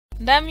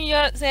Dam yo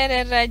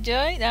Seereer Radio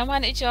dam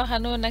han icho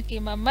hanu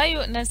nakima mayu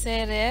na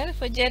Seereer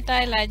fo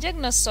jetay la jeg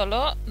na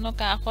solo no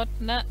ka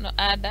xotna no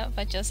ada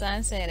fa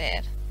Cosaan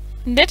Seereer.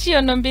 Ndet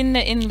yo no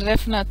binne in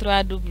refna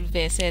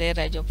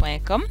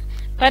www.seererradio.com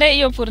pare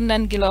yo pour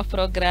nan gilo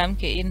programme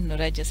ke in no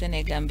radio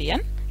Senegambian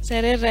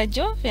Seereer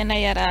Radio fena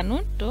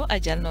yaranun to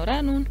ajal no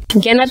ranun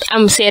genat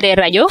am Seereer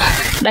Radio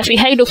dafi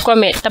haydu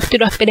kome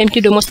taptido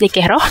pedemtido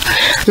moslikero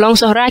long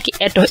sohraki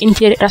eto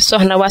intiri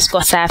sohna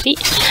wasko safi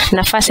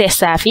na fase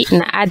safi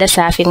na ada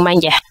safi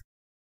manje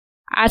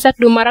asat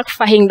du marak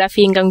fahing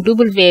dafi ngang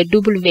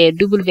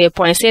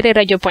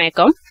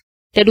www.seererradio.com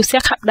te du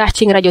sekh habda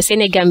ci radio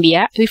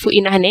Senegambia wifu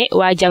inahne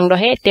wa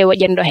jangdohe te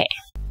wajendohe.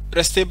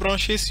 Restez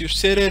branchés sur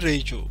Seereer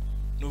Radio.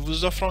 Nous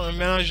vous offrons un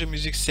mélange de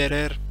musique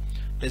Seereer,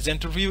 des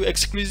interviews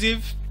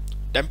exclusives,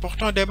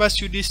 d'importants débats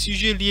sur des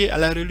sujets liés à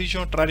la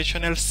religion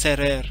traditionnelle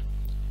Seereer,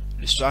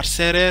 l'histoire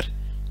Seereer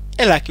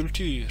et la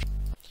culture.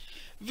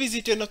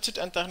 Visitez notre site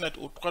internet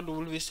au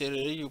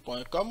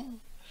www.seererradio.com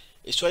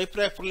et soyez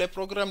prêts pour les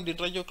programmes d'une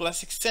radio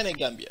classique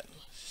sénégambienne.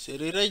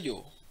 Seereer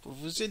Radio, pour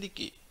vous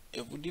éduquer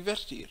et vous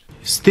divertir.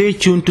 Stay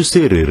tuned to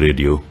Seereer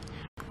Radio,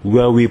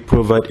 where we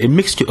provide a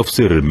mixture of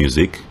Seereer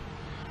music,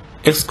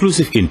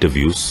 exclusive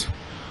interviews,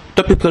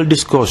 topical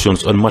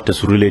discussions on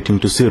matters relating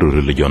to Seereer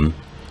religion,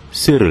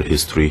 Seereer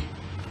history,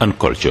 and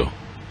culture.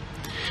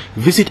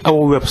 Visit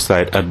our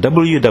website at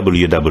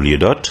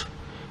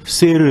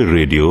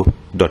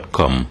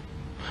www.seererradio.com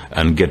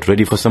and get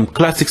ready for some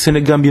classic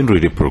Senegambian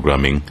radio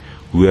programming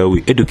where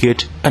we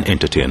educate and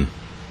entertain.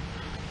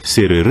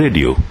 Seereer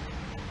Radio,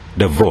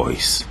 the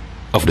voice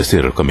of the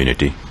Seereer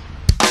community.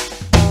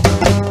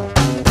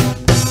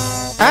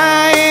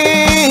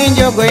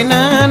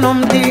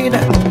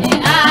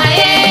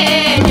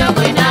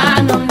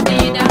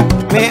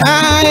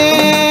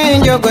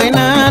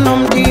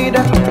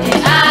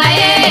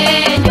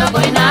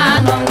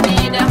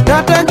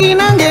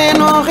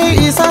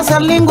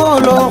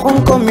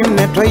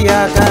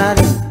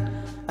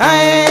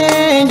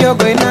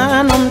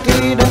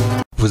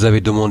 Vous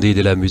avez demandé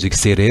de la musique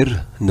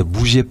Seereer, ne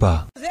bougez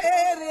pas.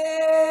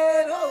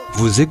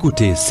 Vous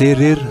écoutez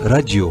Seereer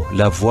Radio,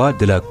 la voix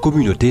de la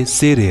communauté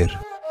Seereer.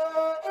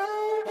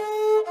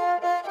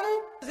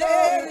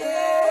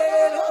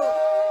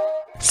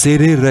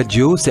 Seereer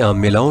Radio, c'est un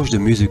mélange de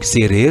musique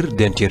Seereer,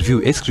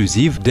 d'interviews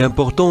exclusives,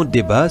 d'importants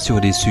débats sur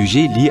des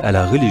sujets liés à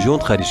la religion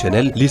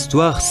traditionnelle,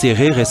 l'histoire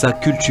Seereer et sa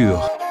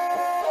culture.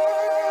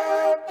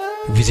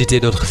 Visitez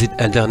notre site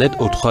internet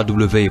au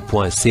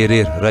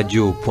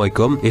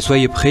www.seererradio.com et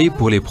soyez prêts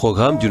pour les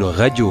programmes d'une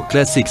radio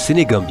classique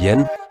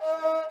sénégambienne.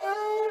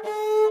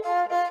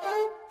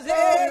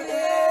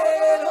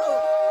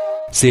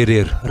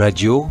 Seereer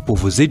Radio pour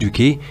vous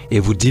éduquer et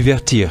vous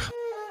divertir.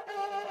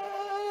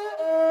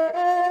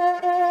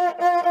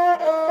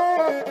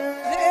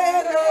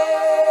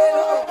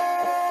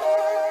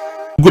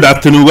 Good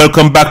afternoon,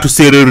 welcome back to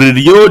Seereer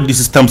Radio.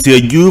 This is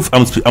Tamsier Joof.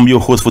 I'm your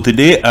host for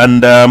today,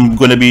 and we're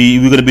gonna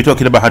be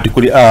talking about how to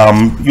you are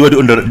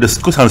under the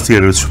Cosaan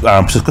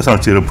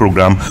Seereer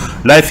program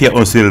live here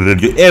on Seereer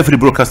Radio, every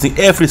broadcasting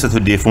every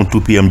Saturday from 2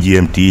 p.m.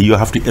 GMT. You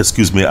have to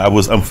excuse me,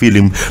 I'm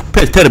feeling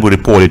terribly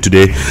poorly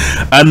today,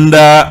 and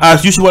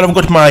as usual, I've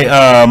got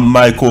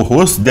my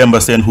co-host Demba,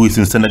 who is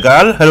in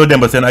Senegal. Hello,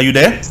 Demba, are you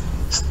there?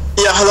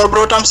 Yeah, hello,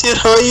 bro. Tamsier,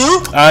 how are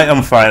you? I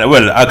am fine.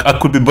 Well, I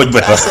could be much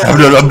better. I'm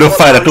not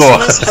fine at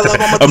all.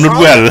 I'm not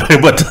well,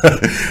 but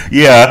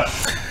yeah.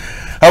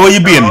 How are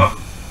you been?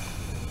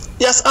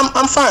 Yes,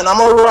 I'm fine.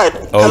 I'm all right.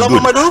 Oh, hello,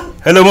 good. Mamadou.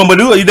 Hello,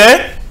 Mamadou. Are you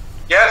there?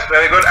 Yes,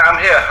 very good. I'm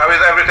here. How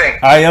is everything?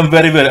 I am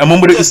very well.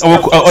 Mamadou is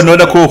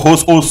another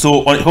co-host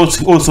also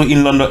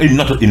in London,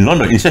 not in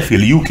London, in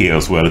Sheffield, UK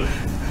as well.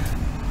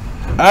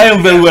 I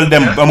am very well,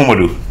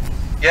 Mamadou.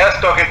 Yes,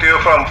 talking to you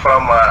from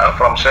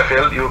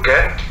Sheffield,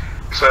 UK.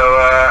 So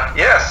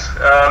yes,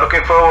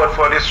 looking forward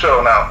for this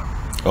show now.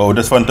 Oh,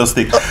 that's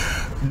fantastic.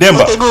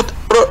 Demba. Okay, good.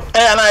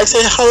 And I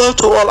say hello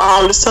to all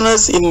our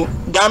listeners in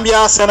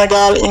Gambia,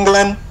 Senegal,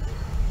 England,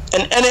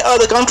 and any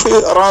other country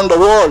around the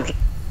world.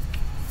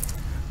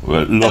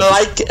 Well, and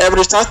like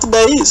every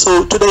Saturday,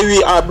 so today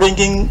we are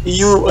bringing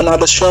you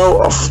another show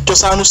of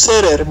Cosaan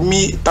Seereer,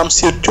 me,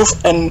 Tamsier Joof,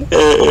 and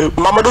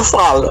Mamadou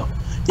Fall.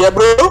 Yeah,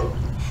 bro?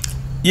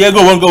 Yeah,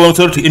 go on,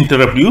 sorry to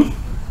interrupt you.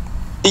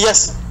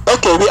 Yes.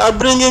 Okay, we are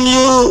bringing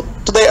you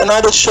today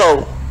another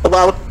show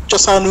about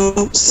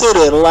Cosaan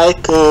Seereer,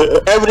 like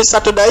every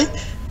Saturday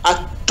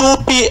at 2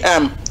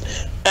 p.m.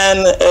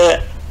 And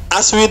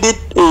as we did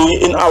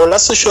in our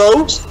last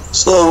shows,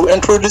 so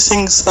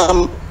introducing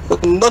some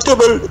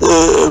notable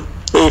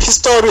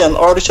historian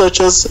or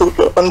researchers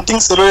on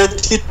things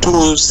related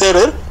to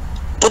Seereer.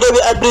 Today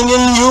we are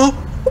bringing you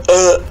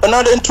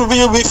another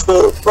interview with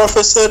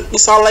Professor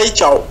Issa Laye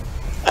Thiaw.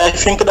 I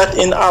think that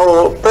in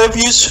our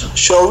previous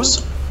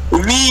shows,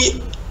 we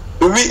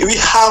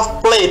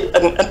have played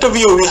an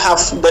interview we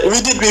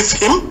did with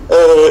him.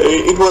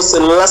 It was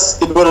last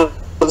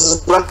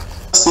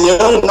year,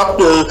 not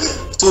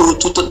to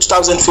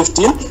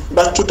 2015,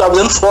 but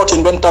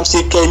 2014 when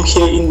Tamsier came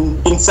here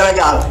in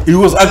Senegal. It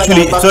was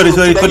actually sorry,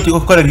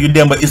 correct you,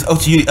 Demba. It's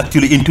actually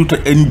in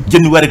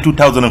January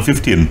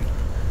 2015.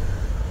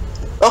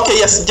 Okay,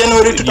 yes,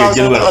 January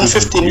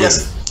 2015.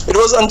 Yes, it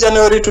was on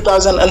January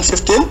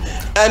 2015,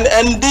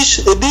 and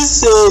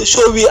this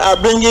show we are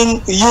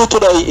bringing you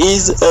today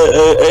is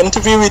an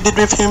interview we did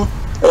with him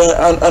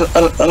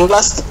on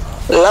last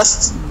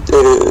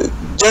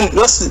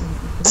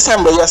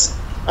December. Yes,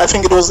 I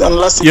think it was on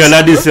last. Yeah,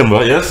 last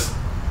December. Yes.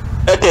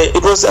 Okay,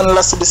 it was in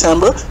last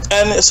December,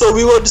 and so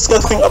we were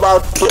discussing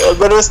about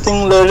various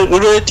things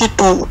related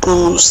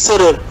to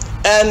Seereer.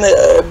 And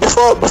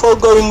before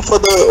going for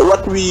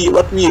what we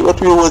were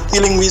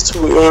dealing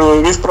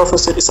with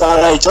Professor Issa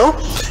Laye Thiaw,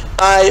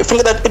 I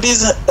think that it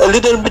is a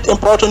little bit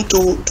important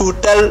to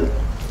tell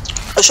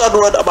a short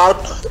word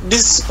about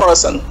this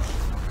person,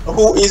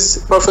 who is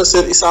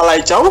Professor Issa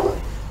Laye Thiaw,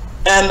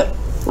 and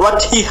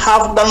what he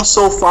have done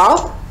so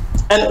far,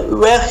 and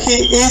where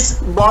he is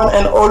born,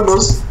 and all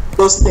those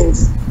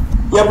things.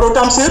 Yeah, bro,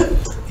 Tamsier?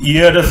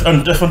 Yeah, that's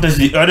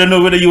fantastic. I don't know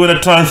whether you want to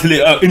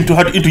translate into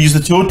how to introduce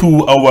the show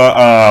to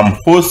our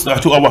host,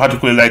 to our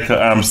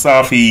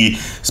Safi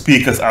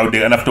speakers out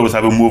there, and afterwards I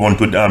will move on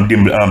to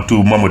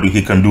Mamadou.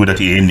 He can do that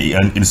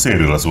in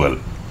Senegal as well.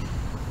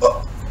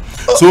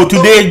 So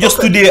today,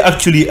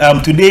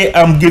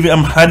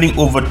 I'm handing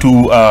over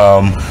to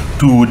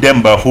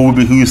Demba, who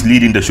is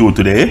leading the show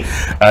today,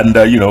 and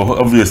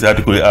obviously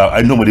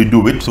I normally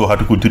do it. So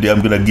today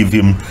I'm gonna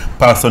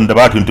pass on the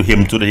baton to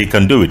him so that he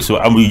can do it. So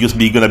I'm just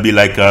gonna be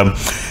like a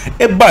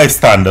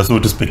bystander, so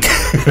to speak.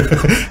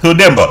 So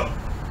Demba.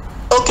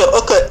 Okay.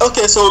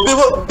 So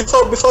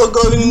before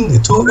going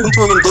into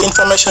the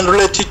information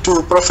related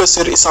to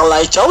Professor Issa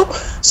Laye Thiaw,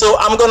 so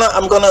I'm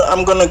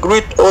gonna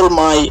greet all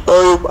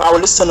our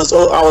listeners,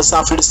 all our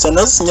Safi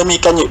listeners. Nyami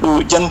kanyi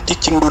du jan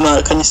teaching du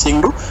na kanyi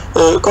singdu.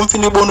 Comme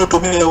fini bono to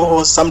me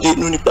ho samedi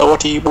nunik da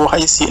wati bo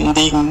haysi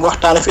ndi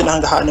waxtane fi na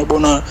nga xane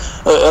bona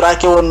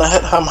raake won na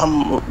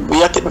xam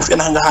yakit fi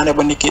na nga xane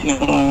ba niki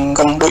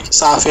ngang do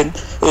safen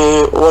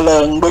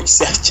wala ndoj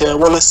sehch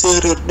wala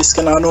Seereer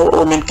diskanano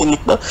o men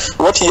kinik da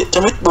wati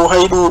tamit bo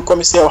haydu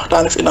commissaire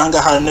waxtane fi na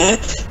nga xane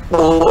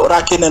bo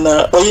raake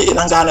na oyi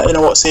ina nga xane ina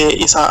wo se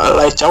Issa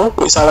Laye Thiaw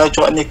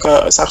anik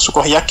sax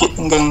suko yakit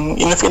ngang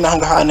ina fi na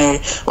nga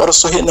xane wara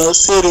so hina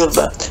Seereer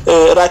da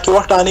raake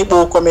waxtane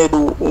bo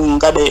komedu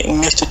ngade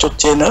ngecce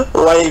cocena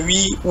waye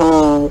wi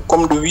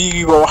comme de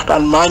wi bo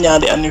waxtan ma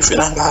ñaade anu fi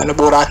nga xane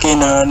bo raake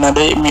na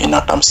de mi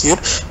na Tamsier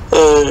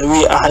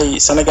wi ay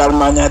Senegal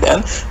ma ñaade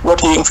an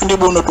woti finde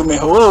bo no tume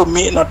ho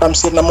mi na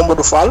Tamsier na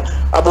Mamadou Fall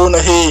abona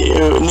he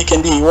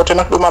nikendi wote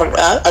nak do mar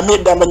ami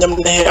damba ñam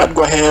ne he at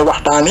go he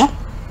waxtani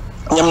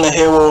ñam na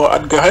he wo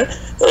at go he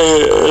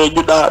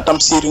juda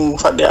Tamsier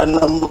fadde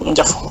anam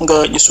njaf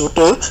nga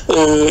gisute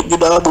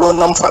juda bo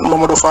nam fat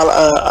Mamadou Fall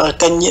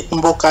kanyi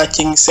mboka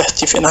ci sex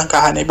ci fina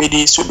ka xane be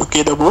di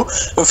suduke dabo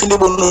finde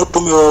bo no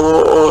tumi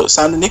o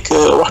sandik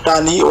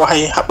waxtani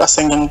waxay habda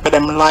sengang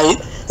pedem lay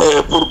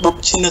pour bu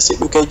ci na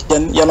suduke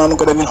jan yanan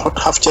ko demin hot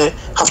hafce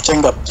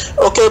nga.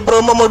 Okay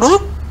bro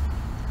Mamadou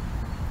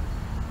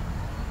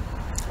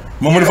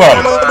Fall.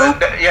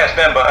 Yes,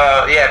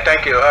 Demba. Yeah,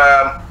 thank you.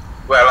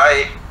 Well,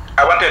 I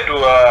wanted to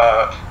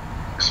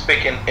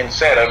speak in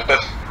Seereer,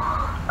 but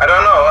I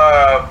don't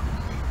know.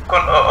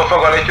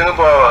 Fogole chungu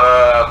po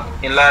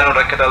in line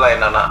raketa line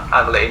na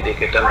angle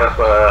indicator of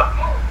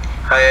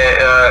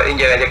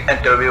engineering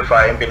interview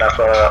for impina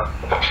for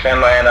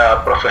line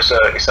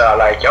Professor Issa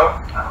Laye Thiaw.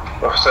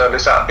 Professor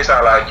Issa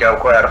Laye Thiaw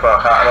ko yar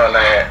fa xano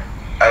ne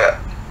ay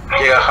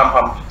xam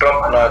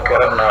trop na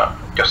kërëm na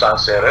Cosaan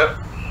Seereer.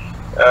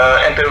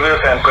 Interview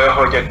fan ko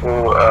hoje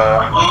ko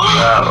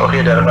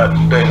janvier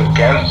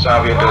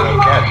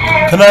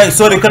 2015. Can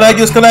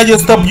I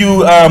just stop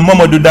you,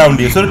 Mamadou, down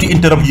there? Sorry to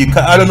interrupt you.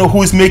 I don't know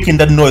who is making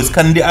that noise.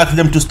 Can they ask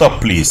them to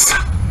stop, please?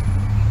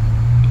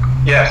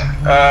 Yes.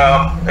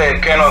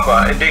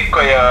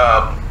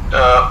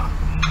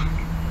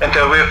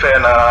 Interview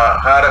fan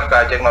haraf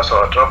ka jeg na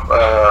so trop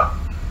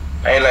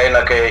ay lay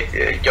na kay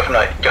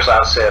jofna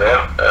Cosaan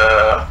Seereer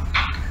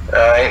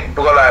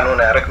bugola nu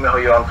ne rek mi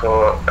ho yon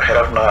fo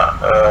xerafna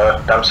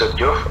Tamsier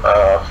Joof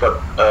fo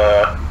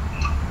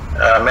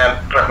men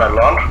rafna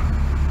Londres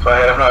fo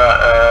xerafna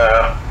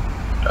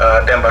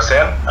Demba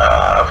Sene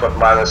fo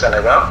maga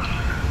Senegal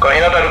kon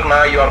ina taruk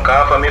na yon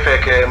ka fa mi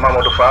feke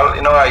Mamadou Fall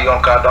ina wa yon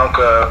ka donc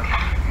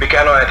bi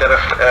kano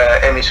interef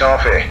émission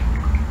fe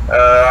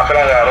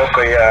afra nga ro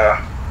ko ya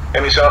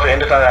émission fe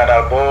indi tanga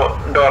dal bo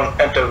don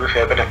interview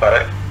fe be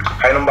pare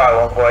hayno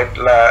mbawo ko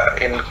la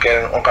in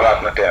ken on kala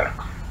na terre.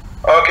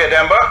 Okay,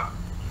 Demba,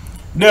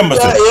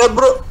 sir.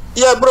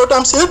 Yeah, bro,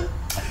 Tamsier.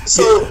 So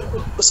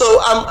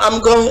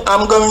I'm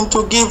going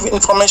to give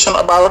information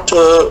about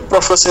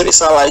Professor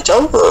Issa Laye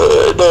Thiaw,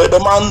 the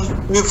man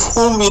with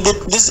whom we did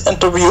this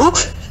interview,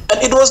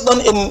 and it was done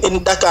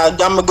in Dakar,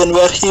 Diamagane,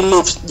 where he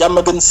lives,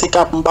 Diamagane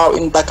Sicap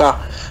in Dakar,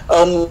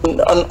 on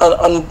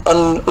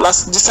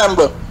last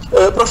December.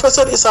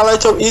 Professor Issa Laye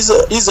Thiaw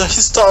is a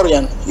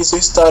historian.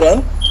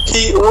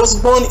 He was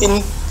born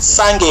in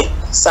Sange.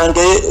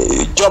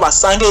 Jobas.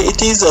 Sange,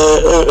 it is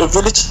a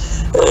village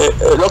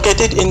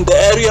located in the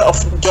area of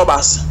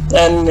Jobas.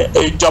 And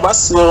Jobas,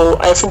 so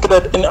I think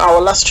that in our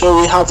last show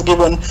we have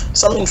given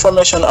some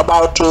information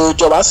about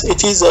Jobas.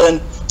 It is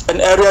an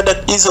area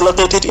that is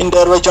located in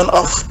the region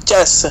of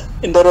Thiès,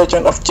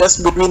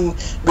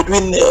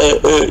 between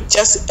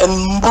Thiès and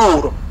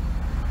Mbour.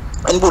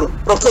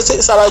 Professor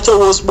Issa Laye Thiaw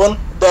was born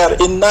there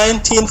in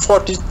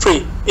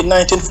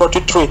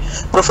 1943.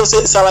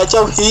 Professor Issa Laye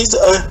Thiaw, he is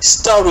a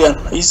historian.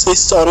 He's a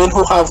historian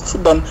who have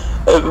done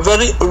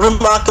very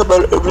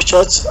remarkable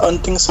research on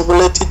things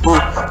related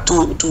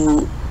to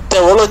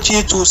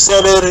theology, to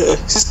Seereer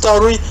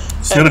history,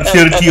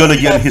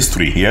 theology and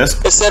history. Yes.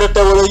 Seereer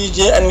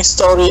theology and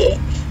history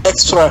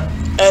extra,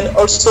 and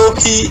also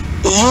he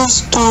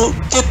used to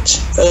teach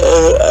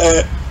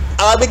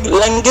Arabic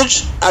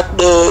language at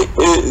the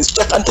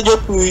Cheikh Anta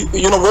Diop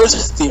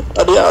University.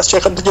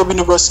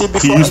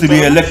 Before he used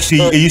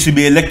to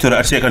be a lecturer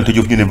at Cheikh Anta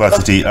Diop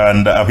University,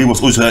 and he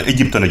was also an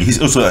Egyptologist. He's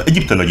also an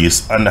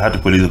Egyptologist and had to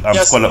call it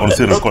scholar on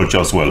Seereer culture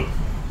as well.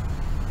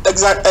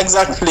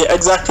 Exactly,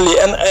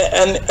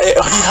 and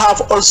he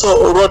have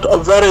also wrote a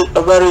very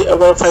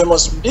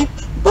famous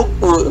book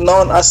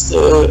known as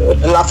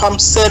La Femme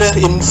Seereer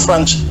in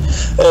French,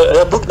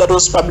 a book that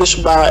was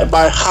published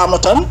by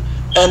Hamilton.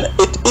 And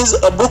it is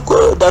a book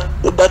that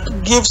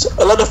gives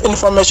a lot of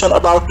information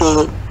about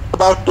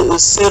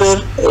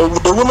Seereer,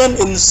 the women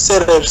in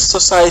Seereer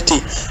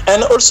society.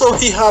 And also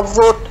he have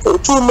wrote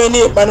too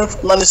many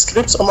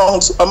manuscripts,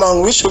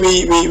 among which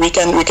we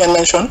can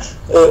mention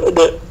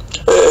the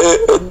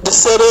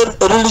Seereer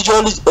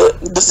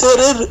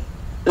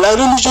la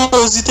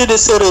religiosité de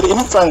Seereer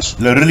in French.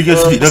 La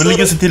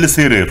religiosité de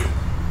Seereer.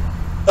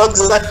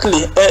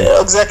 Exactly.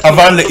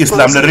 Avant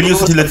l'islam, la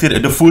religiosité de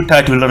Seereer, the full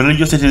title, la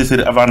religiosité de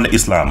Seereer avant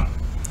l'islam.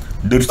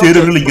 The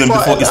Seereer religion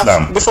before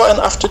Islam. Before and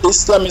after the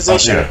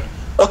Islamization.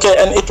 Okay,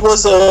 and it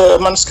was a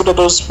manuscript that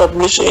was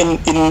published in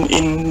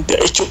the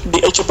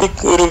Ethiopic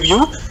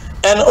Review,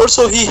 and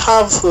also he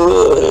have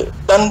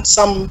done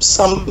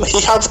he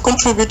have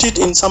contributed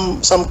in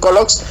some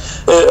colloques,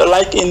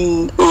 like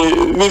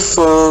with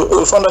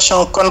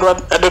Fondation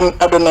Konrad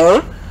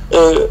Adenauer.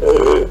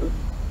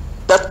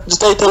 That the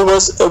title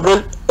was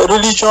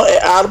Religion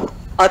et Art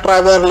à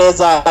travers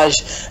les âges.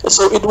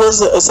 So it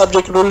was a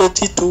subject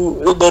related to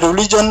the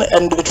religion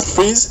and the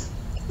freeze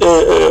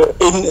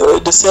in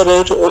the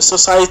Seereer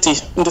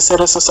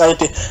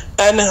society.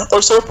 And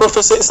also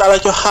Professor Issa Laye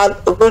Thiaw had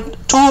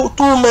too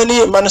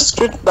many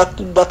manuscripts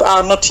that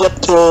are not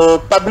yet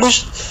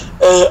published.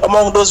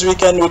 Among those we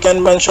can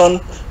mention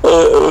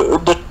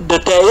the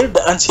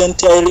ancient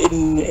tale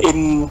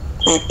in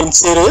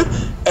Seereer,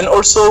 and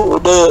also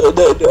the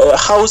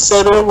how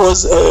Seereer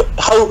was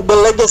how the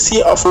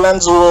legacy of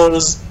lands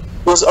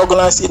was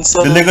organized in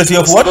Seereer. The legacy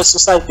of what?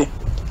 Society.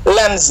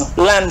 Lands.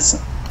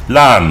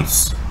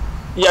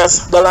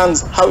 Yes, the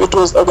lands, how it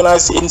was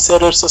organized in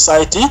Seereer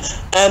society,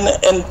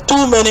 and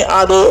too many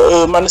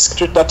other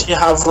manuscripts that he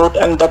have wrote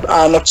and that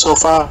are not so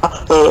far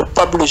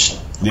published.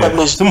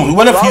 Yeah. So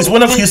one of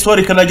his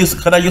stories, can I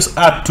just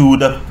add to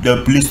the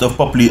list of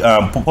popular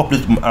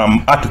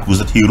articles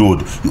that he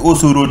wrote. He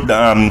also wrote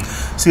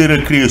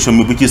Seereer creation,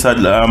 which is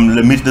creation,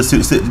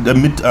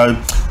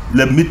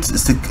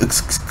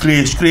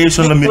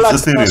 the myth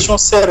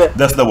Seereer.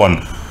 That's the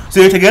one.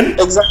 Say it again.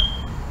 Exactly.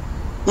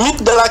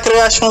 Mythe de la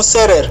création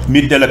Seereer.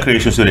 Mythe de la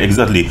création Seereer,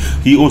 exactly.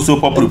 He also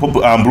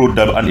wrote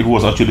that, and it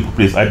was actually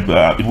published.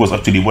 It was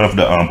actually one of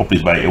the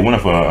published by one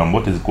of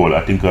what is it called?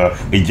 I think a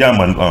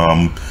German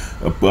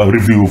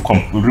review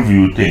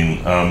thing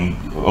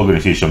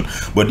organization.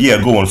 But yeah,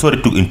 go on. Sorry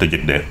to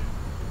interject there.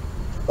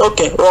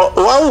 Okay.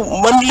 Well,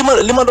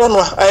 lima don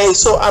wax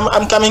so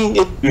I'm coming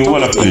in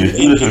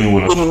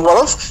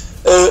Wolof.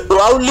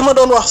 Waaw li ma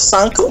doon wax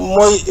sànq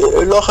mooy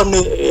loo xam ne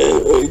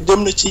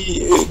jëm na ci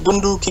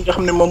dundu ki nga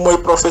xam ne moom mooy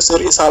professeur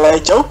Issa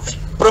Laye Thiaw.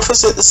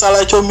 Professeur Issa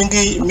Laye Thiaw mi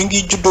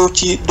ngi juddoo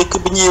ci dëkk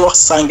bi ñuy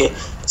wax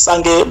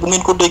Sange bu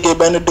ngeen ko déggee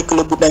benn dëkk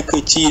la bu nekk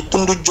ci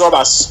tundu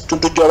Jobaas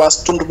tund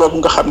boobu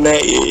nga xam ne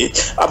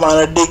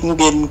amaana dégg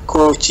ngeen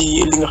ko ci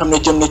li nga xam ne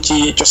jëm na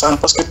ci cosaan,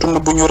 parce que tund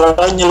bu ñu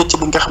ràññale ci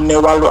li nga xam ne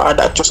wàllu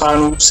aada ak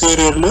cosaanu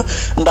séeréer la,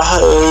 ndax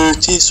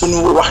ci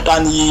sunu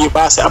waxtaan yi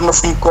passé am na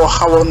fu ñu ko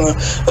xawoon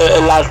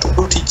laal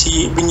tuuti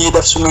ci bi ñuy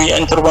def sunuy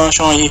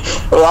intervention yi.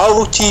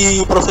 Waaw,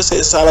 ci professeur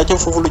Issa Laye Thiaw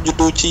foofu la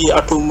juddoo ci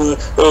atum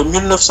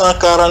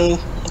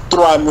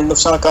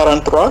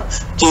 1943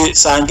 ci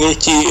Sange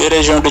ci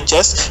région de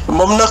Thiès.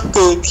 Moom nag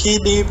kii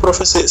di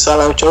professeur Issa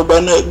Laye Thiaw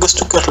benn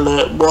gëstukat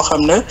la boo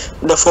xam ne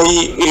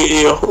dafay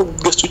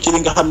gëstu ci li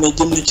nga xam ne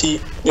jëm na ci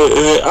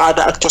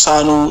aada ak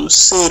cosaanu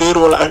séeréer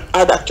wala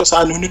aada ak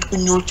cosaanu nit ku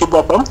ñuul ci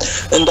boppam,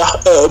 ndax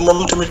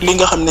moom tamit li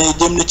nga xam ne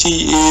jëm na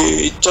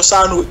ci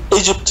cosaanu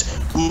Égypte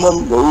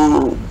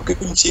moom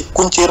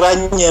kuñ ci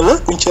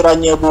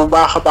ràññee bu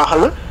baax a baax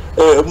la.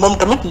 Moom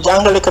tamit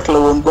jàngalekat la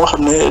woon boo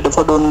xam ne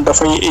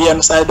dafay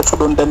yenn saa yi dafa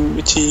doon dem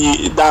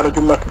ci daara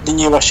ju mag di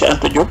ñuy wax ci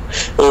Anta Diop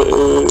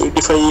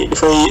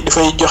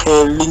dafay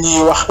joxe li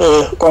ñuy wax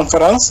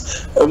conférence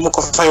mu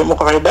ko fay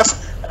def,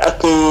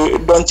 ak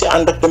doon ci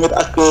ànd ak tamit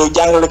ak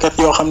jàngalekat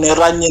yoo xam ne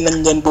ràññee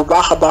nañ leen bu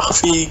baax a baax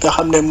fii nga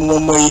xam ne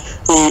moom mooy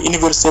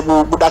université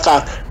bu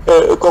Dakar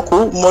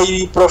kooku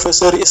mooy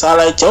professeur Issa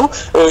Laye Thiaw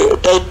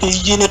tey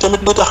jii ne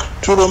tamit li tax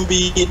turam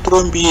bi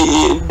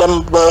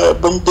dem ba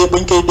bañ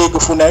koy dégg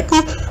fu nekk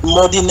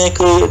moo di nekk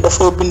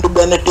dafa bind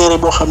benn téere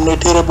boo xam ne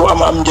téere bu am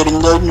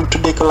njëriñ la ñu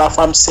tuddee que la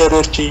femme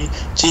sérère ci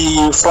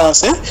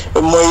français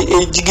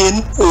mooy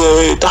jigéen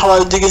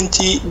taxawal jigéen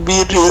ci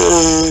biir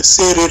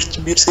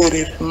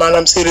séeréer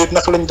maanaam séeréer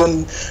naka lañ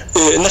doon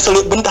naka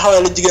la ban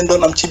taxawaay la jigéen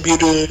doon am ci biir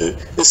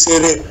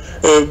séeréer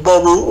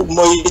boobu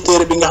mooy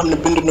téere bi nga xam ne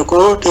bind na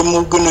ko te mu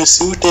gën a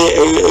siiw te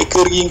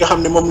kër gi nga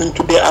xam ne moom lañ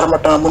tuddee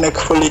Harmattan mu nekk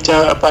fële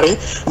ca Paris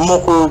moo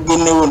ko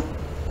génne woon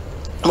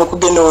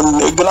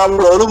gannaaw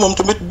loolu moom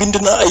tamit bind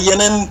na ay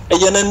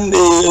yeneen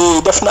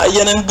def na ay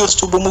yeneen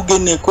gëstu ba mu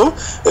génnee ko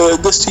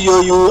gëstu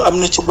yooyu am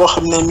na ci boo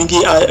xam ne mi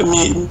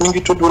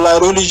ngi tudd la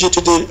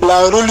religiosité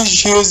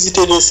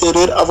des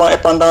Sérères avant et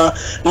pendant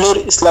leur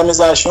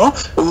islamisation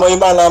mooy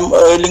maanaam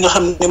li nga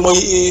xam ne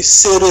mooy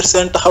séeréer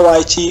seen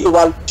taxawaay ci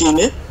wàllu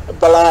diine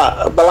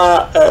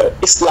balaa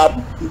islam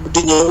di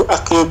ñëw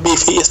ak bii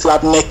fi islam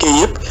nekkee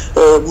yëpp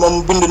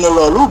moom bind na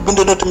loolu bind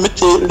na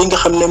tamit li nga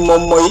xam ne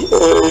moom mooy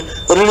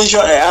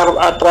religion et art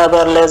à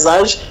travers les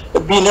âges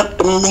bii nag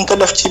mi ngi ko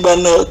def ci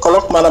benn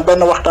colloque maanaam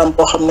benn waxtaan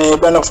boo xam ne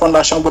benn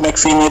fondation bu nekk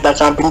fii nii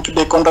Dakar bi ñu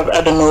tuddee Konrad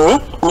Adenauer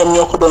ñoom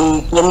ñoo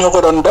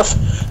ko doon def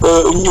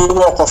ñu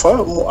woo ko fa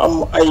mu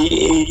am ay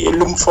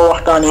lu mu fa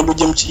waxtaanee lu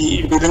jëm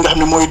ci li nga xam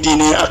ne mooy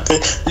diine ak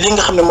li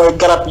nga xam ne mooy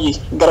garab yi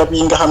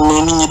nga xam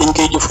ne nit ñi dañ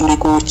koy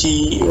jëfandikoo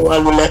ci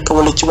wàllu lekk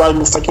wala ci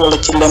wàllu faj wala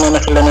ci leneen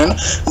ak leneen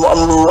mu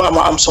am lu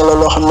am solo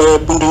loo xam ne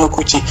bind na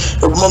ko ci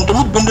moom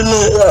tamit bind na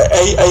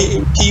ay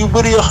kii yu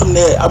bëri yoo xam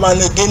ne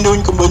amaana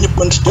génnewuñ ko ba ñëpp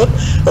mën si jot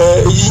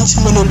yiñ si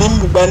mën a lim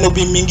benn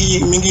bi mi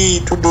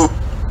ngi tudd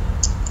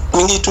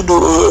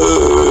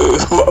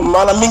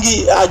maanaam mi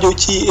ngi aajo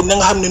ci na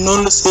nga xam ne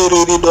noonu la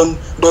séeréer yi doon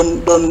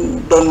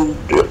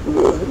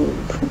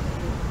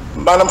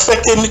maanaam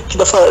fekkee nit ki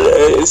dafa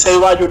say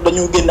waajur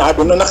dañu génn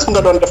àdduna naka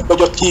nga doon def ba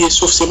jot ci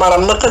suuf si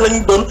maanaam naka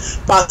lañu doon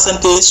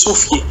paasante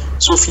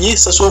suuf yi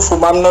sa suufu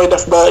maanaam nooy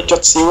def ba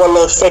jot si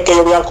wala fekkee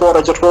yow yaa ko war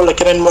a jot wala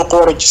keneen moo ko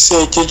war a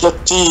ci jot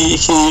ci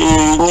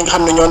ñi nga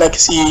xam ne ñoo nekk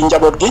si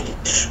njaboot gi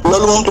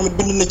loolu moom tamit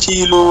bind na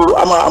ci lu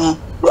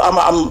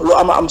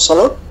ama am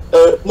solo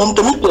moom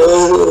tamit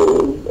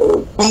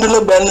bind na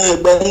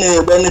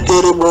benn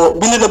téere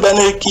bind na benn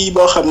kii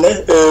boo xam ne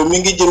mi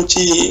ngi jëm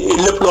ci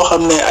lépp loo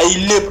xam ne ay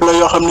lépp la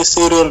yoo xam ne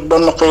séeréer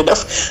doon na koy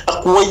def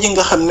ak woy yi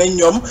nga xam ne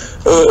ñoom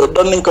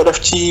doon nañ ko def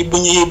ci bu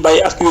ñuy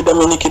bay ak yu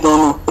demee ni ki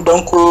noonu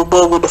donc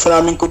boobu defe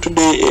naa mi ngi ko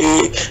tuddee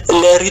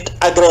les rites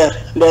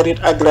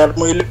agraires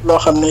mooy lépp loo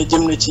xam ne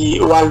jëm na ci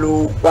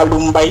wàllu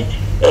mbay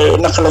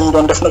naka lañ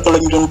doon def naka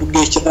lañ doon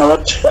duggee ci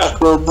nawet ak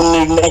bu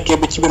ñu nekkee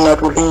ba ci biir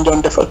nawet lu ñu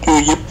doon def ak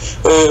yooyu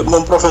yëpp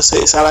moom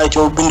professeur Issa Laye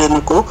Thiaw bind na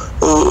ko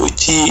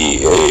ci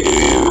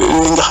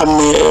li nga xam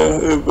ne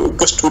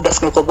gëstu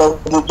def na ko ba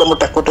mu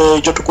teg ko te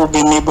jotu ko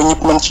génnee ba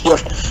ñëpp mën ci jot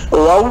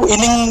waaw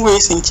ining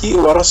weesin ci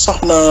war a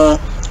soxna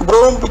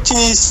borom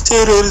ci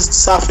séeréer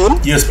saafeen.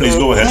 Yes, please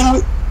go ahead.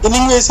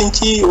 ining weesin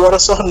ci war a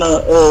soxna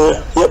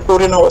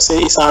yakurina ose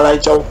Issa Laye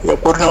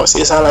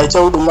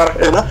Thiaw du mar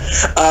ela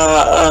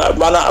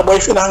mana boy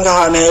fina nga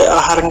xane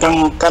har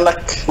ngang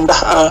kanak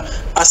ndax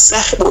a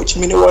seex bo ci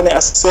mini wone a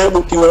seex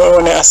bo ci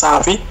wone a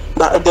saafi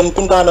ndax den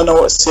tundana na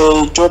ose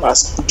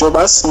jobas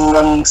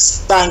ngang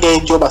sange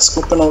jobas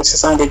ko kono ose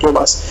sange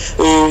jobas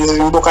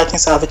mbokati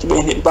saafi ci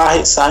be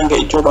baahi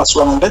sange jobas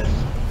wonde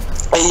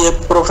ay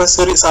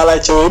professeur Issa Laye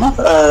Thiaw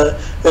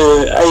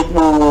ay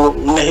bu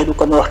nehidu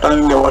ko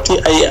waxtaan nga wati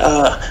ay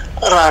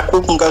raku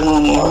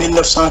ngang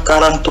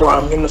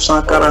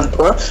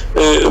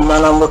 1943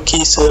 maanaam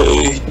kii sa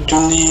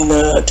junni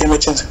na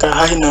temetin ka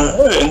hayna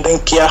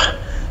ndankiya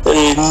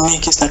ni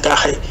gis na ka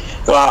hay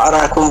wa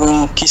araku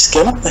ngang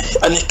kiskem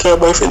anika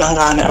boy fi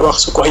nga ne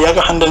wax su ko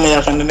yaga hande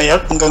ne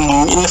yak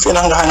ngang in fi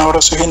nga ne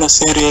wara su hina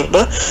séeréer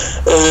da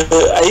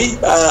ay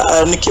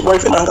niki boy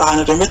fi nga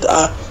ne tamit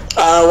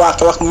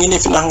waaka wax ngi ne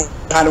fi nga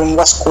xane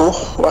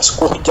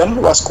wasko jan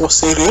wasko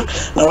séeréer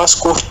na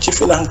wasko ci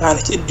fi nga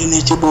xane ci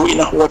dini ci bo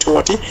ina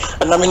woti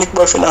nami nik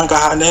boy fi nga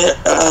xane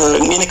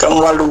ngi kan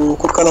walu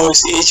kur kano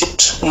ci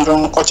Egypt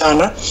ngam ko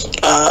ciana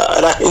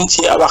rak in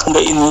ci wax nga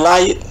in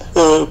lay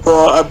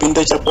po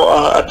abinde ca po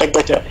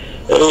tagata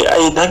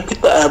ay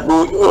dankit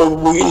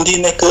bu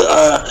indi nek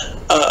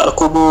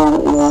ko bu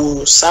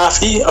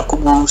safi ak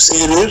bu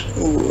séeréer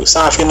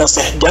safi na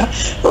seex jan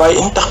waaye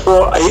in tax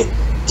po ay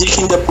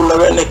jikin de pour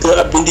la nek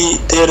bindi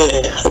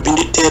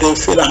tere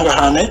fi nga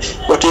xane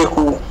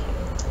woteku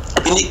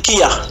bindi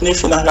kiya ne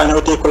fi nga xane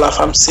woteku la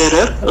femme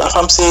sérère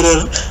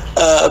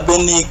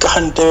benni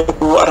kahante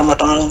ko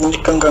Harmattan ni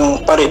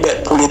kangang pare be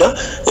pulida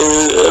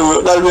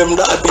dal wem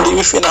da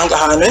bindi fi nga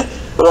xane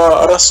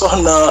wa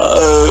soxna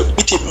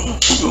bitib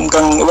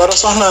ngang wara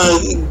soxna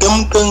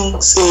gëm kan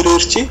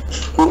séeréer ci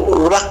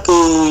rak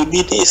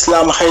biti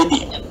islam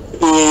haydi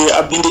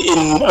bindi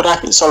in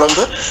rapi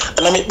solonga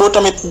nami bo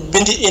tamit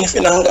bindi in fi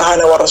na nga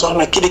xane wara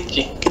soxna kidik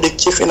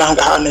ci fi na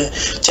nga xane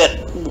ciet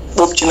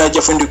bob ci na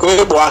jëfandiko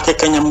bo waké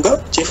kañam nga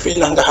ci fi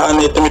na nga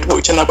xane tamit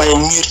bo ci na baye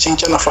ngir ci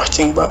na fax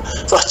ci ba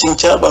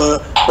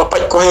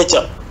paj ko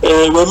hecha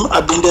wem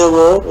abinde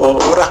wo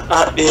rak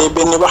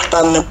benn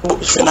waxtaan ne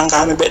fi na nga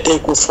xane bété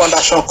ko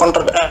fondation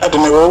contre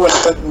adene wo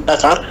wala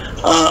Dakar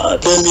en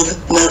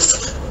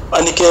 2009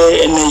 anike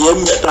ne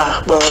yem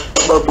ba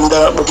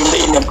bunda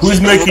inem. Who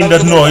is making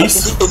that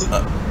noise?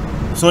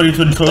 Sorry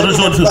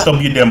to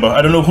stop you, Demba.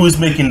 I don't know who is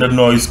making that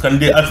noise. Can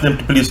they ask them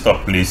to please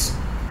stop, please?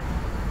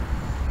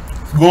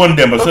 Go on,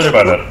 Demba. Sorry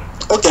about that.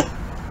 Okay.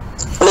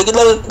 Lagi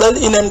dal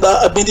inem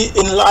da abindi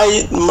in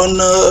lay man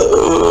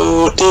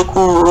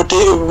teku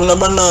na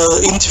man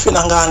inti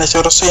finangana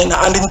so rosena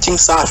andin ting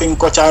safing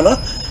ko chana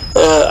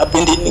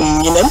abindi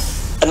inem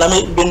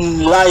anami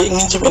bin lay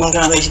ngi ben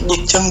ngana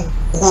yikcang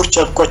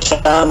gurcha ko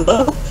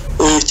chana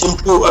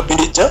cimpu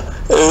abindita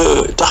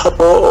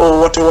taxapo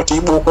wote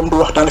bu kom du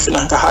waxtan fi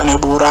nanka xane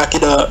bu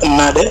rakida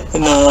nade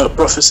na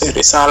professeur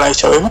Issa Laye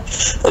Thiaw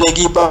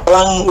legi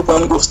balang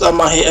uban gusta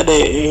mahi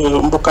ade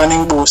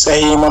mbukaning bu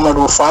sahi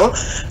Mamadou Fall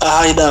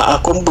hayda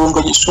akom bu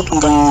ngaji sut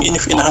ngang ini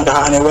fi nanka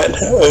xane wed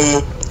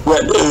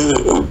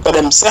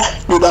badem seh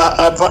duda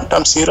avant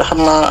Tamsier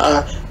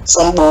xamna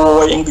sambu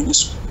way ngi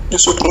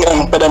sut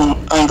ngang badem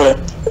anglais.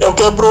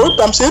 Okay bro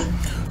Tamsier.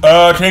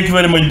 Thank you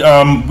very much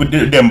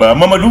Demba.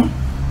 Mamadou.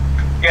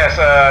 Yes,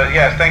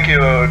 thank you,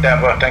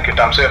 Demba. Thank you,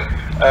 Tamsier.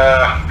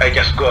 I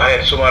just go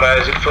ahead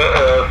summarize it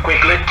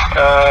quickly.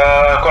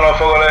 Kono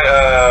fogole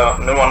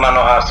no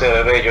nano ha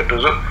Seereer Radio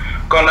toujours.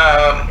 Kono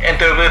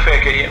interview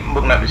feke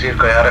mbugna bisir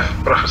ko yaref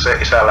Professor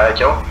Issa Laye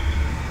Thiaw.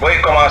 Boy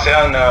commencer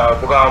an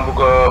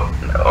bugo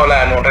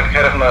ola non rek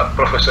xerefna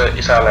Professor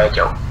Issa Laye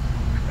Thiaw.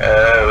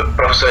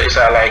 Professor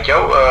Issa Laye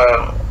Thiaw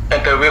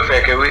interview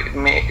feke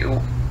mi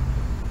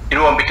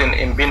ilwom bitin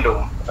in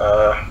bindum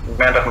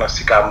men refna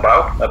Sicap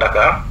na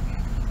Dakar.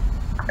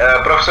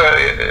 Professor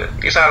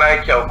Issa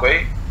Laye Thiaw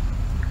koy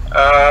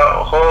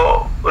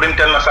ho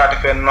rintel na sati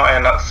fen no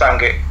ena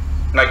sange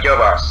na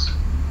jobas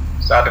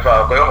sati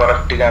fa koy ho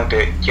rat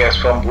digante Thiès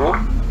Fambour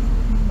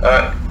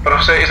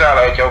Professor Issa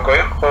Laye Thiaw koy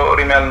ho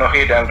rimel no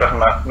hiden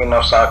refna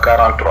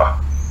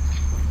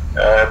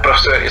 1943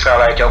 Professor Issa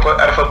Laye Thiaw koy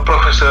arfa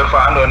professeur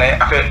fa andone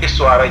affaire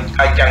histoire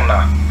a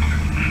jangna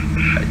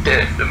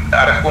te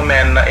araf ko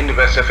men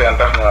université fe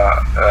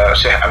refna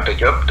Cheikh Anta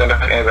Diop te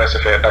def université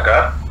fe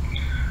Dakar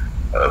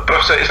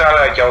Professor Issa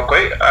Laye Thiaw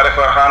koy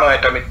arefa xano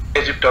tamit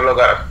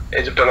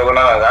égyptologue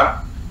na ngam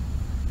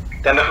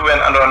ten def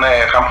ben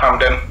andone xam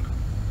den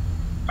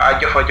a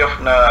jof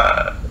na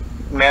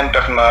men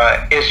def na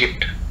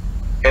Égypte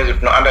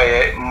no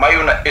andaye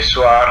mayuna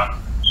histoire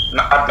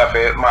na adna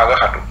fe maga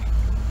xatu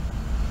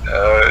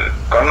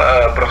kon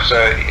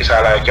Professor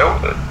Issa Laye Thiaw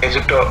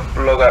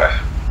égyptologue ref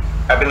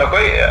abina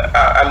koy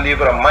a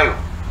livre mayu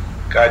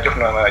ka jof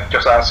na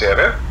Cosaan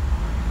Seereer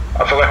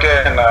a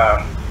fogate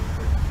na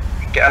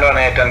ki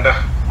andone tan def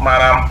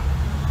manam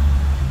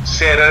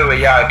Seereer we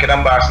ya ki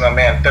dam baas na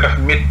men te def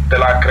mythe de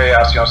la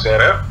création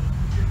Seereer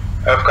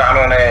af ka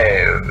andone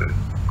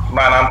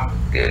manam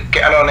ki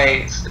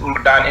andone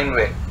dan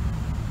inwe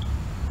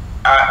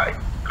a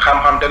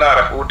xam dana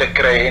ref ou de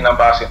créer na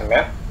baasin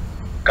men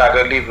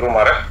kaga livre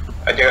ma ref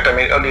a jega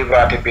tamit o livre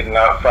ati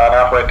bidna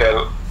fana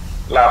hotel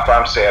la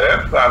femme Seereer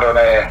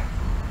andone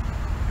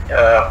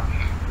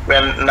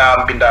ben na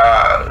binda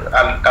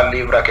al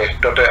livre ke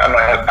tote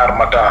andone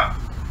armatan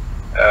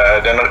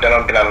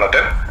denon binal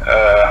noten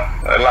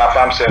la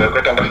femme Seereer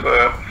ko tan def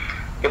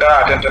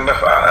ida tan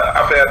def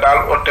affaire dal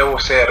o tew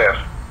Seereer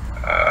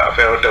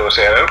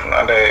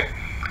ande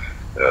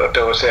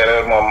tew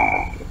Seereer mom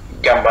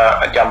jamba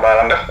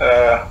la def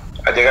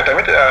a jega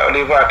tamit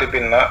livre ati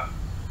binna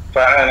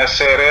fa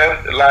Seereer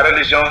la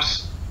religion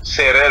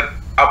Seereer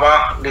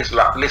avant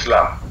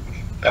l'islam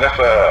def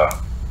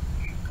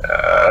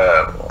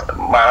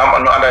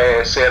manam no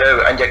ande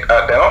Seereer anjek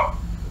deno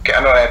ke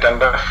andone tan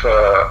def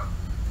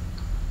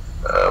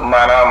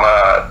manam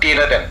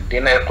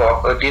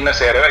diina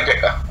Seereer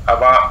jekka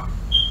avant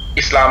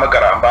islam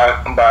gara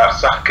ba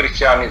sax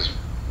christianisme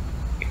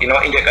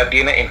injeka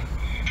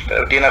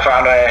diina fa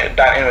andone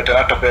dan in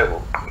wetana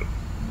topego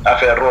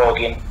affaire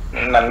rogin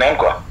nan nen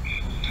quoi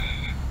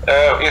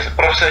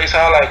Professor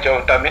Issa Laye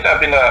Thiaw tamit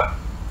abina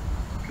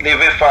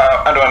livre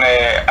fa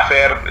andone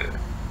affaire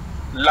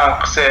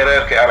langue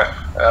Seereer ke aref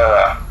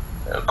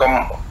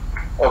comme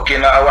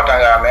okina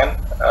watanga men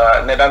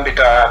ne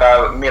dambita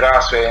dal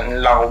miras fe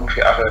langum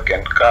fi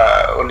africain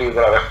ka o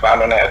livre ref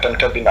andone tan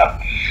tabinal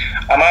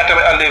ama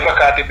tamit al livre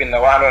ka tibina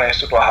wanone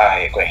suto ha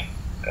he koy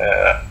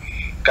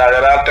ka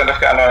dal tan def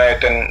ka andone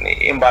tan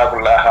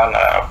imbagul la han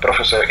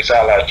Professor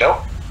Issa Laye Thiaw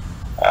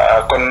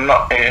kon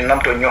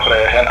namto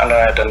ñoxre hen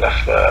andone tan def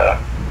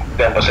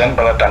Demba sen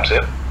bala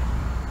Tamsier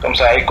comme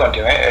ça il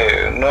continue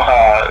no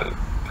ha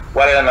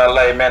wala na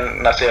lay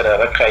men na Seereer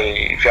rek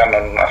kay fi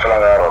anon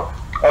afala ro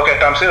okay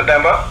Tamsier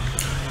Demba.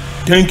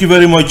 Thank you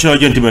very much,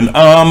 gentlemen.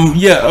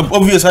 Yeah,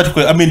 obvious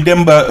article. I mean,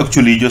 Demba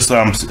actually just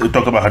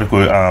talk about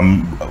article.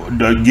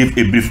 Give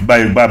a brief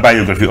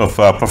biography of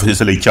Professor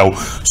Issa Laye Thiaw,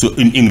 so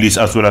in English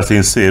as well as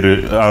in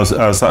Seereer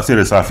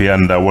Safi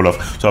and Wolof.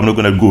 So I'm not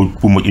going to go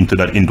too much into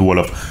that into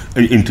Wolof,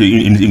 into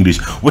English.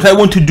 What I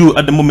want to do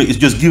at the moment is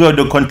just give out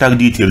the contact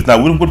details.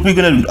 Now, what we're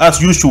going to, as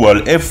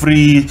usual,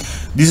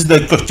 this is the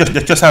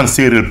Cosaan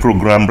Seereer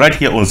program right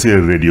here on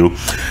Seereer Radio,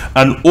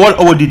 and all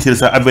our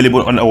details are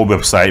available on our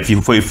website.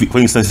 For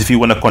instance, if you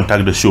want to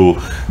contact the show,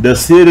 the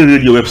Seereer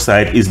Radio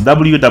website is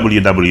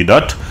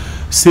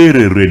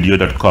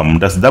www.seereerradio.com.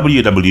 That's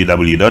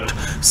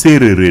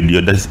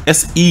www.seereerradio. That's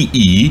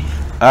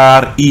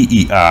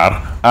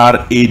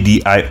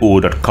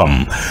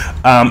SeereerRadio.com.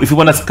 If you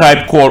want to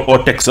Skype, call, or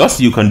text us,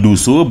 you can do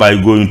so by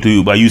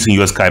using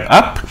your Skype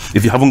app.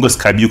 If you haven't got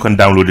Skype, you can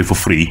download it for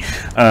free,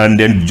 and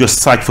then just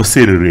search for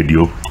Seereer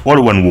Radio,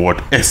 all one word,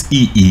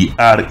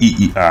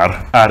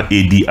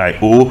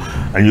 SeereerRadio,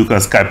 and you can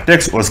Skype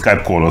text or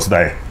Skype call us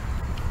there.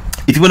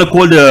 If you want to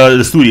call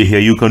the studio here,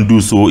 you can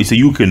do so. It's a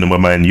UK number,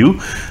 mind you.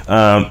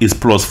 It's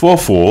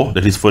 +44,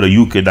 that is for the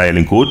UK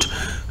dialing code,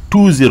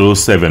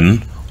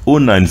 207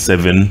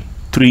 097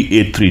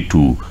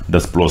 3832.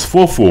 That's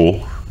 +44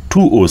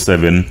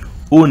 207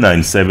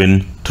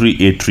 097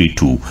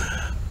 3832.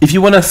 If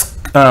you want to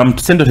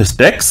send us a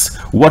text,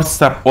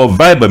 WhatsApp, or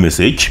Viber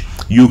message,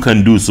 you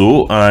can do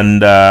so,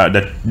 and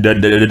that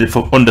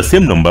on the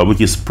same number, which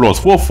is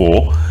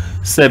 +44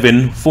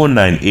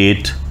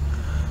 7498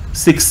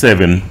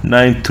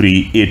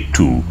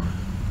 679382.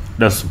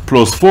 That's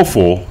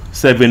 +44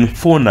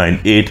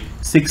 7498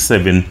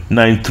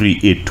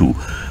 679382.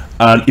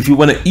 And if you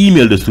want to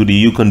email the studio,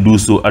 you can do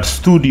so at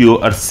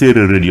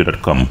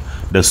studio@seereerradio.com.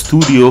 The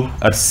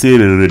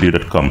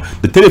studio@seereerradio.com.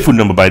 The telephone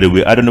number, by the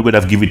way, I don't know whether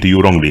I've given it to you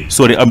wrongly.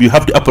 Sorry, you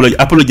have to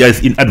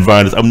apologize in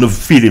advance. I'm not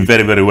feeling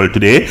very, very well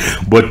today,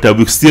 but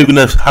we're still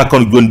gonna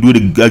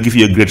give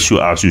you a great show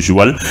as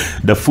usual.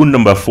 The phone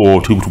number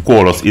to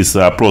call us is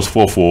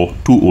 +44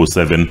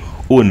 207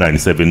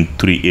 097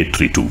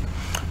 3832.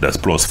 That's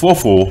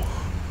 +44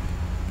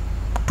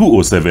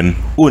 207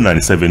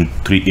 097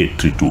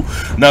 3832.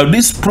 Now,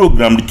 this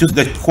program,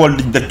 called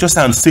the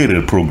Cosaan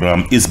Seereer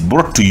program, is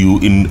brought to you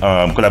in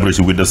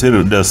collaboration with the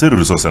Seereer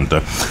Resource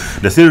Centre.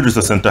 The Seereer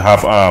Resource Centre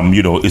have,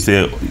 it's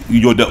the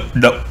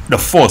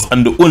first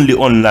and the only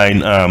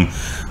online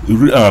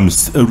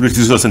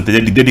resource center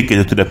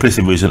dedicated to the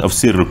preservation of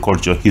Seereer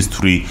culture,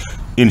 history,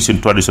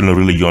 ancient traditional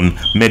religion,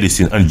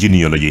 medicine, and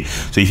genealogy.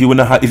 So if you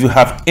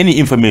have any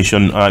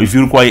information, if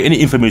you require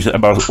any information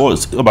about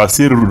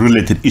Seereer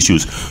related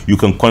issues, you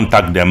can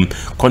contact them.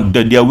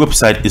 Their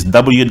website is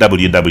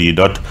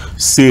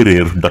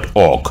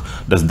www.seereer.org.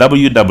 That's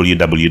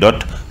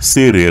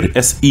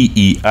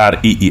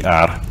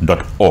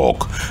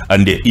www.seereer.org,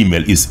 and their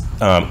email is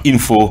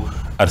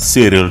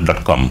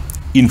info@seereer.com.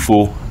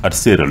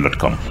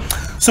 info@seereer.com.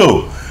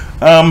 So,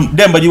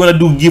 Demba, you want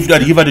to give her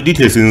the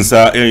details in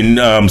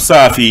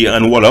Safi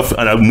and Wolof,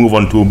 and I'll move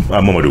on to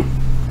Mamadou.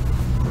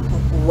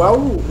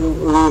 Waaw,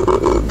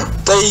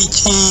 tey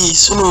ci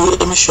sunu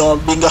émission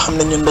bi nga xam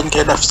ne ñun dañ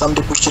koy def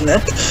samedi bu ci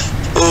nekk,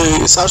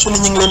 saa su ne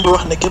ñu ngi leen di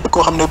wax ne képp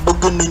koo xam ne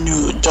bëgg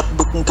nañu jot,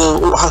 bëgg nga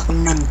wax ak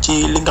ñun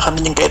ci li nga xam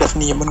ne ñu ngi koy def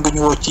nii, mën nga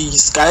ñu woo ci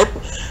Skype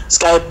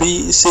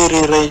bi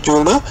Seereer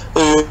Radio la.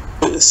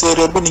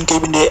 Seereer bi ni ñu koy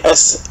bindee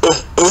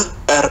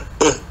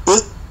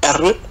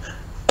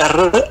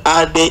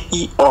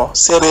SEERERRADIO,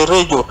 Seereer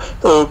Radio.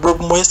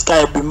 Boobu mooy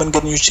Skype bi, mën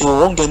ngeen ñu ci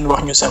woo, ngeen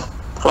wax ñu seen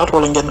xalaat,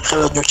 wala ngeen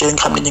xelal ñu ci li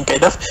nga xam ne ñu ngi koy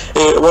def,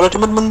 wala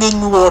tamit mën ngeen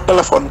ñu woo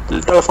téléphone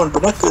bi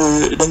nag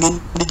da ngeen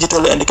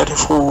digital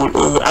indicatif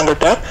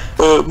Angleterre,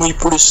 muy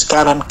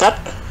 +44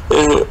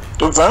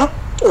 20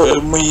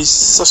 muy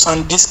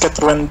 70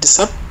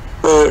 97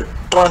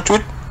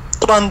 38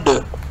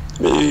 32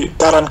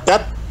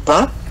 44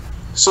 20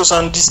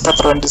 70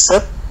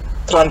 97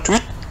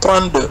 38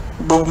 32.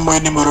 boobu mooy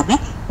numéro bi.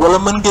 wala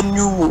mën ngeen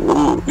ñu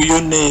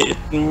yónnee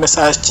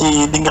message ci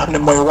li nga xam ne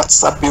mooy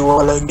WhatsApp bi,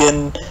 wala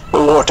ngeen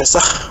woote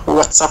sax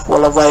WhatsApp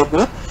wala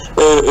Viber.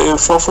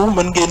 Foofu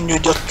mën ngeen ñu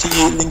jot ci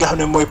li nga xam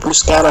ne mooy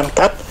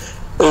 +44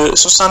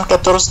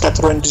 74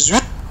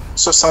 98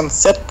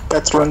 67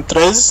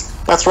 93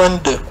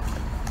 82.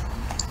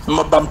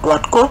 ma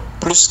bamtuwaat ko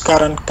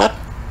 +44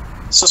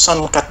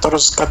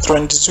 74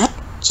 98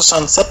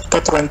 67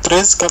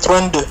 93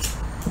 82.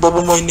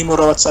 boobu mooy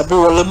numéro WhatsApp bi.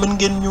 wala mën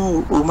ngeen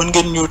ñu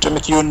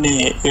tamit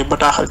yónnee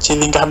bataaxal ci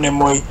li nga xam ne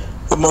mooy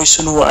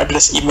sunu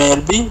adresse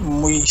email bi,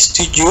 muy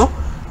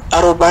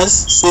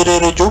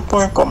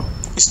studio@seererradio.com.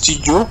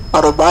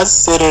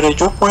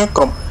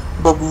 studio@seererradio.com.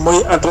 boobu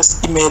mooy adresse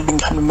email bi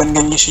nga xam ne mën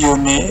ngeen ñu si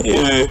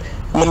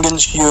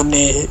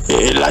yónnee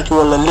laaj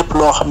wala lépp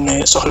loo xam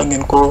ne soxla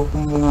ngeen ko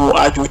mu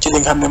aju ci li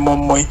nga xam ne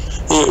moom mooy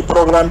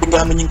programme bi nga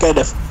xam ne ñu ngi koy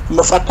def.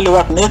 ma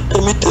fàttaliwaat ne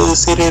tamit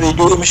Seereer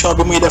Radio émission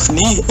bi muy def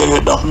nii,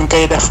 donc ñu ngi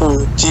koy def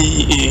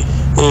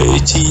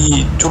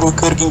ci turu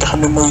kër gi nga xam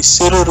ne mooy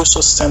Seereer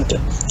Resource Centre.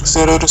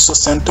 Seereer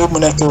Resource Centre mu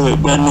nekk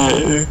benn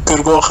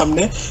kër goo xam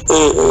ne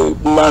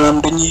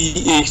maanaam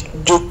dañuy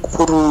jóg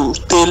pour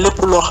téye lépp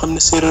loo xam ne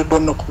séeréer doon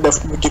na ko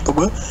def mu jëkk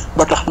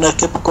ba tax na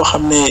képp koo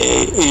xam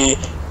ne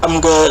am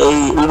nga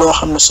loo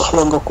xam ne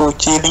soxla nga ko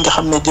ci li nga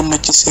xam ne jëm na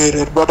ci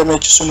séeréer boo demee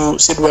ci sunu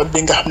site web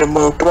bi nga xam ne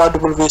mooy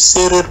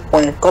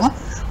www.seereer.com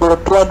wala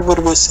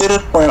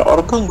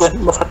www.seereer.org ngeen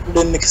ma fàttali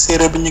leen nekk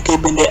séeréer bi ñu koy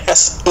bindee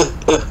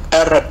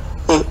SEER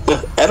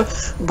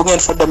bu ngeen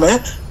fa demee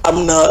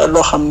am na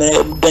loo xam ne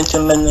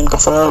dencal nañ leen ko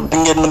fa di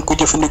ngeen mën ko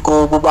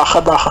jëfandikoo bu baax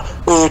a baax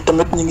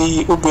tamit ñu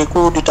ngi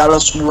ubbeeku di tàllal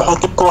suñu loxo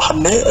képp koo xam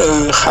ne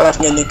xalaat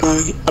nga ni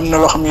am na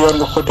loo xam ne yor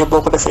nga ko te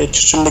boo ko defee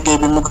ci suñu liggéey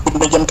bi mu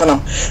gën a jëm kanam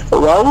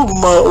waaw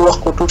ma wax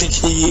ko tuuti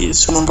ci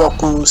suñu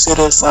mbokk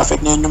séeréer saa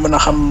fekk ñu mën a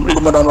xam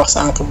li ma doon wax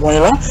sànq mooy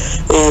lan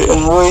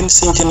mooy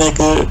siñ ci nekk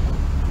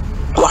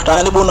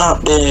waxtaane bu na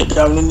de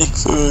jam ni nik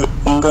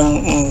nga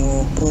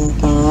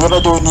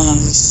radio ni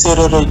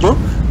Seereer Radio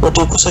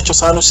wote ko sa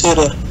cosaanu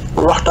séeréer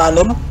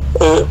waxtaanem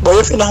bo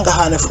yof ina nga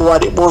xane fu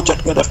wadi bo jot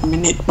nga def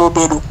minute bo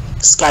bedu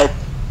Skype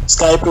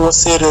wo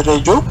Seereer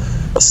Radio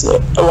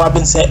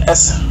wabin c'est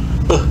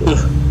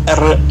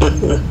R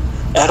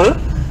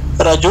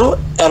radio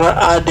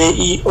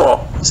RADIO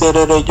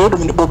Seereer Radio du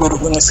minute bo bedu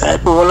nga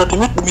Skype wala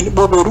tamit du minute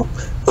bo bedu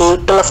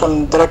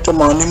téléphone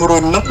directement numéro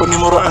nak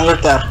numéro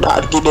Angleterre da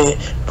at guidé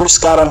plus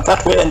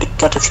 44 we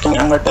indicatif king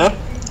Angleterre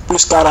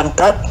plus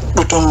 44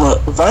 butum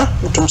 20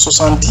 butum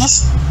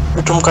 70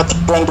 butum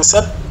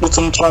 97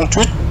 butum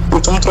 38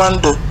 butum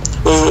 32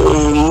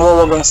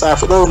 ngowo gan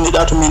safi do ni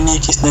datu mi ni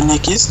kis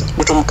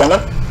butum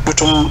kanak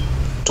butum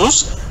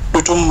tous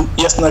butum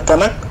yesna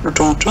kanak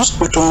butum tous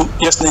butum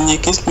yesna ni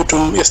kis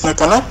butum yesna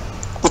kanak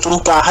butum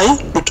kahay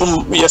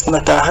butum yesna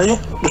kahay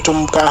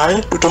butum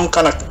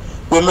kanak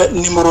weme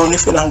numéro ni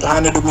fi nga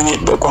xane du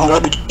minute ko nga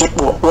du jot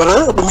bo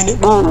wala du minute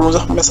bo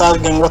sax message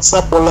ngam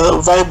WhatsApp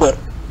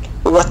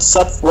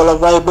wala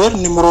Viber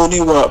numéro ni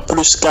wa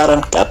plus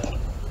 44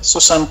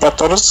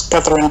 74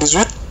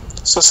 98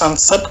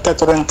 67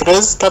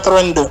 93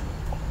 82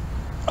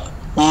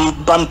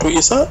 bantu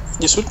isa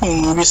gisut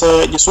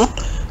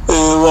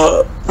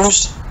wa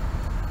plus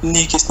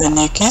nikis na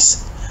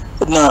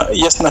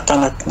yesna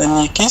kanak na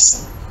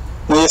nikis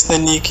na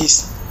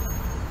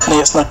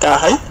yesna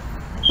kahay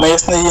na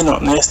yesna yino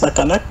na yesna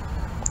kanak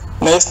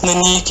na yesna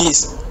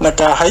nikis na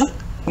kahay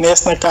na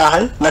yesna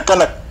kahay na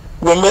kanak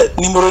wembe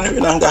numéro ni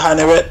nga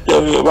xane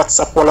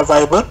WhatsApp wala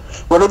Viber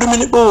wala du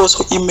mini bo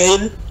so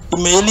email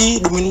yi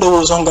du mini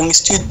bo so ngang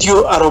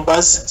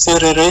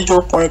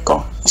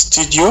studio@seererradio.com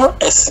studio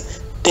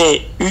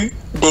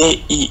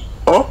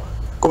STUDIO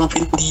comme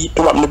findi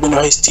to am na bin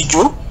wax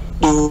studio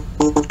du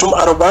tum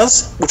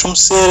 @butum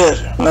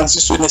seereer nan ci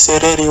sunu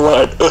séeréer yi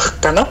wa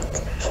kanak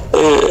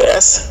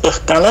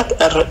kanak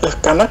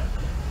kanak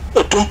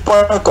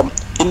tum.com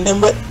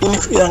inembe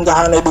inif nga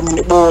xane du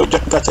mini bo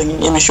jot gàcce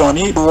émission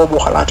yi du wobu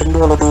xalaat ak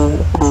wala du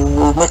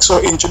mexo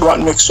into do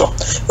mexo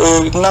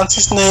nan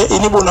sisne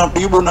ini bona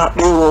bi bona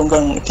de wo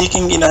ngang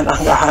tiking inan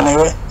nga xane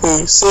we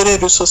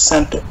Seereer Resource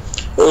Centre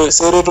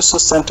Seereer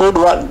Resource Centre do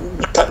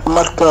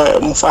marque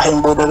mu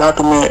fahim bo de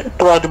latu me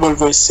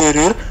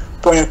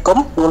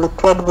www.seereer.com wala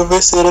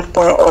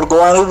www.seereer.org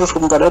wala du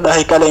tum gada da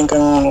hay kala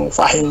ngang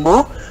fahim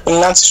bo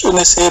nan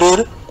sisne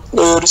Seereer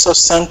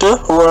Resource Centre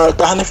wa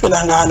tahani fi nga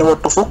xane wa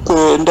tufuk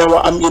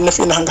ndewa am ina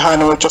fi nga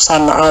xane wa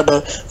cosaan na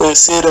aada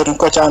séeréer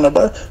ko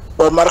canada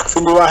wa marak fi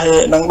ndi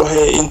waxe nang do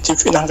he inti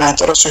fi nga xane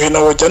ra suhina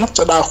wa jan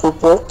ca da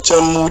xupo ca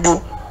muju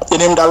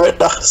enem da we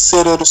tax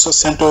Seereer Resource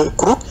Centre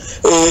group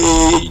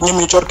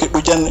ñimi jorki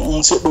du jan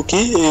seddu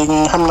ki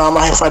xamna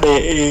ma hay fade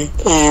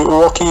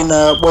woki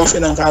na boy fi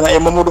nga xane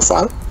Mamadou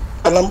Fall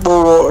anam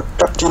bo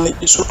tapti ni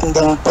sut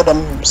ngang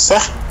pedam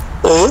sax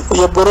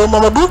yeboro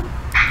Mamadou.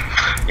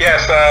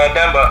 Yes,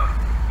 Demba.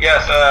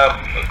 Yes,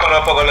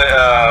 kono pogole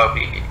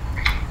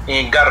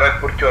ni gar rek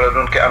pour ciolo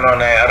don ke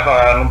anone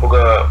arfa nu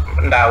buga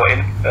ndaw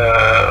en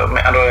me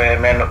andone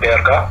men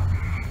berka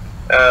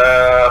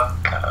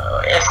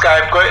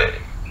Skype ko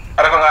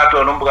arfa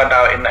ngato nu buga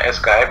ndaw en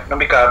Skype no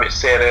bika bi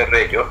Seereer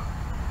Radio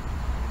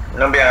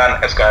no bian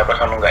Skype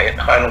xanu nga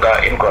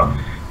in ko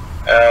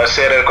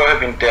Seereer ko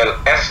bintel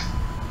S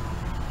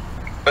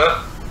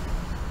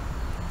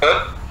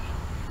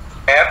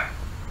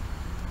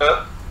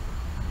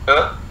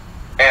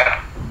R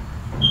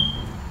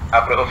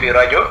après au fi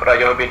radio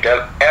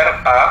bintel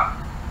RADIO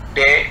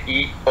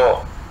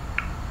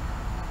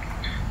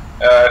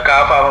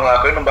ka fa nga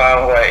ko no ba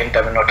ngo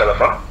internet no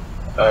téléphone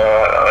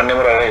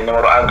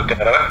numéro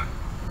Angleterre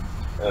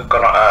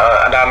kono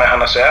adame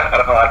hana cher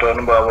ara nga to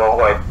no ba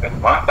ngo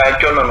ma ba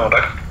cionno no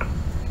rek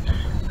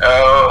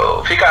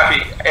fi ka fi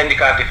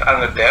indicatif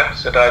Angleterre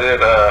c'est-à-dire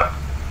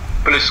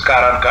plus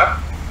 44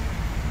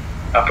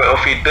 après au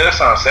fi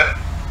 207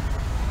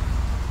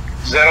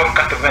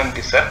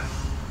 097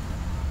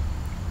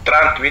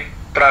 38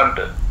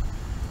 32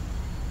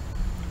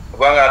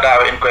 wanga daw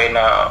in koy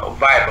na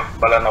Viber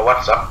bala na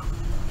WhatsApp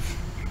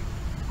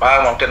ma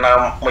mom te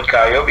na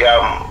mujka yob ya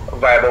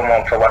Viber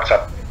mom fa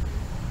WhatsApp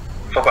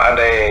foko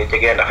ande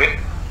jege na fit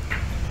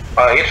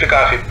it fi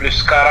ka fi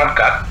plus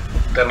 44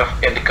 te na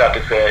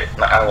indicatif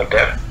na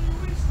Angleterre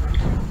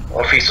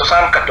au fi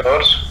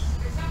 74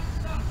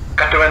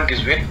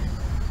 98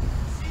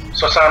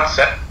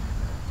 67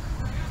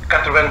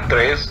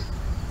 93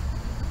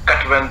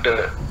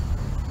 82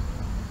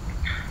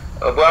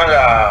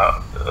 buanga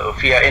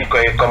via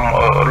inkoy comme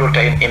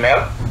luta in email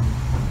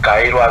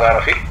kay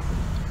waga fi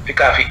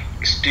ka fi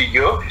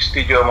studio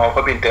mo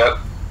fa bintel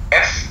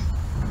S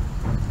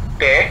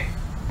T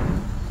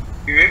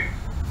U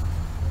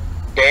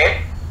D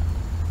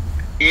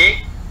I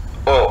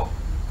O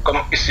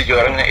comme studio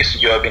rek na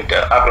studio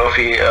bintel après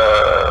fi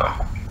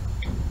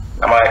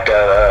amat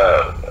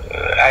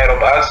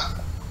aérobase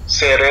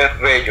Seereer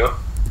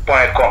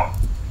Radio.com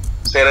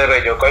Seereer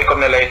Radio koy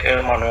comme ne lay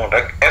monu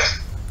rek S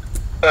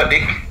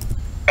Edik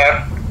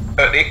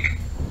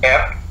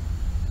R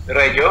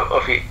radio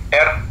ofi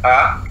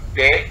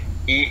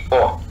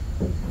RADIO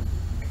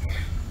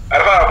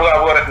arfa bu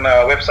rek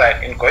na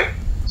website in koy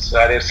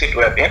c'est-à-dire site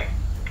web in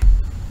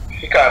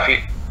fika fi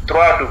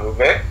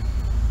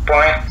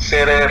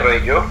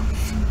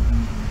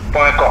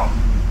www.seererradio.com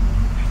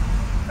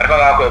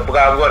arfa ko bu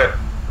rek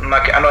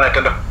naki andone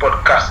te def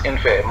podcast in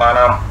fe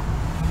manam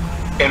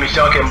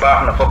émission ke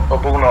mbax na fop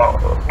bu no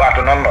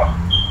batu non no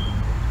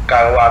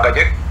ka waga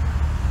jek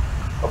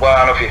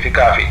buano fi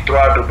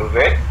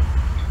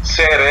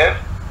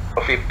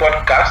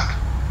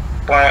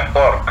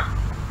www.seererpodcast.org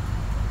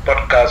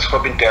podcast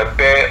hobintel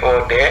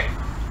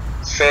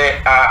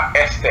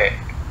PODCAST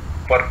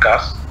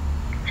podcast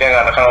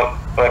fenga na xaw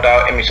da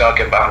émission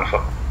ke baax na fa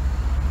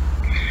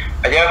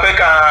aja ko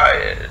ka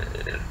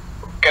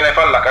kene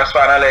fa la ka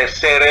spana le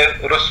Seereer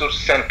Resource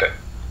Centre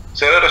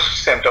Seereer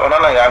Resource Centre ona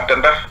na nga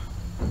tan def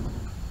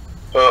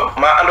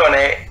ma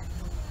andone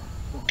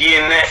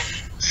diine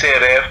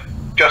Seereer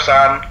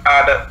Cosaan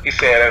aada i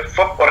Seereer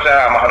fop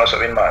orta ma xano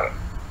sobin maaga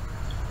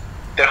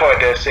te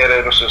xoyte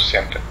Seereer Resource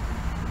Centre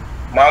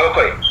maaga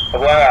koy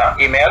wala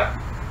email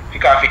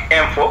fika fi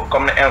info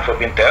comme ne info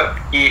bintel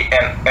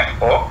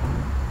info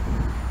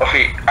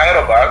ofi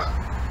aérobase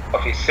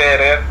ofi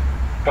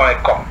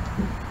seereer.com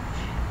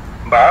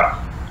ba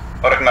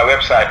orek na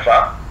website fa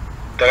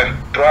te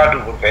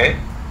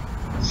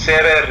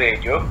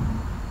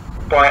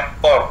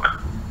www.seererradio.org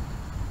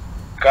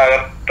ka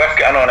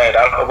rek anone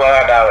dal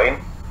wala dawin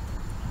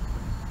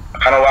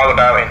xana wago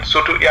dawen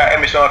surtout ya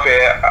émission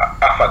fait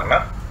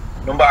afagna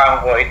no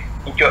mba ngoy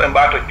incho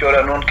mbato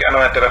chola non ki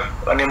anona teref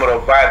numéro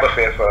viber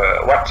fait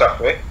WhatsApp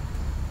fe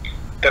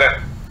teref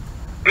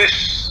plus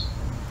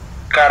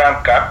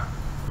 44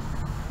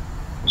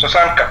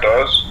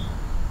 74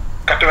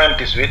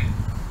 98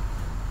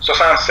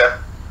 67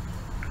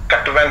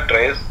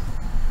 93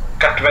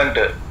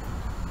 82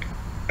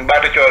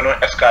 mbato chola non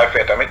Skype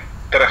fe tamit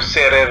teref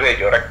Seereer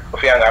Radio rek o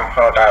fi nga am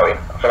xaw dawen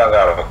fala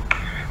nga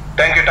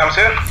thank you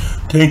Tamsier.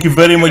 Thank you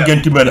very much,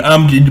 gentlemen.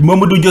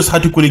 Mamadou just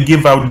had to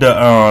give out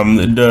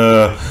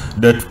the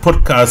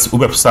podcast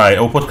website,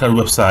 our podcast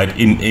website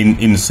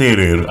in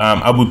Seereer.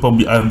 I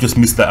just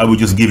missed that. I will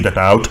just give that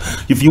out.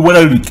 If you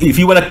wanna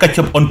catch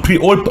up on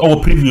all our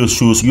previous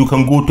shows, you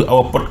can go to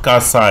our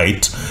podcast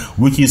site,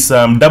 which is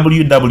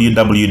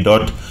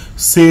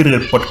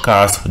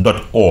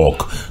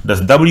www.seererpodcast.org.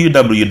 That's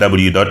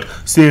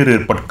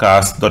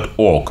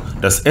www.seererpodcast.org.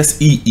 That's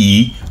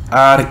SEEREER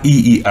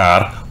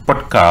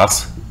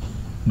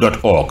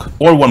podcast.org.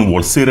 All one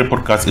word. Seereer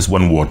Podcast is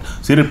one word.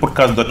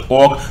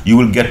 Seererpodcast.org. You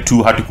will get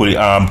to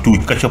to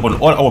catch up on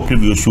all our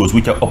previous shows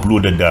which are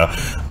uploaded there,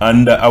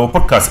 and our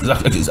podcast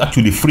is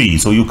actually free,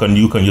 so you can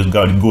just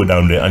go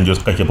down there and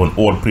just catch up on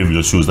all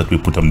previous shows that we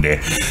put on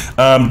there.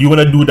 You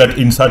want to do that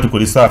in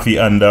Satukuri Safi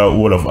and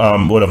all of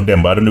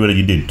Demba? I don't know whether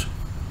you did.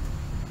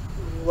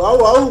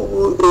 waaw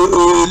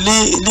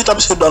li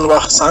Tamsier doon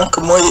wax sànq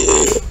mooy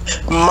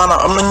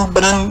maanaam am nañ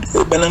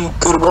beneen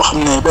kër boo xam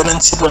ne beneen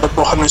site web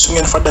boo xam ne su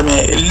ngeen fa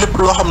demee lépp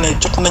loo xam ne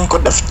jot nañ ko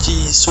def ci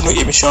sunu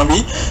émission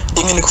bi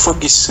di ngeen ko fa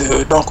gis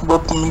donc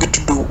boobu mu ngi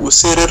tudd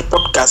Seereer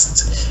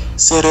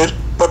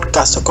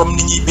podcast comme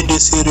ni ñuy bindee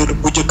séeréer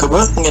bu njëkk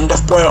ba ngeen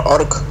def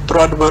 .org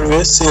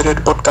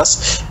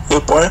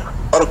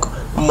www.seererpodcast.org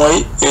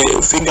mooy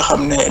fi nga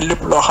xam ne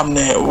lépp loo xam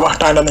ne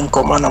waxtaane nañ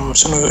ko maanaam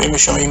sunu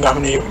émission yi nga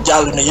xam ne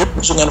jàll na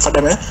yëpp su ngeen fa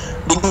demee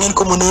di ngeen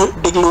ko mën a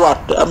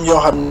dégluwaat am yoo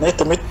xam ne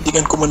tamit di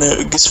ngeen ko mën a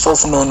gis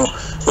foofu noonu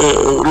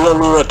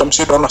loolu la tam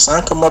si doon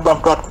sànq ma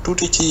bamtuwaat ko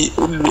tuuti ci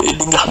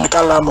li nga xam ne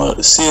kàllaama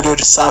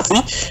séeréer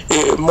saafi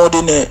moo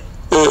di ne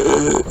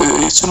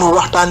sunu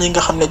waxtaan yi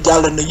nga xam ne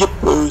jàll na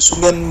yëpp su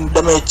ngeen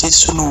demee ci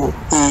sunu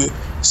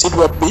site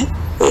web bi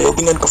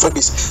di ngeen ko fa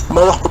gis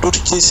ma wax ko tuuti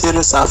ci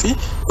Seereer saafi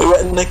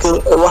nekk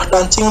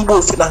waxtaan ci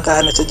mbu fi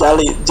nanka na ci jàll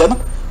jan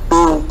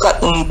du kat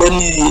benn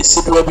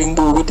site web bi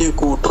mbu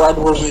witeeku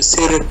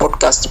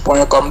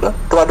www.seererpodcast.com da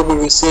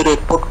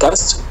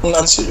www.seererpodcast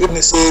ngan si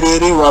une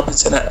séeréer yi waa bi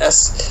sene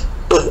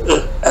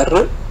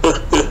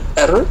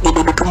SEERER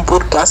ido tum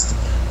podcast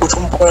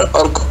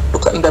 .org du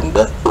ko ndem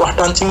da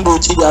waxtaan ci mbu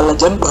ci jàll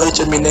jan do hay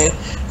ci mine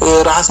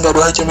raxas nga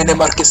do hay ci mine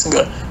markis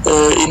nga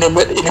ine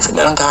fi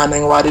nga xane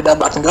wadi da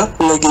bat nga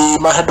legi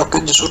ma ha dokk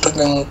ji suta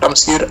nga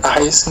Tamsier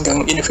ahis nga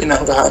ine fi nga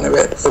xane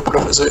we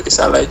Professor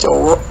Issa Laye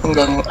Thiaw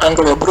nga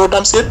anglais bro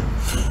Tamsier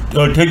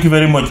Thank you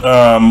very much,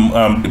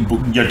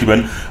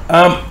 gentlemen.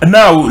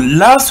 Now,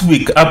 last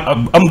week,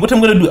 what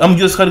I'm going to do, I'm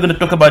just going to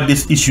talk about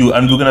this issue,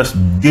 and we're going to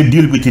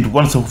deal with it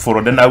once and for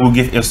all. Then I will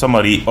give a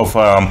summary of,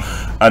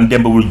 and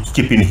Demba will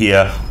chip in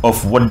here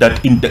of what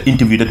that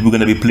interview that we're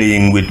going to be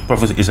playing with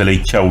Professor Issa Laye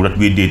Thiaw that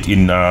we did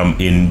in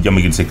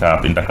Diamagane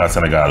Sicap in Dakar,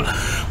 Senegal.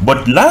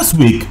 But last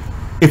week,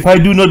 if I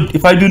do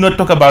not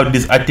talk about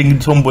this, I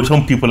think some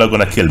people are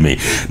gonna kill me.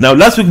 Now,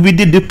 last week we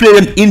did play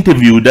an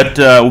interview that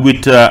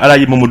with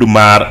Alaji Mamadou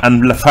Mar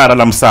and Farah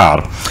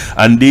Lamsar,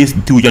 and these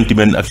two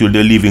gentlemen actually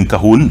they live in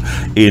Kahun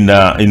in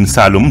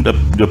Salum,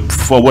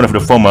 for one of the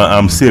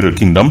former Seereer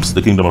kingdoms,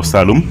 the kingdom of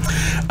Salum.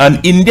 And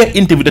in their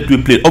interview that we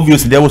played,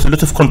 obviously there was a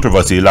lot of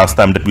controversy last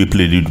time that we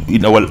played it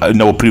in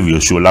our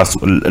previous show last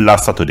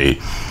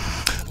Saturday.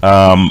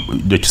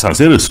 The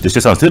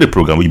Cosaan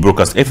program, we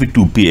broadcast every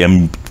 2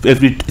 p.m.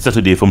 every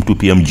Saturday from 2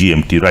 p.m.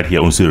 GMT right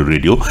here on Seereer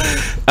Radio.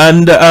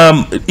 And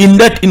in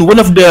one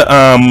of their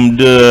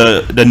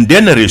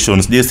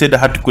narrations, they said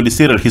that the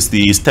Seereer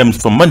history stems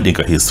from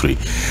Mandinka history.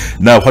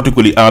 Now,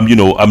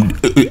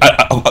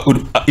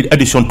 in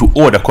addition to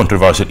all the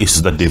controversial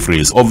issues that they've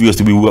raised,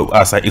 obviously,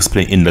 as I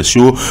explained in the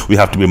show, we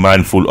have to be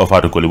mindful of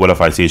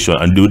Wolofization,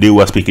 and they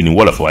were speaking in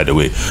Wolof, by the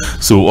way.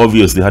 So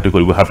obviously, we have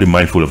to be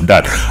mindful of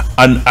that.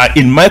 And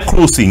in my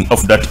closing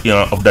of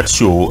that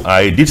show,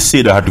 I did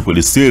say that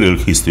Seereer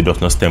history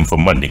does not stem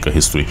from Mandinka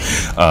history.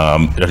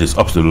 That is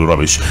absolute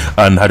rubbish.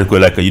 And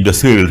the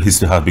Seereer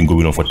history has been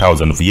going on for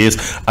thousands of years,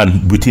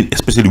 and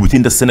especially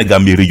within the Senegal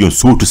region,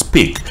 so to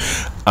speak.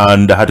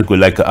 And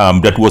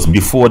that was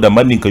before the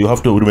Mandinka. You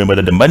have to remember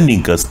that the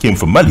Mandinkas came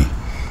from Mali.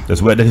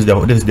 That is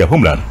their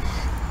homeland.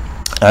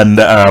 And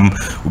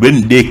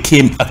when they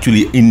came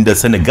actually in the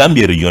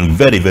Senegambia region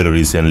very, very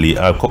recently,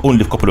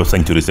 only a couple of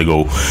centuries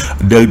ago,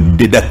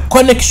 the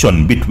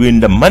connection between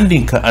the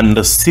Mandinka and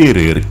the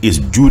Seereer is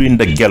during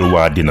the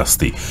Gelwa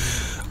dynasty.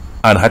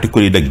 And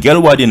the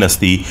Gelwa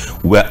dynasty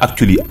were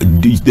actually,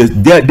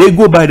 they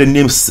go by the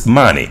name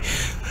Mane.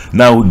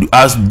 Now,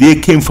 as they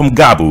came from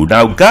Gabu,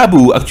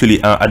 Gabu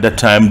actually at that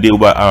time they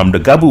were the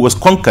Gabu was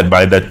conquered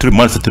by the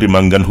Mansa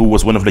Trimangan, who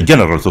was one of the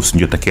generals of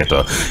Sunjata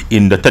Keita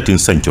in the 13th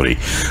century,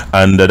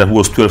 and that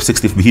was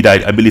 1260. He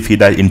died, I believe, he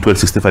died in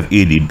 1265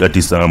 AD. That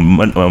is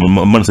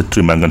Mansa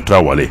Trimangan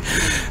Trawale.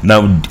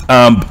 Now,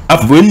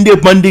 when the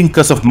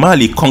Mandinkas of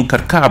Mali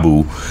conquered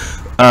Gabu,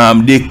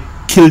 they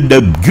killed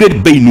the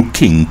great Bainu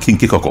king, King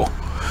Kikoko,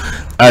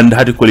 and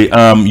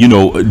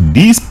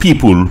these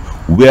people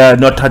were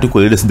not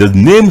the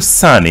name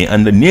Sene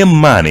and the name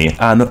Mane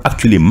are not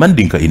actually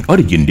Mandinka in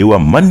origin. They were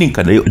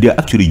Mandinka, they are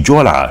actually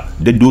Jola.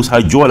 Those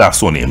are Jola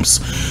surnames,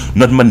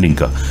 not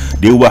Mandinka.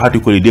 They were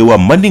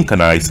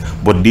Mandinkanized,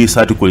 but these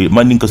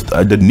Mandinkas,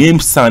 the name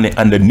Sene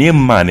and the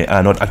name Mane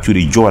are not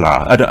actually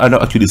Jola, are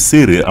not actually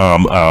Seereer,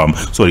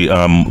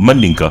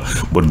 Mandinka,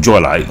 but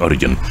Jola in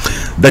origin.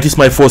 That is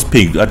my first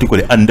pig,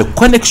 and the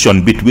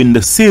connection between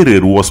the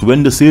Seereer was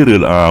when the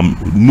Seereer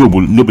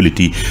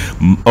nobility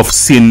of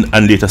Sin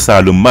and later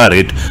Salum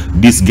married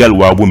these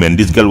Gelwa women,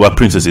 these Gelwa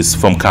princesses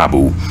from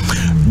Kabu.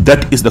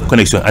 That is the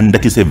connection, and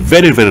that is a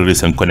very, very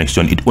recent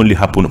connection. It only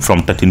happened from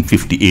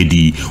 1350 AD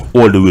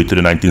all the way to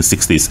the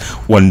 1960s.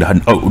 When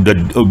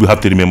we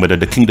have to remember that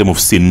the kingdom of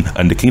Sin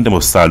and the kingdom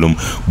of Salum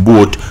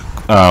both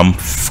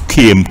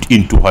came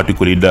into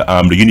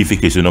the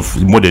unification of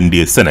modern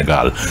day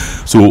Senegal.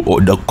 So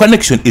the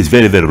connection is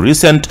very, very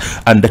recent,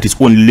 and that is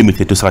only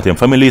limited to certain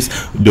families,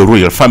 the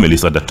royal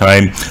families at the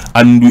time.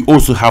 And we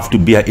also have to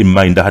bear in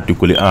mind that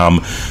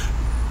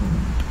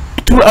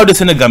throughout the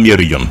Senegambia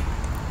region,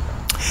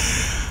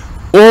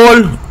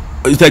 all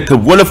it's like a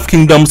wall of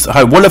kingdoms,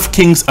 wall of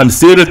kings and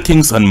Seereer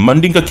kings and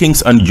Mandinka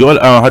kings and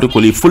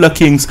Fuller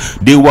kings.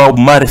 They were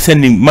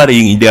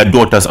marrying their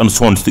daughters and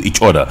sons to each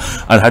other,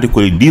 and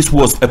this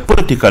was a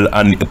political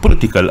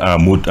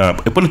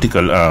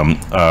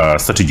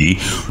strategy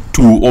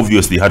to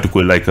obviously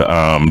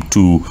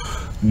to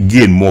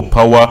gain more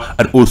power,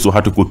 and also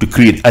to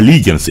create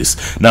allegiances.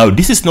 Now,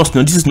 this is not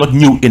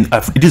new in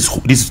Africa. This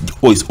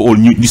is all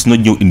new. This is not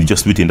new in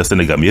just within the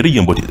Senegambia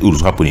region, but it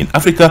also happened in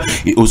Africa.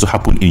 It also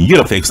happened in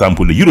Europe. For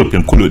example, the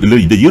European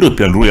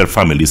royal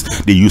families,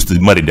 they used to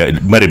marry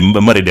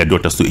their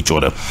daughters to each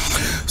other.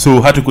 So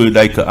that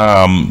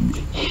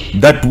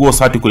was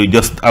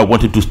just I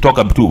wanted to talk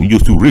up to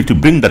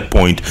bring that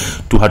point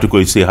to that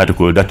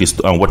is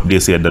what they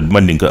said, that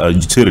Mandinka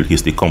Seereer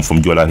history come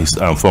from Jola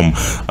from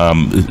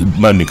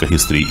Mandinka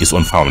history is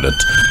unfounded.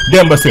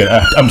 Demba said,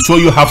 I'm sure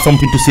you have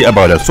something to say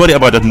about that. Sorry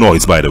about that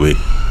noise, by the way.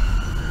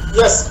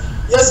 Yes,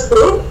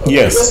 bro.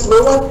 Yes,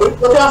 bro. What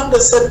you have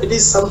said, it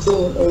is something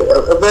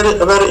a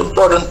very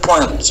important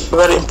point.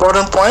 Very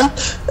important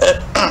point.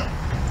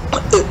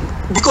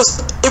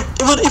 Because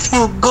even if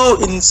you go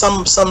in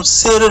some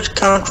Seereer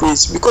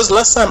countries, because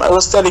last time I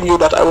was telling you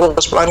that I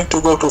was planning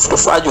to go to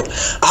Fajut,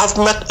 I have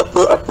met a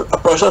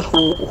person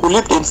who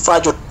lived in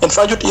Fajut, and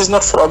Fajut is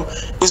not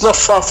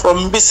far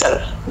from Bissel.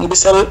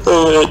 Bissel,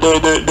 the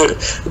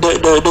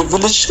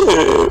village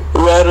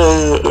where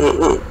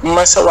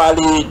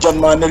Masawali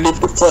Janmane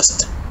lived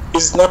first,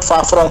 is not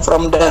far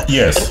from there.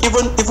 Yes. And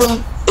even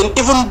and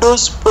even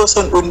those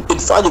person in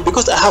Fajut,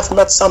 because I have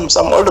met some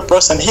older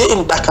person here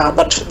in Dakar,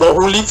 but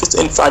who lives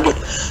in Fajut.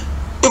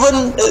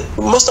 Even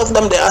most of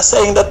them, they are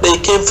saying that they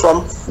came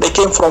from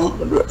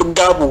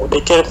Gabu,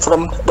 they came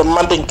from the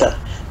Mandinka,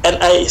 and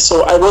I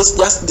was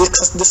just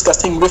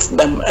discussing with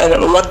them,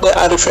 and what they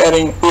are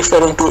referring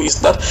to is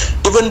that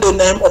even the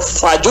name of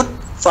Fajut,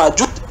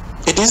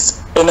 it is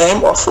the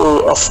name of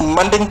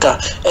Mandinka,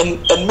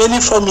 and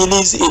many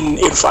families in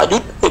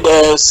Fajut,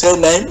 their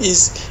surname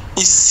is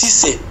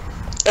Sise.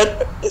 And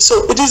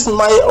so it is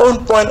my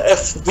own point of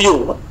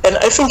view, and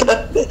I think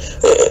that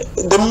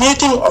the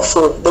meeting of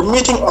the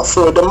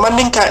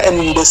Mandinka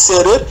and the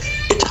Seereer,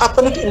 it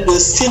happened in the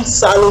Sine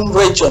Saloum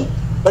region,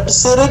 but the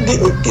Seereer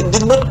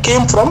did not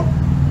came from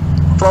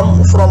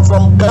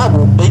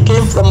Gabon. They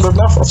came from the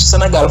north of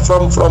Senegal,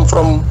 from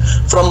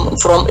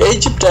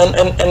Egypt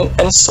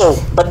and so,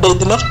 but they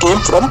did not came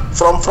from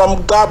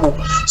Gabon.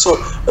 So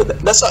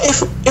that's why if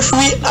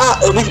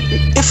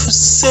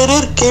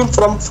Seereer came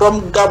from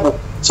Gabon.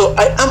 So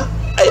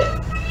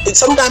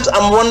sometimes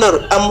I'm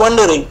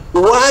wondering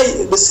why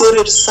the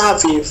Seereer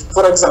Safi,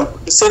 for example,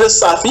 the Seereer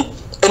Safi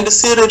and the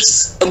Seereer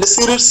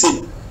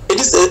Sine, it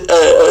is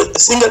a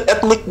single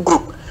ethnic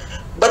group,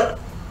 but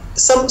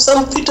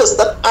some features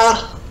that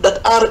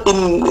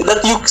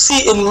you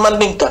see in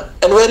Mandinka,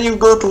 and when you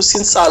go to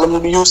Sine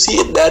Saloum, you see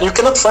it there. You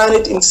cannot find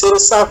it in Seereer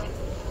Safi,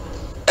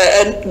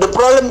 and the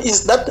problem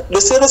is that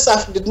the Seereer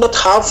Safi did not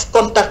have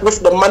contact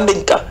with the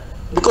Mandinka,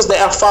 because they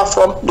are far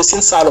from the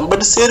Sine Saloum, but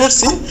the Seereer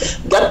Sine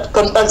got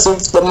contacts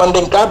with the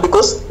Mandinka,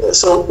 because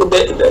so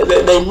they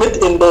met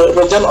in the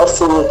region of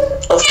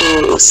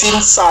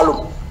Sine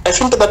Saloum. I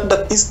think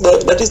that is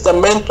the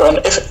main point.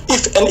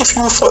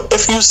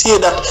 If you see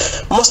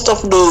that most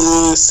of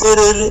the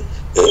Seereer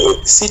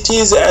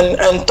cities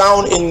and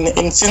town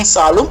in Sine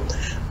Saloum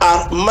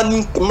are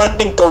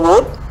Mandinka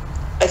word,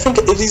 I think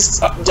it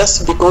is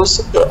just because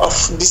of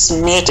this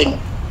meeting,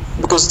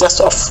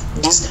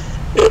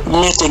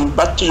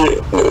 but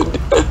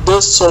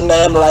those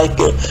surnames like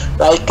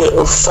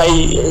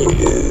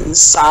Faye,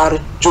 Sar,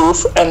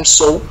 Joof, and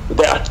so,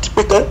 they are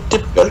typical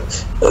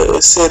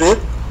Seereer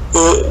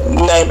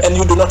name, and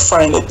you do not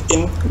find it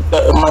in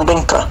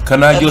Mandinka.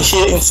 Can I just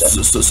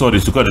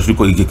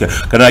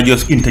can I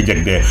just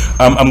interject there?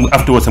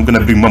 Afterwards, I'm going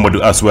to bring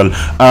Mamadou as well.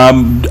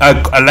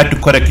 I'd like to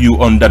correct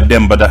you on that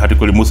Demba, that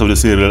article. Most of the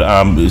Seereer,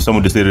 some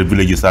of the Seereer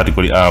villages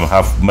article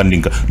have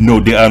Mandinka. No,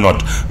 they are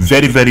not.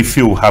 Very, very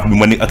few have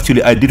Mandinka.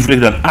 Actually, I did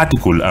read an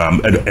article,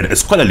 a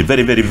scholarly,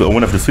 very, very,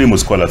 one of the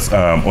famous scholars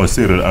on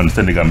Seereer and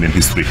Senegambian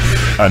history,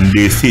 and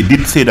they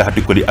did say that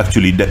article.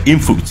 Actually, the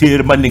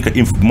Seereer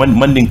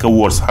Mandinka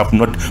wars have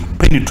not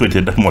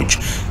penetrated that much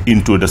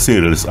into the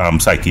Seereer's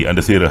psyche and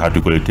the Seereer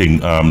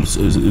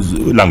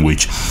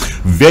language.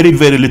 Very,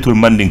 very little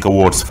Mandinka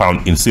words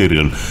found in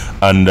Seereer,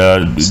 and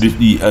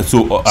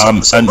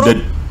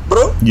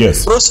bro,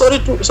 yes. Bro, sorry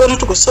to.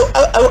 So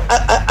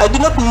I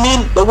did not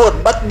mean the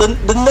word, but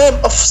the name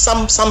of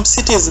some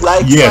cities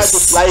like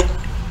yes.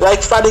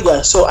 like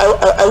Fadiga. So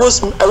I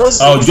was.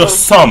 Oh,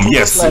 just some,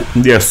 yes,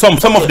 yes.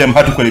 Some of them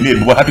article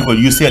made, but article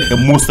you said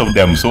most of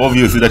them. So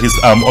obviously that is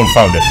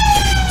unfounded.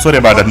 Sorry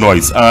about that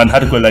noise. And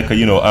article like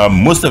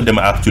most of them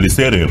are actually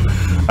Seereer,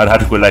 and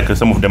article like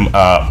some of them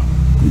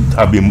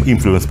have been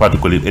influenced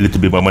particularly a little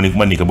bit by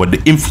Mandinka, but the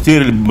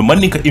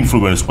Mandinka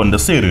influence on the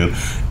Seereer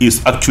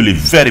is actually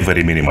very,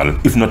 very minimal,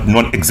 if not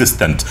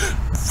non-existent,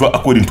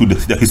 according to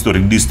the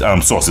historic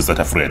sources that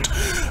I've read.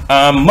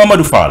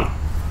 Mamadou Fall.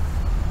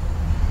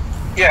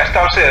 Yes,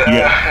 Tamsier.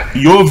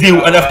 Your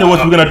view, and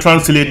afterwards we're going to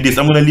translate this.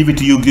 I'm going to leave it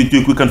to you.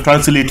 We can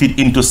translate it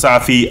into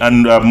Safi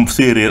and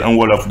Seereer and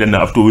Wolof. Then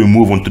after we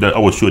move on to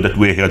our show that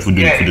we're here to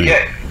do today.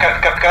 Yeah.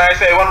 Can I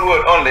say one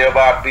word only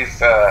about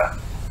this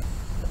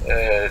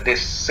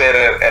this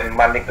Seereer and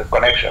Mandinka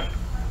connection?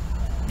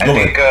 I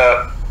think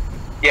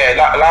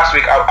last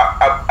week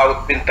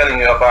I've been telling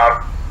you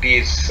about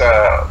this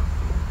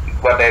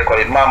what they call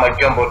it, Mama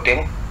Jumbo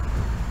thing.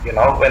 You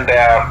know, when they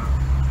are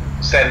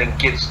sending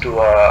kids to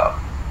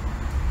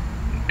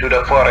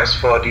the forest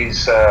for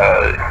these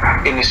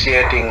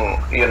initiating,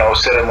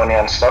 ceremony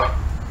and stuff.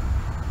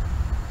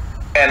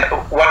 And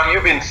what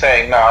you've been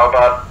saying now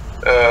about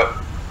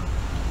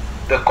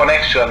the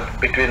connection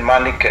between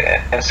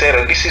Mandinka and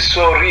Seereer, this is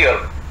so real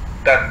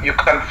that you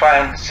can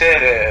find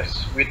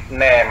Seereers with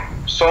name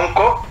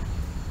Sonko.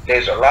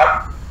 There's a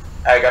lot.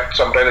 I got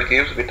some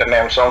relatives with the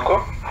name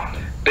Sonko.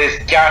 There's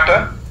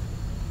Jata.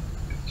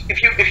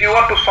 If you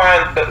want to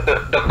find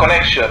the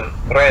connection,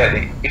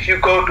 really, if you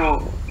go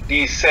to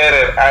the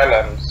Seereer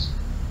Islands,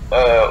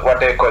 what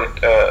they call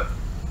it,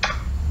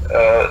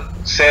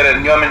 Seereer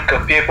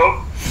Nyominka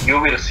people,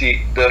 you will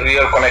see the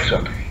real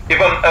connection.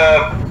 Even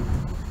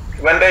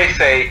when they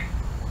say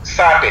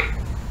Sate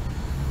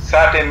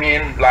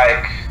means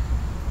like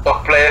a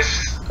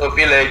place, a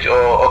village,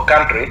 or a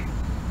country.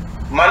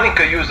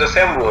 Mandinka use the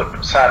same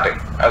word, Sate,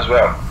 as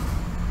well.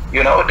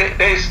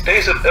 There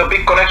is a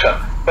big connection.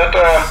 But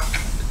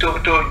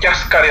to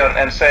just carry on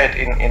and say it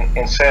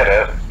in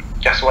Seereer,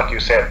 just what you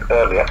said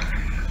earlier,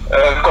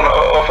 kono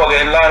o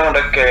foge laano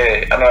rek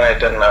anone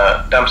ten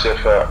Tamsier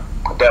fa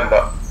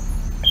Demba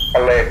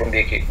Allah e ko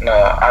ndiki na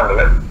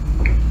anglais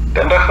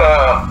ten def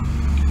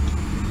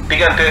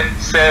digante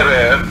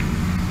Seereer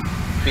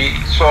fi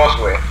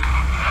sooswe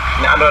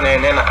ne andone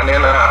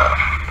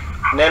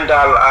nen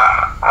dal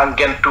an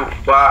gentu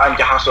ba an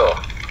jahaso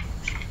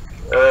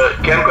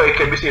ken ko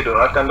ke bisido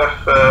tan def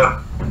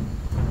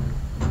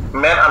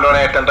men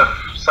andone tan def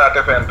sa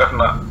tefen def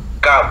na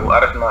kabu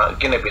arefna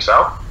Guinée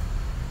Bissau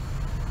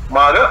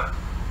maga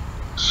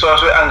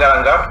sooswe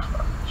angar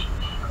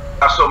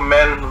aso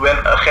men wen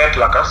xeet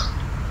lakas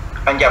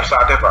anjab sa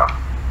tefa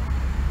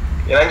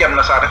ina jam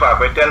na sa tefa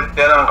be ten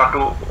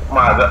ngatu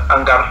maga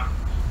angar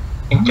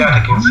in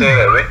chaati kin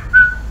Seereer we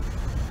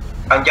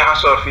an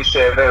jahaso fi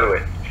Seereer we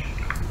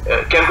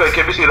ken ko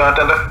ke bisi lan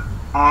tan def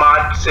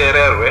ma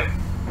Seereer we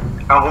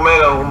an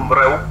humela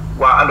rew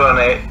wa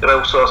andone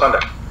rew so sanda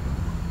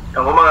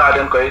an huma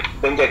den koy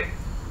be njek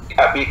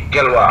abi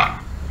gelwa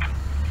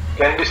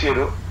ken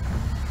bisiru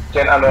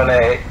ken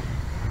andone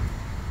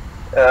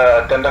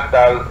tan def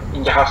dal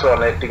jahaso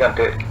ne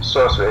digante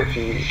sooswe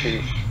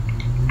fi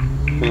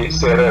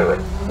Seereer we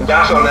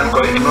jahaso nen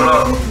koy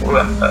no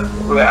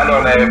we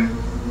andone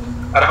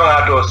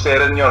arafa to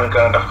Seereer ñoom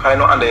kan daf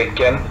xayno ande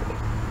ken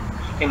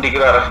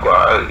indigra raf ko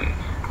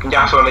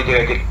jaxso ne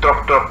jere ci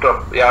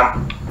trop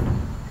yam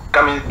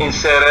kam in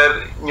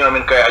Seereer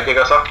ñoom kay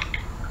ajega sax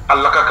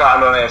alla ka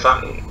andone sax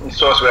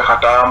soos we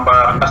xata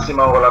mba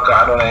asima wala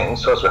ka andone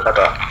soos we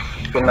xata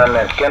finan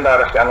nen ken da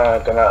raf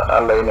andone tan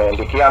alla ine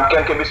ndiki yam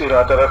ken ke bisi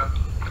no taraf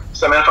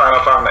semaine fa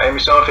na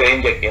émission fe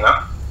injek ina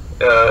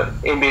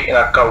imbi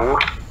ina kawur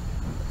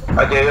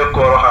aje yo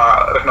ko ha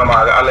refna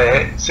maga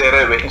ale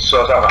Seereer be in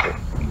soos xata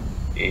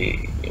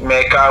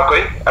mais ka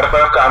koy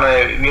arafa ka no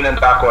winen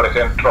d'accord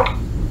ken trop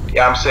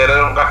yam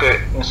Seereer ngate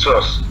in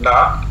soos da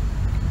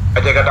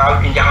ajega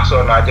dal in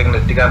jaxaso na jeg na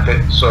digante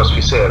soos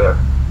fi Seereer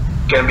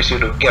ken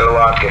bisidu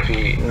gelwa ke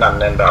fi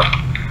nannen da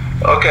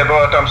okay bo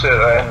Tamsier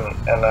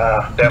and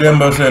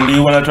Demba, do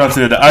you want to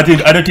translate that? I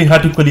don't think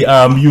Hatukuli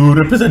you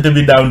represented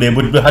me down there,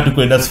 but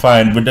Hatukuli that's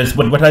fine, but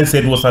what I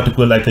said was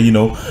Hatukuli like the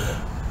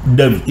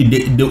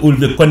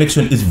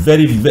connection is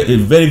very recent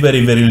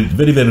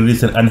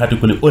and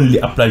Hatukuli only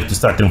applies to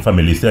certain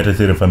families,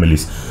 certain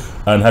families,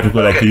 and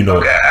Hatukuli like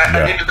Okay,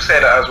 I need to say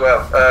that as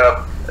well.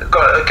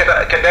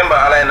 Demba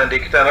alayna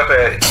dik tan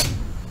rafa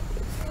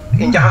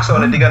in jaxaso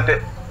na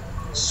digante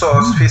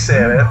soos fi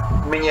Seereer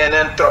mi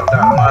ñeneen trop da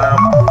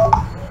manam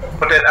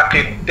peut-être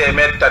akit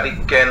temet tadi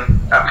ken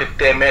akit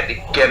temet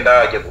ken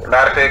da jebu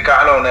na rafa ka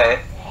anone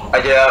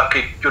aja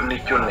akit cunni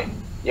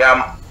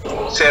yam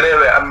Seereer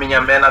we am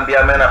minya men am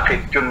biya men akit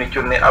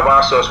cunni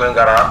avant soos we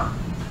ngara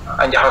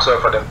an jaxaso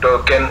fa dem to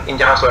ken in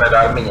jaxaso ne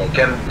dal minya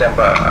ken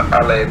Demba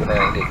alay bu ne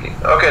ndiki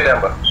okay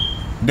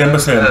Demba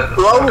Sene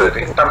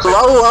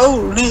waaw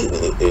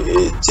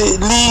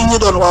li ñu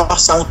doon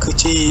wax sànq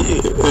ci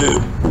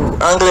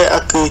anglais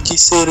ak ci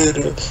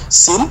Seereer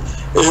Sine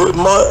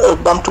ma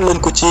bamtu leen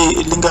ko ci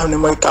li nga xam ne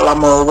mooy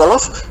kàllaama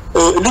wolof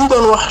li ñu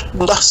doon wax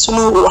ndax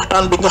suñu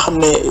waxtaan bi nga xam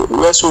ne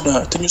weesu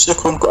na te ñu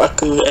sekkoon ko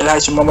ak El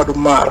Hadji Mamadou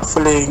Mar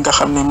fële nga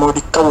xam ne moo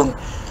di kawoon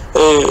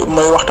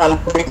mooy waxtaan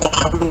bi nga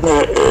xam ne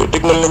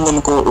dégg nañ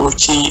leen ko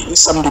ci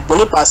samedi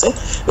bële passé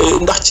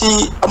ndax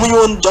ci amuñu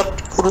woon jot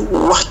pour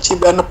wax ci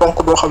benn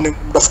ponk boo xam ne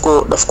daf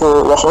ko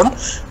waxoon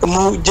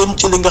mu jëm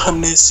ci li nga xam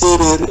ne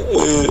Seereer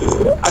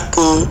ak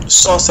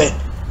soose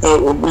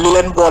li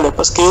leen boole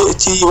parce que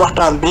ci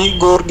waxtaan bi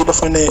góor gi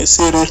dafa ne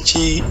Seereer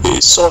ci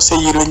soose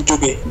yi lañ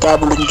jógee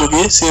gaabu lañ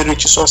jógee Seereer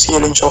ci soose yi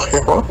lañ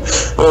soxee ko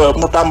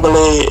mu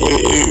tàmbalee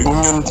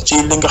ñun ci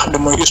li nga xam ne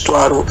mooy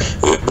histoire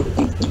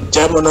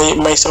jamonoy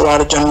may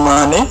sawar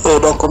janmaane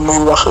donc muy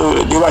wax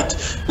di wàcc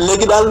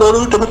léegi daal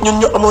loolu tamit ñun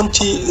ñu amoon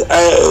ci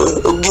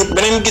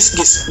beneen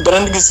gis-gis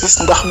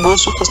ndax boo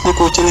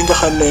sukkandikoo ci li nga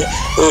xam ne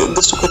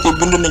gëstukat yi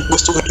bind nañ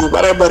gëstukat yu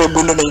bare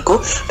bind nañ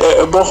ko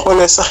boo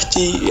xoolee sax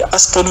ci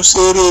askanu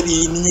Seereer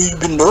yi ni ñuy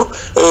bindoo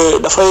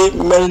dafay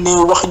mel ni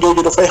wax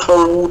jooju dafay xaw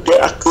a wuute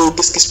ak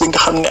gis-gis bi nga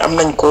xam ne am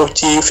nañ ko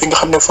ci fi nga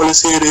xam ne fa la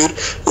Seereer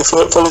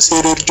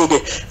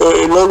jóge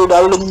loolu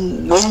daal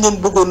lañ leen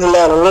bëggoon a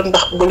leeral la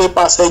ndax bu lay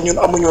passé ñun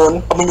amuñu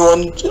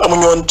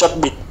woon jot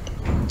bi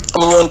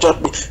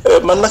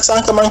man nag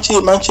sànq maa ngi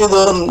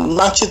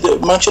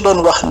ci doon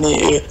wax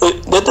ni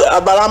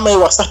balaa may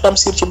wax sax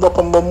Tamsier ci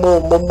boppam moom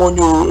moo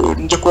ñu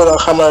njëkkoon a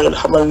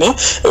xamal ne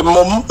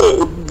moom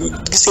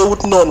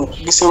gisewut noonu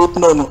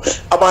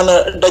amaana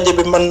daje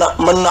bi mën na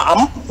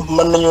am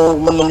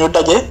mën nañu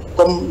daje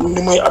comme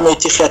ni muy amee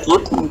ci xeet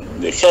yëpp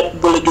xeet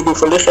bu la jóge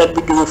fële xeet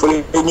bi jóge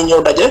fële ñu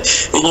ñëw daje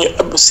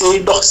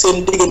ñu dox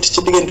seen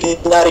diggante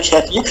ñaari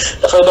xeet yi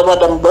dafay dama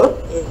dem ba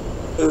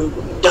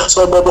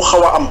jaxasoo boobu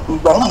xaw a am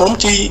bon moom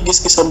ci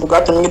gis-gisam bu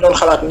gàtt mi ngi doon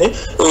xalaat ne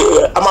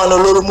amaana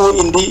loolu moo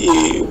indi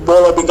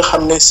booloo bi nga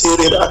xam ne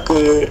Seereer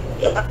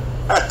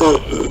ak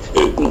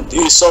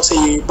soose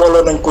yi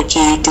booloo nañ ko ci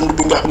tund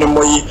bi nga xam ne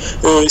mooy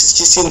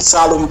ci Sine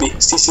Saalum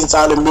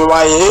bi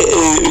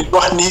waaye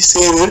wax ni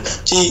séeréer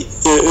ci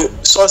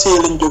soose yi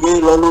lañ jógee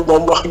loolu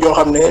moom wax yoo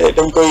xam ne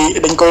dañ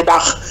koy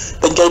daax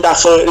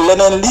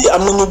leneen li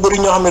am na ñu bëri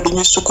ñoo xam ne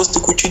dañuy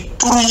sukkandiku ci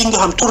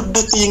tur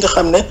dëkk yi nga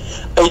xam ne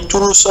ay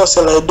turu soose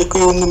la dëkk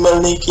yu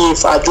mel ni kii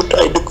Fadiouth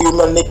ay dëkk yu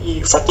mel ni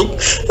kii Fatick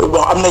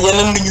bon am na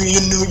yeneen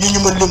yu ñu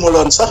mën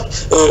limaloon sax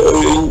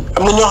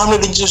am na ñoo xam ne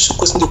dañ ci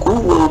sukkandiku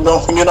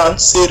donc ñu naan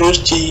séeréer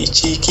ci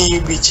kii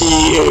bi ci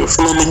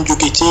fële lañ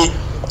jóge ci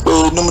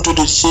nu mu tudd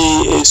ci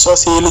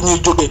soose yi la ñuy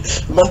jógee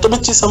man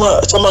tamit ci sama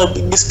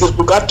gis-gis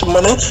bu gàtt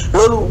ma ne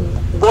loolu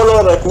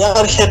booloo rek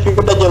ñaari xeet yu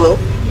ko dajaloo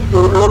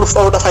loolu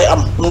faw dafay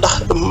am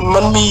ndax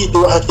man mii di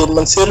wax ak yéen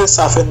man séeréer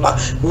saafeen la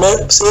mais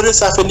séeréer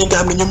saafeen yi nga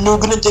xam ne ñoom ñoo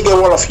gën a jege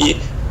wolof yi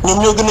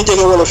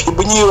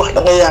bu ñuy wax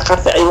da ngay yaakaar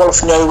ne ay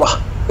wolof ñooy wax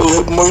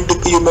mooy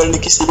dëkk yu mel ni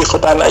ki si bi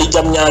xotaan ay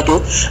jam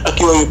ñaajo ak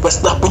yooyu parce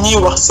que ndax bu ñuy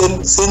wax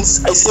seen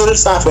ay séeréer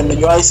saafeen la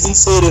ñu waaye seen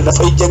séeréer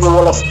dafay jege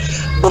wolof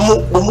ba mu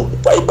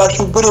ay baat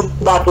yu bëri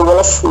baatu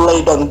wolof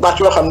lay doon baat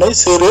yoo xam ne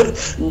séeréer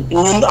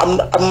ñun am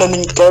na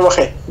nuñ koy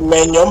waxee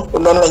mais ñoom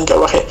noonu lañ koy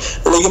waxee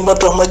léegi moo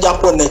tax ma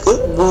jàppoon ne que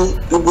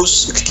bu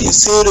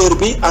séeréer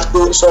bi ak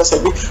soose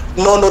bi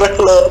noonu rek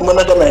la mën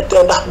a demee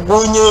te ndax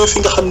boo ñëwee fi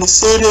nga xam ne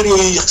séeréer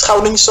yooyu xaw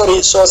nañ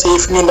sori soose yi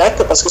fi ñu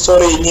nekk parce que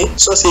soose yi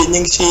ñu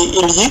ngi ci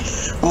île yi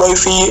mooy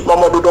fii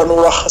Mamadou doon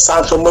wax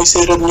sànq mooy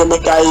séeréer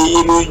ñoomikaay yi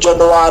île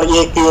Jonwaar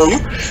yeeg yooyu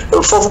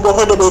foofu boo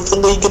fa demee fa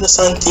ngay gën a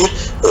sentir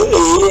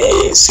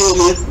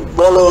séeréer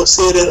booloo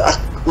séeréer ak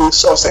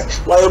soose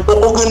waaye boo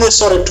ko gënee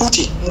sore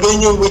tuuti ngay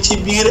ñëw ba ci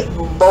biir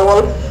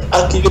Bawol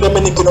ak yu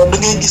demee ni ki noonu da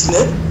ngay gis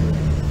ne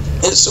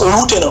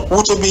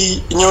wuute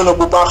bi ñëw na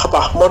bu baax a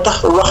baax moo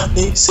tax wax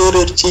ni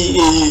séeréer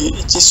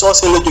ci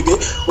soose la jóge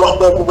wax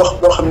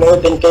boo xam ne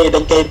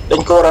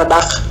dañ ko war a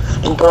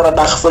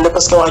dàq fële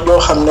parce que wax joo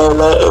xam ne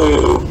la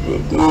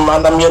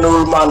maanaam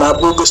yenul maanaam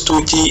boo gëstu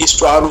ci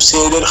histoire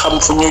séeréer xam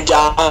fu ñu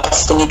jaar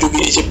fu ñu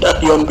jóge Égypte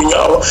ak yoon bi ñu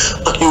aw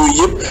ak yooyu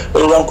yëpp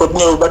donc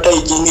ñëw ba tey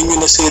ji ngi ñu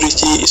ne séeréer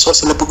ci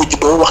soose la bëgg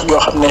juddoo wax joo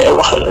xam ne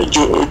wax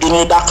ju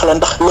ñuy dàq la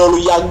ndax loolu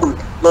yàggul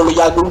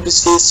bi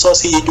si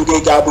soose yi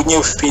jógee gaa bu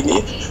ñëw fii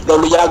nii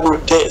loolu yàggul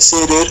te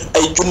séeréer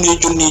ay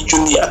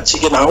junni at ci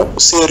ginnaaw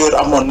séeréer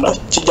amoon na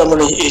ci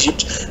jamono yi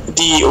Égypte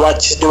di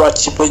wàcc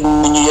ba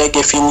ni ñu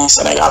yeggee fii nii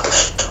Sénégal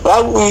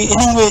waaw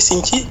ini ngoy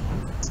sinci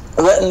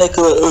nekk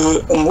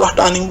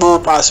waxtaan bu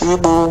paas wi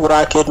bu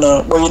raakee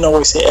na ɓoyina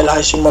woy se El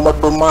Hadji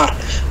Mamadou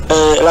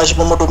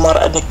Mar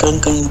ani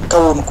kankan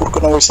kawon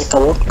kurkona woy se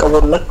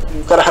kawon nag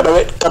kara haɗa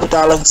we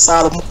capital an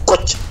Saloum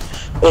Kocc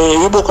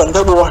wiɓo kon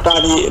nga ɓo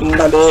waxtaani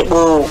nande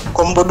ɓo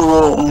comme bo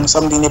ɗuwo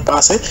samedi ni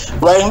passé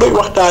wawi ngoy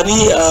waxtaani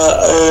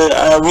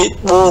wi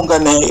ɓo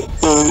ngane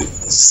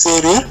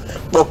séeréer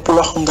ɓo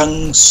pulox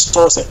ngan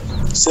soose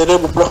séeréer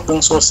ɓo pulox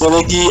ngan soose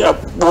léegi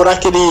ɓora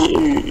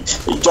keɗi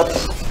jot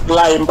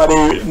laay mbare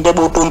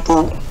ndeɓo toon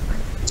to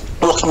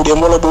wakinde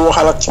wala ɓo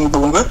halat cin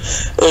bunga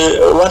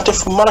wante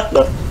fu marak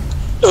ɗon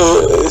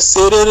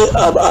séeréer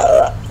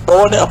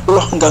woni a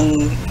pulox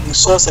ngan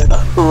soose ɗa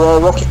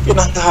woki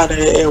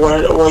inangane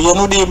o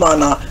yenuɗi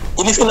mana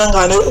ini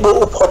finangane ɓo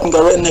upxot nga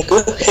we nek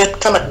xeet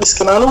kanak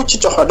ɓiskinano ci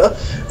coxoɗa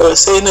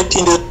seyna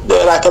tinde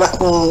rakerak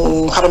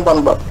xar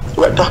mbamba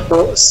we tax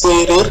ko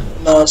séeréer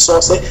na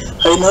soose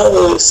xëyna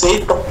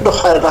sey ɗo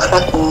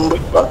xararak mbuƴ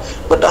ba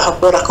ba tax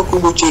ko rak ko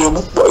bu ci remu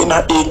bo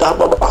ina ɗi tax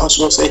ba bax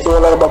soose ci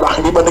wala ba bax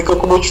ngi ba nek ko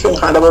bu ci fen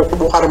xana ba ko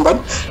bu xar mban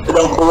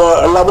donc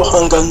la bo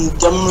ngan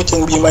jam ci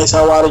bi may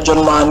sa wara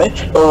jon mané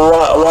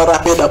wa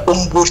rapida pom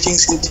burci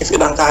sin ci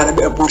finangane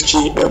be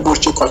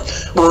burci ko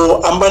bo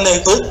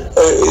ambane ko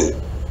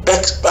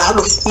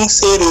haɗo hin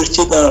séeréer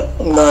ci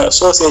na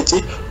soose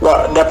ci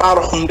wa départ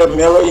hunde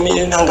mewa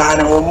ini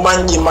nangahane o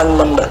manji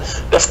manmanda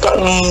def ka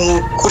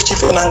kurci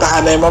fi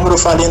nangahane Mamadou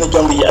Fall ina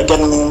jombi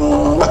agen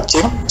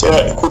maccim ci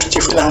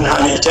kurci fi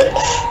nangahane ci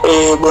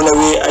bona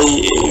wi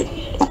ay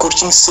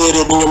kurci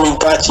séeréer ni ñomin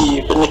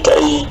kaci nek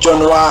ay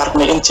jonwar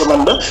ne en ci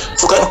manda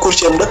fukan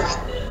kurci am da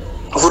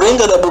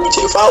furenga da bu ci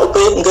fa upe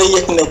ngay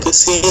yek nek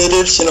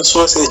séeréer ci na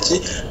soose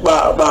ci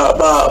ba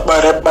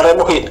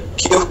mo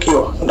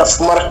kiyo daf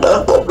marak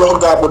da lo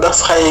gabu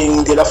daf xay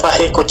ndi dafa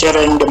xay ko ci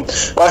rendem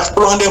waaye fu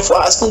lo ndem fu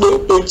asndo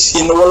do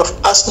ci no wala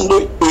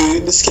asndo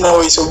diskina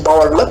way so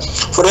bawal la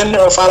fu ren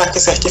fara ke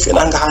sax ci fi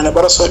nga xane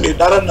bara so di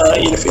dara na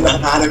ina fi nga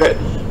xane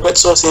wet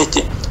soose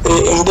ci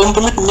ndem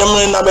tamit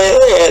ñam na be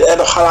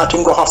do xalaati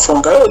ngo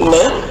xafonga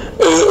ne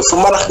fu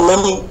marak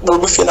même bo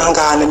bu fi nga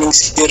xane mi ngi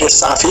ci séeréer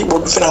safi bo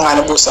bu fi nga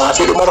xane bo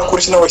safi do marak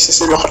kurci na way ci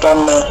bi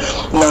xotan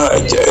na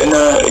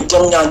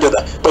jam ñaajo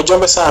da ba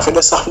jombe safi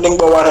da sax ndeng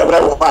bo wara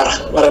wara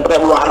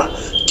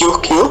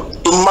kiyo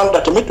in manda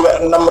tamit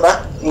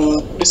namra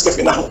biska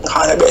fi na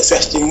xane be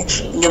sex ci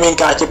ñumin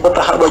ka ci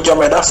bota ba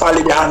jombe da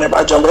fali bi xane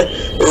ba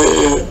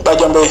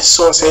jombe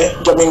soose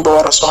jomin bo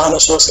wara sohana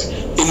soose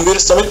in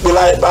virs tamit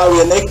bilay ba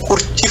wene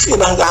kurci fi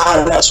na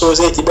xane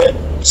soose ci be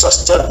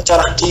sos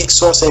carati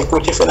soose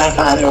kurci fi na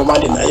xane o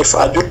madina ay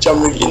fa jut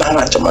jamu ina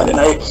xane ci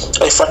madina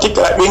ay fatik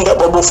la bi nga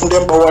bo fu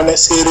ndem bo wone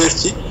séeréer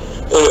ci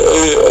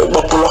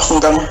bopp lox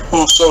ngam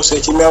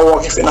soosé ci meew woo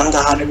fi nga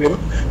xane bim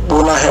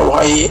bu na xew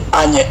ay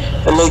añe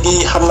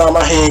léegi xam naa ma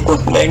xëy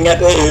continuer ngeen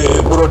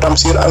buro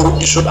Tamsir angu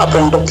gisut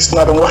après donc gis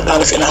naa doon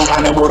waxtaan fi nga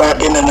xane bu raa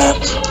génn na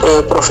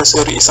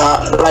Professor Issa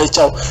Laye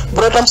Thiaw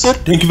buro Tamsir.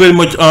 Thank you very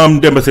much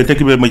Demba. Thank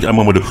you very much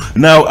Mamadou.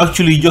 Now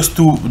actually just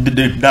to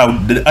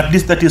at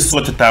least that is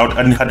sorted out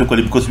and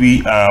because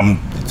we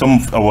some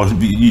of our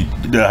we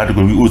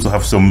also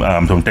have some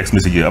text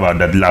messages about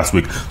that last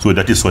week, so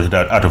that is sorted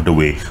out of the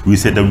way. We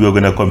said that we were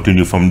going to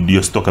continue from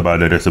just talk about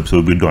the rest of,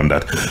 so we've done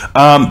that.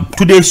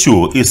 Today's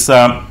show is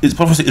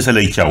Professor Issa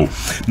Laye Thiaw.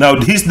 Now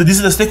this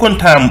is the second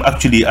time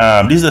actually.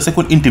 This is the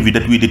second interview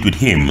that we did with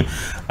him,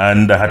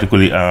 and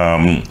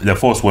the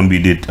first one we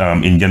did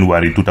in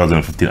January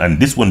 2015, and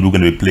this one we're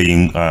going to be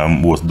playing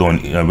was done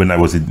when I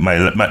was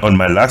on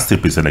my last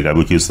trip in Senegal,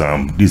 which is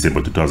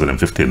December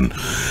 2015.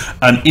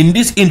 And in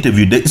this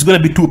interview, it's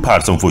going to be two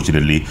parts,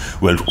 unfortunately.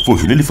 Well,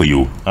 fortunately for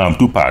you,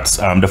 two parts.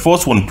 The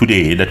first one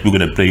today that we're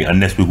going to play, and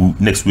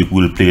next week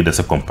we'll play the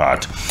second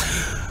part.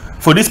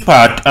 For this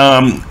part,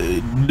 some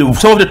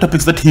of the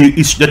topics that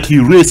he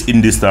raised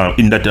in this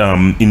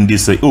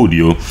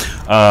audio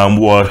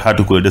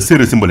were the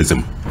Seereer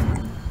symbolism.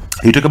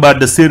 He talked about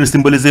the Seereer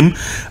symbolism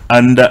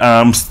and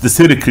the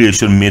Seereer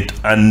creation myth,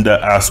 and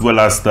as well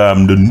as the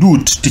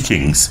Nut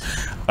teachings,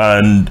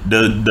 and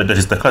that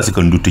is the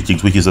classical Nut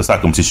teachings, which is a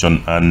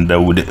circumcision, and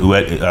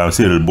where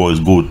Seereer boys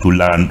go to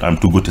learn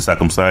to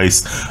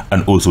circumcise,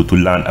 and also to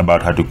learn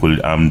about how to call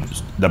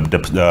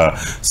the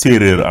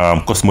Seereer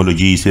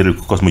cosmology, Seereer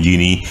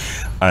cosmogony,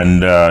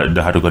 and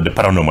the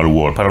paranormal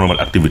world,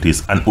 paranormal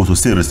activities, and also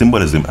Seereer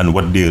symbolism and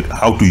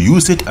how to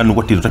use it and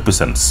what it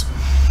represents.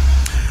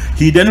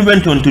 He then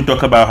went on to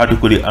talk about how to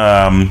call it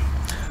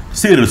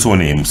Seereer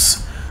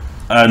surnames.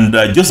 And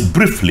just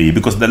briefly,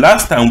 because the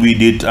last time we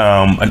did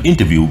an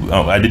interview,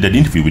 I did an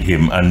interview with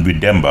him and with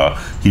Demba,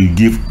 he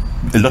gave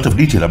a lot of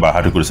detail about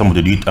how to call some of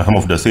the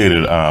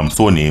Seereer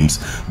surnames.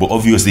 But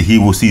obviously,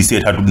 he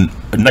said how to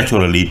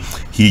naturally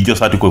he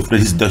just had to go.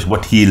 This is just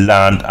what he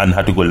learned and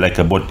how to go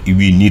but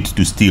we need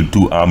to still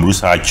do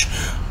research.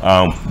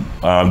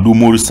 Do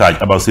more research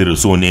about Seereer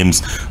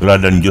surnames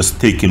rather than just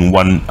taking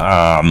one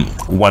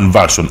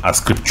version as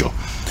scripture.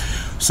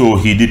 So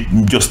he did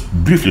just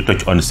briefly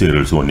touch on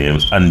Seereer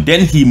surnames, and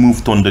then he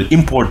moved on the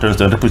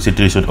importance and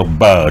representation of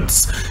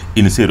birds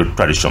in Seereer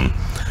tradition,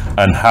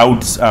 and how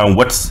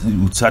what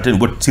some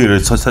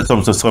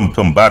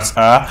birds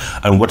are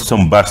and what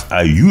some birds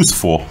are used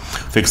for.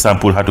 For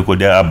example,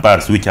 there are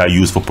birds which are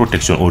used for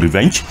protection or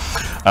revenge,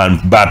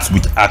 and birds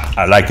which act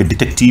like a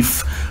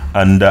detective,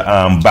 and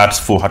birds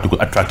for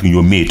attracting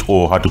your mate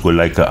or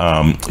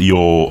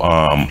your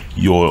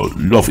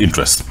love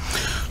interest.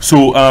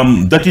 So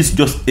that is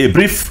just a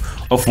brief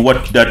of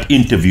what that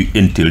interview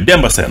entailed.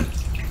 Demba Sene.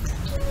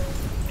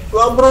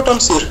 Waaw bro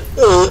Tamsir,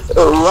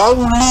 waaw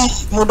li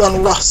mu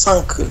doon wax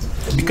sank.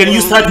 Can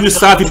you start with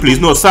Safi, please?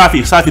 No,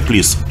 Safi,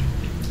 please.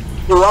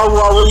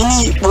 Waaw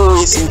li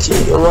bo sinci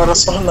wara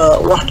soxna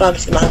waxtaan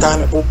fi na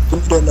ngaane bu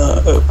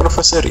na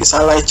Professor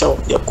Issa Laye Thiaw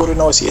ya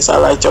korina aussi Issa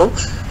Laye Thiaw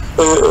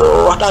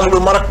waxtaan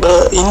lu marak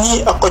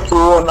ini akoci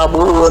wona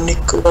bo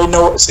nik wayna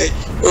wose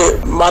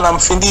manam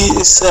findi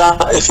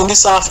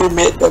safi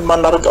me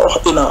mandarga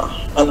wax ina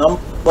manam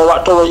bo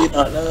wato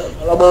ina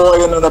la bo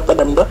wayna na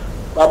pedam da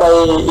baba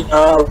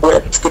ina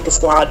wet fitu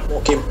ko hat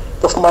mokim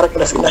fof marak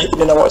la fina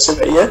ina wose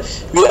ye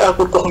wi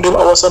akul ko ndem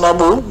awasana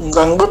bo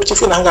ngang bop ci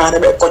fina ngane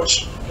be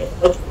coach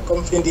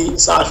comme findi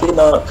safi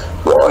na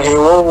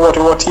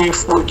woti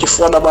fu ci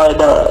foda ba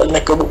da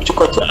nek bu ci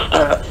coach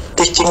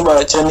teaching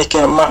ba ci nek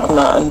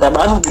makna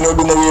ndaban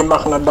bino wi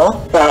makna don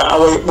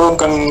away bo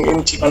ngang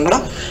inci on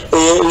la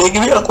legi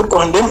wi akul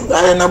ko ndem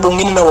ay na bo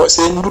ngin na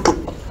wose ndutuk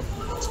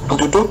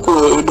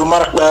du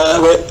marak da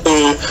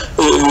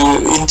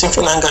inci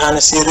fina ngane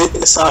Seereer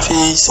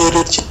safi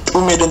Seereer ci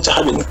tumi den ci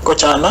habin ko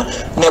ciana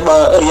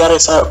neba yare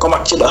sa ko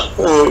makci da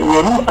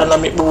wem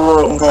anami bu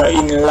nga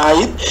in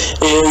layit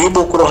wi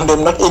bo ko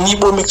ndem nak ni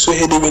bo mexo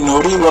hede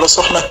binori wala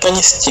soxna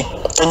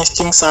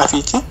kanisting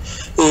safi ci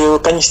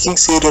kanisting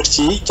Seereer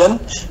ci jan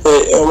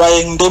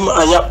waye ndem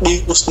a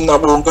yabbi usna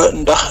bo nga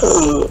ndax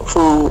fu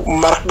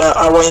marak da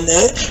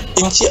awayne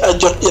inci a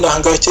jot ina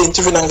nga ci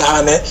inci fina nga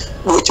hane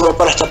bo ci ba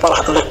parax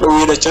rek do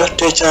wi da ca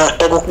te ca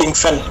teguk ding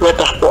fen we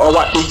tax bo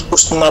awadi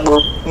usna bo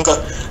nga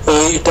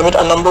tamit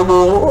anam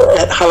bo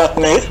xalat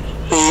ne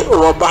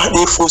wa baax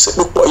di fu se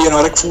ko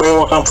yeno rek fu bay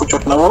wakam fu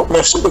jot na wo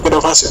mais su ko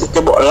defa se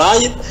ko bo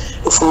laayit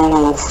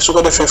fu su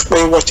ko defé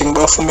bay watching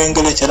ba fu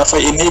mengale ci dafa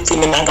indi fi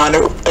ne ngane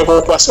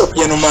tego ko se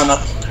yeno mana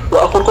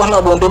wa akul ko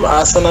na bo ndem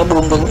asana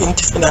bo ngam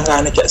inti fi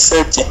ngane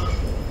ci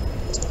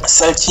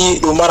selci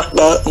du marak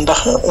da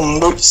ndax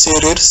ndo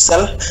Seereer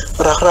sel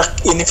rak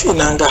ini fi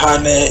nga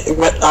hane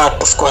wet a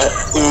tof ko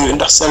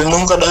ndax sel nu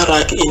nga da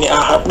rak ini a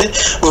habde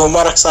do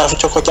marak sa fi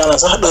ko ciana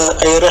sax da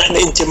ay rexne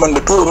inci man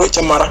da touro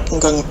ci marak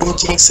ngang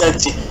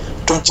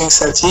tum ci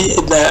selci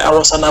da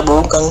awasana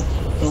bo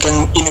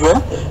ngang inwen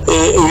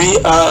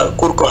wi a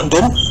kur ko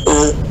ndem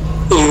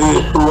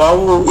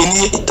waaw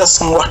ini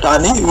tas mu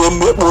waxtani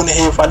wembe bo ne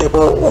he fade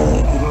bo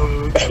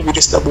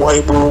wirista bu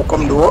way bu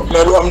comme do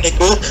mais lu am ne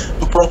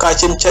que ponka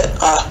cimce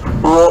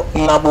wo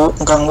nabu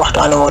ngang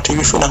waxtane wote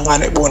wi fina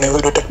ngane bone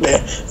wedo tek de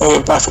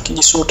ba fiki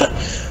ji suuta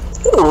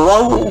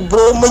waaw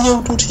bro ma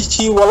ñew tuuti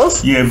ci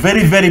wolof. Yeah,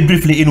 very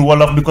briefly in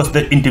Wolof, because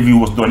the interview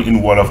was done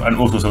in Wolof, and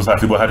also some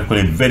Safi had to call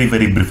it very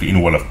briefly in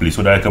Wolof, please,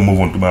 so that I can move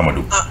on to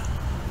Mamadou.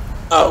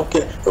 Ok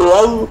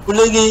waaw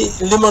léegi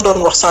li ma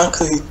doon wax sànq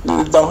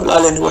donc laa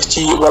leen wax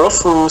ci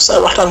wolof sa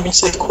waxtaan bi ñu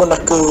sekkoon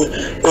ak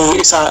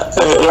Issa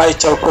Laye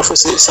Thiaw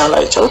professeur Issa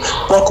Laye Thiaw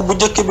donc bu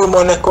njëkk bi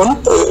moo nekkoon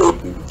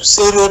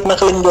séeréer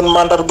naka lañ doon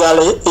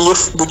mandargaale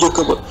yëf bu njëkk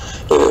ba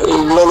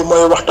loolu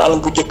mooy waxtaan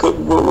bu njëkk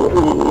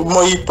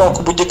mooy ponk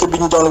bu njëkk bi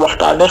ñu doon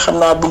waxtaane xam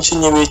naa buñ si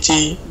ñëwee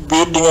ci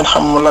biir di ngeen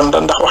xam lan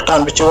ndax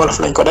waxtaan bi ci wolof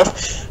lañ ko def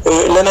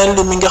leneen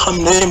li mi nga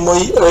xam ne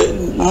mooy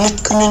nit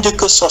ku ñu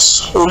njëkk a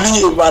sos li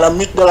ñu maanaam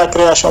mythe de la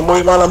création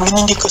mooy maanaam li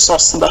ñu njëkk a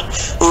sos ndax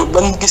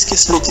ban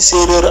gis-gis la ci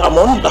séeréer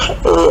amoon ndax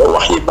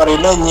wax yi bari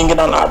na ñi ngi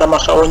naan Adama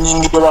xaw ñi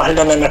ngi di wax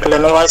leneen ak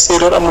leneen waaye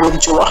séeréer am na lu mu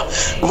ci wax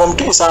moom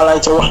te Issa Laye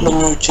ca wax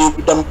nañu ci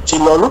dem ci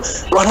loolu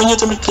wax nañu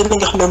tamit ci li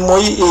nga xam ne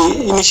mooy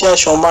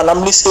initiation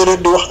maanaam li séeréer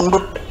di wax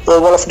ndut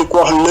wolof di ko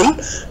wax lël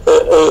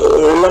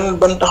lan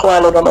ban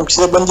taxawaay la doon am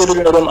ci ban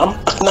njëriñ la doon am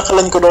ak naka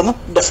lañ ko doon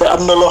defee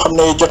am na loo xam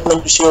ne jot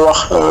nañu ci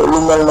wax lu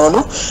mel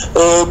noonu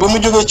bi mu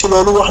jógee ci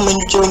loolu wax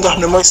nañu ci li nga xam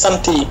ne mooy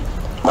sant yi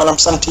maanaam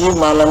sant yi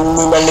maanaam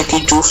mu mel ni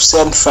ki Joof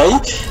Sene Faye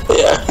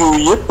ak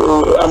yooyu yëpp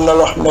am na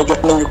loo xam ne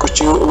jot nañu ko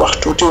ci wax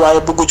tuuti waaye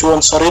bëggu ci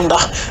woon sori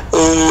ndax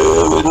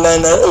nee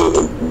na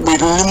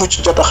li mu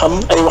ci jot a xam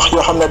ay wax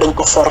yoo xam ne dañ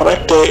ko for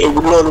rek te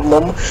loolu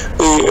moom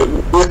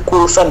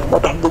wékkul fenn moo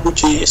tax bëggu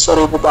ci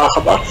sori bu baax a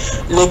baax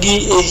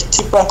léegi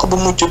ci ponk bu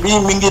mujj bi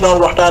mi ngi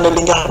doon waxtaane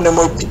li nga xam ne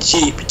mooy picc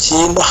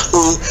yi ndax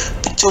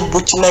picc bu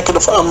ci nekk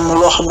dafa am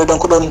loo xam ne da nga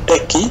ko doon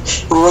tekki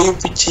wayu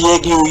picc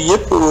yeeg yooyu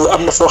yëpp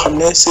am na foo xam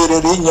ne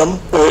séeréer yi ñoom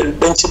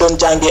dañ ci doon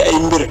jàngee ay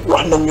mbir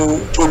wax nañu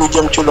ci lu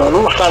jëm ci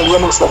loolu waxtaan bi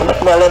yemul foofu nag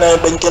mais leneen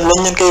lañ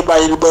leen koy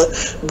bàyyil ba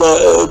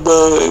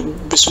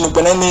suñu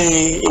beneen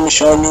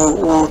émission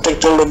ñu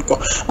tegtal leen ko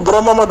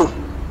bro Mamadou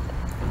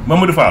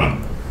Fall.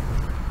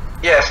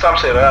 Yes,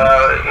 Tamsier.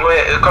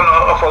 Comme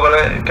o fogole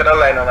kena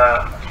layna na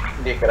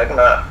ndik rek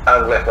na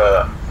anglais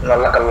na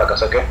lakal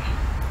sake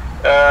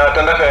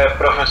to ndefe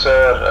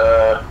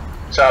professeur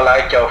Issa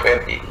Laye Thiaw fen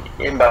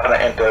i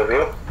mbarna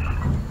interview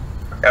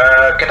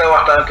keta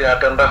waxtantina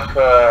ten ref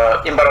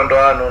i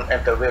mbarandoa nuun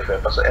interview fe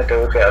parce que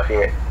interview fe a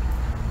fiye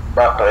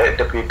ba pare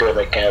depuis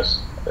 2015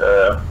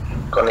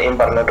 kon i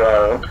mbarna doona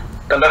nuun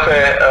ten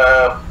refe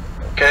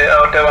ke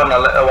te warna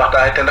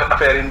waxtane ten ref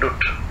affaire i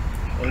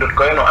ndut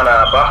koy no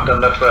anda baax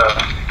ten ref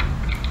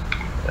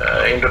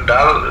i ndut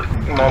daal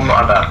moom no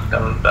anda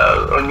ten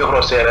o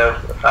ñuxro seereer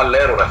a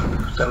leeru rek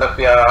ten ref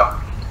ya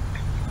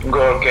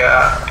ngoor ke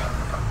a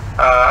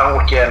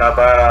ngucceena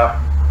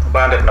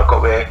ba ndet na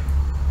koɓe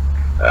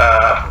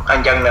a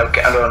njangnel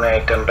ke andoona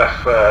yee ten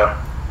ref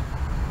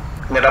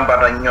ne da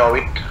mbarna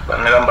ñoowit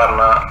ne da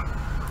mbarna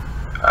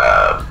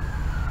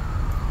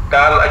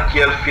daal a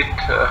ciyel fit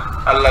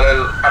a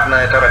lalel adna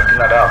ne ta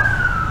rettina daal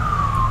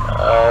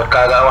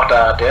kaaga a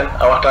waxtaana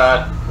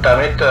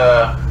tamit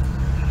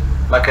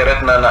na ke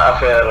retna na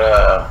affaire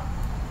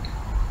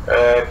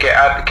ke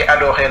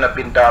adooxeena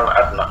bin daal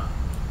adna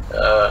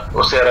o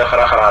seereer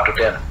xara xalaatu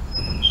teen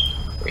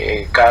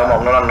kaaga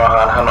moom nu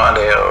nanooxaan xano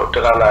ande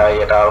ten a laya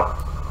ye daal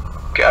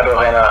ke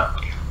adooxeena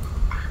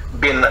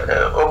bin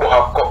o ɓoxa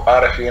koɓ a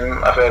refin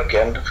affaire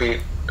ken fi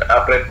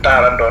après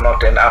temps ran doonoox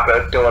teen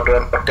après tewa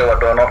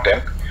doonoox teen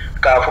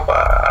kaa fop a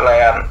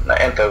layaan na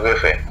interview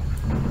fe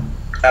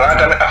ala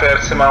tamit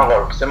affaire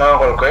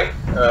simangol koy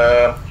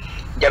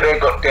jaɓee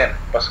got teen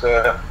parce que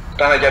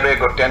tana jaɓee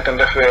got teen ten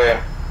refe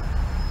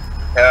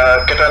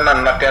keta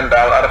nan na teen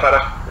daal a refa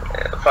ref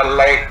fa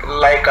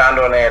lay ka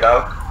andoona yee daal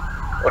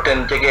o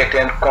ten jegee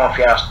teen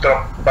confiance trop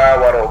ba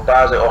waro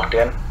basé ox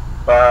teen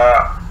ba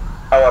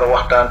a waro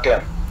waxtaan teen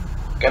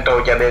ken taw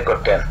jaɓee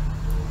got teen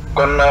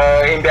kon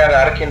i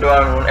mbi'anga rek i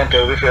ndoona nuun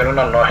interview fe nu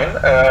nannooxin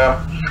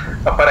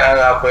a pare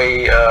anga koy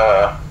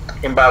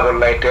i mbaag o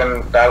lay teen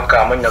daal ka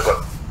moƴna got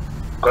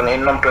kon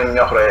in numto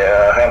ñoxre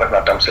xen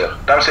refna Tamsier.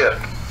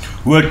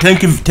 Well,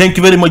 thank you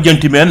very much,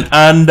 gentlemen.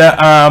 And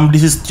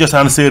this is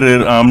Cosaan Seereer,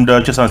 the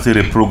Cosaan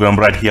Seereer program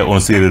right here on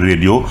Seereer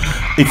Radio.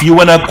 If you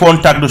wanna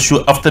contact the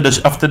show after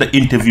the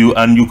interview,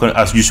 and you can,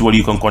 as usual,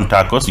 you can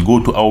contact us. Go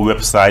to our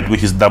website,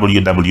 which is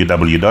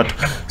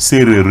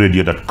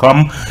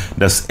www.seereerradio.com.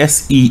 That's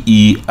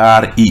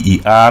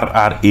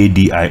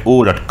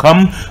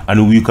SEEREERRADIO.com,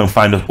 and you can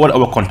find us all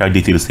our contact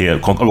details here.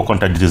 Our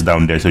contact details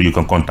down there, so you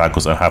can contact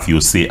us and have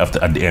your say at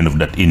the end of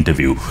that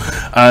interview.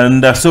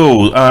 And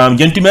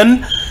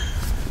gentlemen.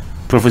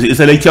 Professor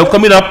Issa Laye Thiaw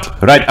coming up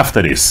right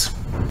after this.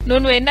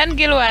 Nun we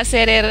nangil wa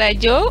Seereer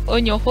Radio o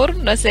ñoxur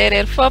no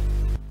seereer fop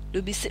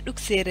du bi seduk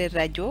Seereer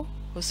Radio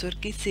o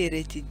sorki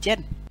seereer ci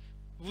jan.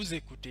 Vous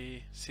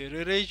écoutez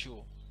Seereer Radio,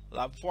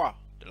 la voix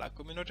de la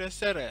communauté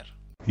Seereer.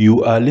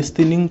 You are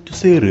listening to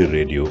Seereer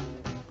Radio,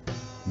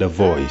 the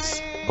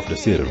voice of the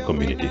Seereer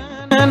community.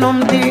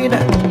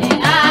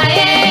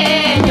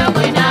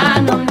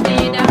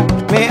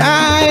 Me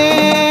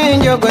aye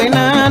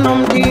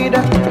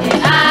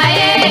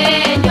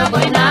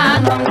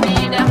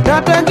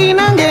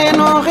inange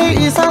no he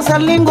isa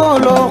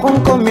salingolo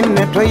konko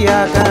minne to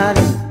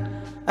yakari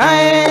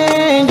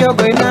ay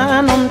jogoy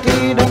nanum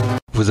tido.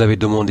 Vous avez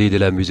demandé de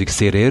la musique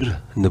Seereer,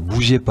 ne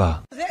bougez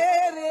pas.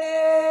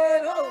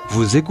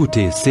 Vous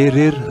écoutez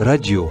Seereer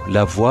Radio,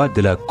 la voix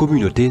de la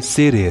communauté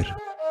Seereer.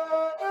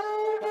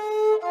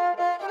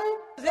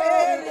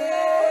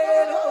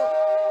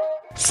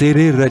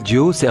 Seereer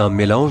Radio, c'est un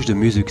mélange de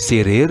musique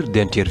Seereer,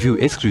 d'interviews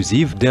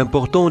exclusives,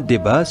 d'importants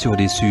débats sur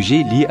des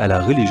sujets liés à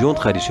la religion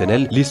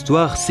traditionnelle,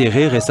 l'histoire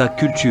Seereer et sa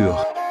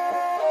culture.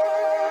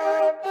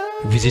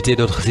 Visitez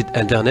notre site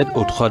internet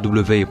au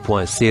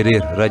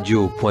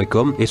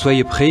www.seererradio.com et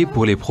soyez prêts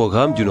pour les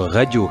programmes d'une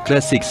radio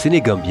classique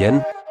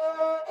sénégambienne.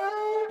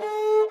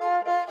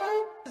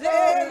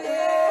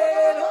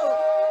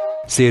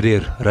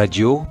 Seereer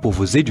Radio pour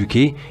vous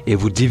éduquer et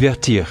vous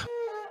divertir.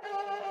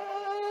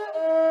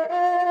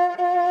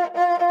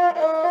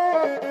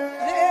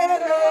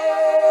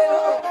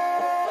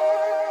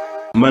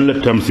 man la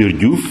Tamsier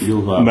Joof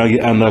maa ngi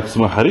ànd ak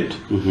suma xarit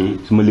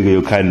suma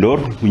liggéeyu kaay ndoor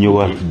bu ñëw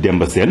wax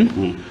Demba Sene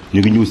ñu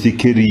ngi ñëw si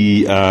kër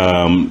yi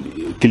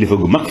kilifa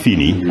gu mag fii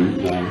nii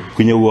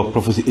ku ñëw wax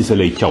Professor Issa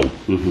Laye Thiaw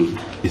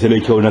Issa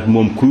Laye Thiaw nag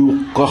moom ku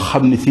ko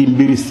xam ne si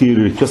mbiri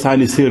séeréer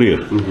cosaani séeréer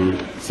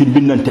si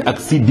bindante ak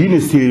si diine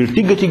séeréer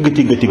tigga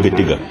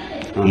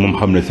moom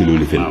xam na si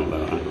loolu fen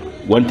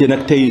wante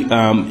nag tey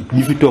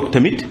ñi fi toog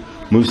tamit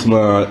muy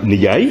suma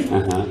nijaay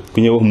ku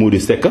ñëw wax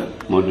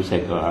Modou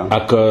Seck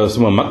ak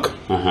suma mag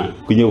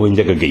ku ñëw wax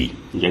Njaga Gueye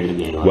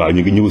waaw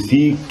ñu ngi ñëw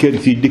si kër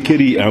si di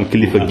kër yi am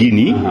kilifa gii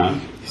nii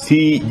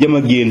si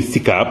Diamagane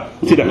Sicap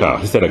si Dakar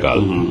si Senegal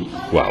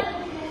waaw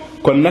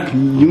kon nag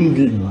ñun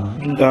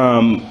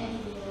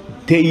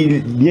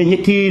tey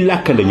ñetti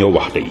làkk la ñoo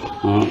wax tey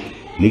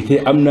ni tey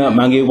am na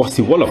maa ngi wax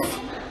si wolof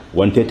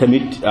wante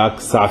tamit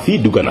ak saafi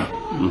dugg na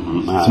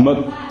suma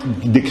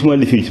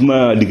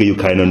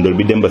liggéeyukaay na ndoor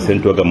bi Demba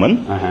Sene toog a man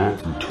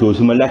so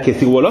suma làkkee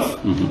si wolof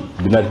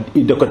dina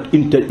da ko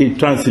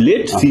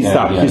translate si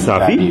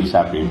saafi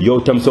yow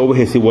tam soo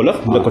waxee si wolof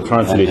da ko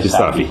translate si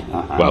saafi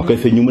waaw koy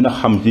fe ñu mën a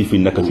xam ci fi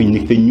naka fi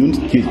nekk te ñun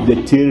ci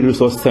Seereer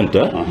Resource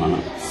Centre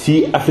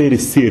si affaire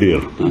séeréer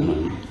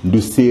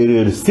du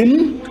séeréer sin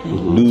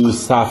du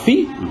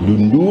saafi du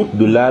nduut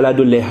du laala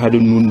du leexa du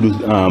nun du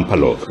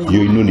palo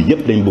yooyu noonu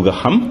yëpp dañ bëgg a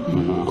xam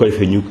koy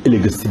fe ñu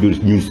ëllëg si biir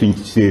ñun suñ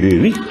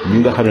séeréer yi ñu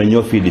nga xam ne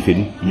ñoo fii di fi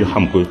ñu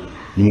xam ko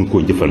ñu mun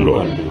koo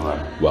jëfandoo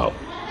waaw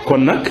kon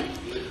nag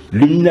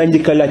lu ñu laa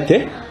njëkk a laajte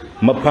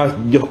ma paas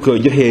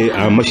joxe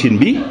machine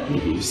bi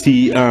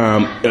si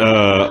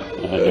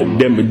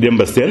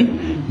Demba Sene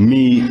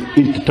mi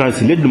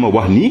translate lu ma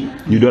wax nii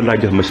ñu doon laa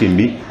jox machine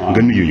bi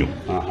nga nuyu ñu.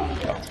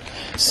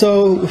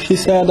 So he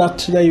said that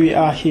today we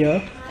are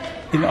here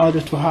in order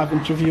to have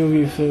interview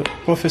with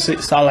Professor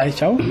Issa Laye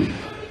Thiaw,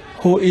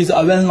 who is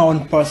a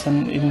well-known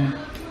person in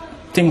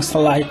things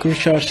like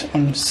research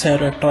on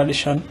Seereer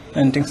tradition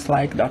and things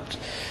like that.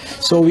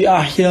 So we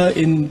are here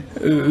in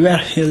where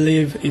he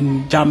lives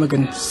in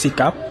Diamagane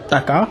Sicap,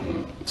 Dakar,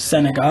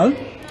 Senegal.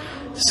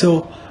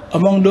 So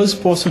among those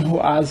persons who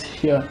are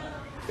here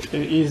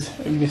is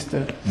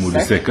Mr.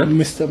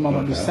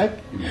 Mamadou Seck,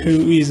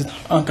 who is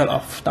uncle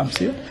of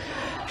Tamsier,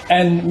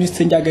 and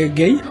Mr. Njaga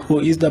Gueye, who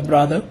is the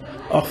brother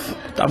of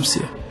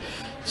Tamsier.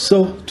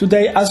 So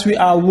today, as we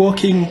are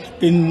working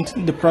in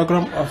the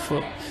program of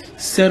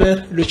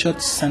Seereer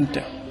Resource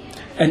Centre,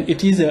 and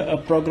it is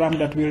a program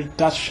that will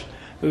touch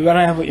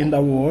wherever in the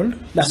world.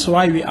 That's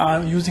why we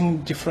are using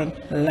different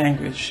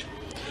language,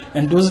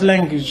 and those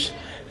language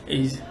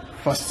is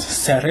first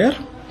Seereer,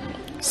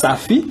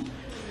 Safi,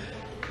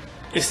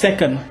 a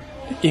second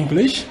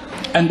English,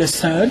 and the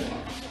third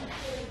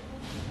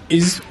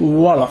is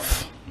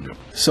Wolof.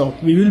 So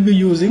we will be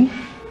using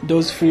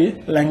those three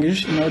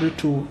languages in order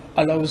to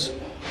allow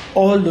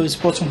all those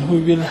persons who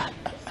will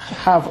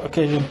have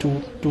occasion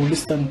to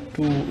listen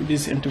to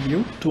this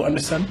interview to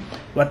understand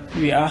what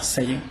we are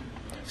saying.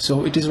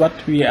 So it is what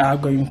we are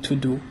going to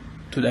do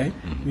today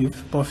with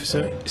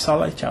Professor Issa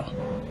Laye Thiaw.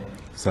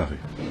 Safi.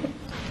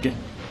 Okay.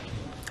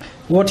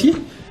 Woti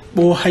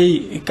bo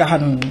hay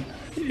kahan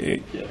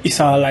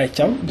Issa Laye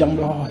Thiaw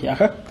jangdo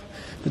yakak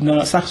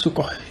na saksu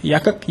ko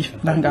yakak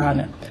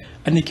nangane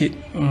aniki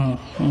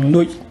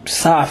ndoj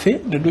safe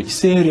de doj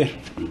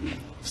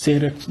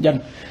Seereer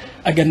jan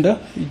agenda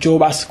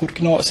jobas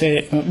kurkino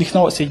se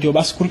dikno se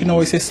jobas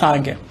kurkino se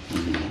sange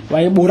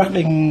waye bu rak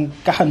de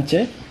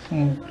kaxance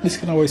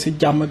diskino se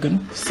Diamagane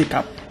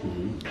Sicap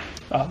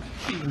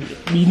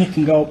bi nik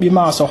ngaw bi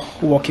ma sox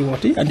woki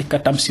woti andika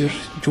Tamsier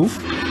Joof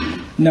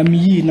na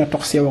mi na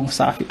tok sewong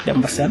safi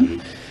Demba Sene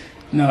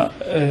na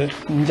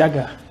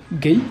Njaga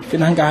Gueye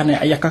fina ngane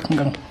ayakak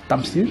ngang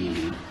Tamsier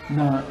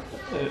na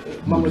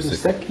Mamadou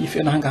Seck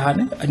yifena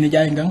ngane ani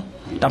jaay ngang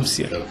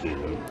Tamsier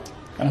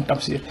ang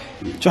Tamsier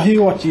joxi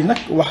woti nak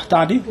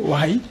waxtani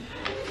waxay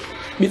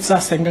bit sa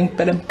sengang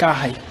pedem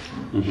kahay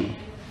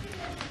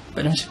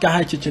pedem ci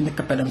kahay ci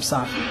nek pedem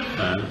saaf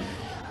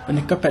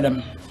nek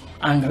pedem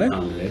anglais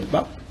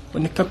ba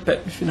nek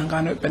fina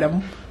ngane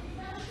pedem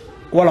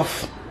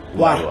wolof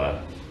war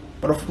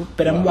prof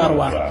pedem war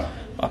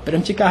après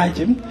dem ci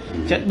kaajim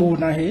jet bu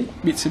na he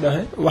bit si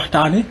doxe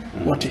waxtaane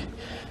woti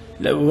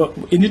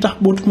ini tax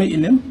botume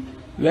inem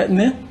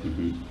wetne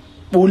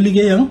bo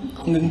liggéeyam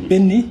nga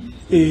benni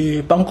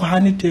banko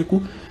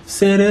haniteku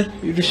Seereer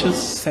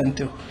Resource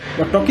Centre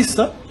bo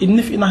tokissa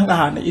inni fi ina nga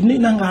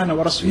hana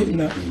wara su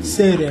na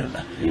Seereer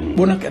da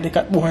bo nak de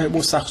kat bo hay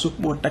bo sax su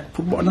bo tak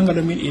pour bo nga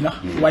min ina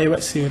waye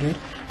wet Seereer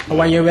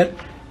waye wet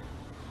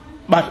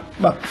ba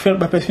fel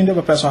ba pesinde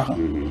ba peso xam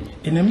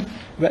inem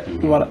wet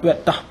wala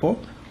wet tax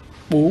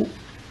bo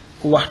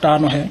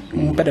waxtaano he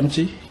mu pedem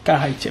ci ka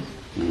hay cem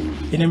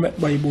inem wet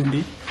bay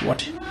bondi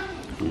woti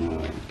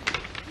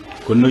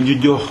kon na ñu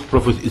jox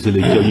professeur Issa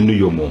Laye Thiaw ñu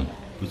nuyo mom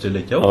Issa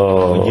Laye Thiaw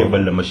ko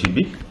jébal la machine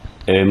bi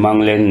maa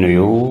ngi leen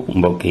nuyu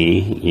mbokk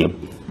yi yëpp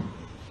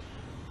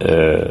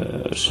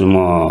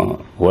suma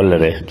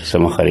wallare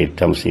sama xarit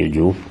Tamsier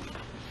Joof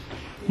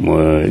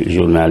mooy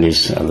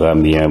journaliste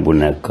gambien bu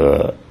nekk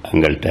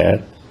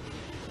Angleterre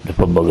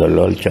dafa bëgg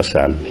lool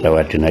cosaan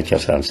rawatina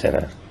cosaan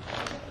Seereer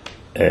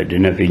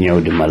dina fi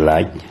ñëw di ma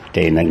laaj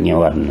tey nag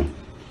ñëwaat na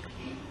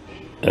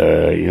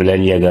yu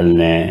leen yegal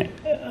ne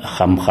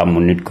xam-xamu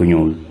nit ku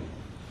ñuul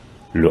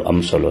lu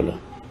am solo la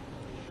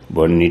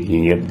bon nit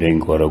ñi ñëpp dañ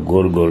ko war a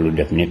góorgóorlu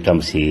def ni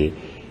Tamsier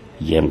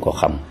jéem ko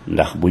xam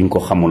ndax buñ ko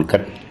xamul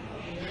kat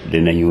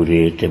dinañu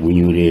réer te bu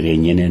ñu réeree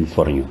ñeneen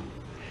for ñu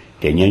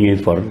te ñuy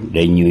for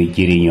dañ ñuy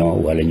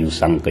jiriñoo wala ñu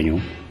sànk ñu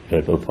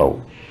dootul faw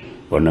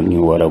bon nag ñu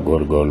war a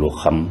góorgóorlu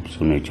xam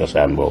suñu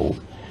cosaan boobu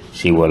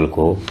siiwal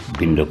ko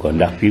bind ko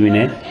ndax fi mu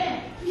ne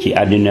ci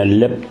àddina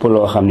lépp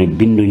loo xam ne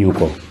binduñu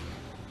ko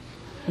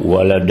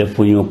wala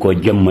defuñu ko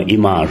jëmm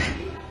image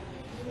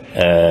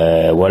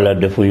wala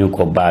defuñu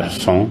ko baat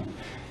son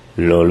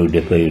loolu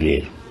dafay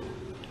réer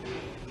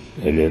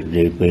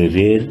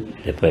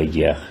dafay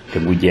jeex te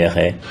bu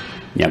jeexee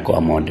ña ko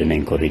amoon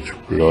dinañ ko rëccu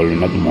loolu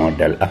nag moo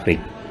dal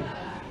Afrique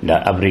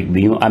ndax Afrique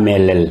bi ñu amee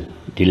lel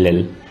di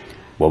lel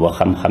booba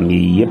xam-xam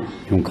yi yëpp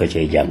ñu ngi ko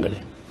cay jàngale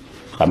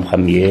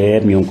xam-xam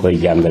yëpp ñu ngi koy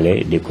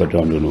jàngale di ko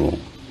dondunu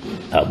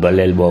ba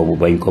lel boobu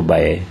bañ ko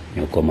bàyyee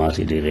ñu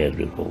commencé di réer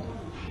di boobu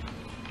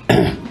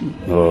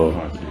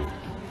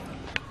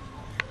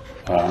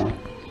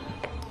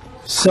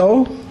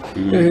so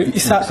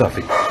Issa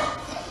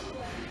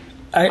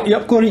ay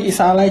yakori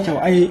Issa Laye Thiaw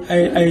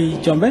ay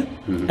jombe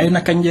ay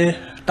nakanje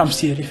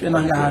Tamsier fi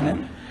na nga hane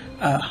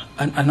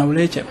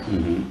anawleche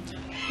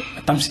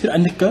Tamsier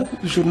anika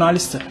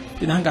journaliste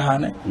ina nga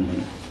hane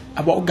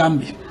abo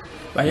Gambi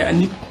waye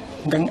anik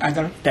ngang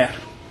agal terre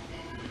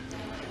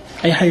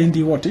ay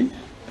hayndi woti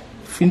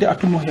finde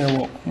atumo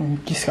hewo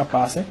kiska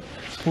passé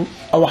pour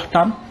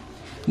waxtan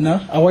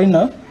na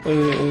awayna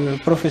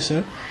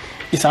professeur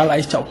Issa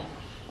Laye Thiaw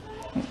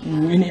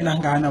ini ina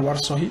nga hane war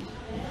sohi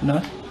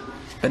na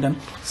pedam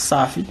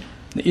safi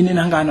ne ini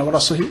na nga hane war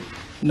sohi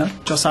na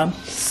cosaan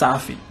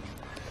saafi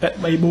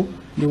bay bu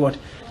di wote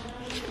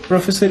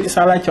professeur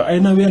Issa Laye Thiaw ay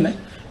na wene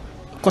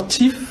ko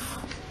ci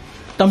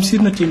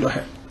Tamsier na tindo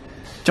he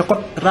ci ko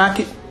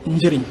raaki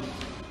njëriñ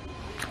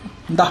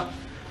ndax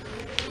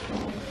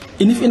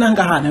ini fi na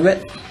nga hane we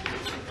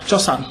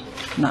cosaan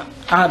na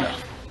aada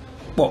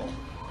bo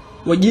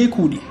wa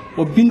jeekudi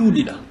wa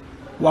bindudi da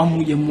wa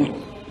muje muñ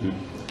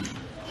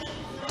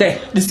te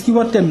diski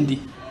watemdi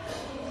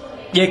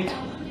jek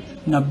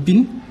na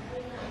bin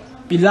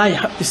billahi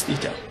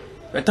habistita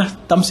weta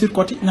Tamsier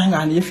koti na nga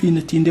hane yefi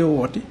na tinde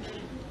wote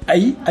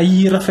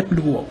ay rafet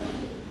lu wo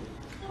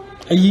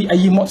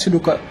ay mo ci du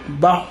ko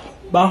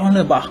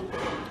baaxone baax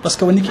parce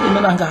que woni ki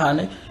ina nga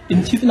hane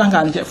in ci fi na nga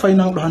hane fay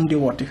na do hande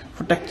wote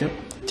fu tek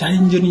ci ay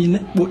njëriñ ne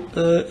bu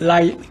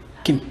lay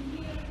kim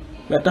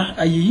weta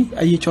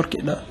ay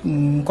ciorki da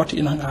koti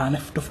ina nga hane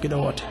dof ki da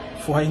wote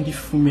fu hay ngi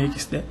fu me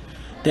gis de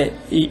te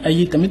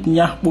ay tamit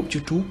ñaax bob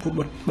ci tout pour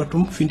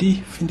batum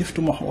findi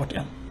fu mo wote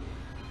am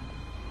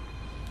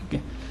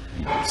okay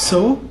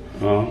so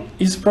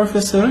is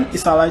Professor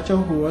Issa Laye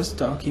Thiaw who was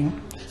talking.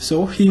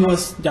 So he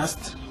was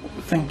just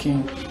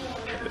thanking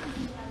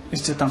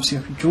Mr.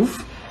 Tamsier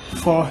Joof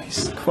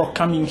for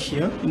coming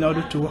here in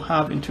order to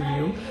have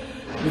interview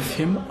with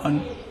him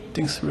on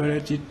things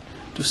related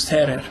to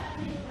Seereer.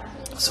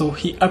 So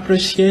he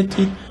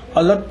appreciated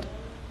a lot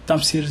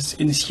Tamsier's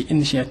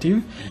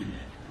initiative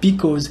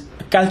because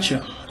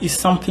culture is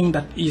something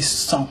that is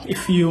sung.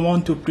 If you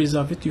want to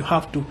preserve it, you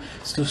have to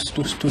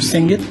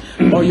sing it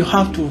or you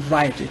have to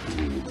write it.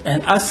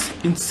 And us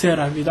in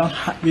Seereer, we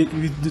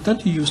do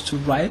not used to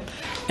write,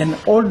 and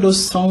all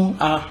those songs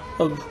are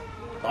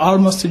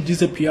almost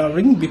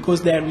disappearing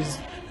because there is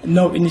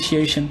no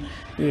initiative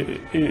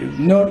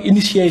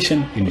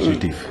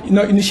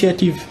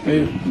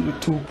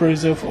to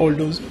preserve all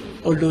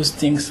those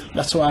things.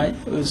 That's why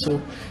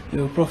also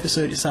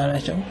Professor Issa Laye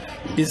Thiaw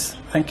is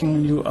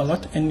thanking you a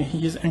lot, and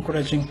he is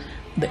encouraging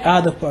the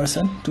other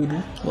person to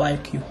do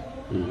like you.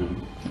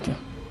 Okay.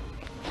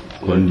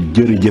 kon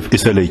jërëjëf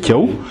Issa Laye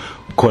Thiaw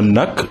kon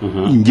nag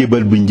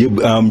njébal bu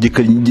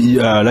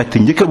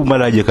laajte bu ma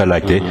laa jëkk a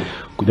laajte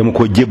dama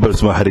ko jébal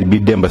suma xarit bi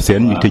Demba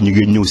Sene te ñu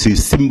ngi ñëw si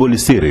symbole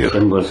Seereer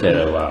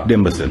waaw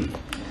Demba Sene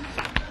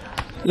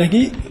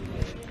léegi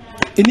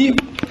ini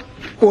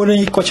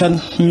oni kochan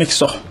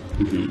mixo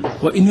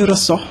wa ini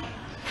raso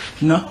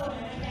na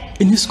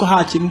inis ko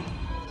hachin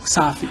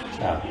safi.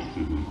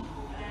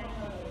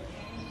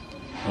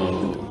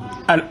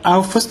 And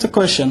our first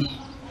question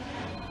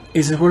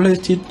is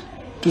related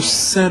to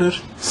Seereer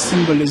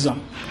symbolism.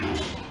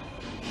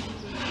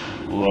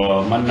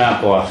 Man naa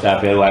ko wax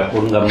saafee waaye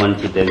pour nga mën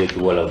ci dégg ci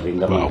wolof bi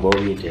nga mën boo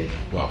yitee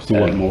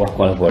mu wax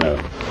ko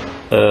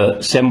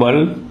la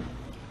symbole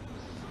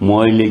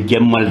mooy lu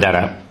jëmmal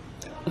dara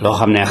loo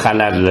xam ne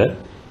xalaat la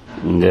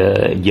nga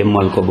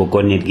jëmmal ko bu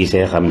ko nit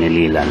gisee xam ne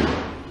lii lan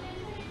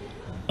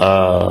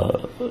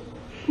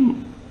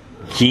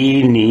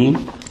ci nii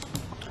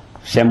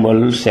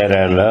symbole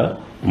séeréer la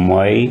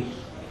mooy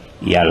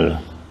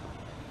yàlla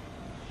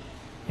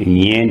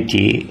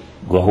ñeenti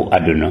goxu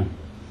àdduna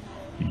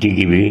digg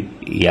bi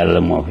yàlla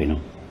moo fi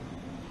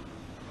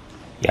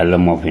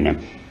ne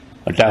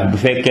tax bu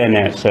fekkee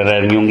ne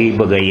séeréer ñu ngi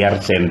bëgg a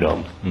yar seen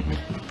doom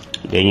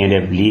dañuy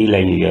def lii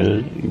lañu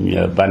jël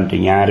bant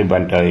ñaari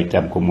bant yi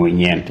tam ko muy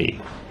ñeent yi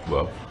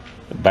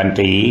bant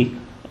yi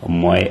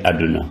mooy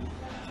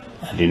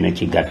àdduna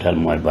ci gàttal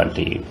mooy bant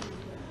yi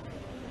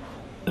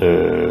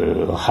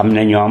xam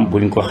ne ñoom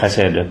buñ ko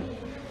xasee def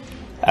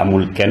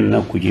amul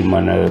kenn ku ci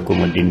mën a ku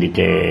ma dindi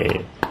te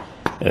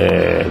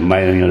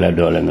mayuñu la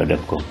doole nga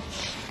def ko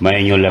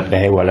mayuñu la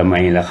pexe wala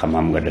mayuñu la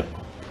xam-xam nga def ko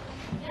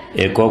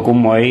et kooku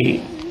mooy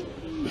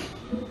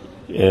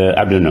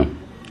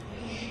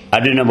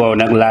àdduna boobu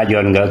nag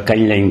laajoon nga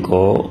kañ lañ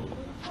ko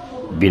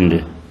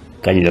bind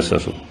kañ la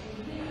sosu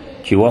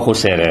ci waxu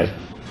séeréer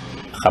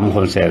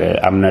xam-xam séeréer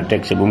am na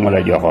texte bu mu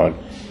la joxoon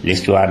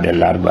l'histoire de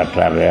l'arbre à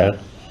travers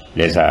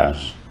les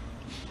âges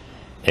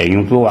et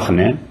ñu ngi wax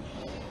ne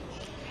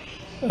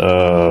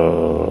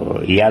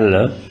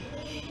yàlla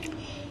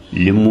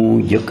li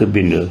mu jëkk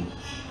bind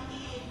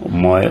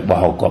mooy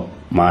waxu ko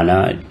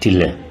maanaam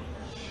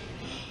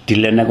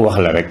tille nag wax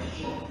la rek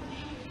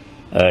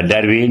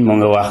Darwin mu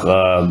nga wax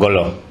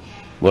golo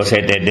boo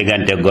seetee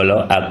diggante golo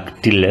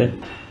ak tille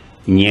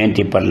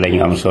ñeenti pat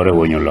lañu am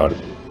sorewuñu lool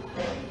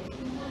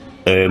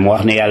mu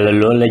wax ne yàlla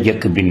loolu la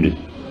jëkk bind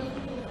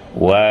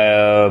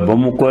waaye ba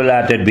mu ko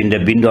laata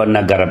bindoon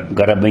na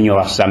garab bi ñu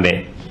wax sambe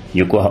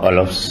ñu ko wax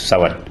olof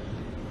sawat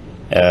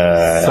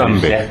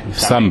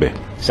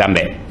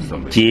sambe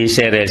ci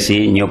séeréer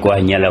si ñu ko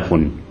wax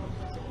ñelafun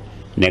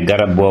ne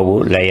garab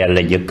boobu la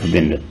yàlla jëkk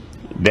bind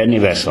benn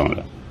version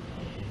la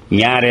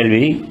ñaareel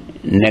bi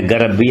ne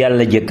garab bi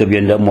yàlla jëkk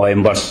bind mooy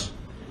mbos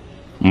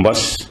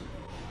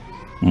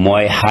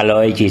mooy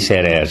xalooy ci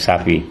séeréer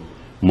safi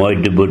mooy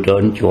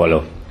dubbutoon ci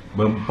wolof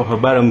papa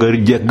baara nga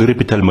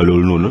répétal ma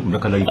loolu noonu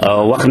naka lay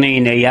wax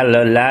nañu ne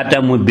yàlla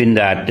laata mu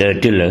bindaat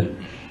tilla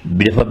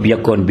bi dafa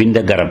yëkkoon bind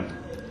garab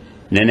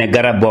ne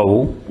garab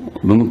boobu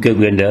bu mu ko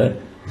bind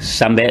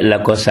sambe la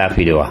ko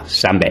safi di wax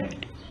sambe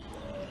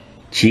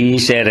ci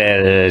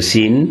séeréer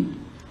siin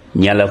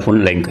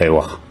ñalafun lañ koy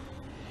wax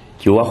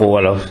ci waxu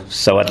wolof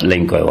sawat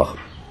lañ koy wax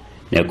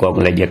ne kooku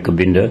la jëkk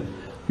bind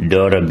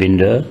door a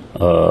bind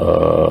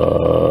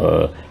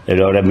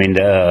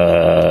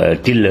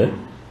tilla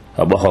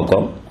boxa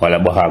ko wala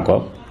boxaa ko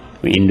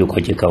mu indi ko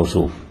ci kaw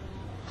suuf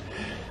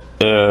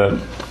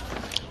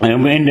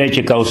mu indee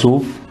ci kaw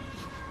suuf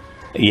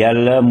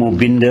yàlla mu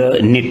bind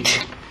nit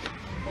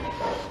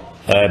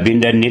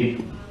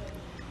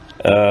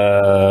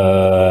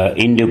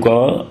indi ko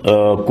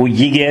ku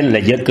jigéen la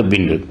jëkk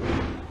bind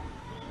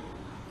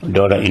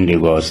door a indi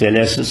ko c'est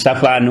le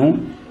safaanu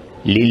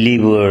li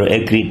livre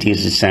écriture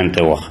sainte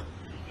wax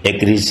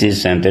écriture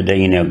sainte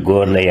dañu ne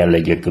góor la yàlla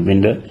jëkk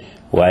bind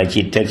waaye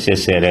ci texte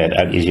séeréer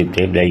ak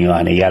égypte dañu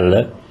wax ne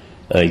yàlla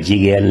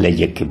jigéen la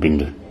jëkk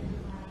bind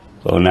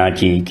foog naa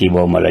ci kii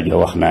boobu ma la jox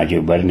wax naa ci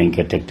bari nañ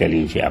ko tegtal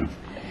yi ci am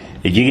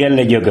jigéen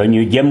la jëkk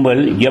ñu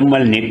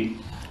jëmmal nit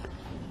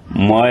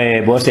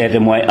mooy boo seete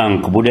mooy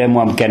ank bu dee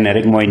moom kenn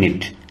rek mooy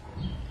nit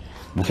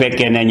bu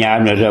fekkee ne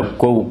ñaar na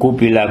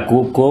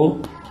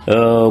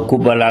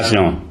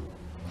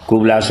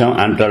copulation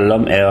entre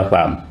l'homme et la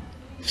femme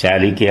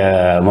c'est-à-dire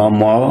que moom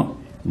moo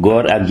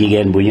góor ak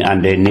jigéen bu ñu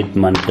àndee nit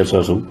man ko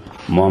sosu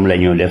moom la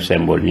ñu def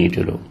symbole nii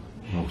tudd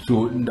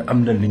so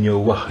am na li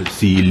ñoo wax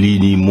si lii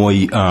nii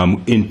mooy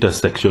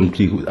intersection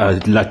ci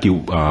làkki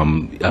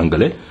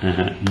anglais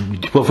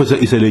Professor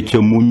Issa Laye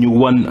Thiaw mu ñu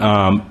wan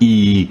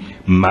i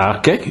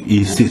marque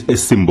i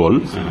symbole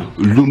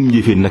lum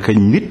yëfi naka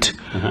nit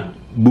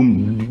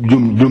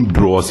lum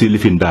draw si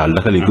lifin daal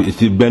naka lañ ko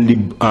si benn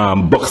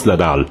box la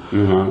daal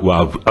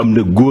waaw am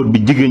na góor bi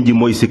jigéen ji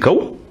mooy si kaw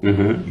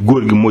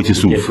góor gi mooy ci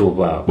suuf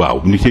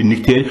waaw nit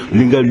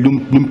li nga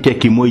lum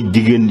tekki mooy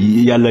jigéen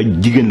yàlla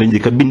jigéen la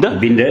njëkk a binda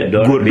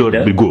góor door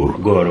bi góor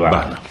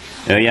waaw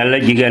yàlla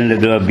jigéen la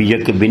door bi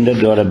njëkk binda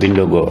door a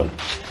binda góor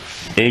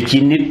et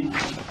ci nit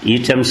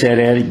itam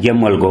séeréer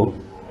jëmmal ko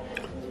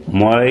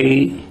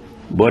mooy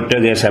boo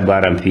tegee sa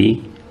baram fii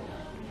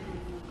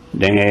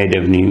dangay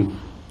def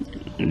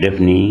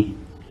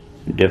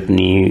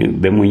nii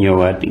ba mu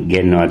ñëwaat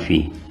génnaat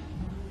fii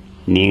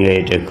nii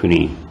ngay teg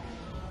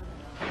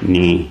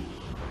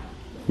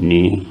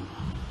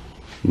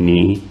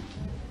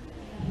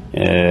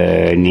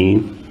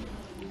nii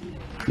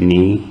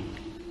nii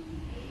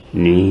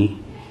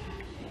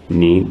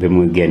ba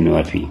muy génn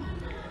waat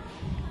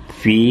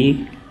fii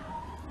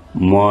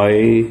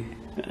mooy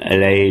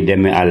lay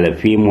demee àll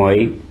fii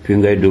mooy fi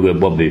ngay dugge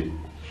bopp bi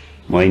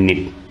mooy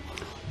nit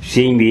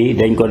signe bi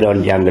dañ ko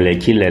doon jàngale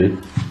ci lel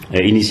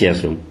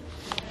initiation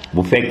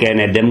bu fekkee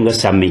ne dem nga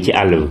sàmmi ci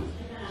àll bi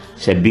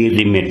sa biir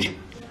di métti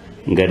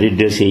nga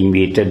rëdd signe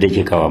bi tëdd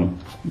ci kawam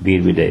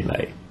biir bi day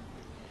bàyyi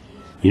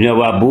ñu ne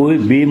waa bu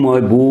bii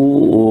mooy bu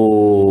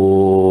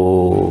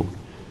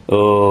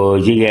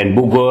jigéen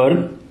bu góor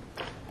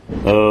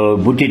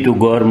butitu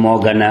góor moo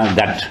gën a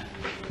gàtt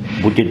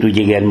butitu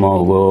jigéen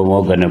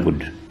moo gën a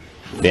gudd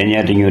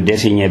dañu ñu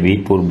dessiné bi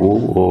pour bu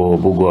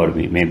góor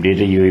bi mais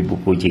butitu yooyu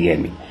bu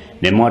jigéen bi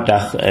ne moo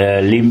tax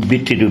li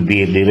bititu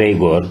biir di rëy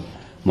góor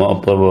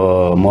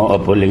moo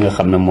ëpp li nga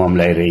xam ne moom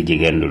lay rëy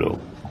jigéen lu loo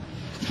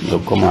nga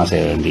commencé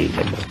ndi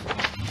deb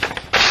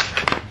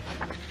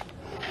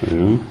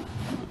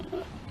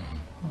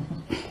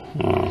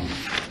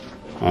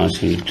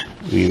ensuite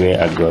vivez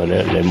ak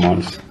les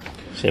monstres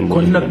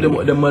kon nag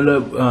dama la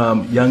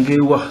yaa ngi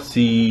wax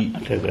si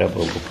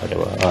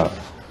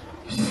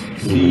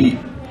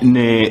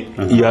ne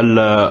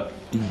yàlla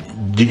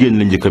jigéen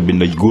la njëkk a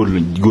bind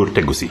góor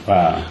tegu si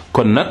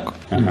kon nag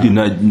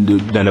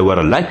dina war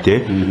a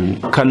laajte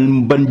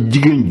kan ban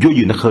jigéen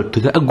jooju naka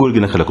tëdda ak góor gi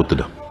naka la ko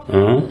tëdda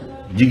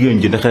jigéen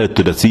ji naka la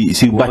tëdda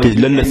si bàtte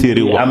lan la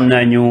séeréer wax am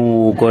na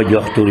ñu ko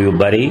jox tur yu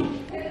bari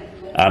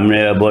am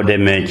na boo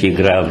demee ci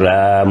grave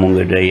la mu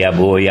ngi doon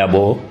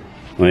yabo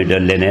mu ngi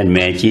doon leneen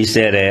mais ci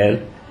séeréer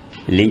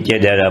liñ ci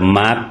dara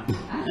maak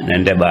na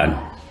ndebaan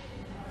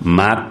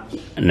maak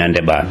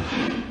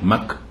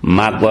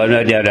boo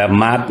no dara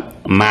maak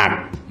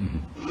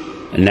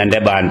na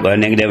ndebaan boo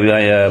nekk def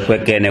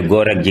fekkee ne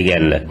góor ak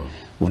jigéen la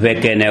bu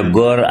fekkee ne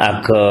góor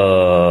ak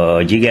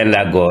jigéen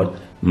la góor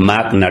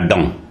maak na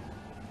dong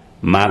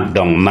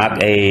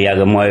maak ay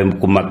yàgg mooy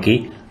ku mag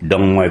ki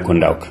dong mooy ku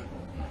ndaw ki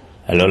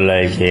loolu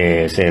la ci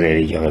séeréer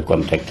yi joxe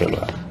comme tegtal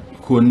la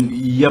kon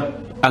yëpp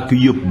ak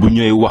yëpp bu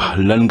ñooy wax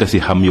lan nga si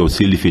xam yow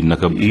si lifin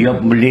naka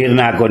yëpp liir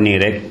naa ko nii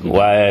rek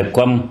waaye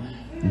comme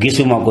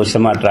gisuma ko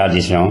sama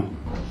tradition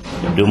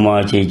du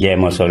ma ci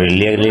jéem a sori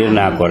liir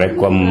naa ko rek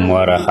comme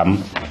war a xam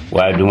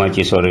waaye du ma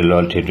ci sori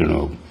lool te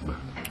dunoo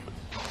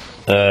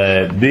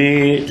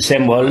bi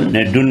symbole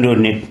ne dundu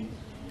nit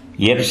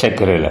yëpp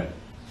secret la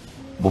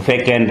bu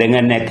fekkee da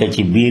nga nekk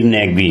ci biir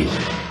néeg bi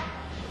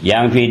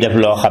yaa ngi fiy def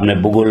loo xam ne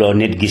bëgguloo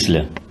nit gis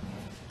la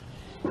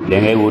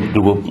dangay wut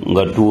dugub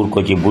nga tuur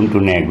ko ci buntu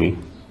néeg bi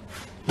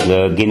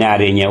nga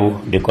ginaar yi ñëw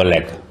di ko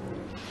lekk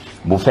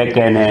bu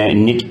fekkee ne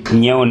nit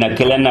ñëw na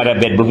ki la nar a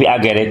bet bu fi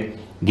àggee rek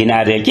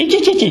ginaar yi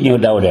ci ñu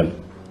daw dem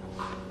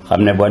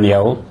xam ne bon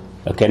yow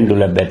kenn du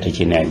la bett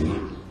ci néeg bi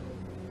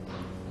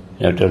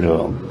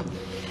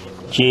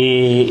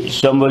ci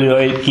sombal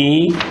yooyu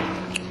kii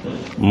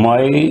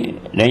mooy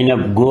dañ ne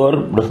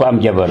góor dafa am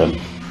jabaram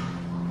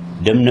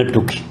dem na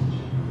tukki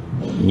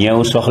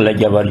ñëw soxla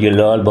jabar ji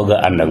lool bëgg a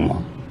ànd ak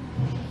moom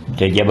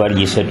te jabar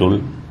ji setul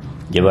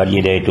jabar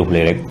ji day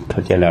tufli rek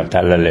te la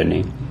tàllale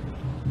ni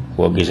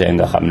boo gisee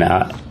nga xam ne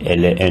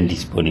elle est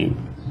indisponible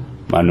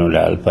manu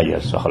daal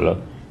fajar soxla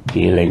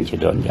kii lañ ci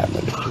doon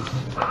jàngale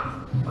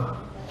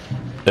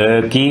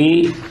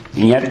kii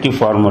ñetti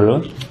forme la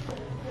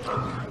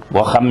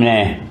boo xam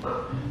ne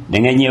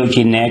danga ñëw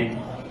ci nekk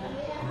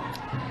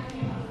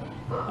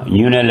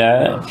ñu ne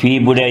la fii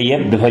bu dee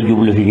yëpp dafa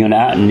jublu fi ñu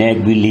ne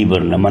néeg bi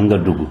libre na mën nga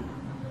dugg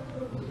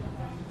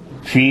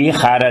fii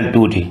xaaral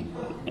tuuti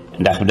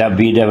ndax da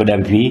bii dafa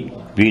dem fii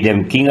bii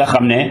dem ki nga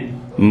xam ne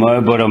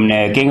mooy borom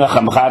ne ki nga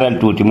xam xaaral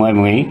tuuti mooy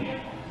muy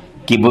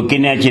ki bu ki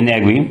ne ci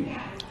néeg bi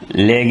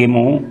léegi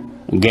mu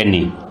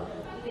génni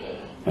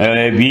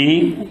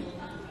bii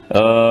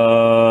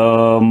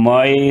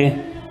mooy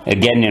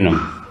génninum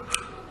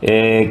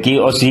kii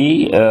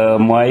aussi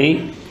mooy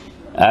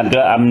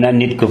am na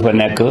nit ku fa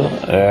nekk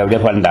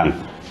defal ndànk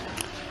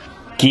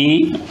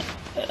kii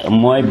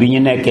mooy bi ñu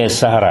nekkee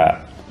Sahara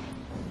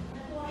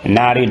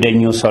naar yi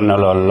dañu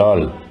sonaloon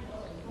lool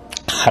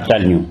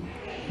xatal ñu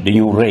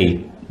dañu rëy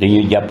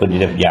dañu jàpp di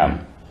def jaam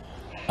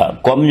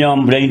comme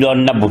ñoom dañu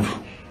doon nabbut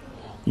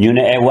ñu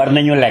ne war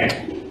nañu lekk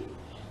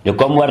te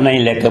comme war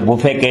nañu lekk bu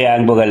fekkee yaa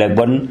ngi bëgg a lekk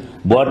bon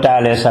boo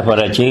taalee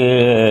safara ci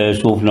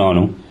suuf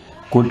noonu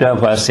ku ta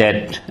fa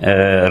seet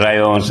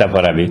rayon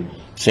safara bi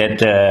seet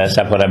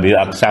safara bi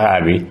ak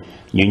saxaar bi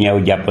ñu ñëw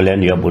jàpp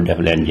leen yóbbu def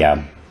leen jaam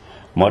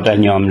moo tax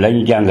ñoom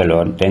lañu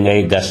jàngaloon te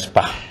ngay gas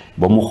pax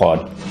ba mu xoot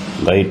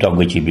ngay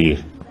togg ci biir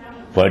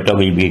booy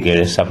togg ci biir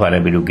ke safara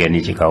bi du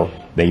génn ci kaw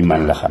bañ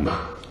man la xam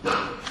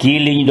kii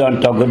li ñu doon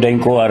togg dañ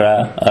ko war a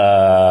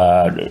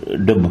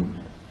dëbb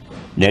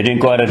dañ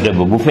ko war a dëbb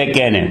bu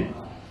fekkee ne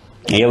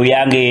yow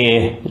yaa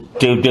ngi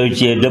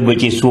ci dëbb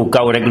ci suuf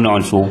kaw rek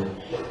noonu suuf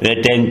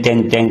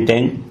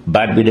teng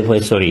baat bi dafay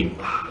sori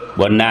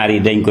bon naar yi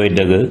dañ koy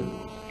dëgg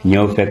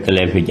ñëw fekk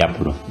leen fi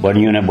jàppalu bon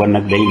ñu ne bon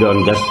nag dañ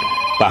doon gas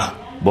pax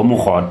ba mu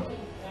xoot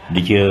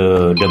di ci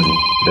dëbb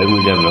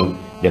dañuy def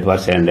defar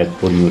seen lekk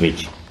pour ñu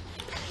rëcc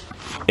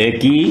et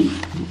kii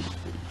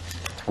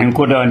ñu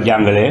ko doon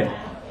jàngale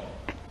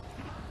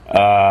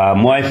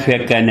mooy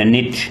fekk ne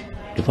nit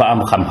dafa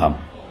am xam-xam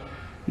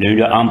dañu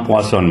do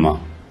empoisonnement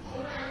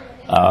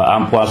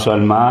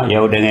empoisonnement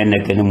yow da ngay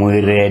nekk ni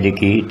muy ree di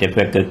kii te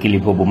fekk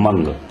kilifa bu mag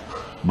nga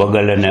bëgg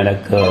la ne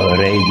rek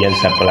rey jël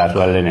sa place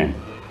wala leneen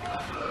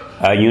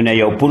ñu ne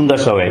yow pour nga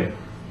sowe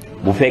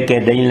bu fekkee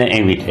dañ la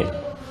invité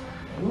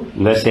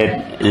nga seet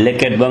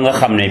lekket ba nga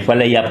xam ne fa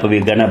la yàpp bi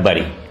gën a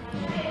bari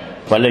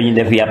fa la ñu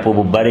def yàpp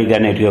bu bari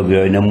ganet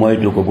yooyu ne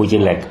moytu ko bu ci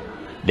lekk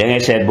da ngay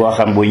seet boo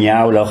xam bu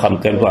ñaaw loo xam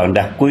kenn ko wax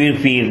ndax kuy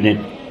fiir nit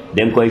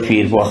da nga koy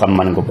fiir foo xam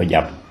mën nga ko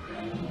jàpp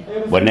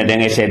bon ne da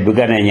ngay seet bu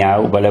gën a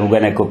ñaaw wala bu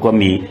gën a ko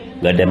comme yi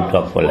nga dem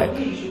toog fa lekk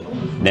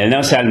mais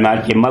non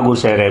seulement ci magu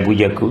séeréer bu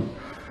njëkk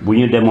bu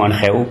ñu demoon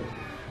xew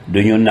du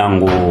ñu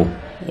nangu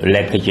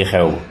lekk ci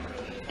xew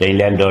dañ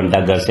leen doon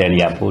daggal seen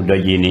yàpp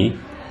doj yi nii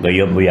nga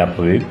yóbbu yàpp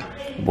bi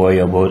boo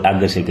yóbbu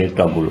àgg si kër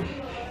toggulu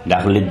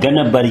ndax li gën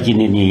a bari ci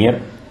nit ñi yëpp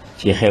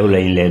ci xew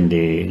lañ leen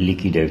di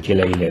liquider ci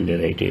lañ leen di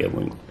rey te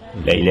yëguñ ko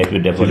dañ leen di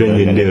def ci lañ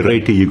leen di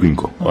rey te yëguñ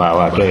ko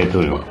waaw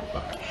toyetuñu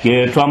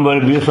ci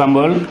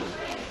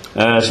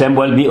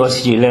symbole bi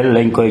aussi ci leen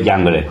lañ koy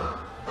jàngale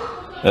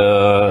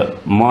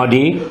moo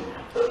di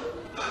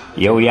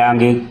yow yaa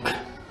ngi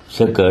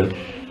sa kër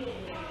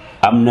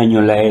am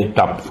nañu lay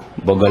topp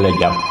bëgg la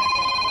jàpp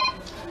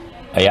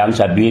yaa ngi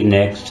sa biir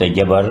nekk sa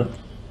jabar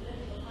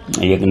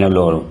yëg na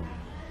loolu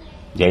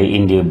day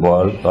indi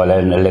bool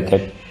wala na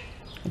leket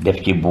def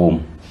ci buum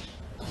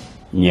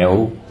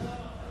ñëw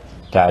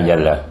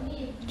taajal la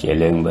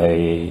ceeleng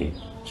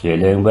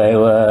mbay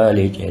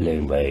waali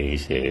ceeleng mbay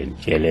seen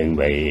ceeleng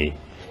mbay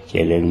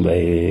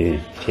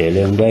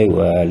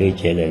waali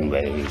ceeleng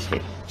mbay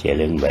seen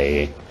ceeleng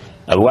mbay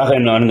ak waxe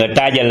noonu nga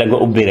taajal la nga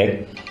ubbi rek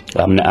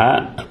nga xam ne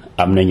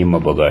am na ñu ma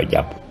bëgg a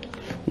jàpp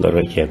nga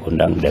rocceeku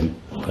ndang dem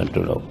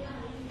kantuloo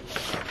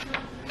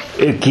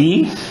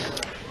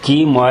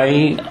kii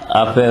mooy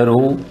affaire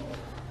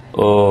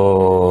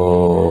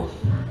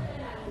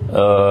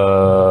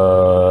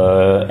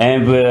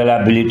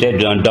inviolabilité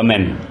d'un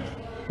domaine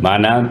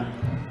maanaam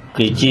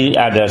ki ci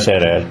aada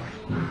séeréer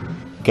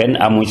kenn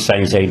amul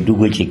sañ-sañ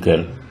dugg ci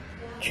kër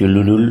ci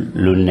lu dul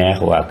lu neex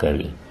waa kër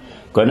gi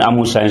kon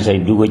amul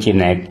sañ-sañ dugg ci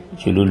nekk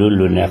ci lu dul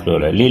lu neex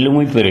loola lii lu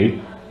muy firi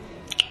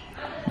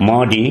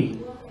moo di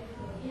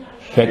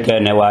fekkee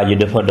ne waa ji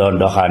dafa doon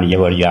doxaan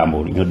jabar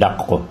jàmbur ñu dàq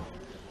ko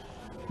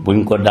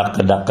buñ ko dàq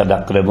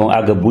rek ba mu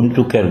àgg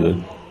buntu kër ga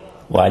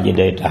waa ji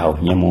day taxaw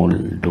ñemewul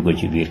dugg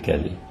ci biir kër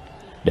gi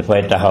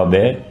dafay taxaw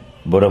ba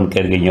borom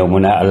kër gi ñëw mu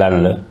ne lan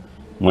la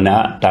mu ne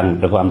tànk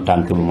dafa am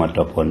tànk bu ma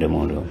toppoon de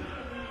moom loolu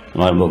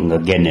ma bëgg nga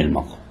génneel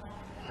ma ko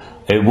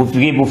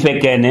bu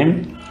fekkee ne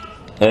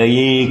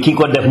ki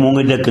ko def mu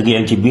ngi dëkk ak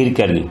yéen ci biir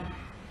kër gi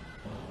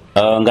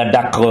nga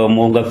dàq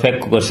mu nga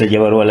fekk ko sa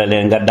jabar wala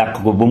leen nga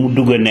dàq ko ba mu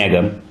dugg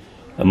néegam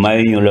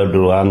mayu ñu la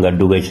droit nga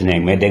dugg ci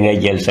néeg mais dangay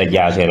jël sa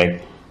jaase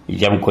rek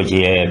jam ko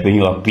ci fi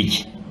ñu wax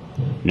picc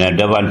ne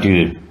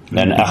d'aventure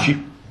nga ne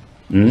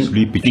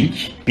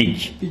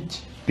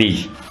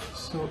picc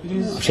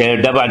c'est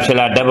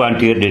la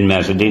d'aventure d'une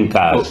mère d'une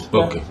case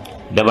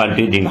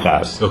d'aventure d'une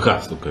case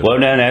boo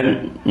nee nag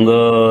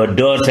nga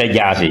door sa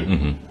jaasi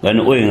nga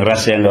ne uy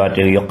raste nga wate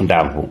yokk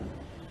ndàmpu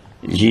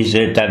si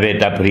je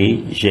t'avais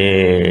appris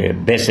je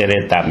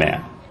baisserai ta mère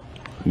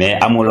mais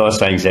amuloo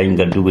sañ-sañ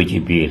nga dugg ci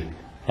biir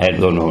ay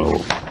doonu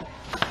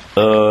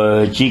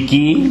ci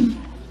kii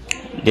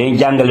day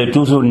jàngale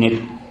toujours nit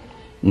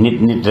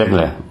rek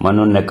la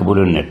mënul nekk bu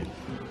dul nit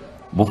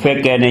bu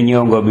fekkee ne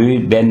ñëw nga bi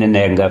benn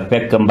néeg nga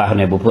fekk mbax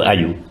ne bu fa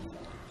aju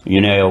ñu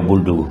ne yow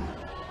bul dugg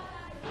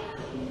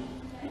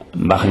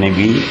mbax ne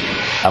bi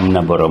am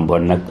na borom bon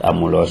nag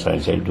amuloo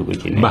sañ-sañ dugg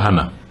ci néeg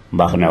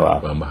mbax ne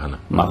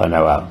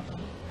waaw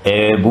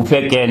bu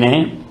fekkee ne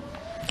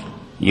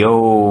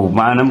yow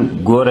maanaam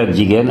góor ak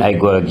jigéen ay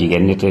góor ak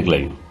jigéen nit rek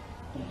lañu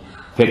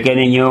fekkee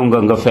ne ñëw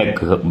nga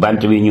fekk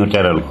bant bi ñu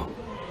teral ko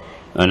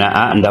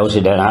na ndaw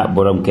si dana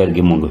borom kër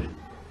gi mu ngi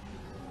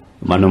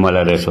manuma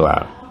la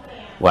recevoir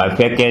waaye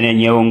fekkee ne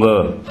ñëw nga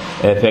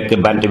fekk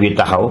bant bi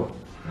taxaw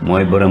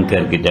mooy borom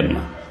kër gi dem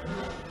na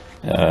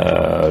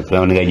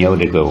fon nga ñëw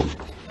de ko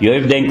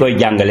yooyu dañ koy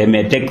jàngale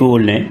mais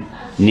tekkiwul ne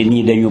nit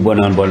ñi dañu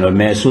bonoon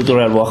mais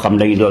sutural boo xam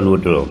dañu doon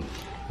wutuloo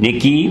ni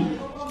kii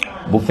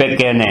bu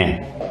fekkee ne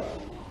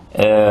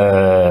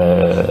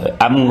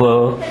am nga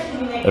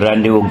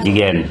rendez-vous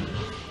jigéen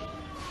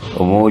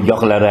mu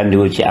jox la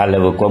rendez-vous ci àll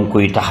ba comme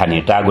kuy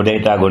taxani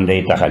taagoon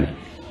day taxani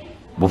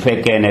bu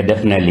fekkee ne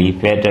def na lii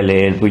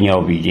feetalee fu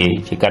ñëw bi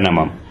ci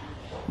kanamam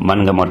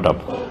man nga ma topp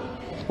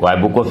waaye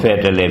bu ko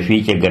feetalee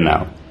fii ci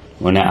gannaaw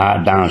mu ne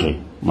danger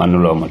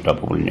manuloo ma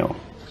topp bul ñëw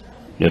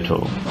de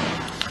trop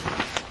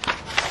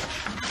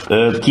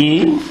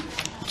kii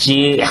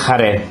ci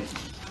xare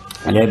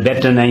le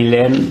bett nañ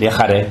leen di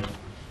xare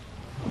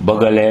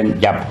bëgg leen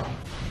jàpp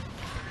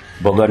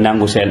bëgg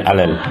nangu seen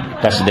alal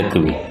tas dëkk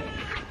bi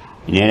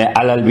nee ne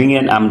alal bi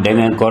ngeen am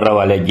dangeen ko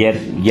rawale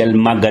jël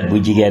màggat bu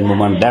jigéen mu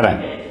mën dara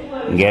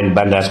ngeen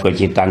bandaas ko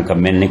ci tànk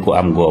mel ni ku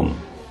am góom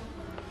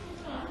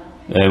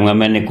nga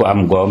mel ni ku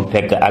am góom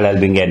fekk alal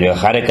bi ngeen yo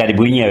xarekat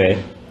bu ñëwee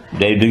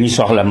day duñu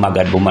soxla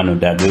màggat bu mënu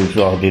dara du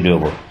sox di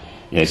dóobo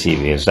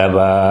Seereer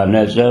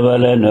sabana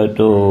cabalena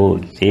tuut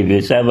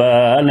Seereer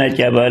sabana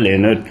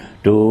cabalena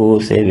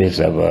tuut Seereer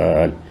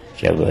sabana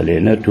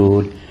cabalena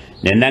tuut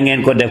ne na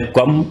ngeen ko def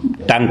comme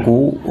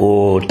tànku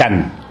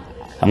tan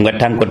xam nga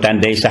tànku tan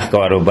day sax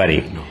kawar bu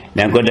bari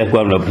na ngeen ko def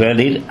comme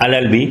le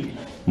alal bi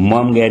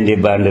moom ngeen di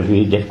band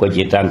fi def ko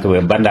ci tànk bi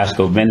bandaas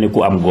ko mel ni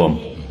ku am góom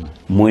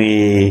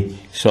muy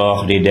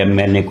soox di dem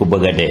mel ni ku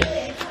bëgg a dee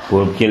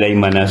pour ci lañ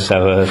mën a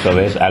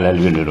sauver alal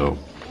bi nu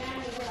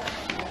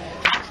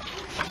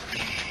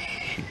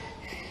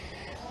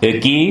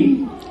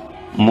kii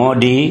moo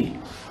di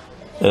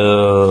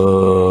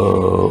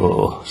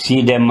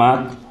siide maak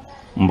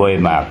mboy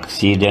maak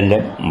siide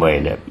ndeb mboy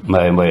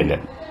ndeb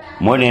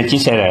moo ne ci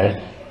séeréer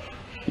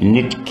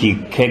nit ki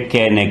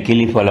fekkee ne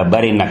kilifa la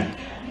bari nag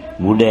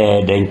bu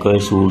dee dañ koy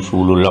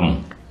suulu lom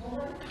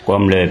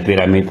comme le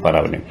pyramide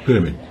pharaonique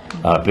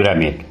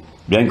pyramide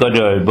dañ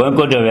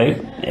ko dowee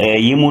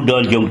yi mu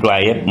doon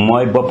jumtuwaay yëpp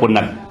mooy bopp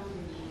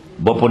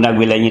nag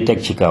bi la ñuy teg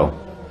ci kaw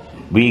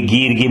bi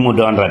giir gi mu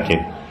doon ratte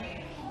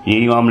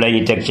yi moom la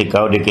ñuy teg ci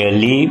kaw di ke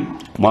lii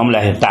moom la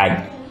taaj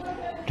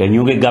te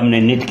ñu ngi gam ne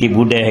nit ki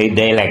bu dee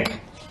day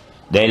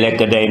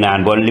lekk day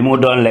naan bon li mu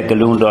doon lekk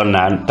li mu doon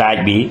naan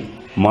taaj bi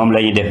moom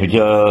la ñuy def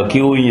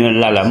kiiwuñu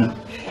lalam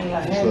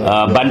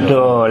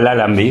banto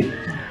lalam bi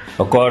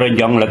kooro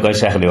njong la koy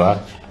seex di wax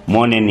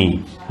moo ne nii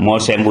moo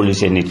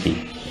symbolisé nit ki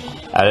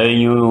alors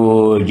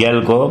ñu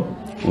jël ko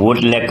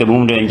wut lekk bu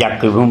mu doon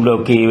njàkk bu mu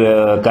doon kii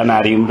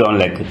kanaar yi mu doon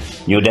lekk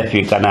ñu def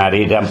fi kanaar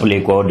yi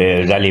rempli ko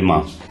des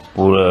aliments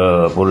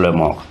pour le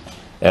mort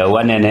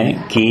wane ne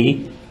kii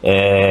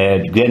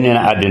génn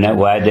na àdduna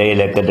waaye day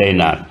lekk day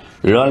naan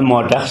loolu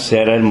moo tax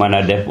séeréer mën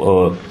a def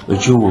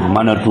jour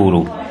mën a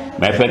tuuru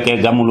mais fekkee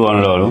gamul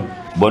woon loolu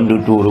bon du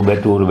tuuru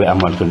bi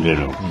amal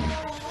tundinu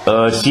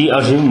si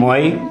aussi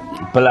mooy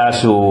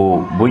place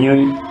bu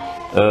ñuy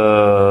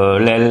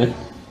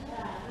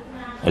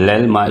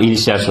leel ma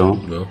initiation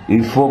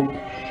il faut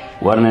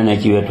war na ne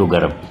ci wetu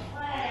garab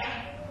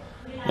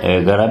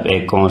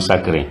est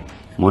consacré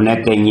mu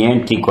nekk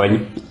ñeenti koñ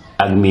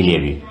ak milieu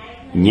bi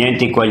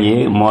ñeenti koñ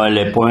yi mooy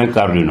les points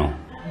cardinaux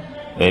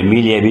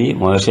milieu bi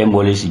mooy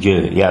symbolise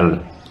Dieu yàlla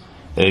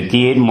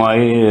kii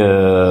mooy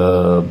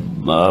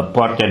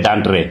porte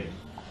d'entrée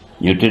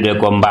ñu tuddee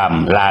ko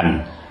mbaam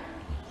laan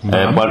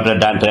porte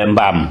d'entrée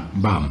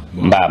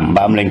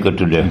mbaam lañ ko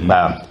tuddee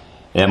mbaam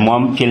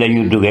moom ci la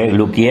ñu duggee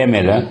lu ki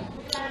yéeme la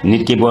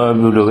nit ki boo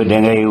duggee da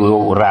ngay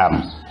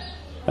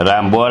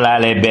raam boo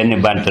laalee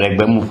benn bant rek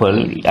ba mu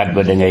fël at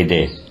ba da ngay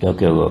dee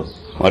ok moo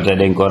tax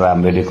dañ ko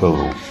raam ba di ko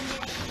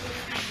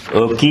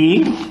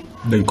kii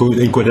dañ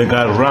ko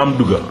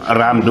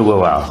raam dugga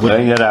waaw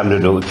dañ nga raam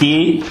dugga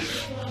kii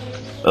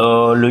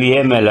lu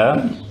yéeme la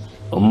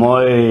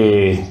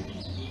mooy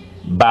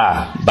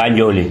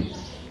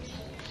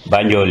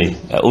Banjoli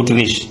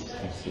Autriche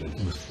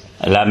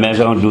la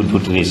maison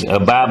d'Autriche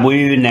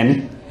buy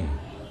nen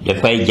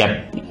dafay jat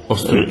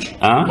Autriche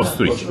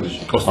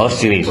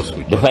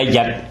dafay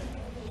jat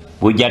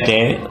bu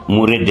jatee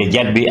mu rëdd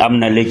jat bi am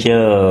na li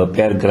ca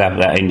Père Graf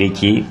la indi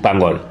ci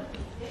Pangol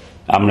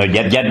am na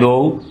jat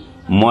boobu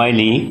mooy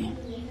lii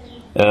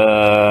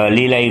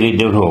lay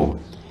rëdd foofu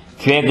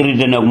feeg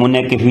rëdd nag mu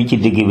nekk fii ci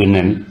digg bi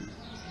nen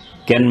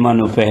kenn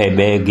mënu fexe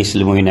ba gis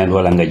li muy nen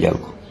wala nga jël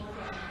ko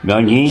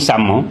donc ñuy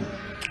sàmm bu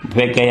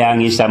fekkee yaa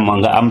ngi sàmm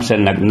nga am sa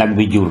nag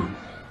bi jur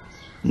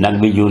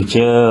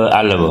ca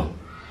àll ba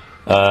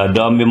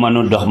doom bi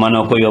mënu dox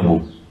mënoo ko yóbbu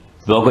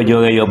boo ko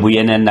jógee yóbbu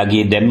yeneen nag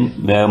yi dem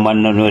mën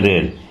nañu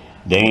réer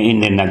dangay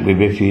indi nag bi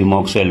ba fii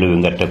mook sellu wi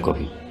nga teg ko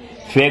fi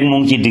feeg mu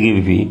ngi ci digg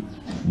bi fii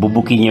bu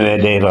bukki ñëwee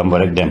day romb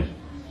rek dem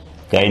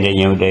gaynde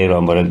ñëw day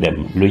romb rek dem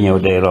lu ñëw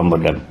day romb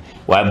dem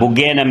waaye bu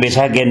génnam bi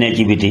sax génnee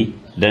ci biti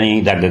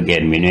danañ dagg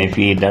génn bi mais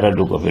fii dara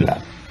du ko fi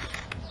laal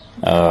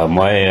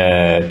mooy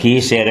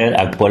kii séeréer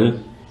ak pël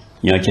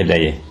ñoo ca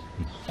daje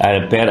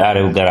Père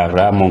Ariou Garaf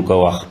la mu ngi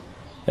ko wax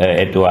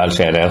étoile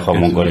séeréer xaw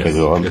mu ngi ko teg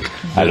woon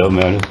alors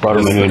mais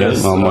forme ñu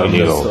def moom mooy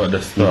di row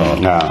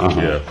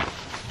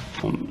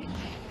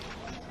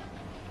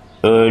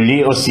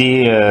lii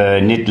aussi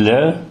nit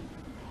la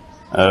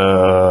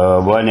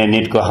boo ne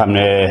nit ko xam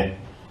ne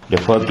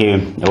dafa kii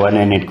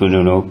wane nit ku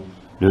noonu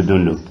du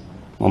dund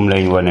moom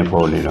lañ wane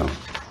foofu ni noonu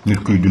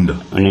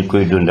nit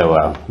kuy dunda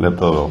waaw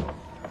bépp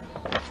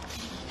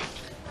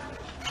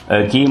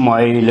kii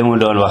mooy li mu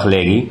doon wax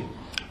léegi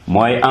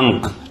mooy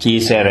ankh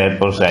ci séeréer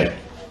pour say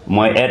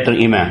mooy être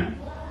humain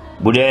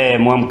bu dee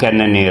moom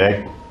kenn nii rek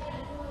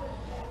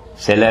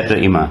c'est l'être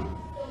humain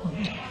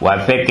waaye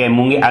fekkee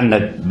mu ngi ànd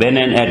ak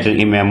beneen être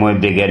humain mooy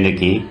diggante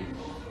kii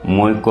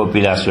mooy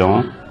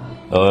copulation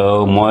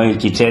mooy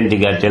ci seen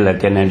diggante la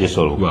keneen di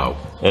solu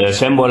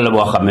symbole la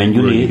boo xam ne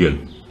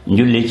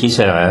njulli ci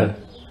séeréer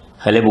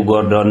xale bu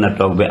góor doon na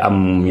toog bi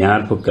am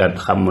ñaar fukki at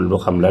xamul lu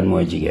xam lan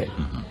mooy jigéen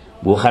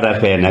bu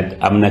xarafee nag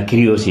am na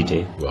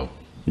curiosité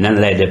nan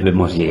lay def bi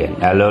mos jigéen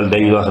loolu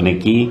dañuy wax ne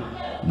kii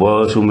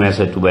boo sumee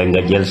sa tubay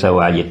nga jël sa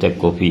waaji teg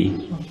ko fii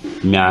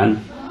ñaan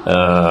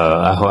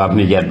axawaab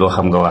mi jaat boo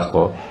xam nga wax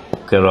ko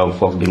keroog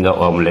foofu di nga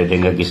oomle di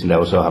nga gis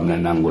ndaw soo xam ne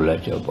nangu la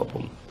ca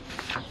boppam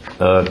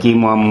kii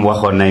moom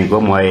waxoon nañ ko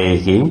mooy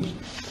kii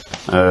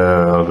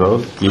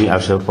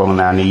ak sa foog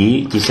naa ni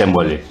yi ci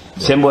symbole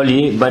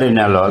yi bari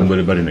na lool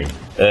bari nañ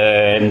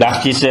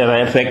ndax ci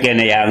séeréer fekkee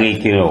ne yaa ngi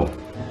kii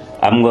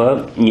am nga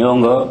ñëw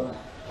nga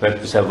fekk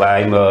sa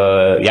baay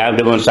yaa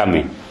demoon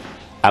sàmmi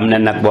am na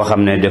nag boo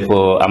xam ne dafa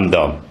am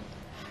doom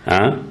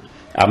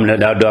am na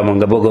daa doom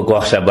nga bëgg ko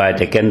wax sa baay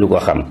te kenn du ko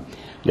xam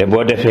te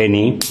boo defee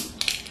nii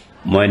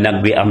mooy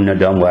nag bi am na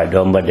doom waaye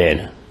doom ba dee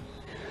na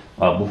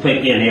waaw bu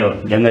fekkee ne yow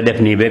da nga def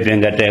nii ba fi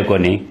nga tey ko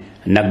nii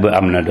nag bi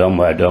am na doom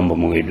waaye doom ba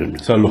mu ngi dund.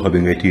 sa loxo bi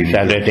ngay téye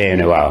sa nga téye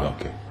ne waaw.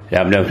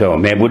 yaa am dem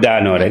mais bu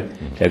daanoo rek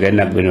te nga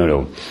nag bi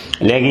noonu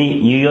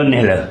léegi ñu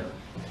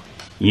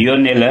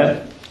yónnee la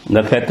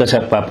nga fekk sa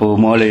papa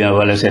moo la yoon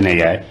wala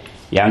Sénégal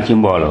yaa ngi ci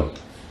mbooloo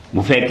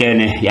bu fekkee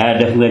ne yaa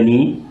def nga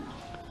nii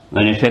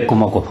nga ne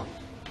fekkuma ko.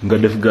 nga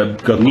def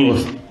ga nii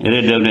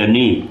réew na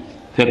nii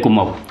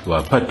fekkuma ko.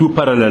 waaw tout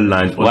parallel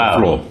line.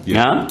 waaw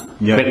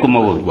fekkuma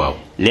ko. waaw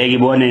léegi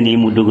boo ne nii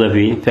mu dugg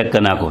fii fekk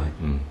naa ko fi.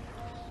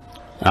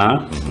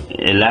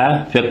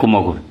 là fekkuma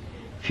ko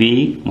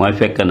fii mooy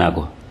fekk naa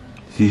ko.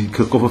 fii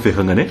ko fa fekk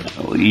nga ne.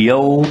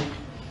 yow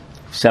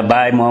sa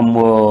baay moom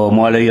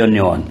moo la yónni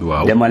woon.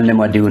 waaw demal ne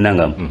ma diw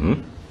nangam.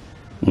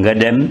 nga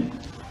dem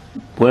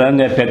pour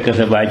nga fekk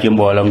sa baay ci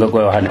mbooloo nga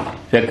koy wax ne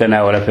fekk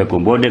naa wala fekku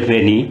boo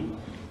defee nii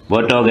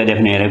boo toogee def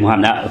nii rek mu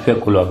xam ne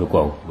fekkuloo fi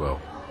kooku. waaw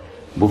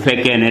bu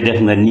fekkee ne def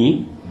nga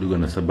nii. dugg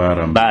na sa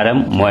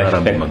baaraam. mooy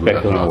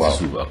fekk na waaw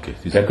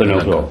fekk na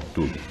ko.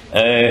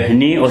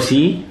 nii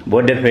aussi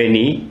boo defee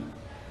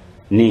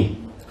nii.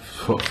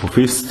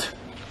 fist.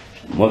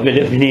 moo fi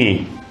def nii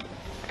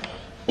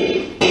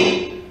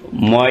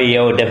mooy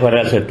yow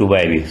defaral sa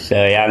tubaay bi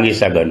sa yaa ngi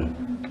saganu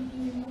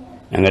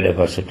na nga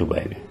defar sa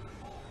tubaay bi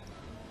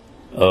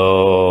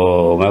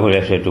nga ko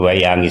def sa tubaay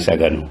yaa ngi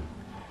saganu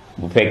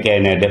bu fekkee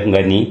ne def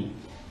nga nii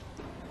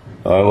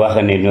wax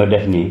ne ñoo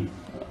def nii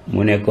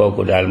mu ne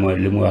kooku daal mooy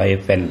li mu wax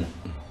yëpp fen la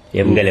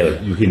yëpp ngelaw la.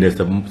 yu xine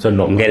sa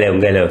ndox. ngelaw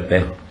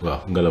waaw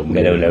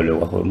ngelaw la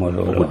waxul moo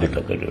loolu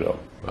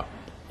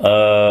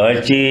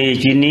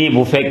ci nii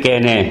bu fekkee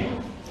ne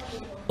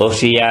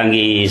aussi yaa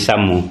ngi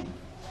sàmm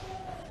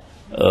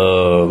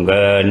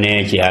nga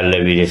ne ci àll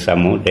bi di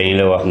sàmm dañu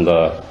la wax nga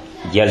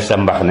jël sa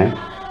mbaxane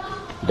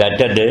nga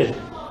tëdd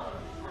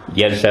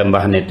jël sa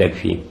mbaxane teg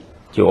fii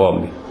ci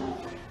oom bi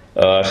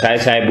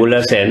saay-saay bu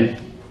la seen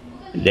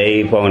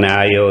day foog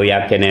naa yow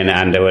yaa keneen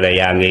ànd wala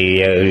yaa ngi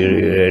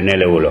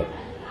nelawuloo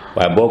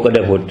waaye boo ko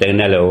defut te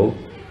nelaw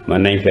mën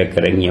nañ fekk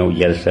rek ñëw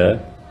jël sa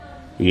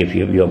yëf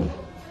yóbbu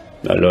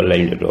loolu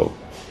lañ la doog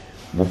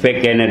bu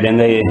fekkee ne da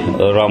ngay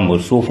romb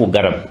suufu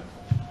garab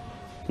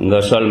nga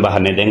sol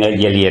mbaxane da nga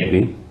jël yet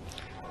bi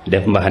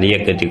def mbaxane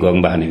yëkkati ko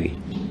mbaxane bi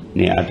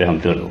nii atam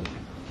tolo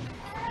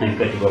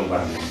yëkkati ko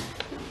mbaxane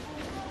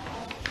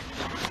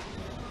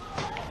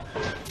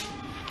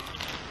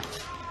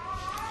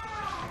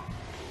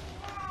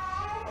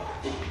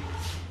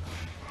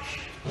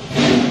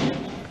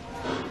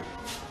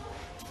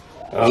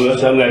nga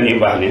sol nga ni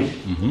mbaxane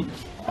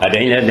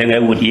dañ la da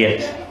ngay wut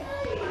yet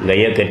nga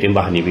yëkkati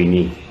mbaxane bi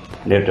nii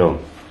ndetoom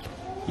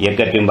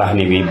yëkkati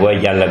mbaxane bi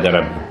booy jàll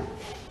garab bi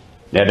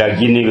ne daal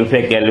jinni bu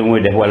fekkee lu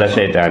muy def wala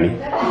seytaani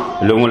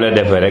lu mu la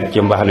defee rek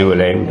ci mbaxane wi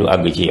lay du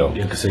àgg ci yow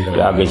du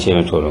àgg ci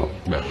seen tono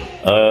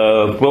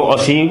pour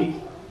aussi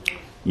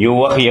ñu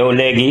wax yow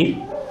léegi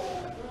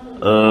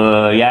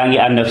yaa ngi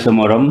ànd ak sa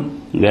morom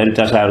ngeen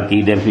tasaar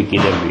kii dem fi kii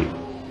dem fi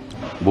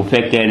bu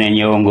fekkee ne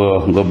ñëw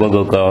nga bëgg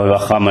ko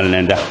wax xamal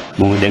ne ndax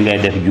mu da ngay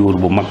def juur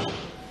bu mag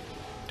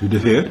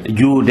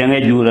juur da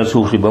ngay juur a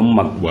suuf si ba mu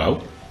mag waaw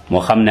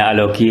moo xam ne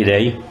alors kii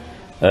day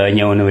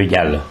ñëw na wi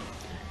jàll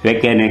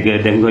fekkee ne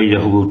da nga koy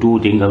jox bu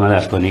tuuti nga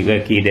malas ko ni nga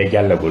kii de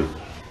jàllagul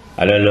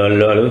alors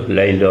loolu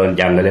lay doon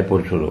jàngale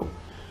pour toujours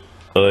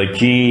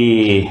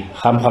ci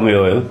xam-xam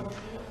yooyu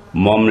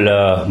moom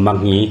la mag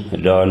ñi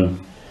doon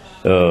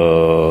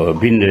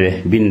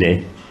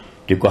binde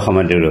di ko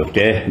xamante loolu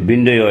te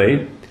bind yooyu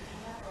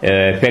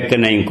fekk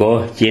nañ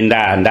ko ci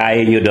ndaa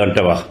yi ñu doon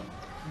tabax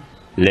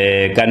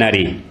les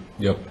Canaries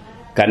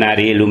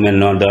yi lu mel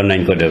noonu doon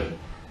nañ ko def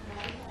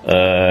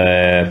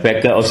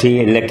fekk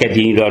aussi lekket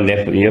yi ñu doon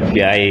def yëpp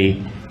ci ay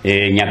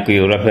ñàkk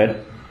yu rafet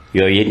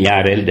yooyu it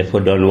ñaareel dafa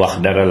doon wax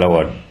dara la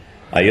woon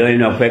yooyu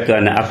nag fekk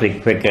na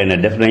Afrique fekkee ne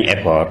def nañ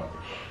effort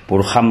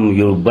pour xam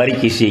yu bari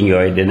ci signes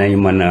yooyu dinañ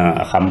mën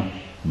a xam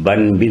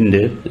ban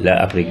bind la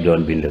Afrique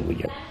doon bind bu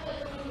jëkk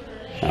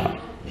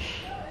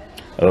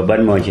waaw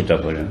ban moo ci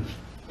topp la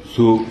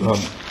so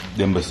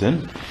Demba Sene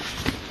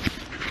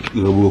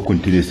nga bëgg a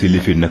continuer si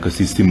lifin naka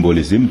si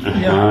symbolisme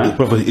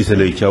Professor Issa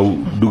Laye Thiaw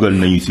dugal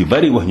nañu si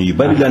bari wax ñu yu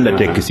bari lan la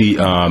tekki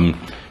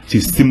si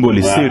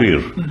symbole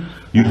séeréer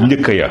yu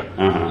njëkk ya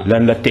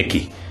lan la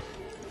tekki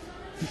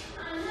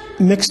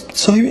mek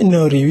sox wi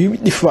ino réew yi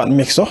difaan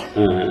mek sox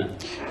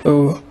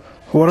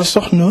wara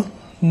soxna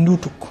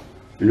nduutuk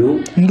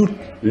ndut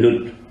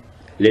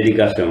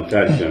l'éducation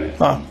traditionnelle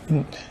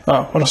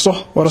waaw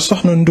wara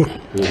soxna ndut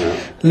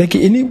léegi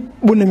ini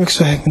bu ne mek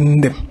soxek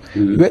ndem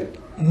we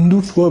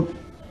ndut ko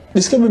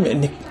diska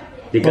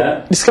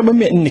ba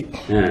me nik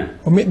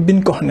o me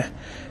bin ko ne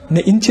ne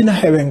incina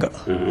hewenga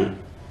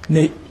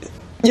ne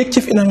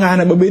jekcif ina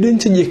ngana ba beden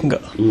ci jeknga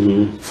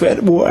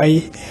fer bo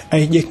ay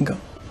jeknga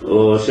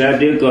o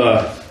c'est-à-dire que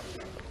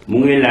mu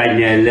ngi laaj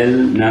ne lel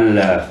nan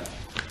la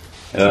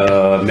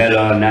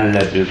melo nan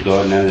la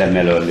tuto nan la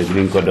melo li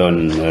ñu ko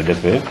doon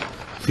defee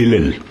ci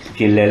lel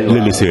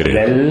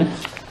lel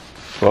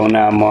foog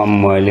naa moom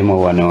mooy li ma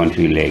wane woon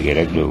fii léegi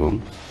rek dugum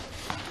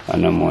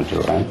ana monti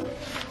waan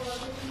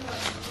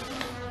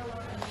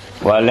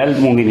waa lel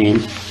mu ngi nii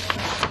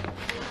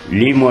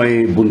lii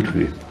mooy bunt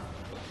bi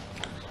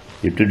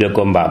ñu tudde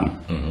ko mbaam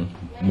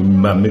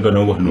mi ko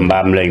doon wax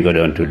mbaam lañ ko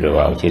doon tudde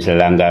waaw ci sa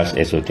langage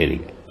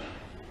ésotérique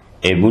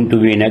et buntu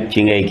bi nag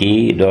ci ngay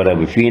kii doora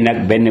bi fii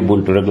nag benn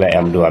buntu rek lay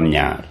am du am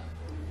ñaar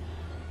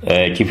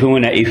ci fi mu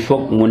ne il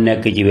faut mu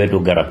nekk ci wetu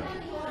garab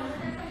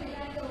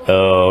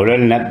loolu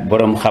nag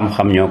boroom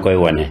xam-xam ñoo koy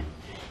wane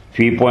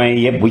fii point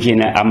yëpp bu ci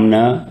ne am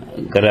na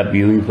garab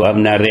yuñ fa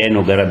am na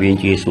reenu garab yuñ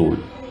ciy suul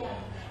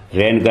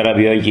reen garab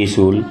yooyu ciy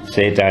suul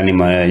seytaani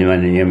ma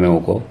ñemewu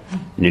ko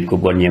nit ku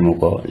bon ñemu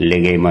ko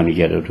liggéey manu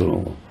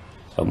jaratunu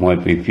ko mooy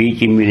fii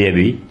ci milieu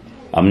bi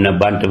am na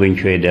bant buñ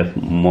fay def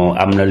moo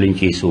am na luñ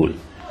ciy suul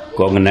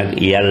kooku nag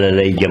yàlla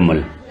lay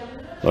jëmmal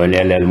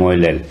leel mooy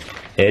leel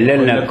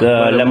leel nag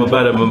la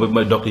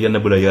ma dok yenn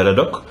bu la yàlla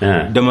dok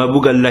dama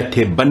bëgg a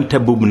laajte banta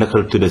boobu naka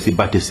la tudda si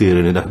baati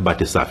séeréer ne dafa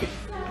baati saafi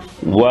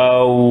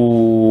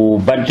waaw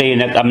banta yi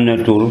nag am na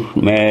tur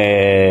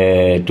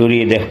mais tur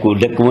yi def ko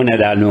dëkk mu ne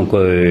daal nu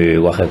koy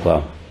waxe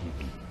quoi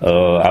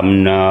am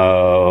na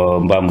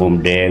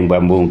mbambum deeg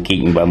mbambum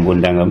kiic mbambum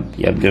ndangam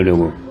yëpp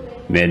dëdëgu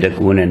mais dëkk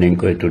mu ne nañ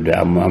koy tudd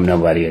am na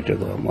variété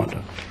quoi moo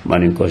tax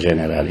mënuñ ko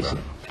généraliser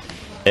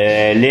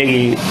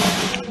léegi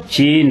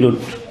ci ndut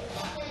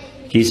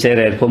ci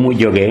séeréer fa mu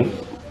jógee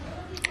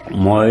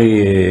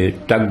mooy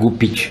taggu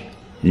picc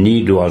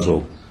nid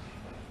d'oiseau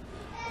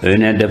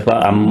ne dafa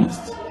am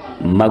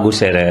magu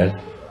séeréer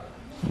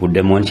bu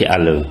demoon ci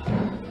àll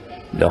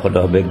dox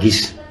ba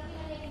gis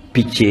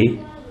picc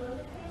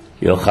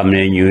yoo xam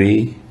ne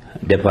ñuy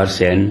defar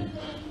seen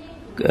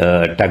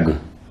tagg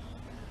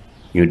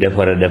ñu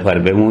defar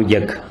ba mu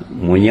jëkk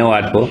mu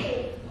ñëwaat ko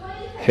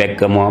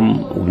fekk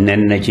moom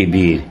nen na ci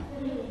biir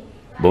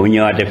ba mu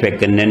ñëwaatee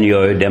fekk nen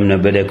yooyu dem na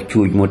ba rek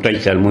cuuj mu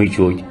tojtal muy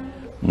cuuj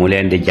mu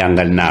leen di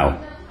jàngal naaw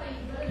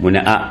mu ne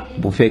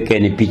bu fekkee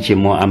ni picc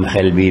moo am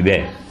xel bii be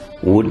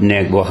wut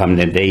nekk boo xam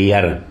ne day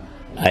yar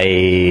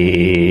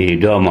ay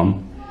doomam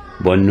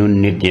bon nun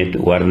nit ñi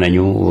war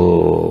nañu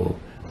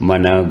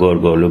mën a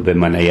góorgóorlu ba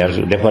mën a yar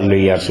defar lu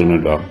yar sunu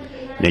doom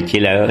ne ci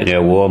la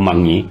woo mag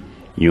ñi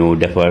ñu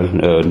defar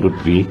ndut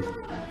bi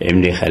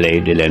indi xale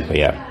yi di leen fa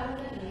yar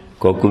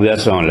kooku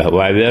version la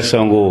waaye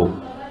version gu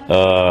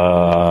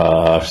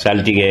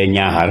saltige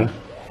ñaaxar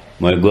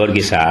mooy góor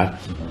gi saar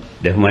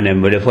def ma ne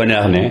dafa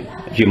neex ne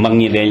ci mag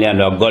ñi dañ leen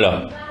wax golo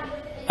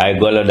ay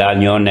golo daal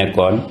ñoo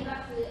nekkoon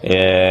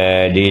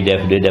di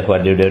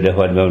defar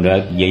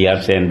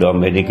yar seen doom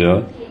ba di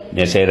ko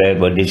ne séeréer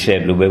ba di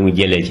seetlu ba mu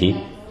jële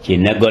ci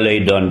ne golo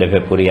yi doon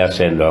defee pour yar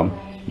seen doom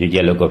ñu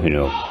jële ko fi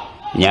ñëw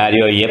ñaar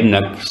yooyu yëpp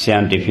nag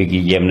scientifique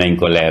yi jéem nañ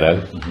ko leeral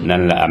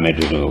nan la amee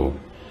du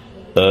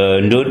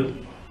ndut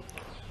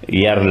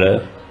yar la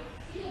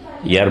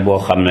yar boo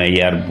xam ne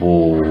yar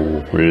bu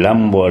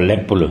lamboo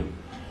lépp la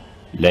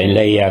dañ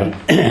lay yar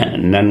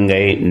nan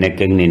ngay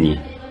nekk ak nit ñi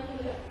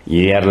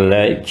ñu yar la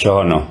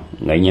coono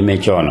nga ñeme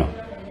coono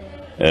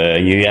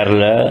ñu yar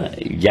la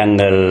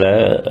jàngal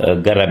la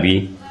garab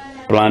yi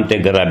planté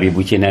garab yi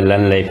bu ci ne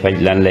lan lay faj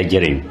lan lay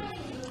jëriñ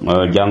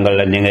jàngal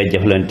la ni ngay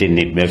jëflante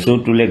nit mais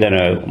surtout les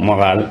gana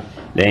moral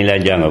dañ la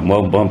jàngal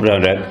moo bon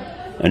rek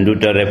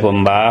nduta refo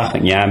mbaax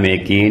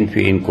ñaamee kiin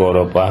fi in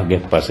kooro paax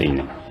gef pasiñ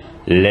na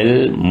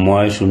lel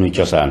mooy sunu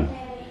cosaan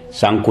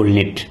sànkul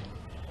nit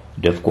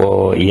daf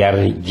ko yar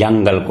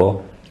jàngal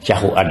ko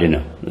caxu àddina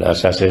la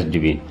sagesse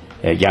divine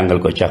jàngal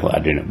ko caxu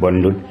àddina bon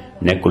ndut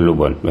nekkul lu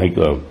bon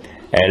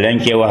lañ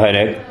cee waxee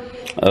rek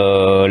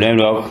leen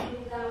wax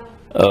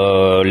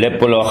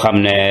lépp loo xam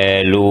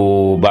ne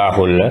lu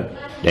baaxul la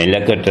dañ la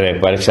ko tere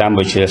par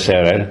exemple ci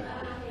séeréer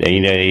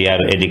dañ lay yar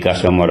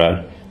éducation morale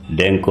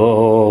den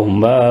ko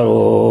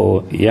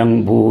mbaaro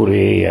yang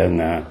buure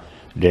yanga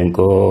den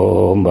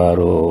ko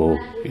mbaaro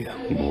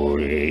yang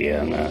buure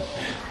yanga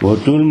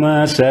wotul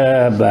ma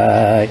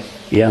sabay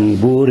yang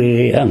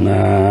buure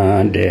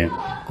yanga den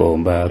ko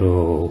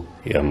mbaaro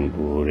yang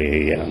buure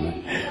yanga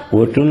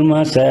wotul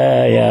ma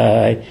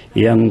sayay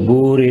yang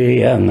buure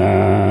yanga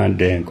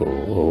den ko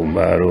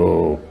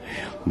mbaaro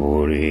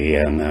buure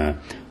yanga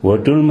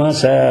wotul ma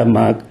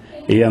samak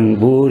yang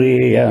buure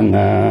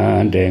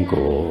yanga den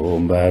ko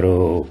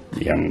mbaaro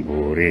yang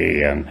buure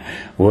yang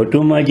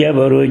wotuma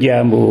jabaru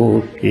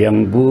jambu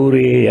yang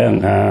buure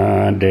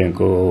yanga den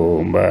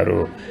ko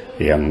mbaaro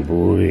yang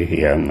buure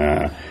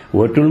yanga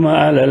wotul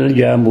ma alal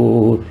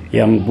jambu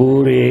yang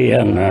buure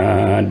yanga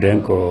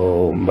den ko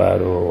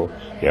mbaaro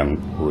yang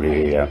buure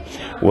yang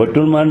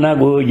wotul ma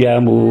nagu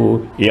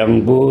jambu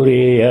yang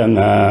buure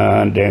yanga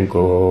den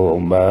ko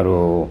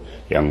mbaaro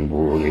yang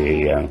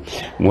buri yang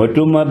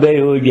motuma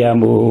beyo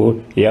jambu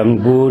yang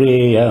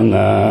buri yang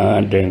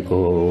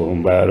tengko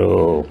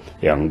baro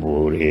yang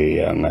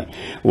buri yang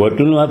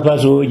watulma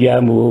pasu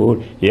jambu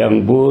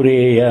yang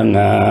buri yang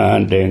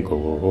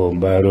tengko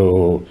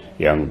baro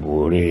yang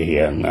buri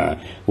yang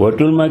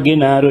watulma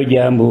ginaru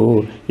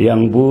jambu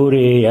yang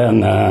buri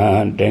yang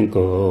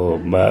tengko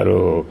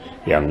baro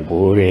yang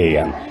buri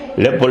yang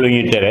lépp lu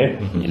ñu tere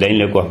dañ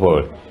la ko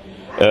xool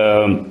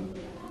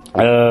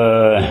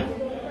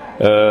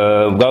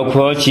gaw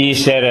ko ci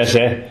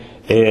serese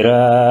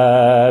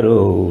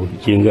raro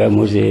jinga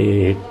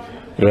muse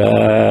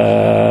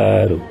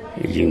raro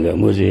jinga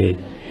muse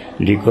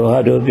liko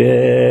hado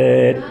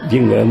bet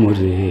jinga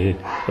muse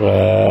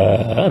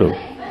raro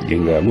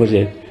jinga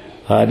muse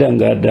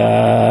hadanga da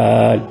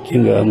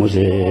jinga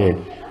muse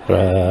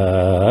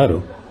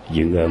raro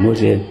jinga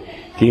muse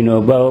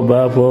kino bao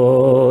bafo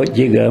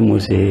jinga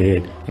muse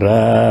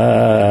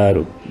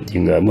raro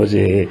jinga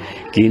muse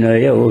kino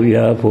yau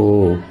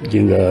yafo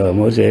jinga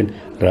muse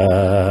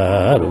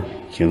raro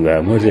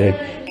jinga muse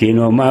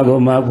kino mago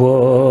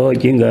mago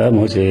jinga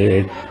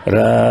muse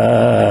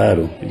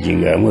raro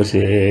jinga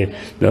muse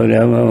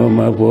lola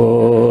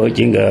mago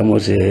jinga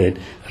muse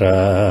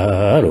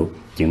raro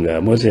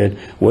jinga muse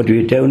what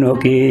we tell no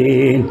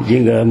kin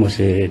jinga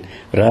muse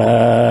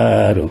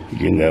raro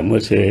jinga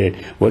muse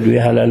what we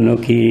halal no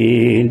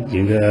kin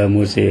jinga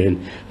muse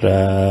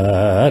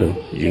raro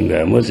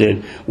jinga muse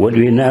what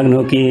we nag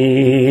no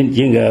kin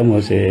jinga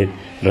muse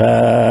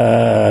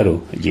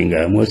raro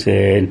jinga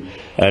muse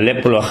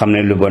lépp loo xam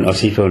ne lu bon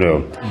aussi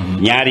solo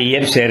ñaari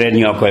yëpp séeréer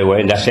ñoo koy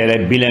woy ndax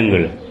séeréer bilingue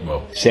la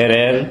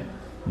séeréer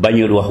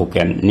bañul waxu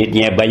kenn nit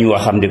ñee bañ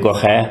waxam di ko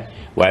xeex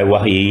waaye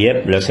wax yi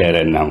yëpp la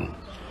séeréer nangu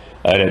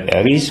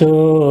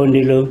ariso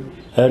ndilo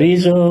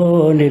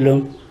ariso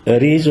ndilo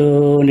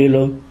ariso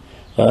ndilo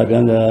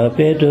adanga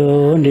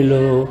peto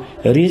ndilo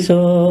ariso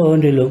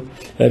ndilo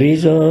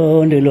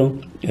ariso ndilo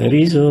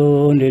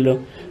ariso ndilo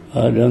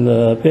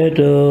adanga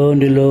peto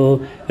ndilo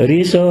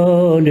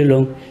ariso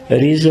ndilo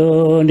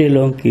ariso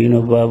ndilo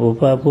kino papo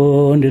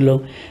papo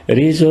ndilo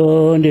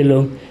ariso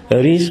ndilo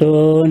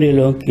ariso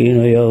ndilo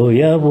kino yao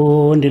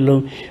yabo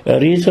ndilo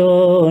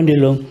ariso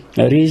ndilo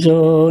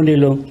ariso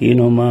ndilo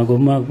kino mago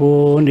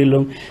mago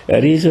ndilo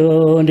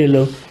ariso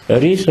ndilo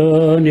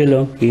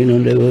kino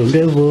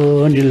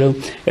ndevo ndilo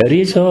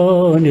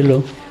ariso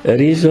ndilo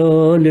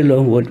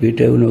what we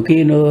tell no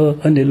kino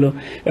ndilo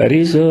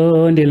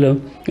ariso ndilo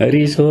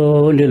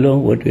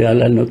what we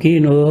ala no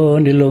kino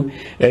ndilo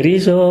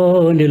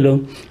ariso ndilo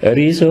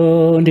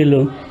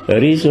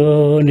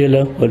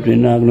what we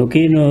nag no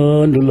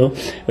kino ndilo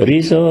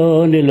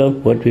ariso ndilo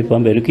what we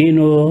pamber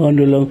kino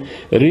ndilo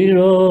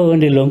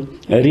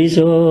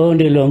ariso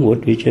ndilo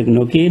what we check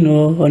no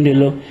kino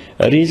ndilo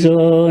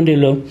ariso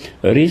ndilo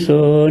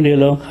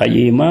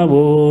haji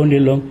mabo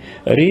ndilo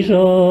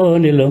ariso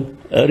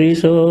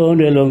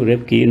ndilo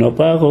rep kino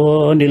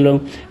paho ndilo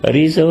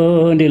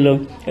ariso ndilo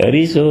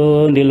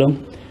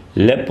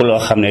lépp loo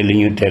xam ne li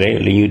ñu tere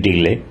li ñu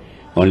digle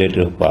on les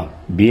trouve pas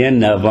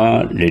bien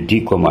avant les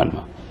 10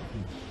 commandements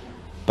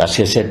parce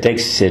que ce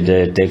texte c'est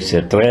des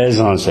textes très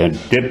anciens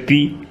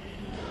depuis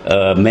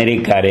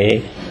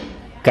Méricaré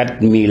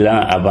 4000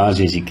 ans avant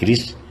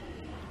Jésus-Christ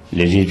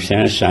les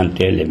Égyptiens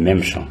chantaient les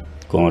mêmes chants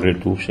qu'on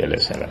retrouve chez les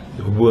Sarabes.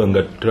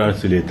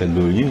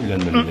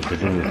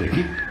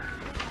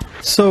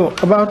 So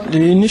about the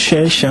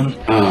initiation,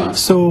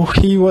 so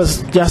he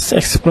was just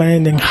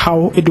explaining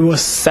how it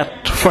was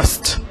set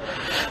first.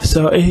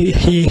 So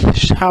he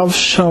have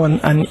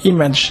shown an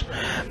image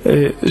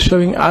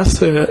showing us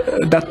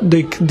that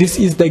this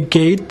is the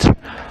gate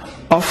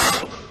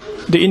of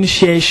the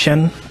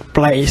initiation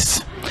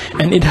place,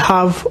 and it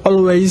have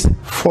always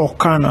 4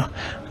 corners.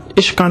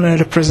 Each corner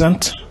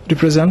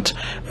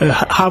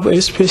have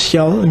a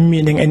special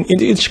meaning, and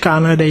in each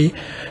corner they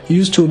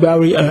used to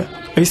bury a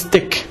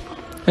stick.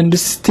 And the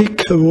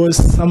stick was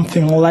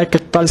something like a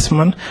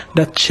talisman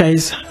that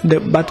chased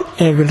the bad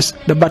evils,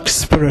 the bad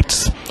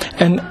spirits.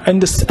 And at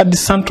the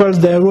central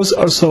there was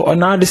also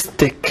another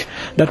stick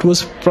that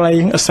was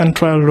playing a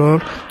central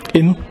role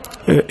in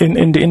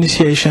the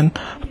initiation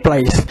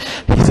place.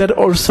 He said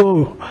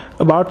also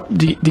about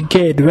the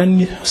gate,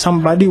 when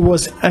somebody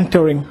was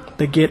entering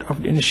the gate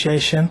of the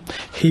initiation,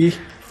 he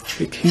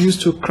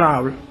used to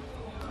crawl.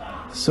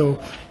 So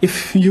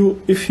if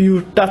you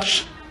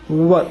touch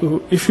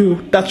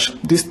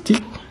this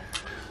stick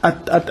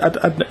at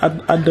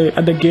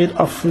the gate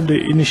of the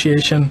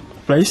initiation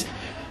place,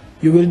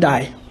 you will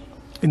die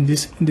in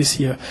this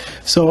year.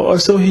 So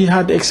also he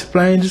had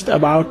explained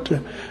about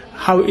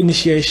how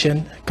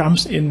initiation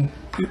comes in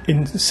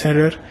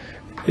Seereer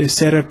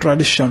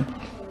tradition.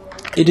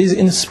 It is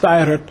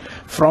inspired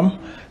from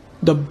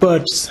the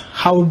birds,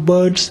 how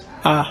birds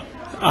are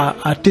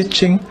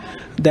teaching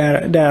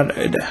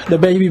the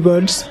baby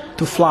birds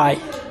to fly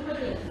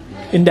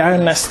in their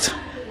nest,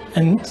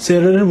 and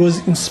Seereer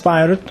was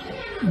inspired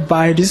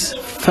by this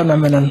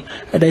phenomenon.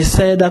 They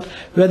say that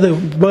whether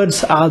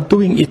birds are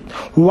doing it,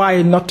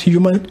 why not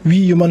we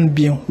human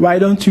beings? Why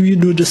don't we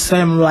do the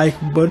same like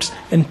birds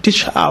and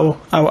teach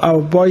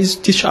our boys,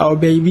 teach our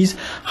babies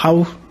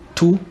how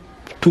to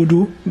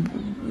do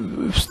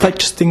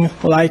such things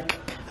like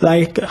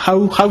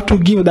how to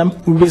give them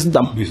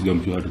wisdom.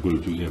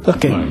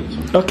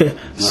 Okay.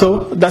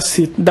 So that's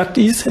it. That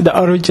is the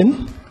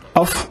origin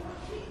of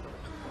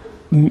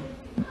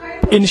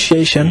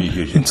initiation.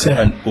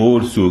 And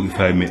also, if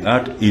I may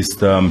add, is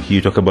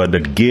he talk about the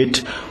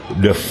gate,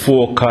 the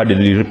 4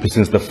 cardinal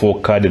represents the 4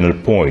 cardinal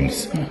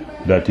points.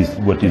 That is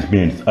what it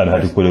means, and how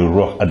to put a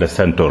rock at the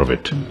center of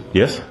it.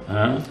 Yes.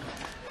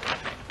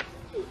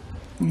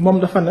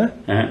 Moom dafa ne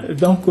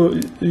donc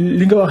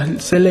li nga wax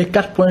c'est les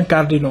 4 points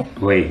cardinaux.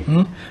 Oui.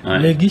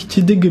 Léegi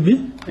ci digg bi.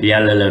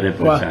 Yàlla la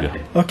représenté.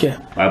 Ok.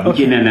 waaw bu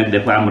ci ne nag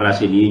dafa am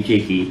racine yu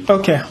ci kii.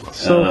 Ok.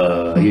 So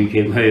yu ci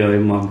yooyu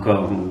moom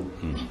ko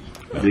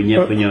du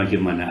ñëpp ñëw ci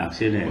mën a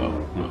accéder.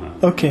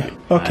 Okay.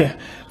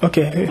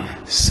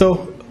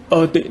 So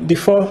the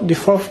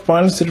 4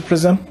 points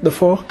represent the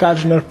 4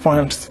 cardinal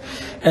points,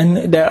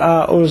 and there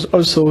are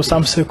also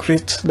some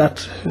secrets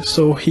that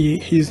so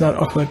he is not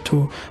offered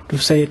to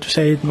say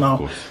it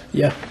now.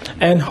 Yeah,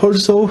 and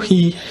also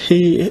he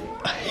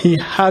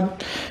had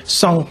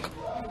sung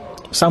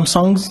some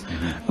songs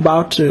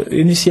about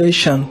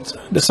initiation,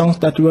 the songs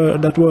that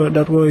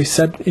were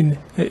said in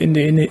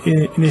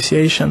the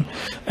initiation,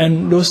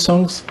 and those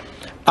songs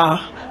are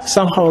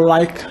somehow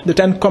like the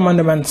 10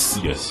 Commandments.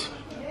 Yes.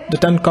 The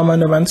 10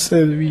 Commandments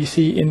we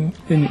see in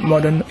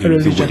modern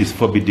religion. What is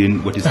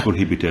forbidden, what is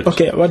prohibited.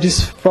 Okay, what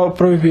is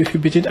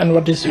prohibited and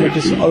what is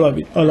all of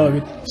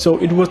it. So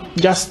it was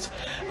just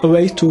a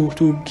way to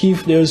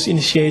give those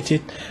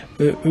initiated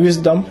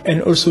wisdom,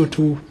 and also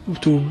to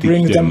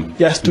bring them,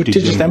 to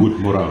teach them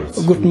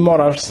good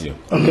morals. Yeah.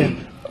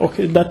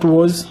 Okay, that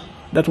was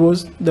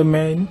the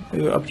main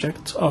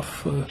object of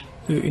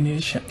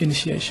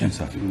initiation.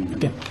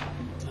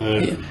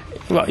 Okay.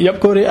 Well,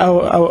 yapkori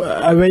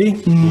away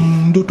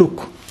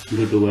ndutuk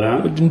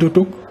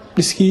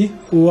diski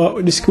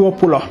wa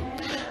pula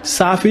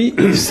safi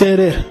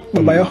serer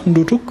babayo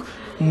ndutuk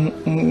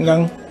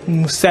ngang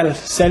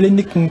sel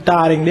nik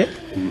taring de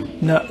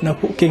na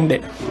cooking de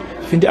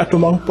findi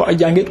atumang po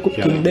ajangit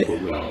cooking de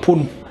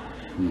pun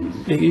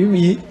legi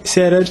bi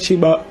serer ci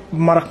ba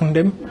marak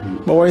ndem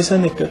ba way sa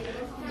nek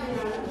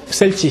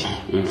selci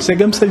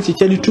segam selci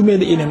cali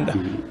tumede inemda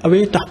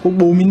away tax ko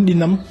bo min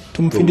dinam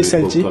tum findi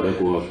selci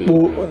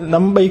bo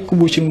nam bay ko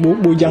bucing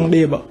bo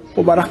jangde ba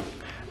o barak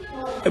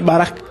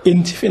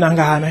en ci fina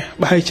ngane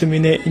ba hay ci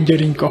mine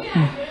njeriñ ko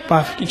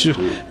pa fi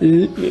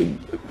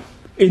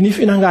eni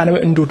fina ngane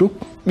we ndutu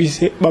bi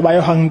se baba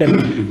yo hang dem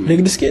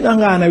legi diski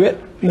ngane we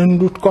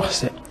ndut ko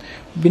se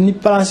bini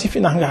place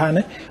fina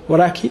ngane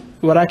waraki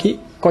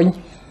koñ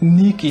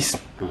nikis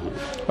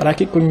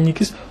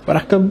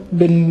waraka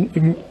ben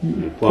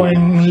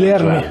point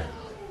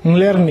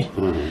leer ni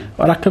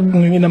waraka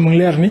ngi nam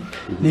leer ni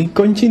li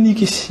koñ ci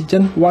nikis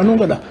jan wanu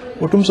ngada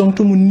otum song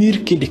tumu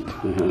nir kidik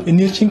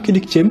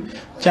cem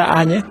ca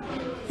añe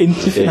in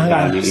ci fina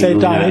ngane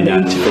seytaane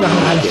in ci fina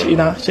ngane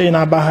ci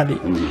ina bahali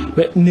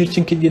be nir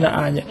ci kidina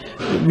añe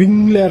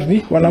wing leer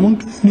ni wala mum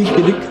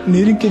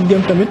nir kidik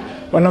dem tamit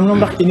wanam no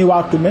ndax ini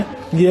watume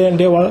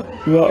ngende wa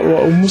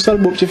musal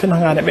bob ci fina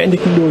ngane be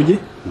ndik ndoji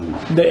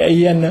de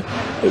yenn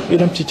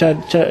idam ci ca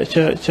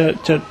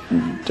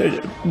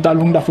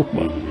dalu ndafuk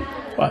ba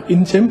wa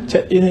insem ca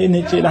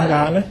ini ci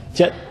ngane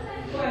ca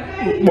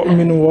bo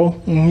minu wo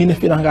ngine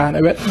fina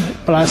ngane be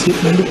place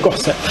ndik ko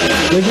sa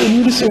legi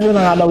ni ci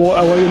fina ngane wo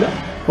awayla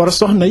war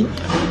soxnay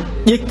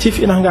yek ci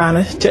fina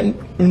ngane ca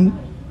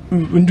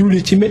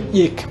nduli ci met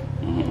yek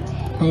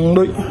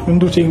ndoy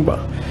nduting ba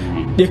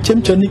dek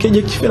cem ci ke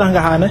yek ci fina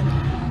ngane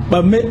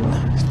ba met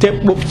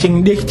teb bob ci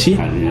ndek ci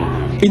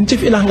in ci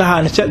fina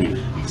ngane ca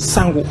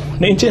sangu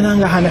ne inci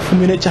nanga hana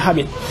fumine ci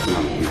habit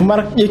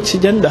fumar yecci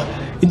janda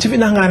inci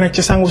fina ngana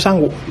ci sangu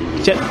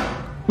ci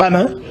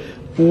bana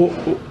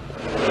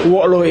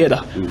wo lo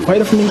eda fay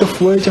def ninga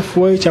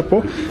foy ci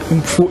po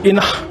fu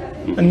ina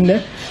ne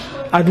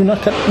aduna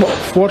kat bo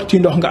forti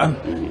ndox nga am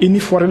ini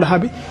forti da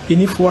habi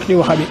ini forti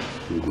wa habi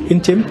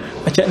intem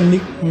aca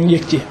nik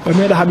yecci ba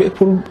me da habi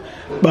pour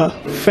ba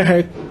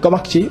fexé ko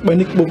mak ci ba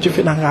nik bob ci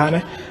fina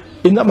ngana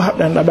ina ba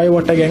habdan da bay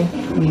wo tegen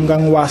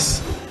ngang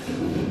was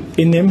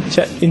inem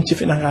ca inci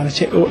fina ngana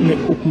ce o ne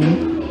ukmin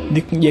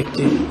dik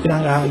njekti fina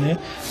ngana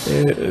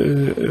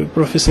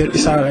Professor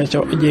Issa Laye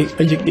Thiaw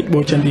ajik dik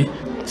bo candi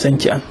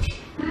sanci an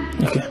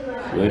okay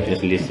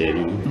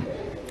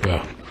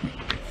waaw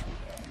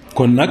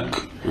kon nag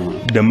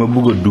dama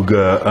bëgg a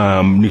dugga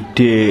nit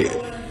te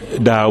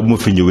daaw ma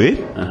fi ñëwee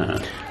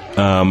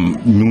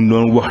ñu ngi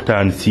doon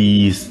waxtaan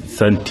si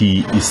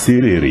santi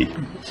séeréer yi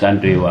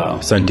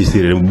santi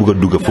séeréer ma bëgg a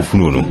dugga foofu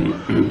noonu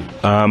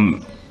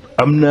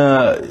am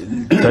na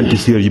tanti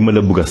séeréer yi ma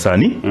la bëgg a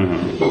sànni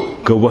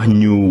nga wax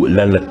ñu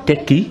lan la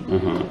tekki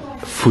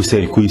fu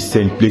seen kuy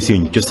seen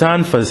seen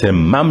cosaan fa seen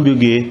maam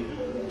jógee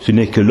su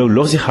nekkee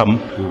loo si xam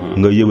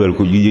nga yëgal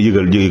ko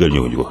yëgal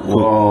ñëw ko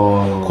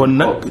kon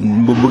nag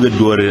bu bëgg a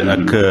doore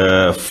ak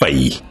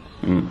fay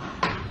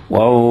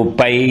waaw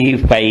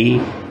fay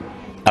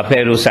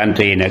affaire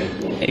santé yi nag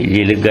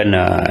li la gën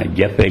a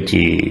jafe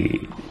ci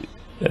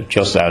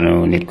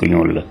cosaanu nit ku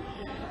ñuul la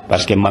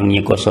parce que mag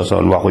ñi ko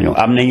sosoon waxuñu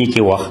am na ñi ci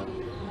wax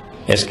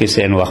est-ce que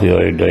seen wax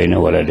yooyu doy na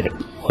wala déet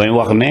mooy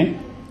wax ne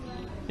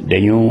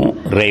dañu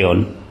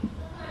reyoon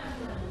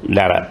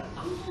dara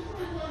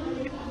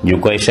ñu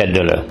koy sedd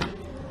la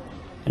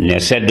ne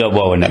seddoo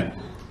boobu nag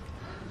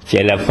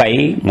ci la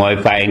fay mooy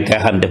fay nga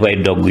xam dafay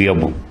dogg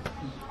yóbbu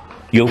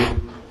Juuf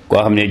koo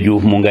xam ne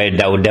Juuf mu ngay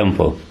daw dem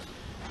fa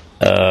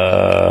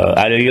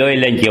alors yooyu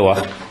lañ ci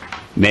wax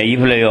mais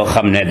yëf la yoo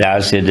xam ne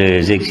daal c'est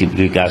des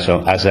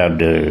explications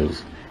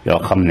hasardeuses yoo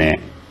xam ne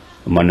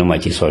mënuma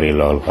ci sori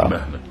lool quoi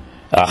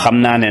xam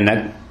naa ne nag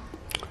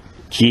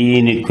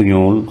ci nit ku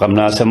ñuul xam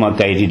naa sama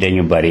kayit yi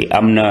dañu bari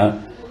am na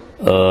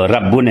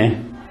rab bu ne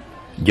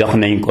jox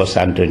nañ ko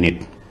sant nit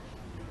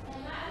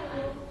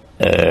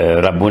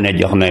rab bu ne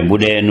jox nañ bu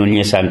dee nun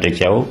ñi sant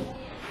Thiaw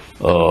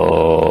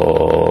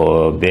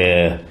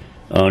ba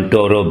un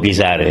taureau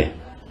bizarre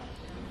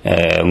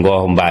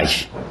ngoox mbaaj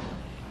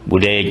bu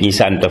dee ñi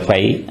sant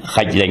Fay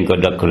xaj lañ ko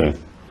dëkk la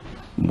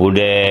bu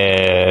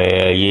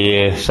dee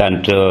yi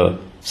sant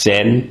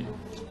Seen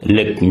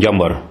lëg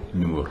njombor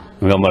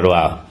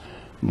waaw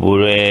bu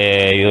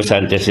dee yu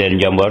sant Seen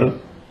njombor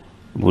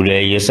bu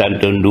dee yu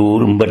sant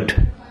Nduur mbët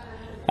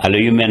ala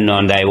yu mel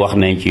noonu daay wax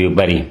nañ ci yu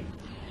bari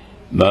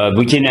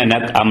bu ci ne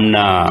nag am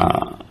na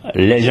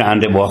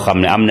légende boo xam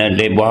ne am na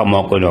de boo xam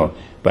moo ko noonu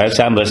par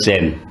exemple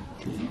Seen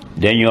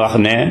dañu wax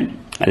ne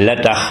la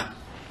tax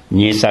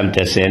ñi sant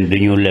Seen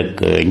duñu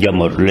lëkk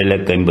njombor lu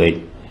lëkk mbëj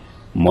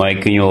mooy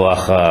ki ñu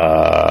wax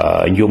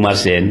Njuma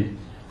Seen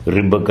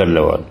rëbbkat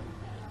la woon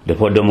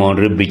dafa demoon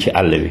rëbbi ci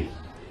àll bi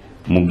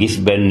mu gis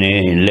benn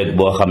lëg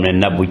boo xam ne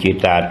nabbu ci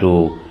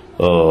taatu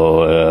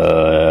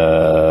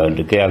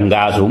ki ak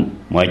ngaasum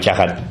mooy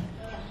caxat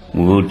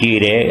mu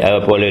tiire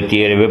pole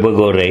tiire ba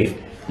bëggoo rëy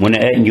mu ne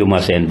Njuma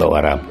Seen ba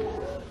waraam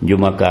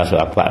Njuma kaasu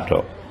ak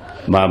faatoo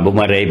ma bu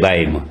ma rëy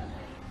bàyyi ma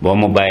boo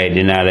mu bàyyee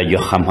dinaa la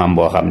jox xam-xam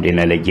boo xam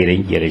dina la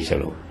jëriñ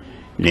solo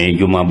ne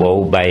Njuma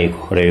boobu bàyyi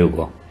ko rëyu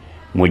ko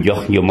mu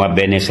jox Njuma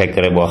benn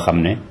secret boo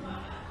xam ne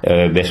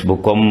bés bu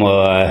comme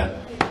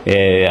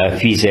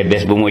fiise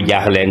bés bu mu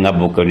jaaxlee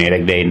ngabbu ko nii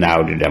rek day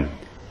naaw di dem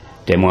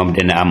te moom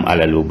dina am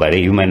alal lu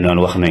bari yu mel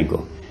noonu wax nañ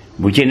ko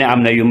bu ci ne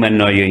am na yu mel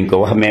noonu yuñ ko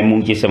wax mais mu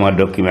ngi ci sama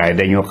document yi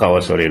dañu xaw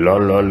a sori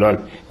lool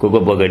ku ko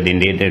bëgg a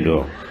dindi te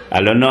doo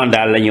alors noonu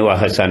daal la ñuy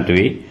wax sant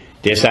wi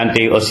te sant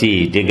yi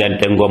aussi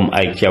diggante Ngom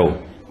ak Thiaw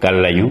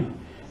kal lañu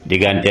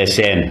diggante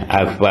Seen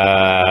ak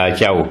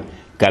Thiaw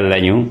kal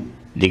lañu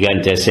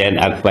diggante Seen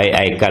ak Fay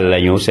ay kal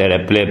lañu c'est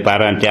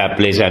parenté à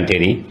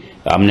plaisanterie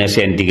am na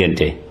seen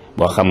diggante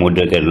boo xamul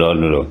dëgg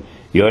loolu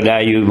yow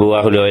daal yu bu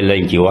wax loolu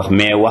lañ ci wax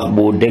mais wax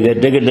bu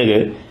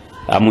dëgg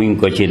amuñ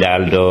ko ci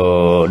daal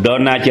doo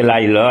naa ci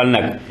laaj lool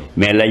nag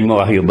mais lañ ma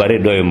wax yu bari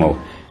doy moo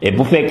et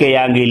bu fekkee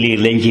yaa ngi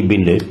lire lañ ci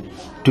bind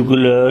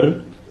tukulóor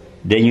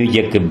dañu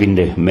jëkk bind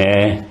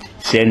mais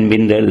seen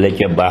mbind la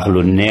ca baax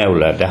lu neew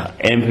la ndax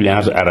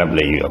influence arabe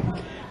lañu yokk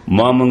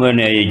moom nga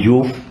ne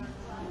Juuf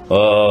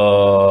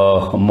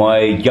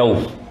mooy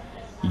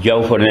jaw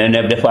fa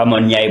ne dafa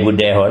amoon ñaay bu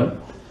deexoon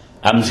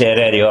am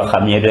séeréer yoo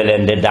xam ne da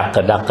leen di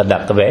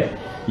dàq be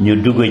ñu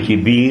dugg ci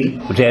biir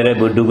séeréer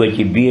ba dugg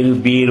ci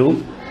biiru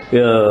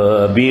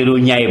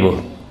ñaay bu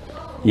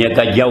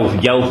ñeka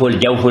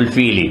jawful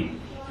fiili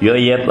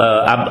yooyu yëpp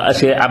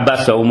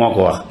Abbas Sow moo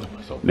ko wax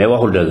mais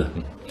waxul dëgg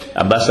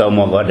Abbas Sow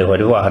moo ko wax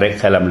dafa wax rek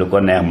xelam lu ko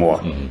neex mu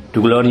wax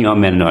tukulóor ñoo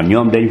mel noonu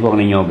ñoom dañ foog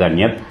ne ñoo gan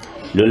ñëpp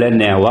lu leen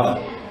neex wax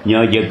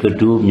ñoo jëkk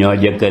tuub ñoo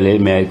jëkkale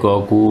mais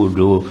kooku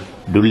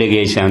du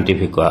liggéey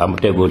scientifique quoi am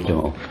tegul te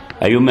moom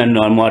yu mel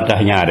noonu moo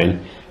tax ñaareel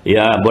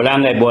balaa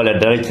ngay boole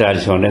dara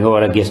tradition da nga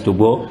war a gëstu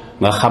boo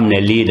nga xam ne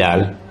lii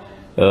daal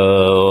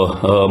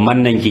mën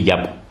nañ ci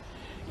jàpp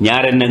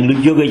ñaareel nag lu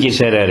jóge ci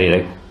séeréer yi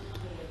rek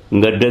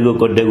nga dégg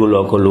ko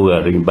dégguloo ko lu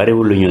wér ñu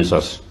bariwul lu ñu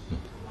sos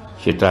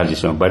ci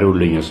tradition bariwul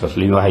lu ñu sos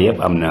li ñu wax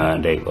yëpp am na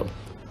ndey ko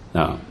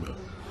waaw.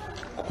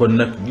 kon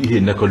nag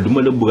naka du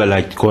ma la bëgg a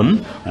laaj kon.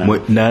 mooy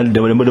naa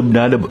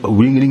la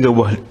li nga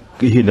wax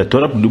xëy na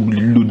torop du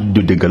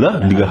dëgg la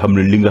li nga xam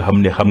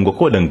ne xam nga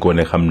ko da nga ko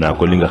ne xam naa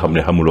ko li nga xam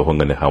ne xamuloo ko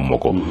nga ne xamoo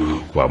ko.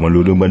 waaw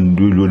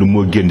loolu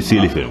moo génn si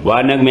lifin.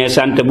 waaw nag mais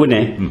sant bu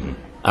ne.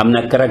 am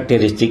na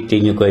caractéristique te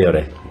ñu ko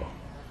yore.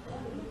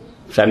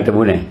 sant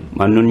bu ne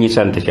man nun ñi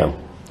sant Thiaw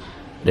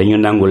dañu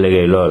nangu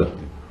liggéey lool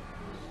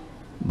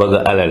bëgg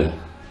alal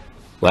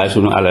waaye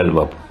sunu alal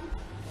bopp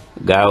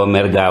gaaw a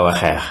mer gaaw a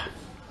xeex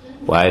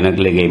waaye nag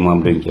liggéey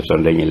moom duñ ci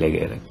son dañuy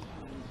liggéey rek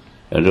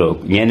donc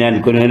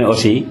ñeneen ku ne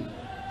aussi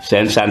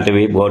seen sant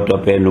bi boo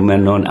toppee lu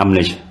mel noonu am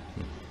na ci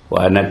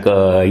waaye nag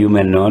yu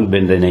mel noonu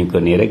bind nañ ko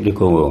nii rek di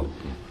ko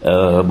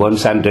bon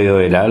sant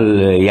yooyu daal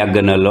yàgg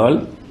na lool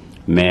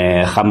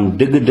mais xam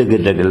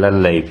dëgg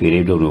lan lay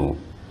firi doonu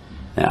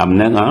am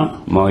na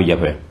mooy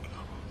jafe.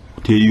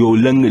 te yow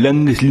lang li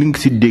nga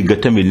si dégg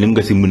tamit li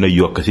nga si mën a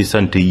yokk si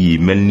sant yi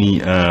mel ni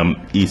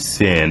i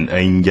Sene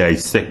ay Njaay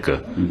Sekk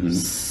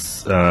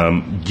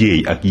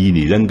Jéey ak yii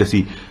nii lan nga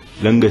si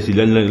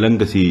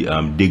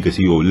dégg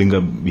si yow li nga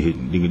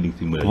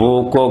si mën a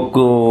bu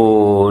kooku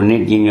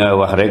nit ñi ñooy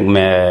wax rek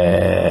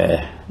mais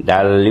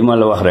daal li ma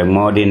la wax rek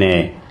moo di ne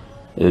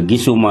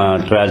gisuma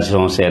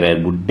tradition séeréer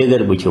bu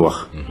dëgër bu ci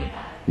wax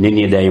nit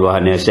ñi day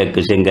wax ne sekk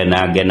si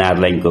ganaar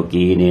lañ ko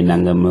kii nii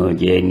nangam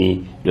Jéey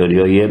nii loolu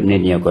yooyu yëpp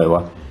nit ñi koy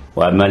wax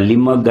waaye man li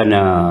ma gën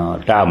a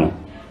taamu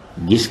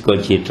gis ko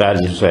ci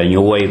tradition ñu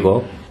woy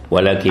ko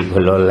wala kii ko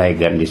loolu lay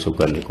gan di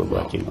sukkandiku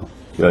ba ci moom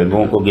yooyu bu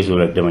ma ko gisul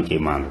rek dama ciy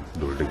maandu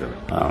loolu dëgg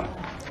la waaw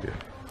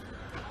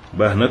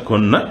baax na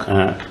kon nag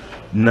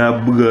naa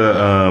bëgg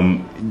a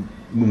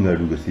mën ngaa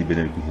dugg si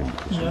beneen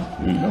question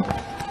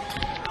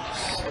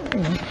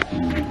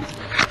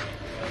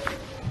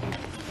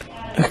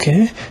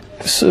okay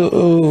so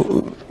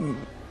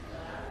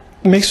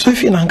mixo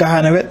fi na nga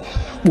hana wet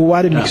bu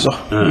wari mixo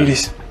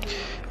iris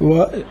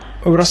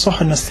wa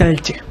soxna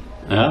selti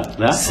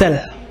sel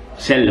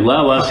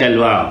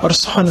wow or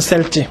soxna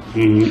selti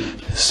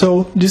so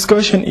this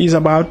question is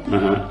about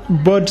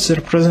birds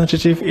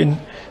representative in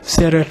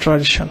Seereer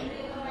tradition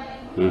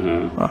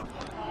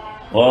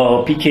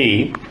picc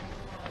yi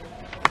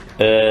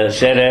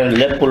Seereer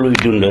lépp luy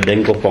dund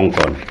dañ ko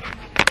fonkoon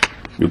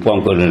ñu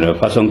fonkoon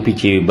façon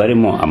picc yu bari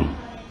moo am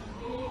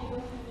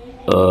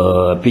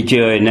picc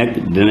yooyu nag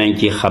dinañ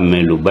ci xàmme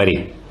lu bari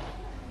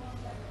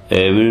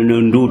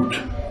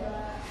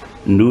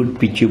nduut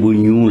picc bu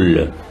ñuul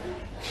la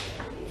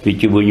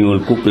picc bu ñuul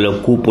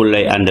couple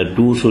lay ànd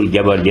toujours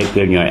jabar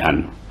jëkkër ñooy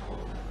ànd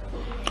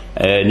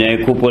ne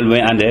couple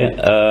muy ànde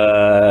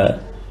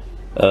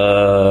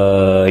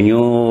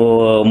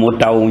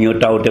ñu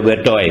taw te ba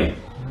tooy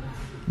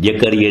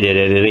jëkkër yi de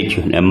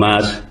rëccu ne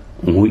maas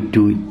mu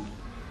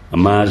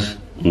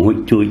huj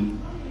tuuj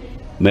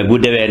mais bu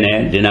dewee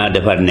ne dinaa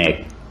defar nekk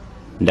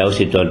ndaw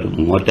si tontu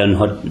ngotan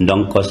hot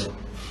ndonkos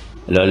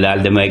loolu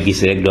daal damay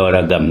gis rek door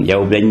a gam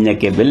yow dañ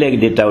nekkee ba léegi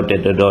di taw te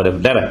doo def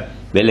dara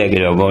ba léegi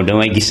moom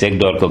damay gis rek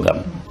door ko gam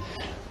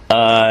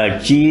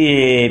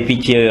ci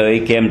picc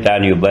yooyu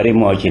kéemtaan yu bari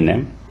moo ci ne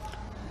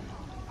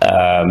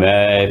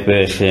mais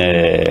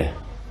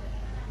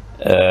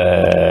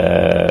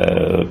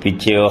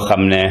picc yoo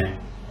xam ne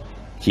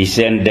ci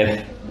seen def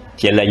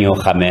ci la ñu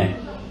xamee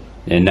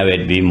ne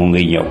nawet bi mu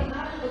ngi ñëw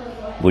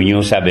bu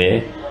ñu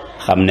sabee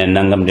xam ne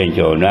nangam dañ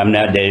coow nu am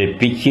na des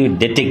picc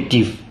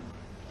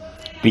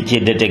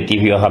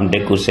détective yoo xam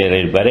dëkku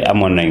séeréer bari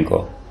amoon nañ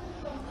ko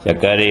ca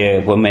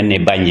kër bu mel ni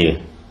Banje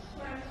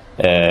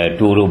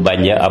tuuru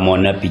Banje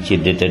amoon na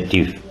picc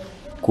détective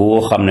ku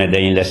xam ne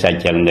dañ la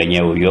sàccal nga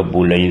ñëw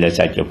yóbbu lañ la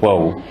sàcc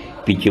foofu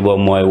picc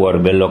boobu mooy wor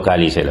ba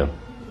localisé la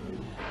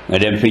nga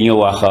dem fi ñu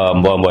wax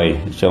Mbomboy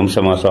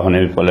sama soxna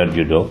bi fa la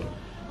juddoo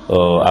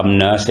am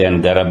na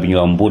seen garab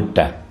ñoo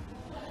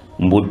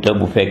mbutta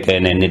bu fekkee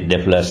ne nit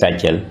def la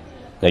sàccal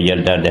nga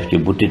jël daal def ci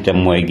butitam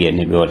mooy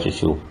génn bi war ci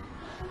suuf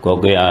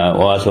kooku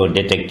oiseau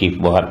détective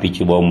boo xam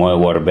picc boobu mooy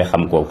wor ba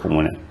xam ko fu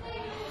mu ne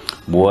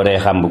bu waree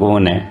xam fu mu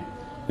ne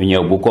bu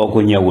ñëw bu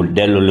kooku ñëwul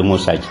dellu li mu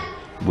sàcc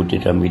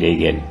butitam bi day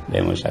génn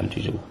day mu sant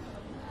suuf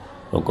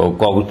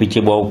kooku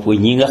picc boobu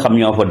ñi nga xam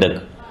ñoo fa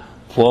dëkk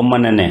foo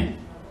mën a ne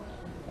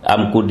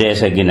am ku dee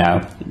sa ginnaaw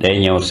day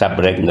ñëw sab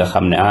rek nga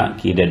xam ne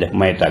kii de def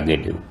may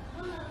tàggatiw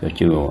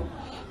ci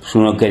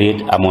sunu kër it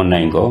amoon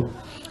nañ ko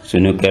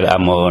sunu kër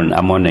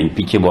amoon nañ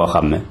picc boo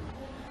xam ne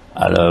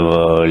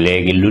alors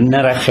léegi lu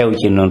nar a xew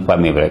ci noonu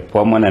famille rek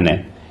foo mën a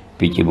ne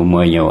picc bu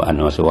mooy ñëw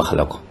annonce wax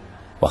la ko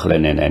wax la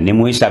ne ni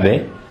muy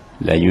sabe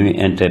la ñuy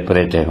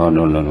interpréter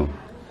noonu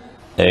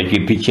ci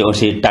picc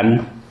aussi tan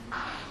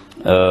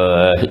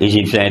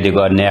égyptien di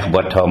ko neex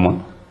ba tooma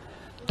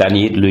tan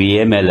it lu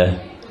yéeme la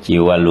ci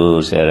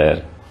wàllu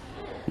séeréer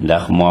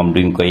ndax moom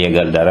duñ ko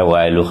yegal dara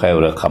waaye lu xew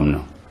rek xam na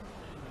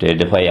te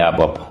dafa yaa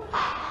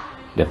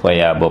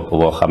bopp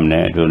boo xam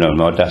ne du noonu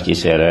moo tax ci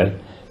séeréer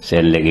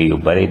seen léegi yu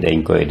bari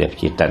dañ koy def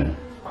ci tan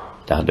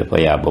tax dafa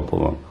yaa bopp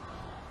moom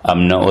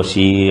am na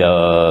aussi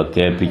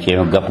ke picc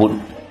gaput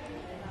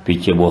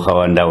picc bu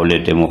xaw a ndaw la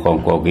te mu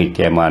xonkoo gi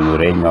kéemaanu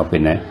rëy ñoo fi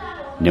ne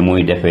ni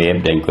muy defee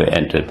yëpp dañ koy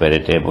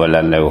interpréter ba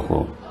lan lay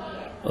waxu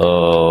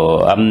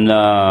am na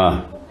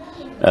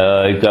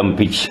itam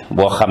picc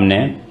boo xam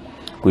ne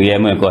ku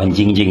yéeme ko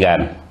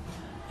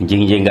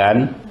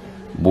njing-njingaan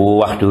bu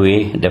waxtu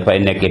wi dafay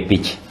nekk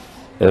picc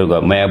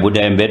mais bu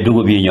demee ba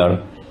dugub yi ñor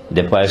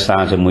dafay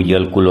changé mu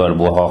jël couleur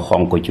bu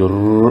xonk ci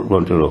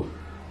ronturo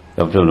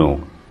doftunu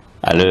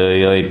alors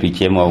yooyu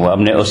picc moom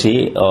am na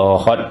aussi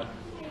xot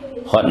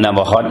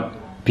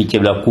picc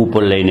la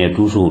couple lay ne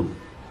toujours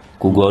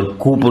ku góor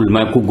couple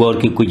mais ku góor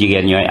ki ku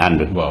jigéen ñooy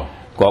ànd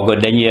kooku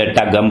dañuy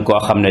tàggam koo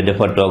xam ne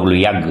dafa toog lu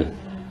yàgg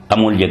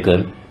amul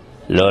jëkkër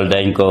loolu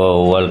dañ ko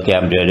wol ki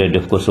am de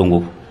def ko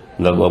sunguf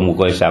nga ko mu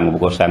koy sàng bu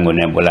ko sàngu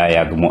ne balaa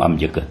yàgg mu am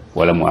jëkkër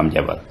wala mu am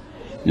jabar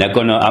nekk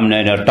no am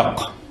na ne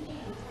toq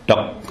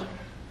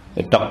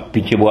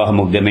picc boo xam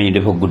ne gémmiñ ñi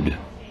dafa gudd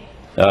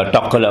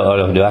toq la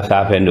olof di wax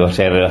saafeen di wax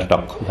séeréer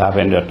toq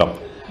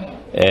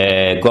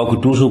kooku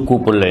toujours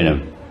couple lay nem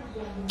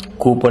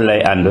couple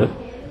lay ànd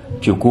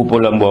ci couple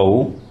la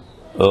mboobu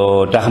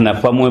tax na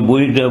fa muy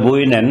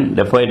buy nen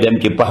dafay dem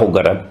ci paxu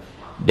garab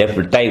def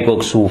tay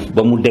kook suuf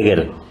ba mu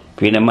dëgër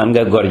fii ne man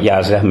nga gor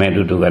jaa sax mais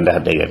du dugga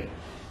ndax dëgër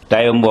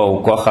tayu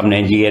mboobu koo xam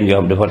ne jigéen yoo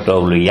xam dafa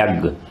toog lu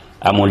yàgg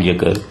amul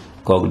jëkkër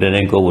kooku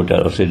danañ ko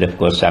wutal aussi def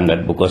ko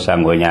sàngat bu ko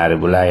sàngoo ñaari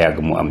bu laa yàgg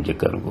mu am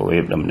jëkkër kooku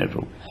yëpp dam netu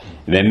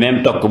mais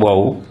même tokk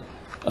boobu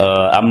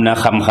am na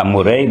xam-xam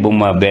bu rëy bu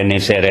ma benn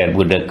séeréer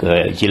bu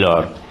dëkk ci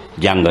loor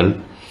jàngal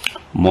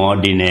moo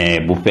di ne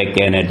bu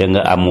fekkee ne da nga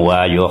am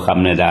waa yoo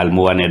xam ne daal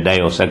mu wane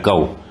dayoo sa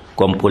kaw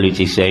comme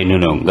politicien yi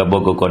noonu nga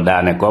bëgg ko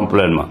daane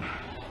complètement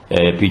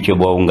picc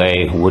boobu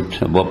ngay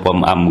wut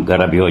boppam am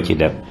garab yoo ci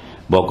def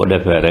boo ko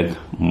defee rek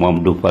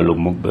moom du falu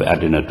mukk ba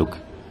àddina tukki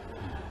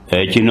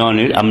ci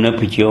noonu am na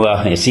picc yoo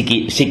wax ne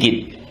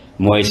sikit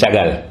mooy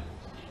sagal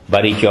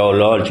bari coow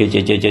lool ci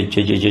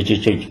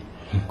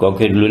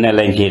kooku lu ne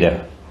lañ ciy def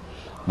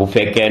bu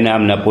fekkee ne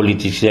am na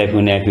politicien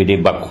fu nekk fi di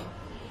bakku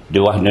di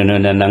wax ne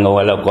na nga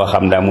wala koo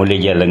xam daa mu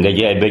lijjal la nga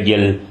jël ba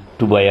jël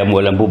tubayam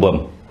wala mbubam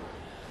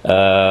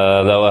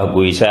nga wax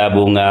guy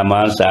saabu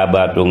ngaamaan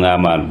saabaatu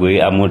ngaamaan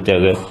guy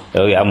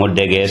amul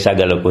degee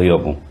sagala ko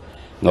yóbbu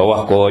nga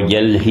wax ko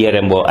jël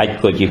yére boo aj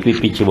ko ci fi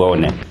picc boobu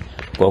ne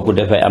kooku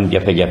dafay am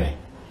jafe-jafe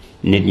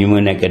nit ñi mu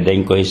nekk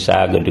dañ koy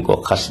saaga di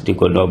ko xas di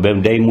ko noo ba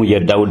day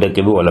mujj daw dëkk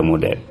bi wala mu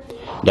dee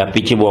ndax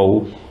picc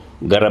boobu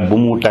garab bu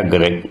mu tagg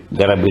rek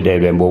garab bi day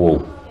ba wow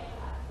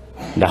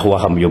ndax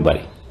waxam yu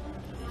bari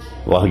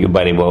wax yu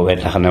bari boobu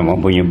tax na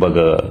moom bu ñu bëgg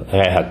a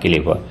xeex ak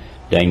kilifa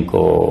dañ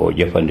ko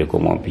jëfandikoo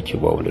moom picc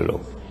boobu di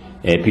loolu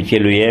picc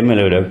lu yéeme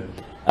la def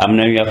am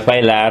na ñu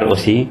faylaar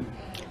aussi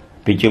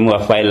picc mu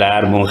wax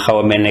faylaar mu xaw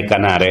a mel ne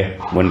kanaare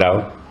bu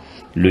ndaw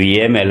lu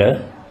yéeme la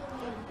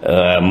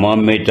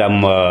moom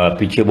itam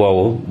picc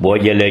boobu boo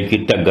jëlee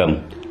ci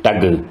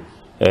tagg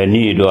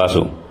nii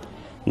doosu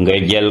nga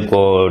jël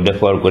ko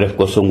defar ko def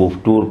ko sunguf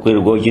tuur kër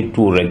goo ci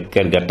tuur rek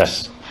kër ga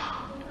tas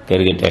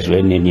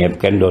ba nit ñëpp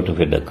kenn dootu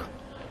fi dëkk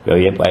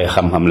yooyu yëpp ay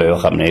xam-xam la yoo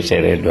xam ne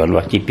séeréer doon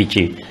wax ci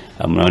picc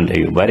am noonu de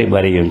yu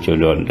bari yuñ ci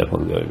doon dafa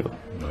yooyu.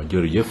 waaw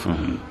jërëjëf.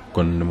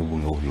 kon dama bëgg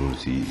nga wax loolu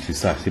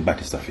si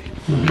baati safi.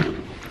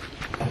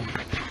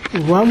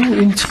 waaw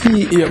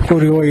inci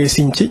kori woye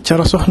sinci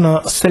cara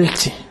sohna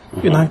selci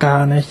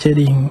finankane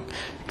ceɗin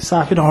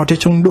sa fina hote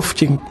con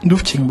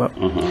dufcin ba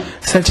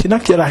selci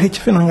nakkira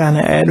hicci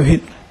finangane eɗo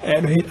hit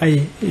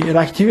ay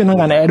rakci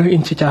finangane eɗo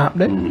inci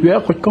cahaɓɗe wiya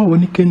koc ko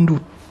woni ken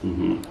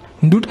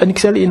ndut anik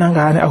sel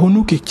inangane a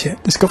honu kicce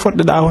puisque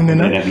fodde ɗa honde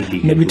na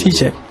neɓi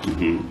tice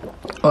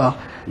waaw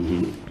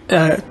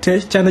te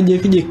cana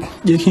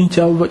ƴeekin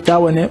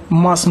cawane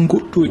mas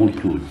goɗɗuɗi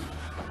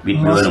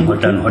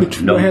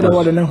ɓiɗɗo heɗo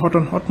waɗa nen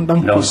hoton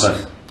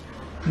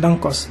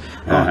dankos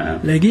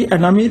léegi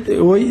anami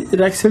woy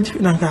rek selci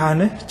ɗanka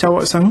hane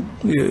cawa san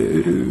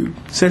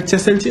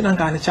selci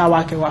ɗanka hane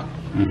cawake wak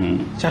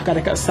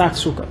cakare ka sak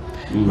suka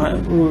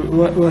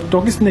wa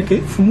togis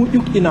neke fu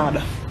muƴƴuk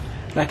inaɗa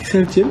raki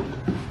selcel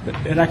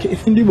raki e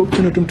findi ɓo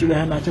tino tumtuɗo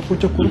hen aca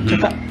pocca kuru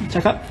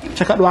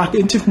cakat wake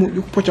en tif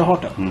muƴƴuk pocca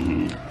hota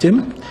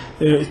tem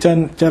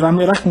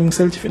carami rak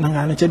selci ɗanka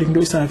hane caɗik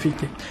ndo isa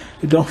fike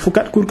donc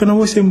fukat kur kana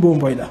wo sen bo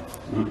mboyɗa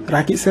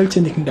raki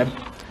selci ndik ndem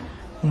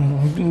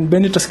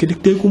benn taski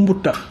dik te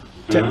kumbutta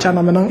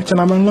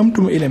canama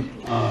ngamtuma inem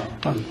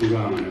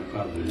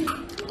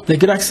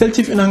léegi rak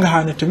selci fi nanga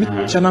hane tamit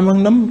canama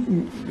nam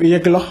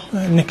yeglo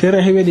ne ke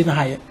rehe wedina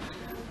haye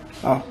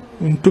waaw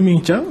tumin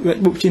ca wet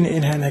ɓuɓcini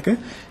in hene ke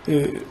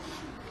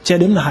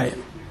ceɗem na haye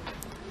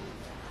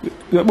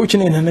wet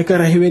ɓuɓcini in hene ke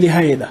rehe wedi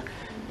hayeɗa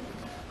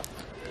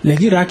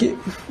léegi raki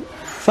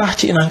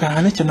faaxci inanga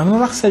hane canama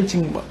rak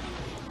selcing ba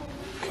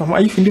comme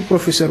ay findi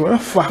professeur wala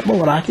faax ba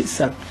waraki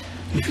sel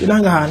fi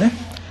inanga hane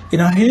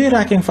ina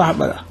hera ken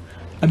faɓaɗa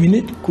a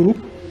minute kuru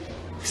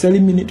sali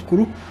minute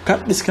kuru kat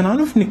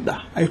ɗiskananof niɗɗa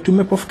ay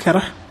tumme pof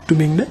kera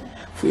tumingɗe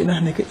fo ina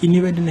hane ka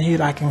ini weddina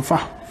hera ken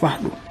fah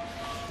ɗum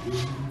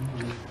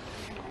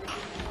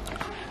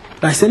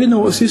ɗa salina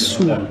wo aussi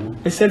suwa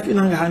e self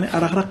inanga hane a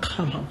rak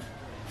xam-xam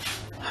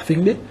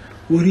hafingɗe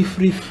wo rif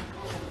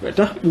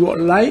weta wo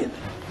lay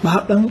ɓa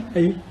haɓɗan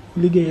ay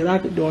liggéey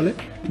raki doole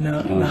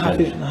na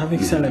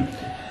hafik salem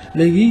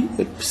léegi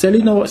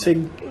salina wo se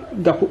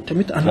gapu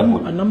tamit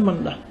anam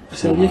manɗa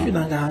so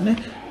yefinanga hane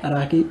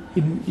araki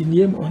in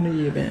yemi on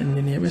yeɓe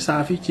en yemi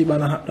saafi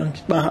ciɓana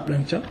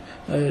haɓɗan ca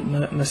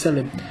na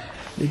selem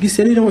léegi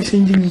selina wo se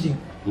jing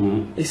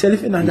e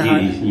selfinanga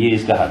hane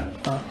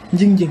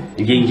jingan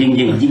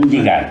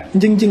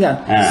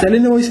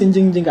selina wo se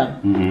jingan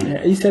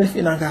e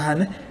selfinanga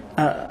hane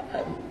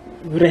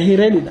rehi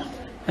reɗiɗa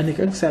ani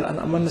kan sel an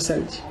amanna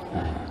selji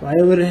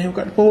wawi rehi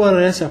kat fo wara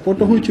resa fo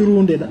to hucci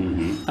rundeɗa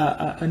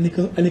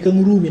ani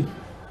kan rumin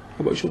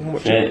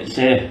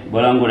se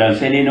bolanguɗan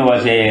selino wa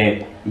se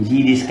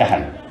jiiɗis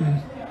kahan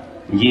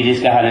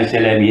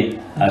selemi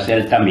a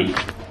sel tamit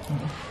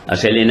a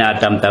selina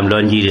tam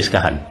ɗon jiiɗis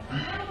kahan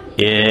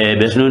e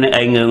ɓesnune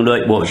ay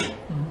ɗoƴ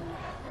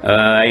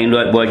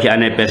ɓooci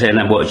ane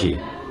pesena ɓooci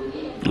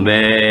ɓe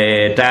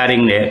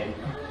taring ɗe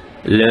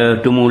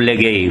le tumu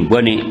legay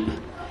boni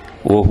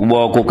wo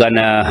boku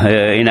kana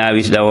ina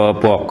wis dawa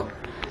pok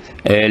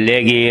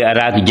legi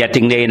arak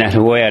jating de ina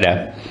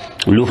woyada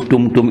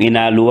luftum tum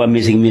ina luwa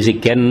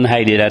misik ken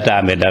haydi da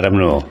tambe daram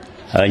no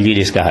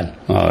jilis kan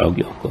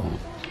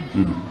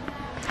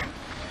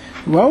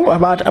wow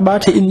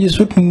about in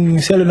yisut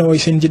selena way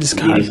sen jidis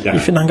kan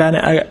ifina ngane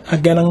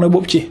aganang na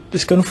bobci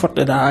parce que nu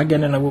fotte da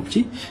agana na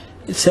bobci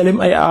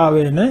selim ay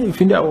awe na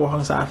ifindi aw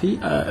han safi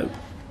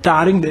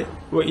taring de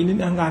wa ini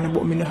ngane bo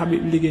min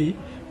habib liggey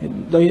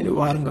doy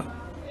war nga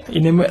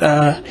ini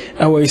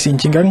away sin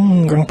ci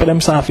ngang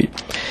pedam safi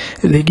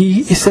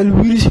legi sel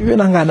wirus fi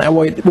na ngane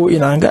away bo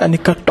ina nga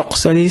ani ka tok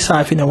sali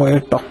safi na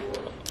way tok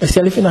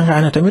selifina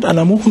ngana tamit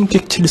ana mo hun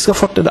kek ci diska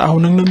fotte da aw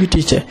nang na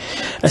bitice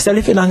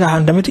selifina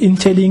ngana tamit in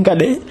cedi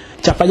ngade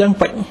capajang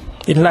paj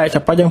in la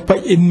capajang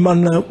paj in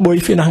man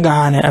boy fina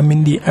ngana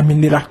amindi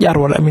rak jar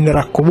wala amindi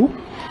rak ko bu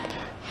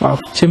waaw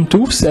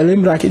cemtu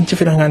selim rak in ci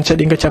fina ngana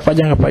cedi nga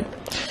capajang paj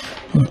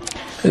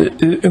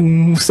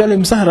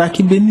selim sax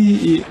rak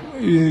beni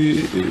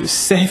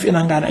sehif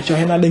ina ngana ci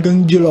hena de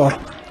ngang jilor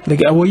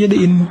legi awo yede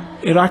in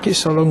rak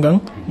solo ngang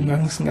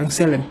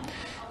selim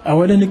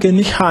awada ni ken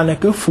ni xana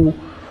ke fu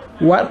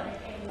what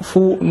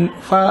fu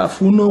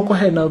no ko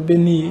hena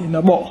beni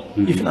na bo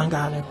if na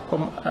ngane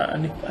comme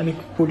ani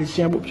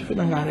politicien bo fi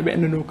na ngane be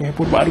no ko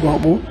pour ba go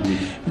bo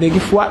legi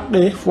fuat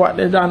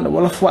de dan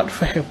wala fuat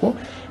fexe ko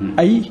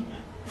ay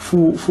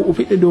fu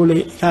upi de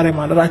dole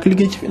carrément da ak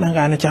liggéey ci fi na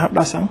ngane ci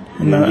habla sang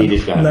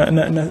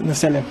na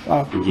selem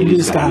waaw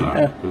judis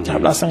kan ci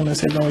habla sang na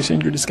selem way sen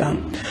judis kan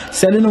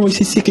selem way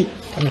ci siki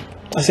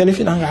aseli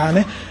fi na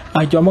ngane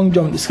a jomong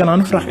jom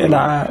iskananu frak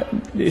ela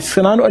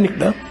iskananu anik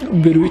da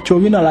beru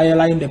chowina la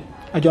yala indem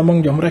a jomong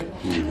jom rek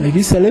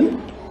legi selim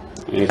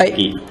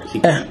ay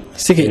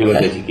siki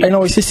ay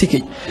no ci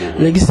siki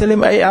legi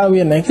selim ay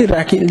awe nak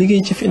raki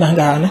ligi ci fi na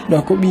ngane do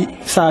ko bi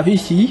safi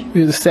ci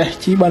sex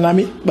ci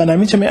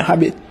banami ci me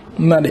habit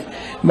nade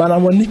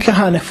manam won nik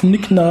xane fu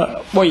nik na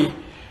boy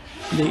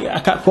legi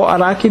aka ko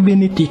araki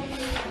beniti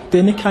te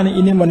nik xane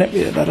ini mo nek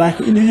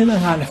raki ini na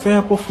ngane fe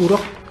ko fu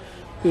rok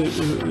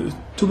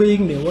tube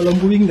yingne wala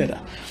mbu yingne da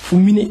fu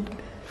mini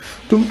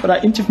tum ra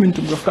intif min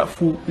tum ka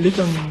fu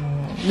litam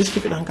liski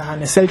fi dan ka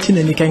hane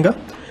seltine ni kenga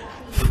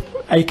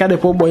ay kade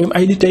po boyum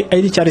ay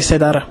di cari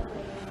sedara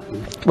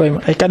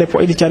boyum ay kade po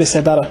ay di cari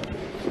sedara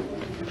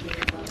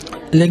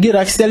legi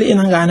rak sel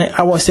ina ngane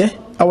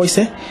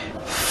awose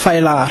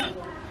faylar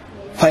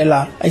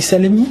ay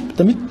selim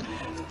tamit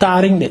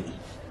taring de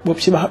bob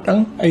ci ba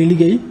dang ay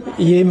liggey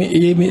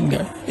yemi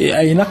nga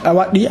ay nak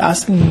awadi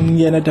as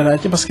ngena dara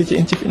ci parce que ci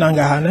intif ina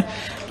nga hane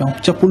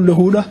donc ci pul le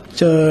huda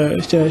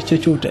ci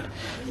ciute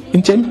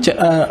intem ci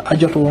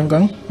ajot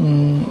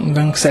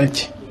ngang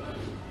selci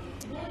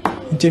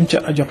intem ci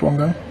ajot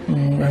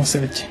ngang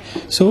selci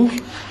so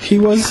he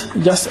was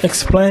just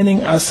explaining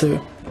us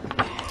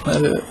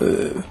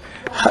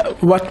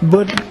what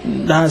bird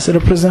does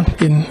represent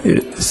in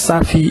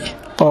Safi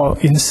or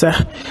in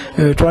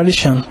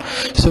tradition.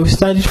 So we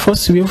started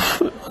first with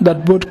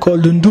that bird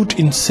called the Ndut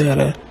in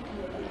Seereer.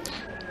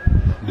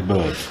 The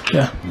bird?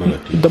 Yeah.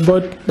 The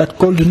bird that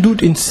called the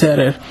Ndut in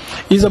Seereer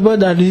is a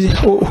bird that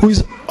who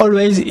is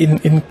always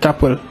in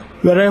couple.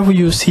 Wherever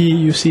you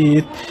see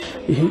it,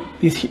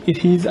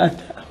 he's at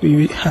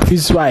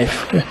his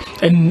wife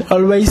and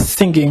always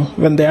singing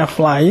when they are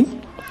flying.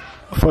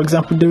 For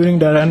example, during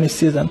the rainy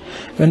season,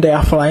 when they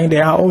are flying, they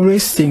are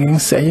always singing,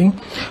 saying,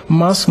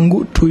 "Mas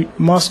ngutu,"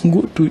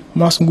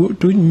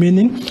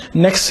 meaning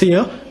next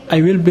year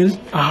I will build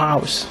a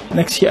house.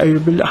 Next year I will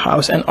build a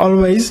house, and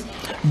always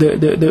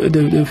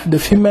the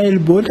female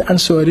bird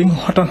answering,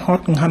 "Hotan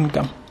hot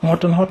ngangam,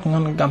 hotan hot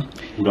ngangam."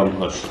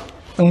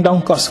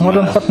 Ndongkos.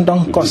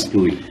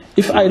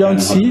 If I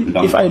don't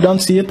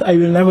see it, I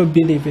will never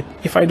believe it.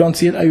 If I don't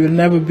see it, I will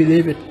never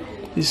believe it.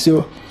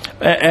 So.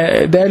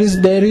 There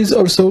is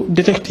also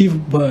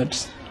detective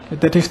birds,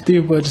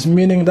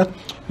 meaning that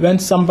when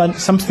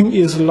something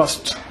is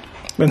lost,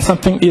 when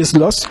something is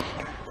lost,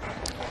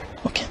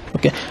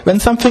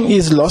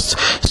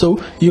 so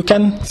you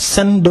can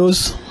send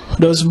those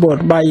birds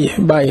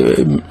by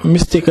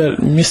mystical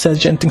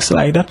message and things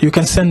like that. You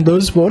can send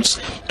those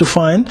birds to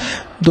find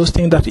those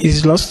things that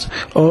is lost,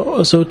 or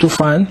also to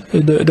find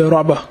the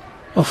robber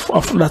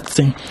of that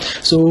thing.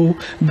 So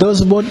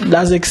those birds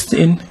does exist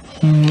in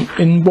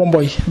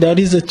Bombay. There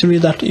is a tree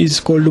that is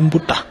called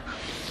Mbuta.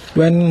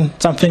 When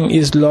something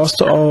is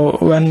lost, or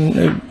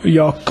when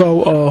your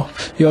cow or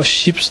your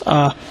sheep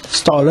are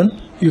stolen,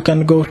 you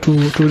can go to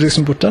this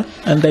Mbuta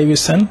and they will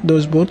send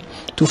those boats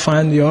to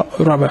find your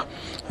robber.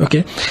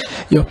 Okay.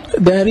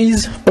 There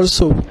is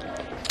also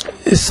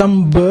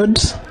some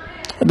birds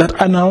that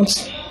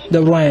announce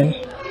the rain.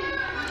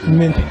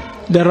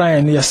 The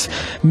rain, yes.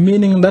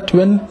 Meaning that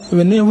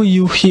whenever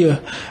you hear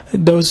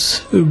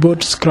those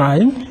birds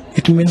crying,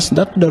 it means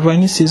that the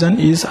rainy season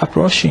is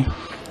approaching,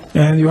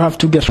 and you have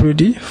to get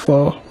ready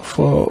for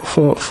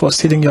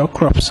seeding your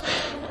crops.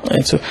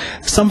 And so,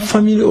 some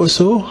family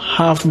also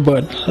have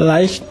birds,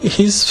 like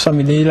his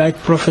family, like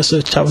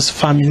Professor Thiaw's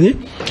family.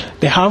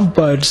 They have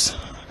birds.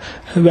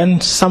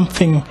 when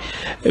something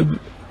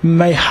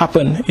may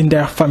happen in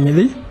their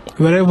family,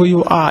 wherever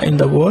you are in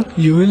the world,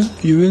 you will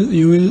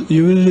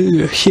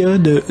hear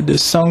the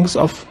songs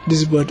of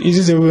this bird. It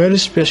is a very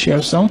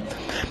special song,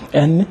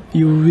 and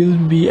you will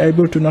be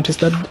able to notice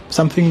that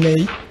something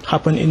may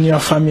happen in your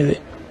family.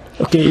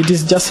 Okay, it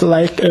is just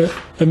like a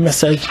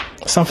message.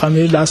 Some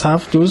family does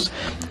have those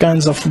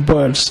kinds of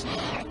birds.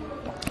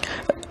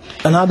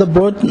 Another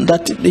bird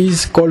that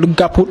is called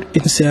gaput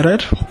in Seereer.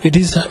 It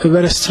is a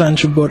very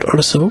strange bird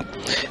also.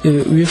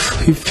 With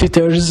his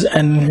feathers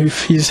and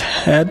with his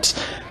head,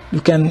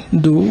 you can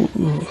do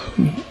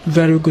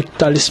very good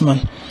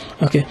talisman.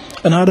 Okay.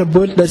 Another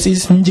bird that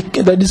is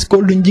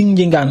called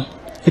Njingan.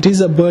 It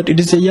is a bird. It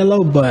is a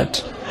yellow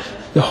bird.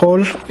 The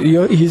whole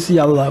year is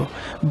yellow.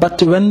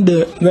 But when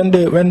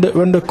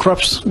the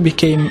crops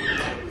became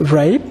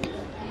ripe,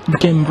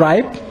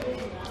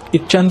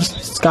 it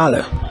changed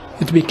color.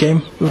 It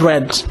became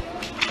red.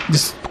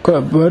 This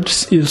bird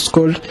is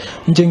called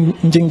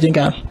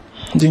Jingan.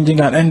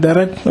 And the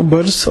red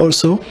birds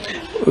also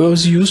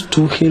was used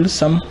to heal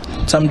some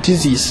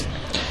disease.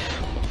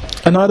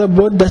 Another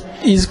bird that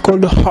is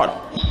called hot.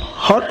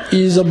 Hot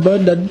is a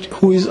bird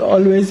who is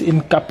always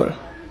in couple.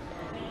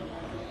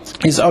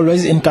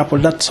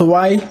 That's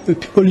why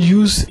people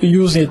use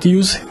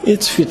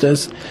its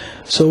feathers,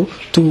 so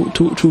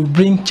to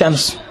bring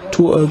chance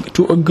to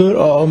a girl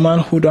or a man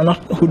who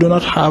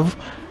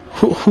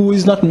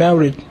is not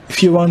married.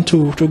 If you want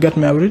to get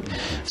married,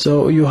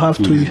 so you have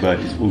to.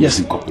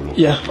 Yes.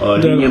 Yeah.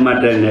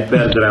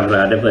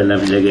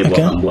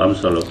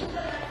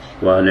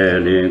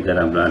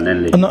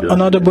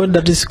 Another bird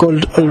that is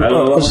called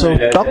also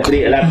tok.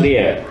 La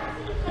prière.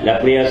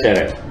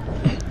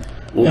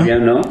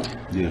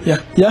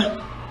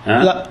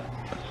 Yeah.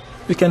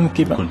 We can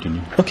keep on.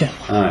 Continue. Okay.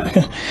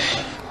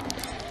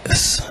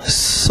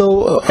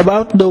 So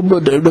about the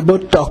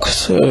bird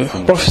talks,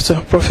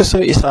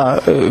 Professor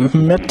Issa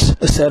met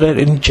Seereer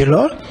in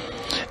Jilor,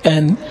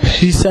 and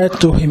he said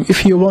to him,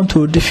 if you want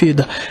to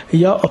defeat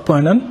your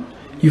opponent,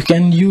 you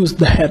can use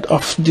the head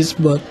of this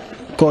bird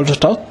called the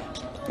talk,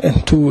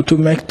 and to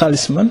make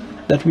talisman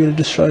that will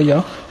destroy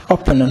your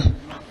opponent.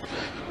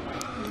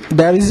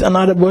 There is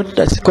another bird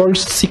that's called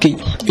Siki.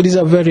 It is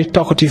a very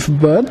talkative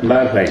bird.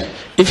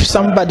 If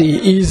somebody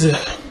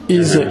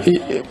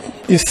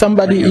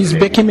is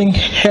becoming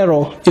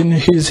hero in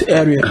his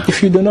area,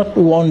 if you do not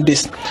want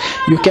this,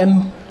 you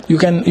can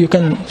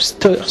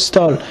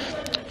stall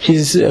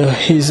his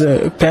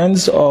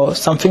pens or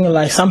something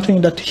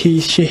that he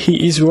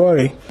is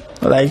wearing,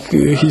 like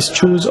his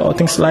shoes or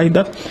things like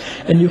that,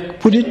 and you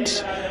put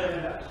it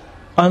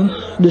on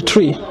the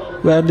tree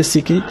where the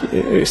Siki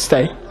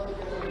stay.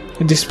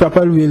 This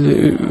purple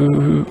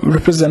will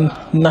represent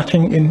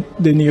nothing in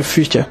the near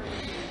future.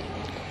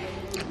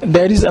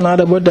 There is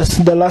another bird, that's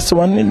the last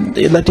one,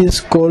 that is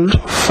called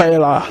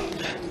Phaila.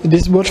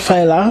 This bird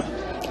Phaila,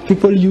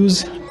 people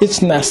use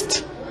its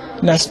nest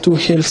to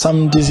heal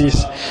some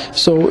disease.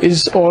 So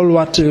it's all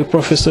what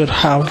Professor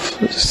have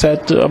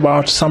said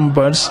about some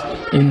birds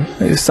in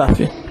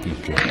Safi.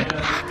 Okay.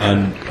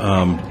 And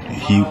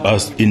he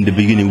asked in the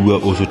beginning, we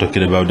were also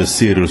talking about the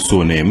Seereer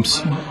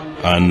surnames.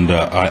 And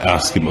I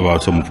asked him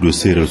about some of those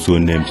Seereer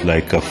surnames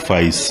like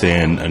Fai,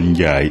 Sene, and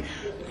Njai.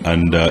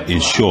 And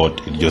in short,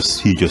 he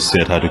just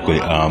said how to call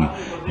it.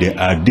 There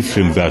are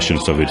different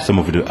versions of it. Some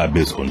of it are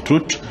based on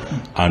truth,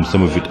 and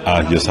some of it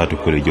are just how to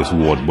call it, just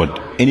word. But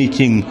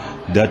anything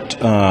that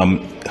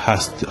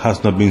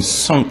has not been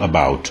sung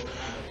about,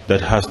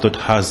 that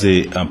has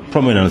a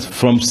prominence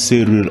from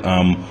Seereer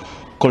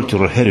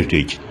cultural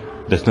heritage,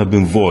 that's not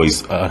been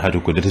voiced, how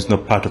to call it, that is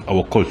not part of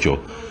our culture.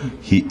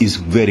 He is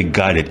very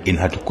guided in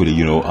how to call it,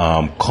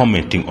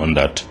 commenting on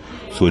that.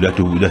 So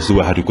that's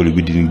why how to call it,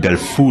 we didn't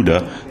delve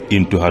further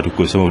into how to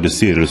call some of the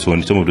Seereer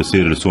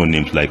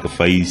names like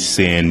Fai,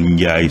 Sene,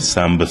 Njai,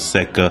 Samba,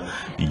 Seka,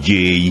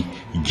 Jay,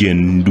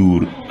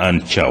 Jendur,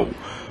 and Chow.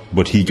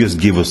 But he just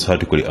gave us how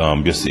to call it,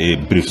 just a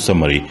brief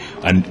summary.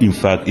 And in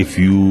fact, if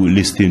you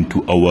listen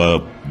to our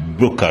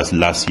broadcast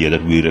last year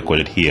that we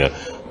recorded here,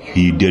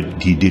 he did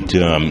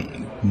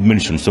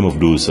mention some of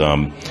those,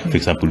 for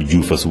example,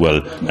 Joof as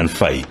well, and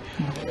Fai. So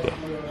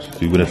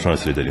you're going to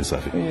translate that in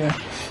Safi. Yeah.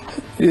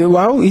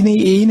 Wow,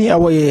 ini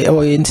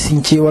awe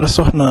sinci wara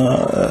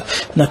sohna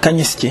na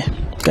kanyisci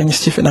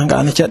fenanga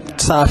ana chat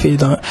Safi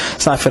da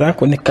Safira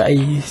ko nek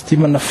ay ci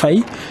mëna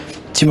fay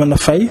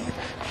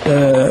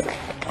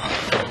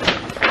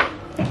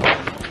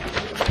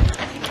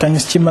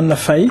kanyisci mëna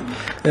fay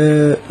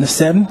na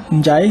Sene,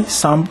 Njai,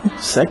 Samb,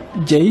 Sek,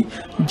 Jay,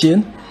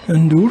 Jen,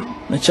 Ndur,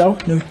 na Thiaw,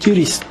 na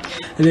Tiris.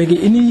 Legi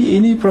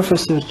ini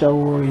Professor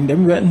Thiaw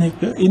indem nek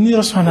ini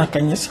sohna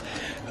kanyis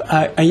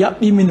a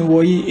yaɓɓi min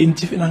woyi in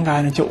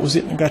cifinangane ca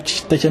usit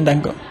gati ta ca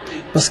ndanga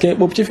parce que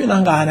ɓob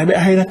cifinangane ɓe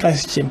hayna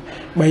classe cim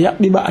ɓe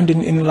yaɓɗi ɓa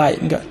andin in lay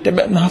nga te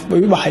ɓe naf ɓe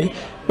wiɓa hay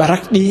ɓa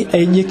rakɗi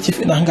ay ƴek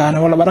cifinangane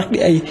walla ɓa rakɗi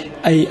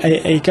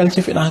ay kal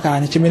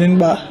cifinangane caminen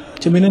ɓa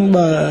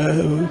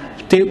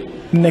te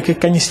nekk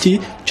kañis ci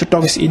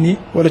togis ini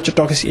wala ci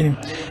togis ini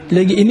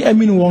léegi ini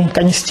amin won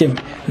kañis cim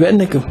we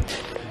nekk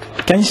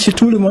kañ ci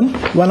tout le monde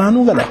wala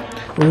nu gada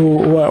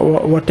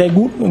wa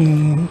tegu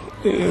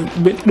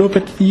be do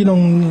pet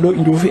yinon do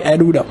njufi ay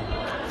duda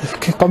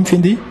comme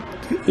findi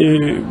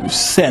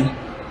sen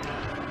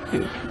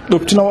do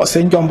tina wa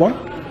sen jombon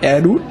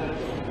ay du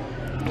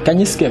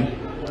kañiskem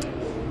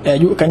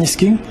eju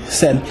kañisking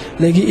sen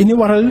legi ini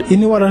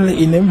waral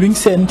inem luñ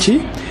sen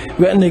ci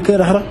wene ke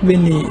rax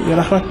beni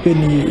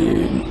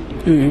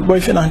boy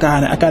fina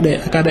ngane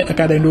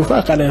akade ndo fa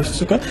akade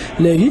suka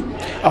legi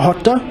a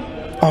hotta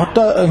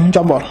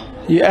njombor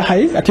yi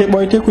hay ate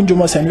boy te ku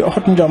njuma sen wi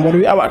hot njombor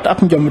wi awata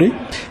ap njomri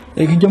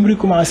legi njomri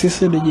commencé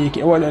se de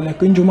jeki wala ne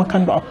ku njuma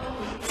kando ap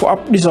fu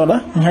ap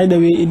disoda hayda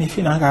we ini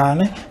fina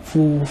ngane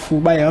fu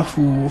baya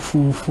fu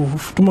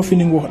tuma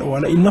fini ngo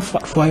wala ina fa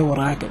fu ay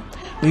warake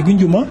legi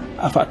njuma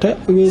afata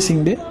we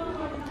singde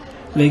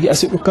legi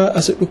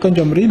asuka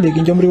njomri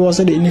legi njomri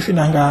wasa de ini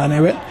fina ngane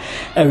we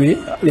awi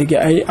legi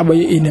ay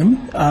abaye inem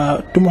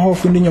tuma ho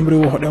findi njomri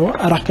wo de wa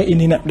araka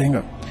ini net de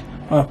nga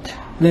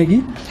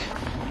legi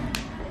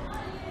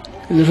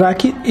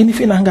raki ini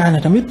fina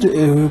ngane tamit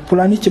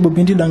pulani ci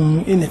bindi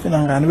dang ini fina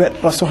ngane we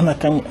rasoxna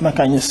na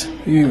kagnes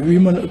wi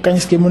man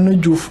kagnes ke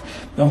man Joof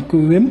donc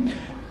wem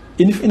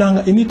ini fina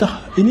nga ini tax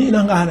ini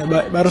ina ngane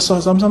ba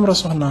rasox sam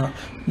rasoxna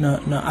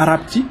na arab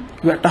ci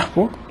we tax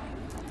ko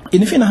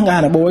ini fina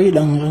ngane bo way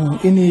dang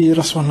ini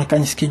rasoxna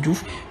kagnes ke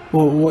Joof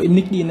wo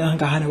nit ni na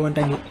ngane won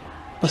tangi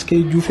parce que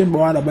Joofen bo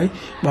wala bay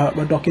ba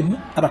dokin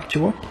arab ci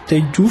wo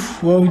te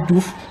Joof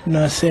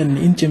na sen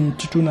incem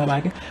ci tuna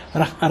rake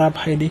rak arab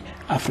haydi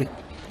Afrique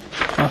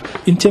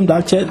incem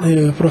dal ci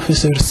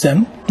professeur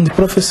Sene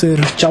professeur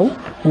Thiaw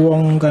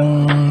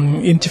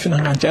wongang inti fina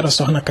ngane ci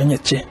rasoxna kagnes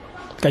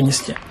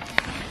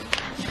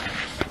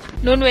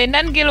non way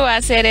nan gil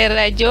wa Seereer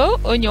Radio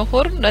o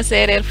ñoxur no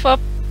Seereer fop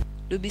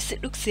do bi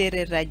seduk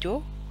Seereer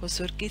Radio o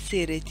sorki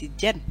Seereer ci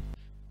jen.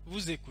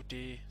 Vous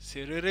écoutez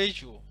Seereer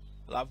Radio,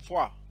 la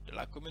voix de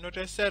la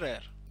communauté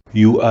Seereer.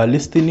 You are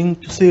listening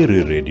to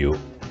Seereer Radio,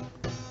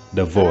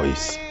 the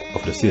voice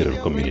of the Seereer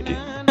community.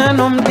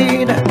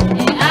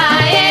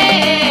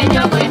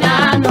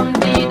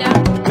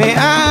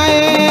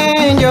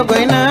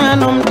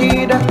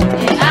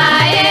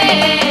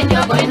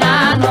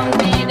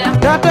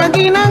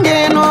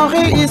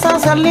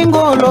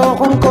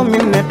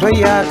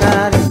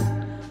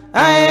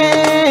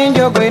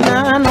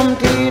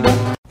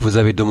 Vous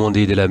avez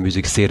demandé de la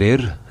musique Seereer,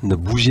 ne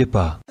bougez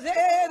pas.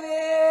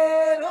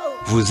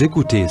 Vous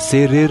écoutez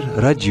Seereer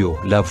Radio,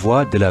 la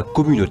voix de la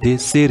communauté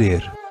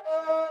Seereer.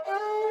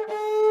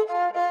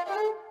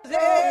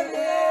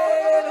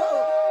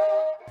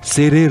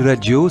 Seereer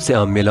Radio, c'est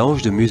un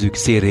mélange de musique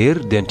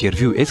Seereer,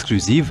 d'interviews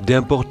exclusives,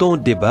 d'importants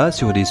débats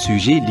sur des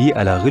sujets liés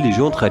à la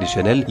religion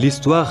traditionnelle,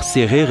 l'histoire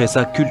Seereer et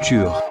sa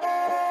culture.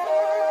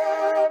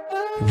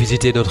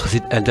 Visitez notre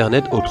site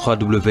internet au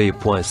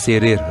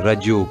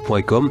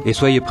www.seererradio.com et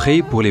soyez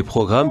prêts pour les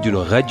programmes d'une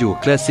radio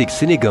classique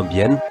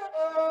sénégambienne.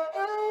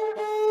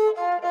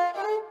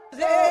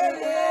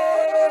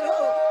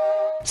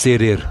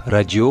 Seereer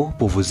Radio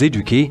pour vous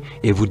éduquer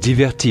et vous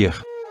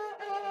divertir.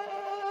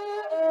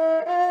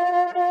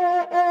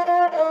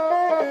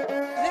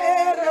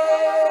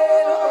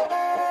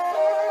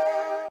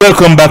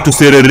 Welcome back to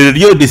Seereer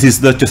Radio. This is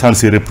the Cosaan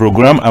Seereer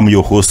program. I'm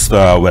your host.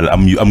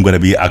 I'm going to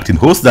be acting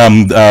host.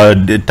 I'm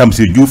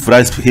Tamsier Joof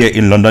right here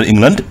in London,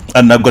 England,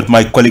 and I've got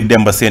my colleague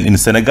Demba in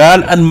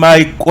Senegal, and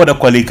my other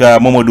colleague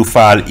Mamadou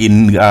Fall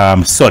in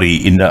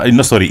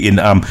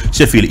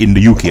Sheffield in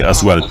the UK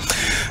as well.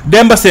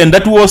 Demba,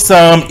 that was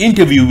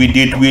interview we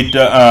did with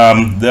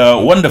the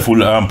wonderful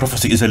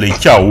Professor Issa Laye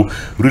Thiaw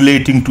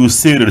relating to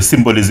Seereer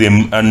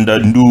symbolism and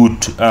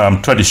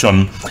Ndoot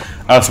tradition,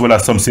 as well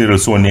as some Seereer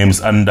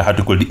surnames and how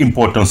to call the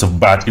importance of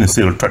bat in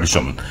Seereer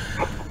tradition.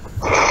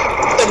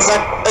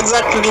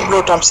 Exactly,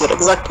 bro, Tamsier.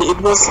 Exactly. It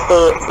was.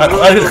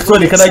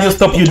 Sorry, can I just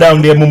stop you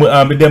down there,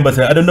 Demba?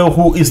 I don't know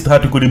who is how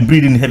to call it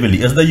breathing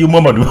heavily. Is that you,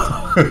 Mamadou?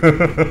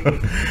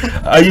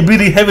 Are you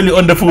breathing heavily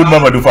on the food,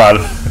 Mamadou Fall?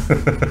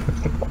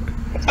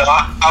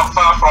 I'm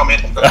far from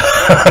it.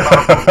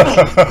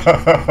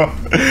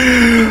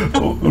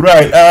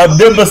 Right,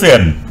 Demba.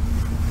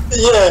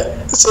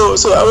 Yeah, so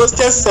I was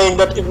just saying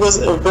that it was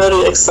a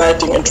very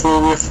exciting interview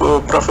with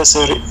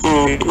Professor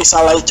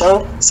Issa Laye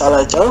Thiaw.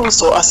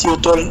 So as you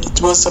told,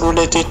 it was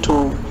related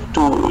to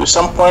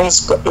some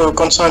points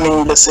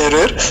concerning the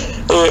Seereer.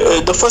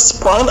 The first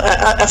point,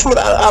 I think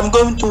I'm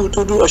going to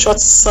do a short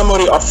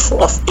summary of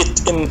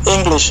it in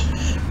English,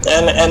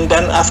 and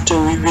then after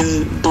we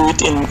will do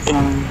it in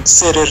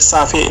Seereer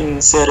Safi,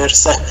 in Seereer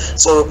Seh.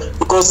 So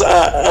because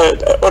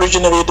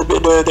originally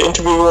the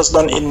interview was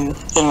done in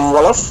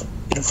Wolof.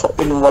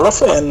 In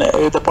Wolof, and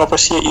the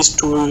purpose here is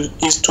to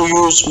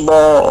use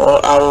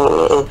more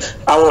our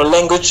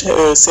language,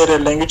 Seereer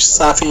language,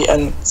 Safi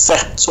and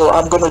Seh. So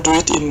I'm going to do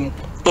it in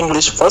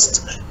English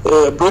first,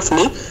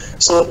 briefly.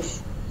 So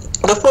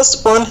the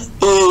first point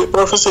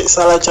Professor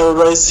Issa Laye Thiaw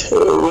raised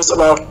was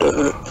about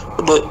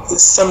the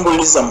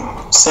symbolism,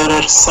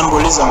 Seereer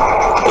symbolism.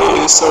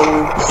 So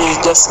he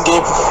just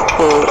gave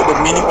the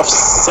meaning of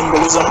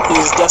symbolism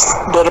is just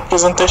the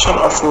representation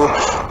of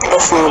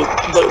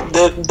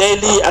the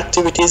daily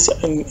activities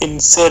in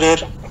Seereer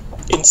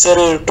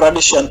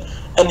tradition,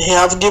 and he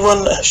have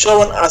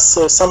shown us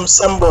some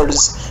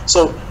symbols.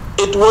 So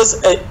it was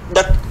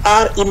that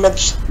our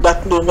image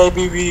that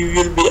maybe we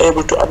will be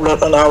able to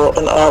upload on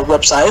our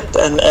website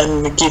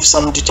and give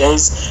some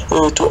details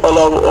to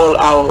allow all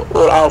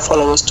our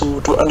followers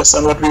to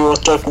understand what we were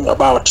talking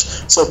about.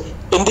 So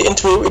in the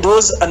interview it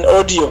was an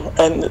audio,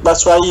 and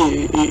that's why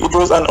it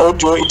was an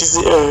audio. It is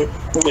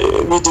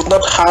we did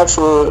not have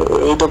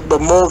the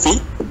movie,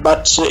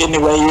 but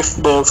anyway with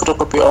the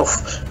photocopy of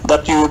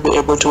that you will be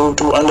able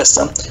to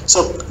understand.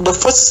 So the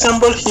first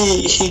symbol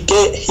he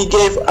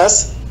gave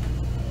us.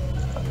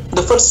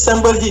 The first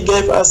symbol he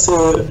gave us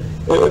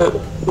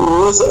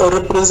was a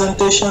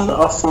representation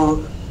of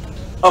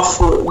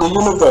the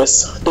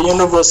universe. The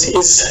universe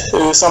is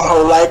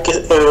somehow like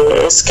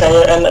a sky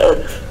and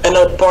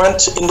a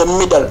point in the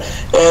middle,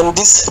 and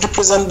this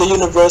represents the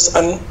universe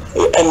and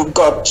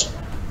God.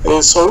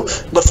 So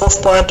the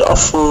fourth point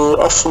of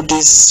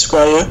this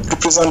square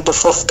represents the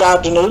fourth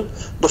cardinal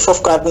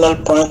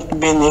point,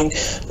 meaning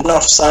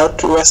north,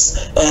 south,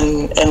 west,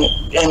 and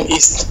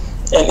east.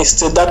 And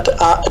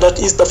that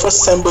is the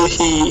first symbol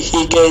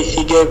he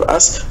gave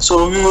us.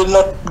 So we will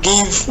not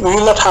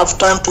have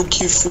time to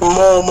give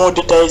more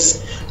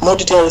details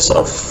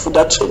of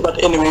that.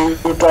 But anyway,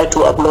 we will try to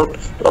upload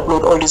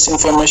all this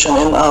information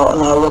in our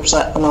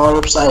website.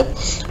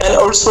 And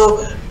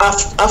also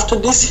after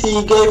this,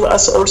 he gave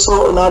us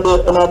also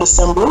another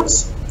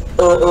symbols.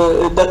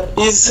 That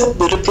is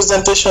the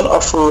representation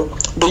of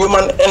the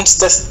human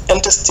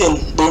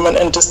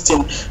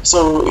intestine.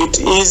 So it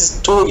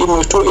is two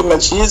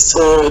images: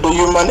 the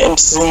human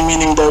intestine,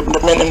 meaning the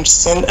man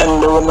intestine,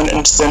 and the woman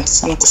intestine.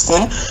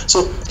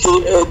 So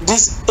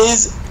this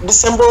is the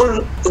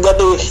symbol that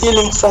the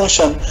healing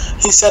function.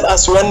 He said,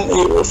 as when,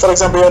 for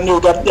example, when you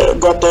got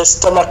the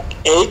stomach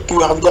ache, you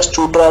have just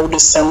to draw the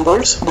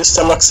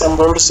stomach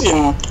symbols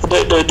in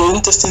the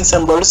intestine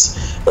symbols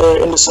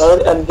in the soil,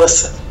 and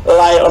just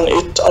lie on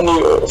it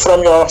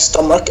from your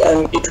stomach,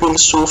 and it will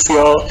soothe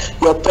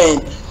your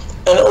pain.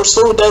 And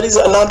also there is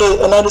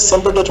another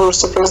symbol that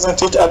was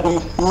represented,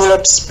 and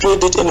Millet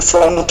spread it in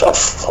front of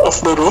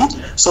the room.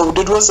 So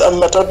it was a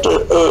method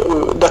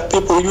that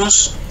people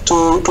use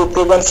to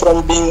prevent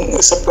from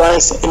being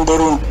surprised in the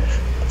room.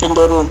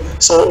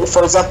 So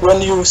for example,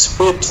 when you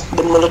spread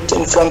the millet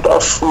in front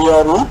of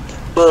your room,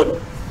 the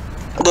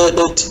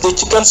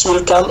chickens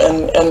will come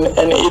and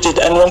eat it,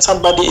 and when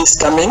somebody is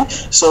coming,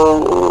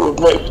 so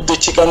the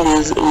chicken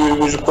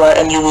will cry,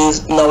 and you will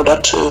know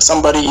that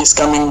somebody is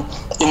coming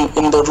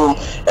in the room.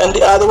 And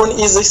the other one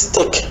is a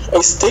stick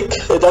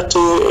that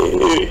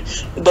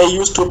they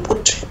used to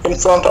put in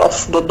front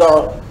of the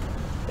door.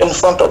 And the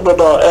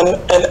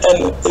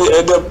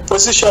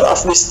position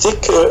of the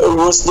stick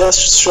was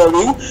just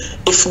showing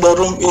if the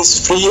room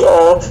is free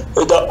or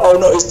the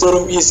owner is the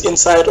room is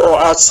inside or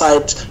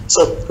outside.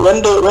 So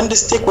when the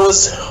stick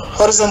was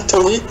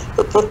horizontally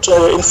put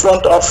in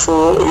front of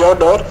your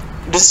door,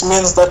 this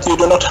means that you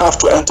do not have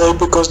to enter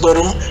because the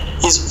room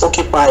is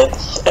occupied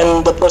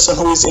and the person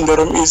who is in the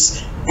room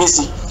is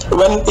busy.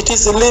 When it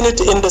is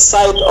leaned in the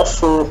side of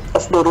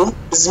the room,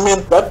 this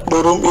means that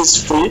the room is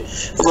free.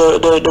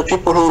 The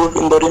people who live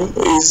in the room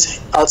is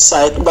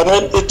outside. But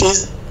when it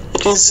is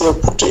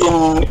put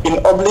in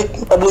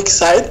oblique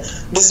side,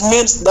 this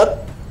means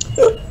that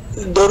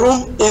the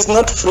room is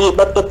not free,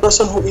 but the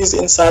person who is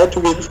inside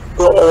will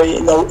go away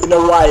in a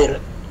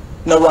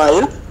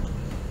while.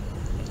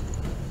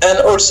 And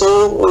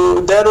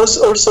also there was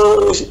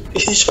also,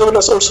 he showed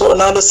us also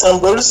another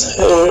symbols.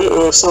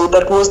 So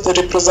that was the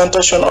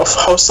representation of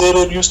how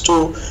Seereer used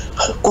to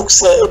cook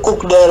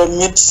their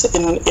meats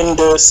in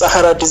the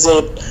Sahara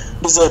desert.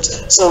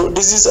 So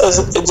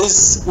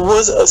this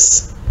was a.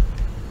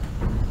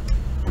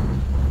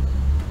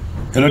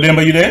 Hello,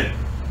 Demba, you there?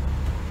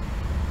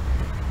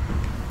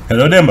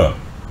 Hello, Demba.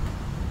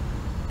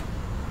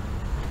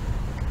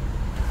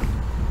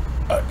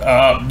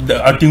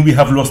 I think we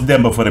have lost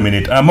Demba for a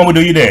minute. Mamadou,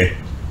 are you there?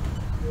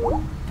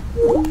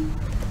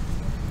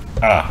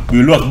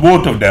 We lost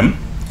both of them.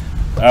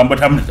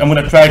 But I'm going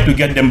to try to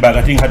get them back.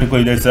 I think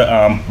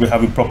we're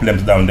having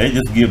problems down there.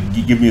 Just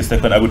give me a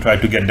second. I will try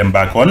to get them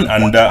back on.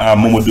 And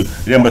Mamadou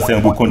Demba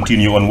will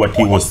continue on what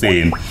he was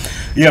saying.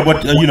 Yeah,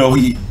 but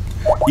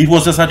it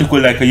was just article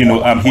like he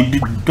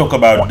did talk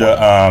about the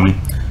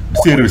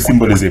Seereer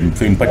symbolism.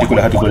 In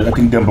particular, I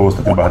think Demba was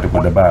talking about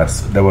the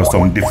bars. There were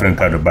some different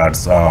kind of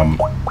bars.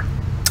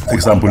 For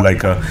example,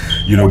 like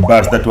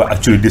bars that were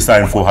actually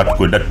designed for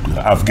that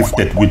have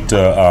gifted with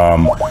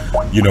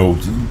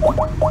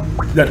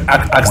that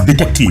acts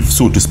detective,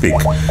 so to speak,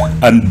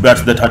 and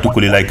bars that that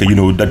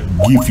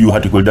give you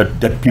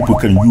that people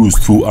can use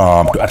to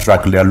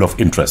attract their love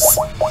interests.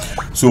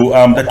 So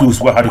that was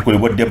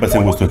what Demba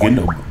was talking,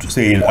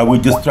 saying I will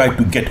just try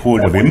to get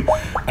hold of him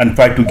and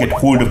try to get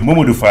hold of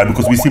Mamadou Fall,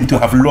 because we seem to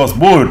have lost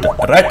both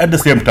right at the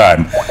same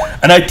time.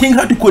 And I think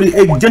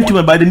a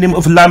gentleman by the name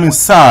of Lamin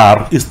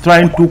Sarr is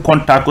trying to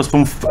contact us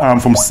from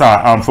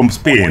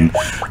Spain.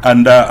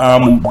 And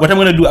what I'm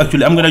going to do,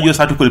 actually, I'm going to just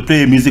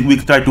play music. We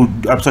try to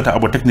sort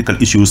out our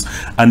technical issues,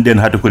 and then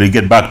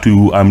get back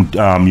to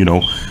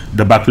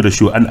back to the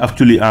show, and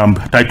actually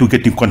try to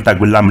get in contact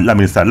with Lamin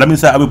Sarr. Lamin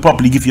Sarr, I will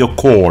probably give you a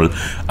call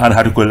and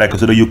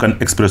so that you can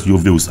express your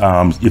views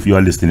if you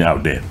are listening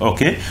out there.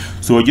 Okay,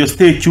 so just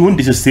stay tuned.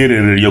 This is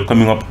Seereer Radio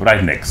coming up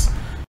right next.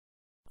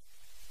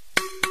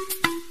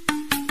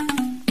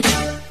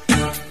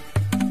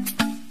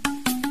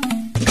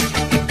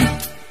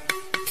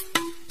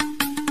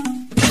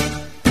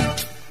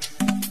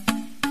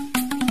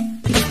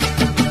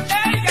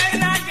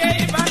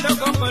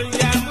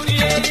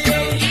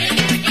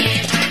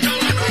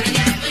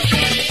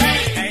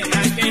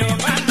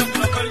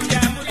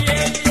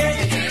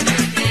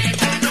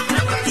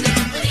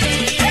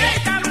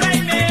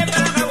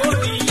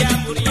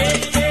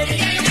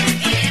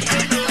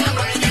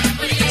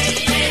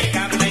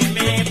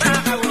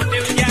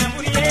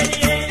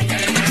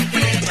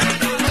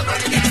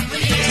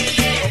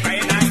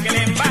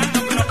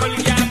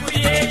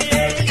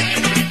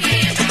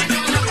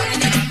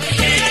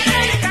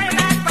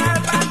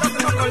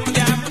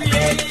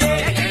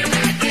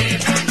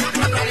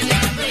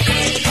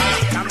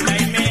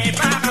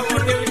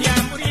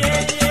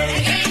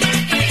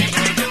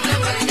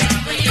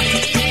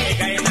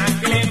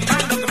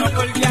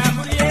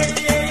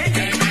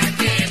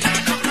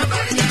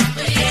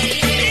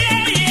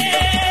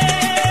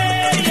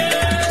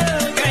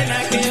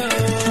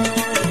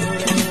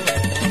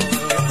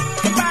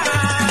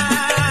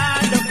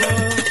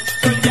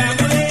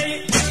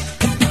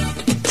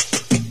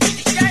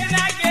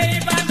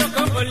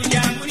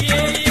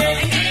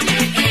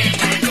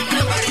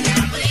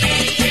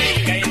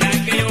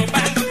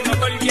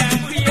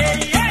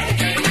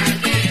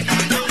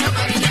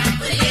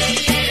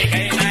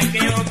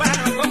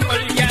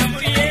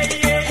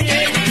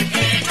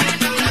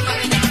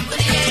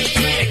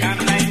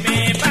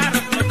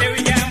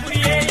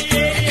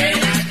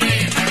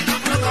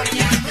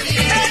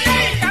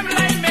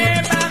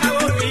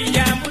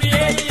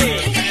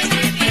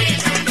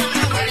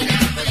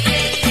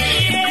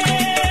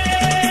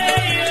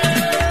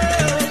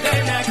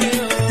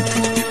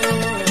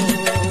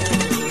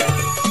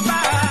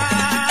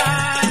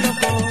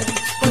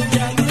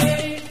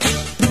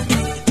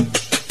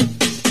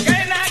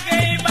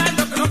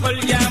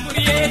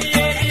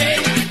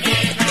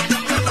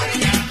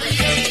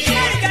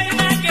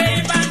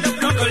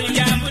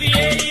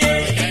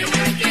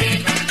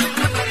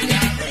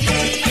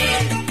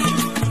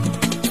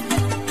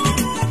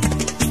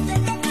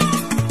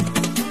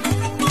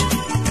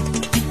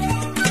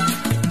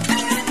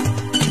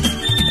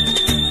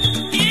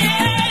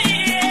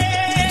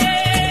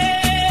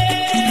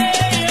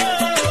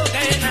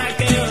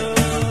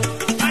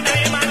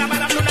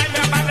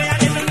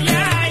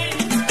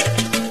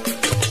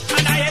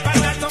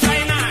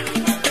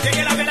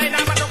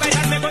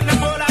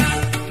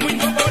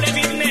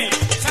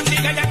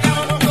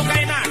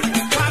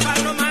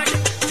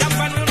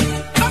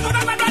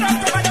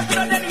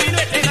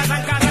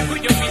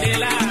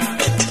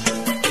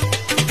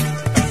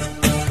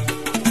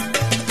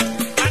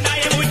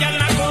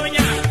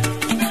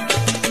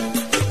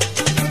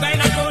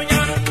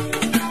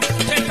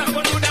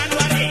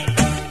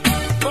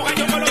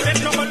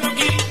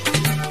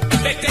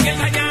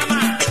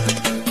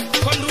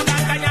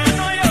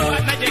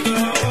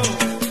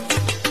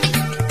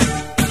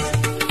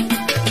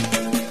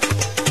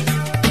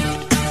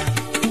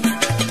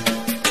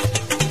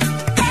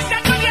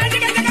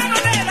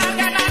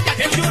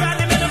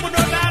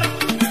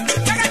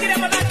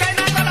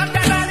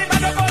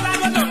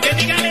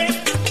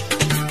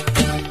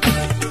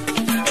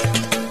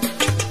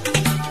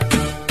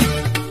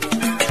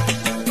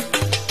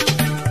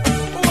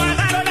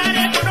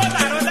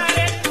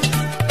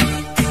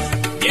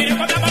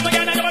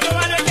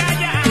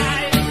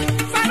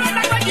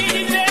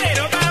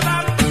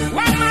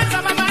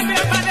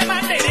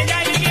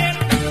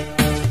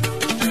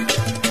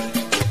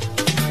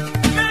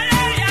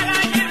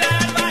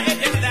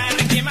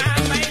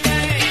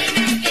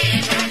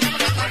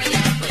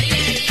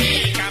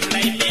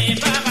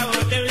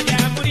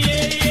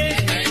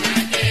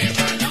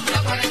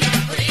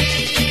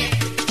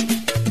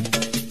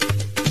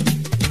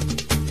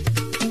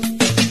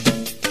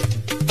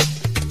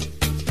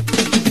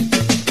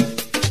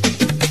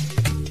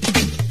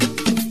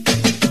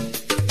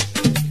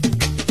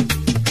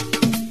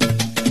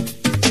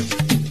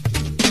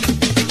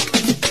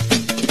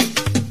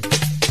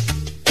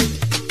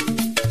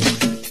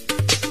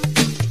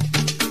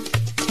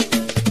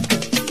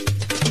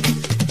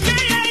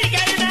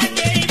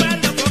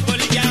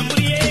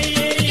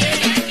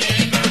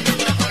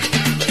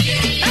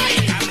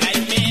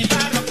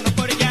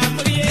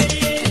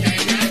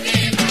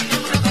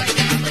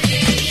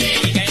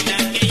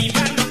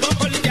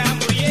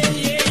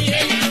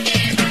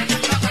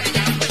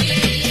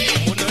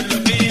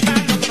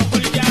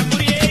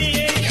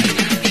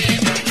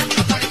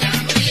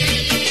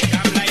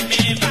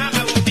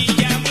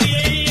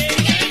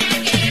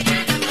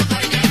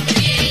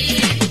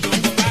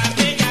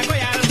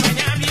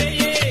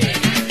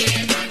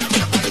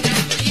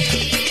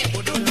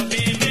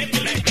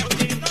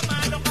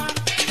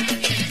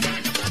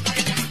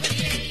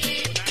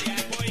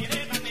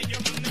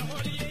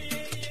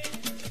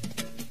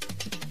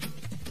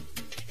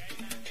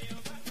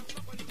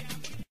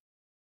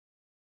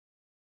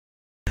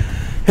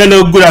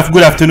 Hello, good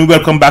afternoon.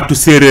 Welcome back to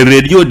Seereer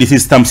Radio. This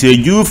is Tamsier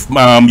Joof,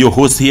 your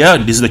host here.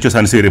 This is the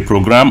Cosaan Seereer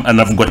program, and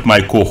I've got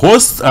my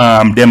co-host,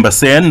 Demba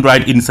Sene,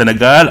 right in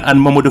Senegal, and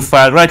Mamadou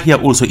Fall right here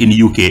also in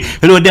UK.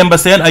 Hello, Demba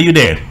Sene, are you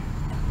there?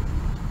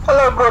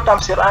 Hello, bro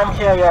Tamsier, I'm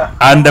here, yeah.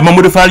 And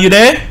Mamadou Fall, you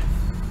there?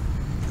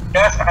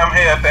 Yes, I'm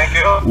here, thank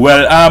you.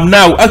 Well,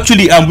 now,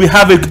 actually, we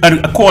have a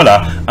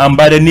caller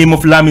by the name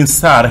of Lamin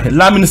Sarr.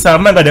 Lamin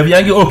Sarr, nanga def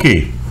yaa ngi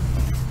okay?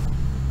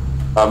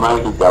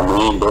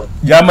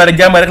 Jàmm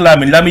rek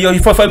Lamin yow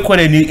foo fay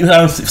kone ni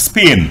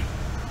Spain.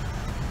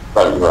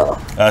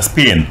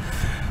 Spain.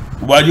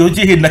 Waaw yow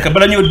ci naka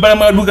bala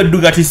ma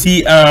dugati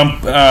si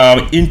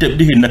inter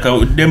di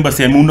naka Demba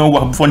Sene mu no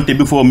wax bu fonte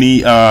before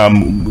mi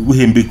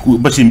wuhim bi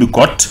bashim bi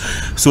kot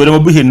so dama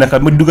bu naka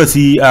ma duga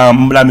si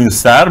Lamin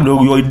Sarr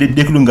yow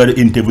deklu nga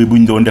interview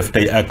buñ doon def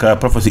tay ak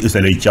Professor Issa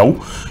Laye Thiaw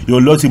yow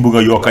lo si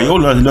bëgg yokka yow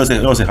lo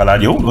si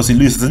xalaat yow lo si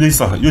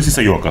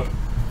sa yokka.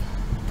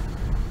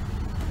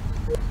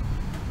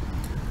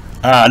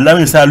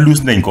 Lamin Sarr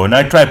lose nañ ko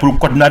na try pour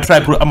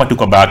amati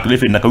ko back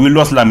naka we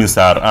lost Lamin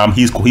Sarr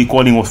he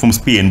calling us from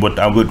Spain, but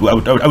I would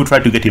try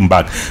to get him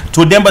back.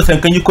 So Demba Sene,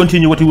 can you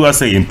continue what you were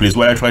saying please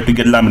while I try to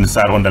get Lamin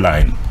Sarr on the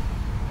line?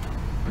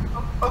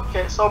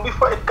 Okay, so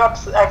before it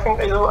cuts, I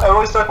think I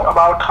was talking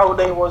about how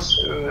they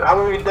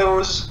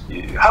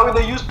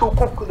used to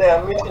cook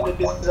their meat in the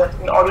desert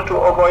in order to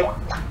avoid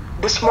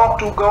the smoke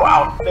to go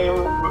out.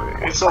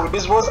 So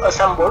this was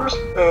assembled.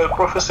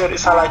 Professor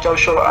Issa Laye Thiaw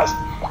showed us.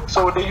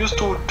 So they used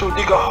to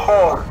dig a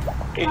hole,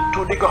 and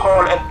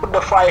put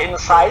the fire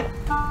inside,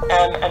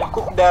 and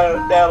cook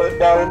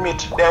their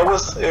meat. There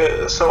was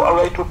so a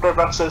way to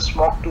prevent the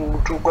smoke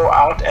to go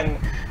out and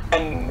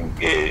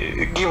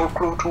give a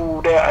clue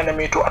to their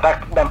enemy to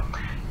attack them.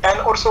 And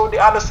also the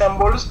other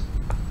symbols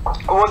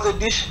was a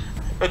dish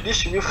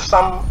with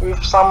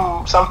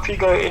some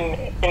figure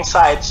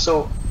inside.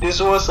 So this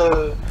was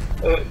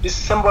this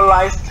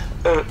symbolized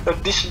a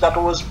dish that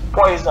was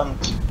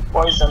poisoned.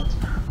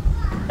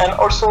 And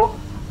also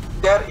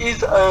there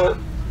is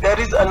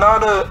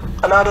another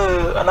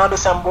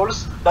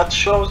symbols that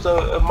shows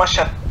a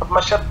machete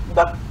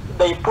that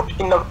they put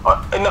in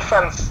a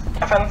fence,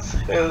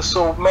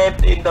 so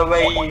made in the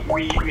way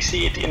we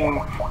see it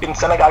in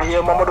Senegal.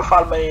 Here Mamadou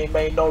Fall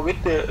may know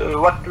it,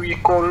 what we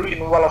call in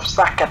Wolof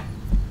sacket.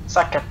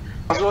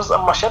 This was a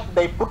machete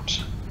they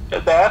put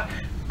there.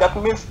 That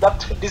means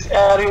that this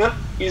area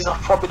is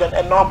forbidden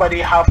and nobody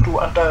have to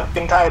enter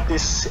inside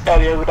this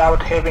area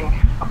without having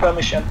a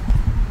permission.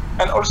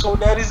 And also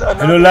there is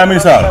another. Hello, Lamin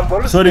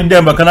Sarr. Sorry,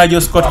 Demba, can I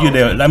just cut you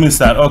there? Lamin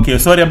Sarr. Okay,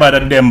 sorry about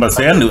that, Demba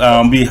Sene.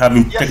 We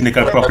having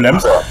technical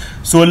problems.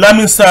 So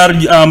Lamin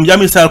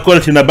Sarr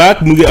called in the back.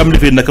 Mungi am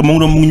defé nak mo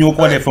ngi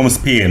ko from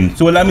Spain.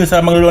 So Lamin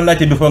Sarr ma ngi don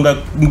laajte before nga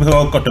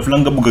cut off la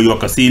nga bëgg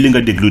yok ci li nga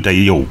déglu tay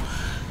yow.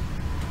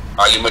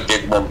 Li ma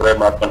dégg mom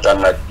vraiment content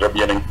nak job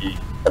yenen ci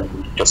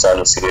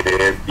Cosaanu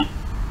Seereer bi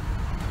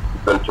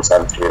dal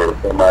Cosaan Seereer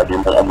vraiment di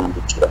mo amul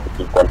ci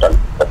content.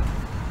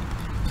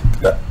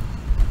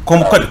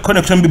 Comme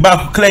connection bi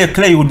baax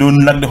clé yu doon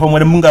nak dafa mo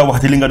ne mu nga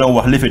wax li nga doon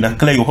wax lefi nak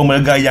clé yu xam nga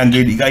gaay yaa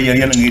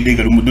ngi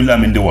déggal du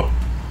Lamin di wax.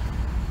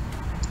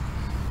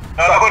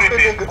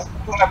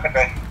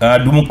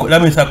 Du mu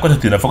Lamin Sarr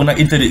côté na foog na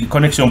internet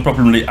connection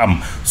problem lay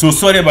am. So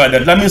sorry about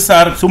that. Lamin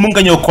Sarr su mu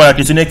nga ñëw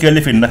quality su nekkee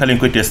lefi naka lañ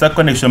koy test sa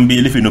connection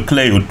bi lefi no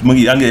clé yu mu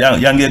ngi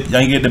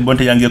yaa ngi de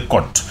bonte yaa ngi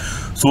code.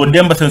 So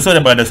Demba Sene, sorry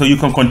about that, so you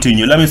can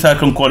continue. Lamin Sarr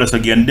can call us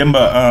again.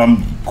 Demba,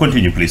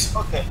 continue please.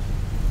 Okay.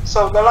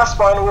 So the last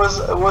point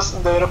was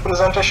the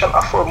representation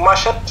of a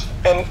machete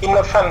and in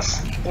the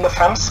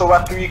fence, so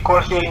what we call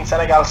here in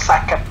Senegal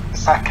sacket.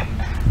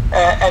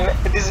 And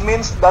this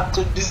means that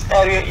this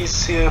area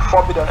is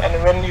forbidden, and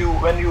when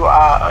you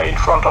are in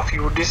front of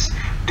you this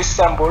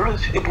symbol,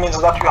 it means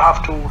that you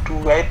have to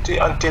wait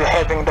until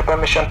having the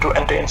permission to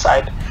enter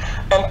inside.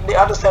 And the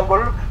other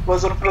symbol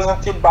was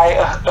represented by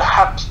a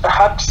hat,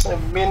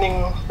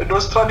 meaning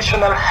those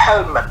traditional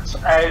helmets.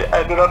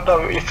 I do not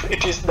know if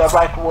it is the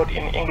right word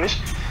in English.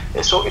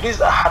 So it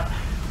is a hat,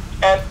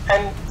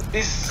 and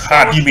this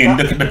hat. You mean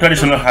the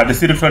traditional hat, the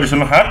Seereer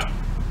traditional hat?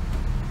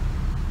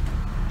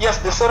 Yes,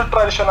 the Seereer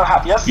traditional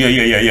hat. Yes. Yeah.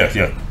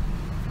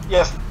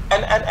 Yes,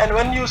 and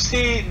when you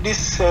see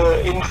this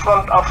in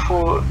front of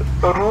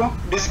a room,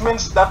 this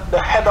means that the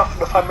head of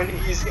the family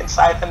is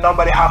inside, and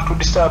nobody have to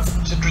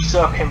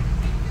disturb him.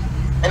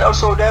 And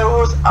also there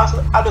was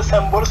other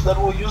symbols that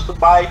were used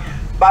by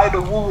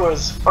the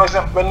wooers. For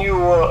example, when you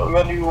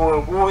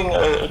were wooing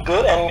a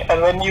girl,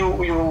 and when you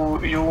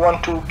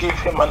want to give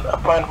him an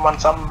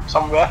appointment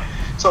somewhere,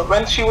 so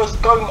when she was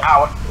going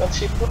out, when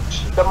she put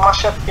the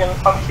machete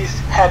on his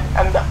head,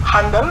 and the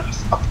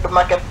handles of the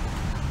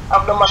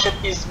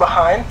machete is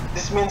behind,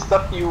 this means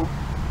that you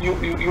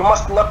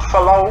must not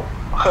follow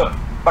her.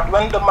 But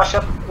when the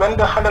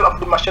handle of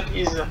the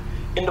machete is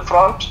in the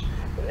front,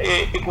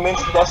 it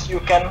means that you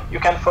can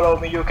follow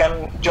me, you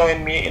can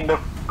join me in the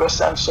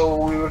question. So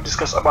we will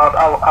discuss about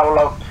our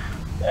love.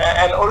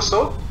 And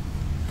also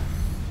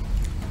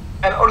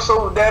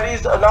there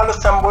is another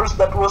symbols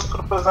that was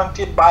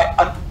represented by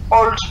an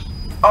old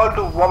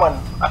older woman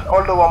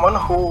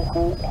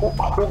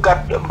who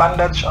got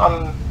bandage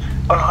on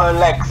her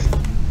legs.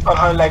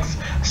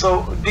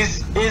 So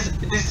this is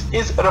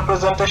a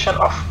representation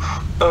of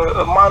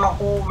a man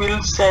who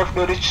will save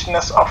the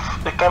richness of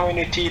the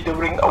community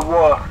during a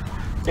war.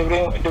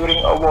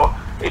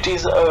 It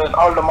is an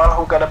older man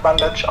who got a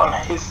bandage on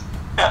his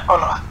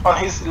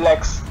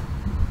legs.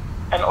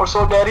 And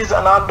also there is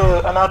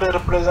another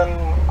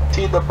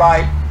represented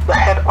by the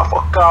head of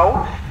a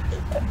cow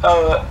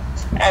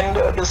and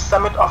the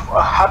summit of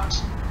a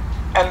hut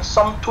and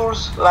some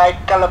tools like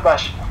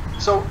calabash.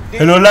 So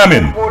this hello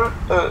Lamin.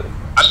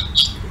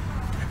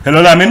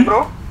 Hello Lamin.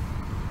 Bro?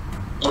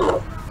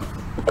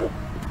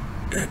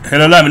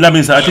 Hello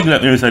Lamin sir, I think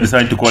Lamin sir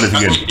decided to call us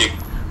again.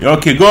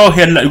 Okay, go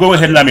ahead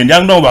Lamin.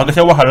 Yang no wax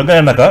nga waxal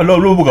nga naka lo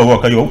bëgg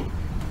wax yow.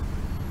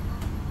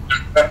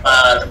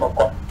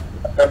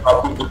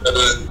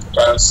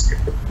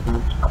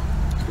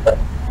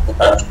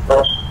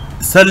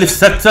 sa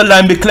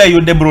line bi clear yu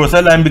de bro,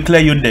 sa line bi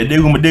clear yu de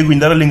dégguñ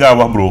dara li nga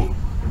wax bro.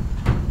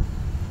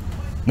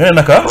 Nga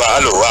naka? Wa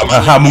allo wa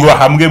mu ngi wax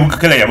xam nga bu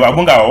clear wa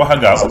bu nga wax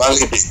gaaw.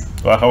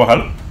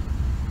 Waxal.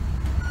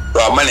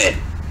 Wa mané.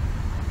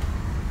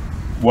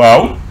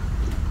 Waaw.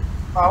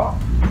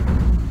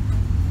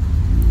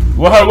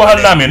 Waxal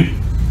Lamin.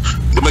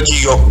 Dama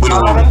ci yok bu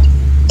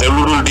te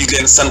lu dul di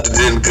leen sant di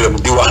leen gërëm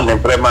di wax ne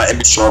vraiment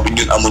émission bi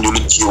ñun amuñu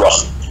luñ ci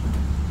wax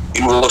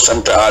il faut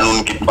sant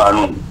anun ki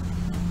manun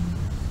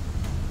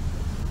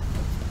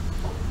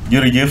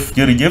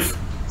jërëjëf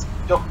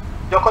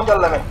joko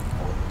njal Lamin.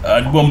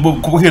 Bom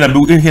ko hena bi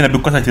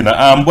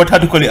kosatina what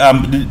had to call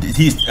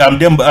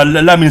Demba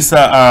Lamin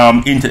sa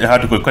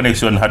had to call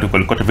connection had to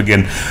call cut off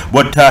again,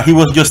 but he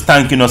was just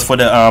thanking us for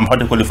the how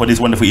to call it for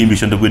this wonderful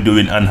emission that we're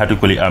doing, and had to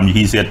call it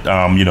he said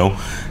you know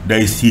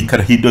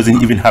he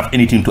doesn't even have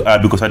anything to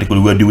add because had to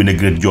call we're doing a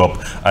great job,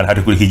 and had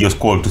to call he just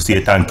called to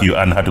say thank you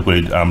and had to call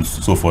it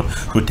so forth.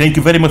 So thank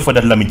you very much for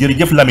that Lamin.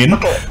 Jërëjëf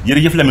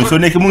Lamin. So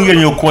nekk mu ngeen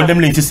ñëw call dem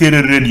leen ci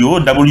Seereer Radio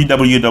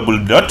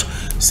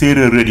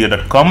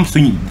www.seererradio.com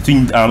suñ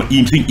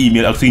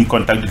email ak suñ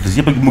contact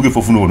yëpp mu ngi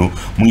foofu noonu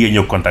mu ngi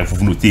ñëw contact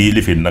foofu noonu ci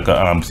lifin naka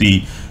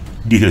si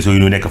details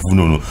yooyu nekk foofu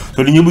noonu.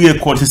 So li ñu bëggee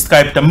call si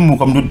Skype tam mu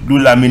comme du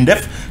Lamin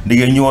def da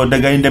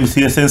ngay dem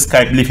si seen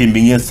Skype lifin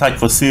bi ngeen search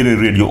for Seereer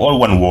Radio all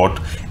one word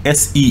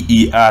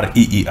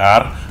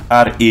SEEREER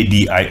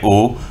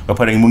RADIO ba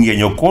pare mu ngi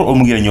ñëw call or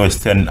mu ngi ñëw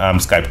send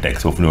Skype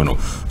text foofu noonu.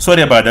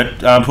 Sorry about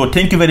that. So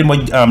thank you very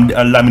much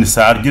Lamin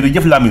Sarr.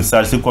 Jërëjëf Lamin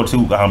Sarr si call bi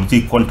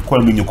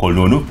ñu call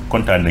noonu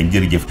kontaan nañ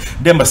jërëjëf.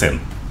 Demba Sene.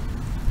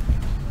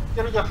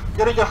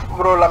 Jërëjëf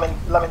bro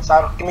Lamin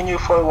Sarr ki mi ñuy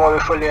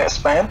fully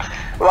explain.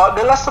 Well,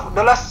 the last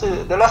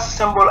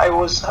symbol I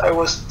was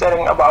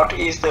telling about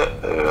is the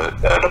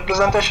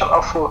representation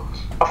of a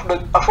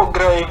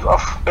grave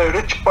of a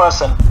rich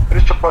person.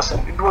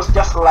 It was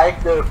just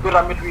like the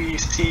pyramid we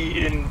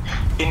see in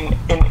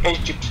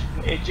Egypt.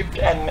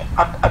 And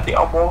at the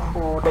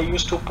above they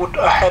used to put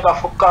a head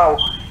of a cow.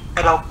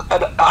 A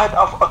head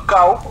of a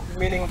cow,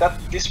 meaning that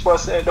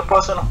the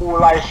person who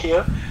lie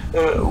here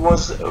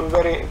was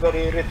very,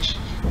 very rich.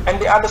 And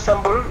the other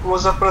symbol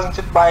was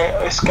represented by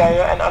a sky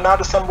and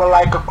another symbol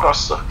like a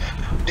cross.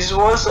 This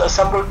was a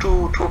symbol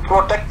to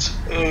protect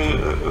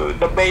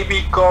the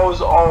baby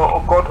cows or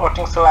goat or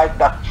things like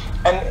that.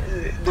 And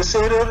the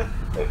Seereer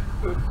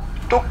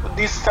took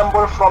this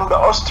symbol from the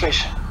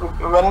ostrich.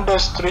 When the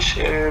ostrich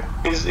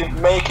is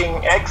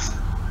making eggs,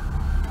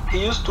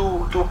 he used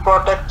to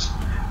protect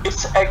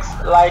its eggs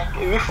like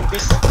with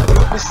these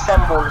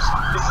symbols.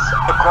 This is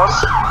a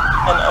cross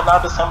and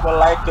another symbol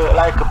like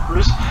a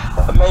plus.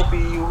 Maybe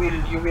you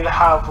will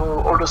have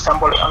all the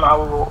symbols on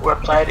our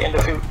website in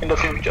the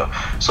future.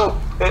 So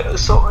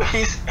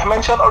he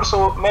mentioned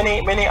also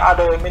many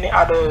other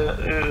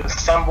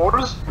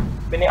symbols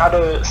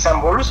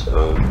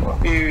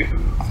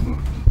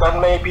that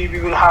maybe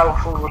we will have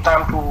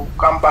time to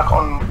come back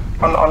on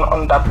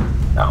that.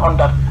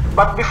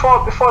 But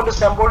before the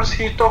symbols,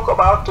 he talked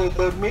about the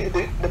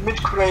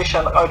myth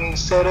creation in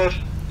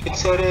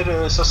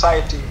Seereer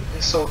society.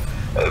 So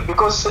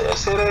because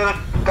Seereer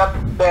got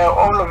their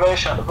own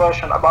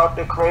version about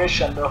the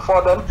creation.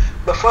 For them,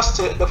 the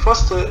first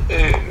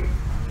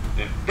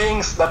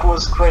beings that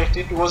was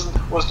created was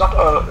not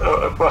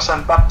a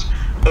person but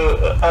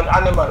an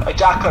animal, a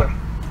jackal.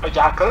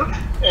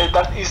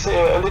 That is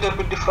a little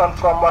bit different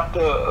from what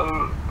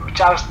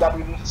Charles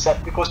Darwin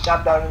said, because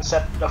Charles Darwin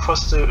said the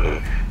first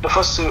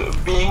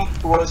being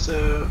was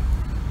a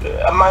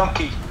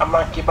monkey,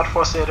 but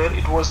for Seereer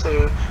it was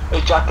a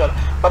jackal.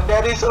 But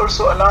there is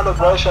also another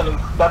version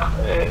that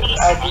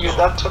argues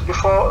that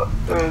before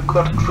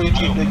God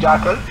created the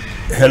jackal.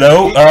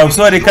 Hello,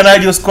 sorry, can I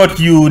just cut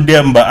you,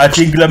 Demba? I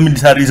think Lamin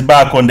Sarr is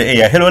back on the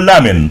air. Hello,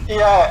 Lamin.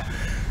 Yeah.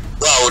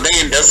 Wow, da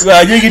ngeen def.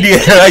 Waaw ñu ngi di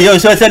yow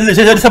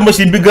sa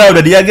machine bi graaw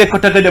da yaa ngi ko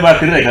tagga demaat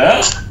rek ha.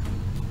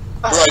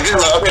 Waaw gis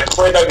nga affaire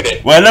mooy dagg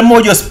de. Waaw lan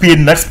moo jox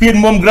spin nag spin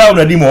moom graaw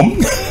na di moom.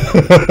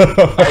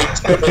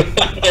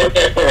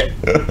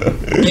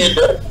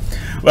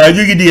 waaye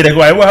ñu ngi di rek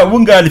waaye wax bu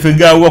ngaa lifi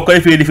nga wax koy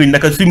fee lifi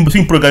naka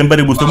suñ programme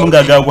bari bu so mu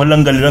ngaa gaaw wax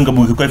langal la nga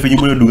bëgg koy fee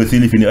ñu mën a dugg si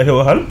lifi ni ay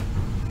waxal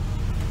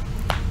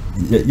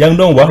yaa ngi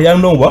doon wax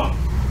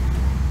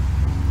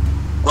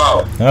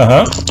waaw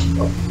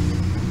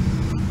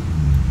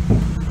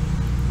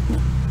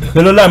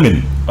hello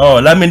Lamin.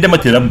 Oh, Lamin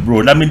Dematina,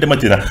 bro. Lamin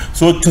Dematina.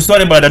 So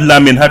sorry about that,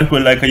 Lamin. Had to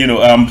like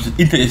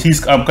his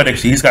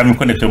connection, he's having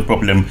connection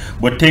problem.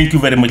 But thank you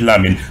very much,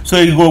 Lamin. So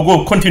you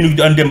go continue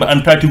on Demba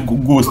and try to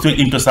go straight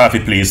into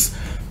Safi, please.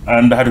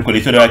 And how to call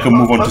it so that I can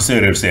move on to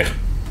Seereer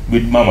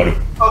with Mamadou.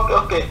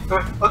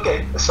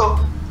 Okay. So.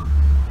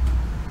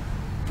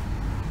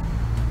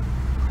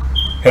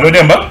 Hello,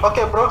 Demba.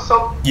 Okay, bro.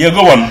 So. Yeah,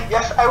 go on.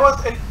 Yes, I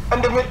was in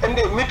the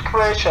mid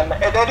creation.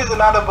 There is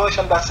another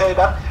version that say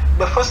that.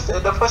 The first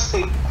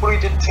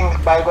created thing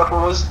by God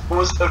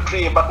was a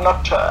tree, but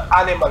not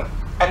animal,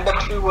 and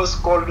that tree was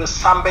called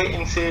Sambe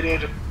in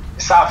Seereer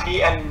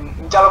Safi and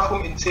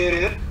Jalafum in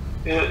Seereer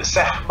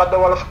Seh, but the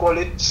Wolof call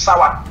it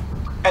Sawat.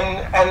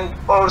 And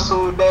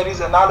also there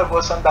is another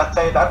version that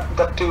say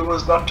that tree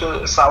was not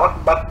Sawat,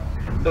 but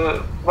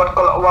what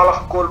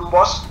Wolof call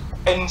Mbos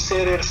in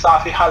Seereer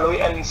Safi Haloi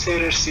and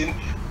Seereer Sin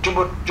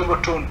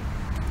Jubutun.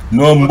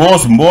 No,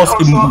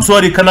 Mbos.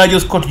 Sorry, can I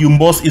just cut you?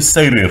 Mbos is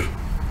Seereer.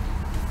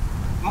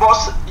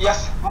 Mbos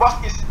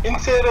is in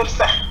Seereer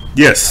Seh.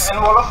 Yes.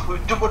 And Wolof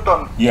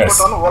Jubuton. Yes.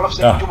 Jubuton, Wolof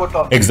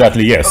Jubuton.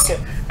 Exactly. Yes. Okay.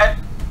 And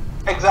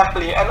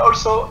exactly. And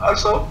also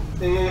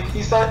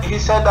he said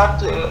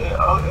that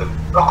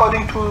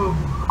according to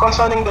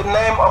concerning the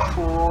name of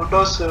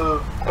those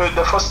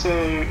the first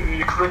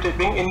created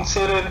being in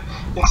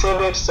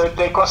Seereer, so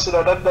they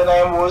consider that the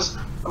name was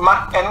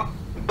Mak and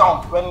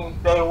Dom when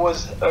there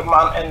was a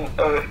man and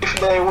if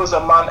there was a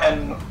man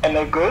and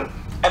a girl.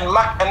 And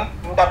Mak and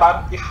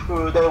Ndaban if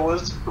there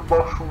was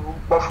both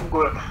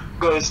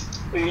girls.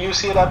 You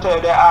see that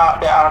there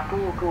are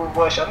two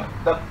versions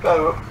that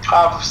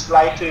have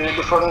slight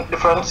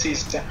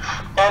differences.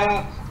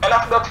 And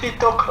after that he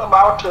talked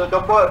about the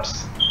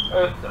birds.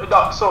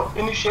 So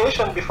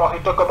initiation, before he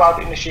talked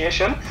about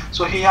initiation,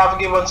 so he have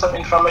given some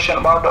information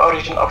about the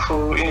origin of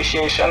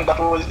initiation that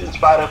was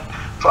inspired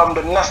from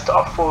the nest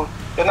of a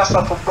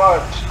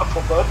bird.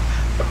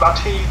 But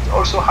he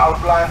also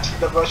outlined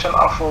the version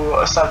of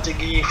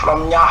Saltigi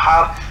from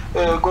Nyahar,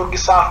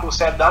 Gorgisar, who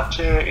said that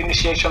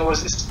initiation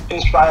was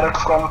inspired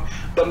from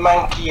the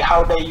monkey,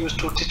 how they used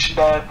to teach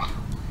their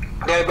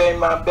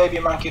baby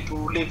monkey to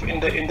live in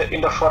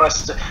the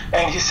forest.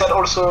 And he said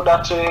also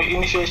that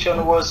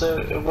initiation was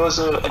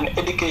an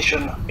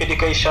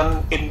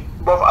education in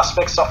both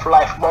aspects of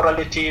life,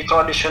 morality,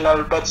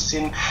 traditional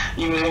medicine,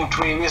 using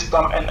tree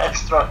wisdom and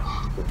extra.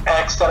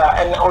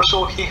 And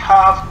also he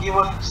have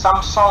given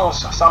some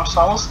songs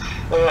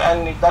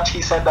and that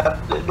he said that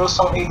those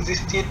songs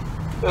existed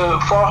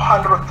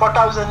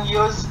 4,000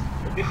 years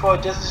before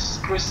Jesus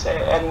Christ,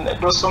 and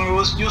those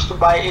songs used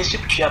by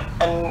Egyptian,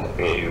 and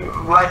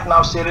right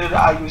now Seereer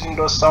are using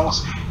those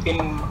songs in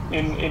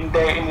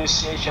their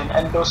initiation,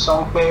 and those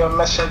songs bear a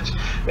message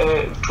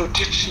to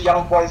teach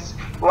young boys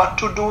what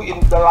to do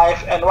in the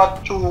life and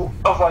what to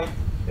avoid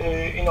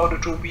in order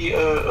to be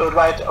a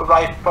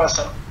right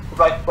person.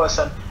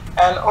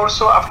 And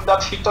also after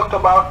that he talked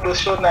about the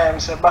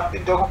surnames, but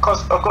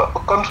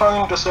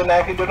concerning the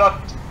surname he did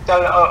not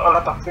tell a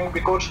lot of things,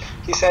 because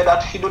he said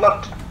that he do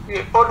not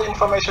all the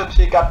information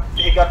he got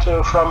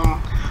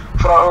from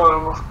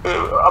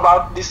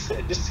about this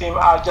team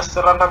are just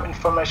random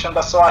information.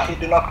 That's why he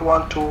did not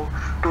want to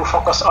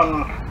focus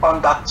on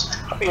that.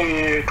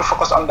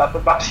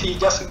 But he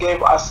just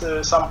gave us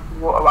some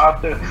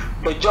about the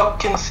job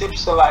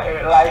kinships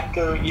like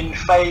in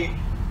Faye,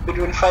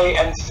 between Faye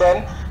and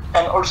Sene,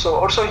 and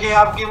also he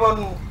have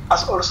given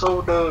us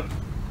also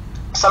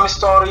some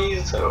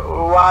stories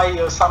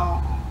why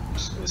some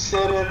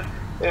Seereer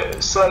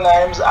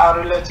surnames are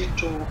related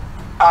to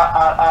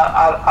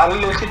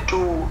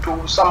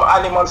some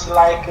animals,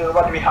 like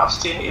what we have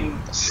seen in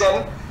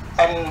Sene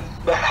and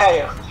the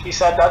hare. He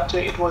said that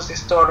it was the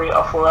story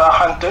of a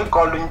hunter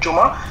called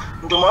Juma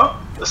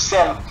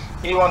Sene.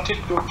 He wanted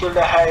to kill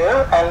the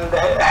hare, and the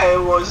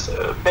hare was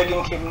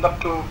begging him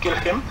not to kill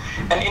him,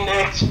 and in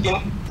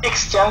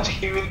exchange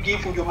he will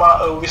give Juma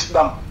a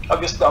wisdom.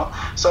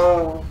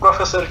 So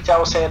Professor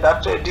Thiaw said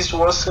that this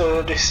was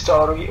the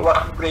story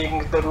what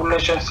brings the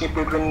relationship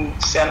between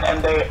Sene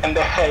and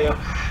the hare.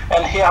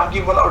 And he have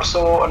given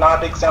also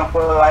another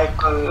example like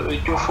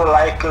Joof,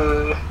 like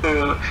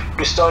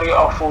the story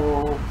of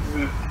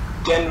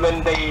then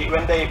when they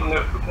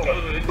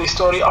the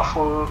story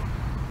of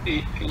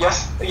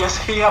yes,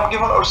 he have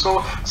given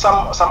also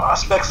some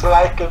aspects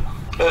like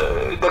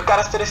the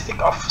characteristic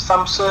of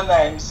some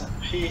surnames.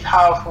 He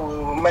have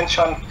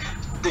mentioned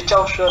the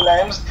Thiaw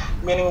surnames,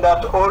 meaning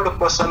that all the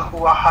person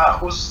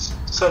whose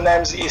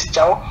surnames is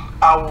Thiaw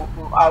are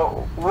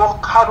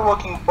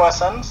hardworking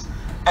persons,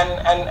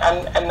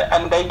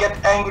 and they get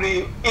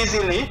angry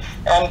easily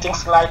and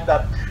things like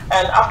that.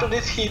 And after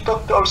this he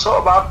talked also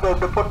about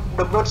the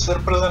bird's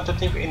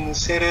representative in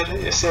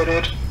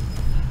Seereer,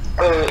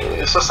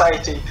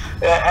 society,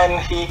 and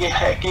he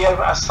gave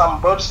us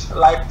some birds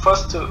like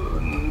first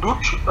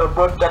ndoot, a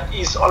bird that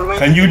is always.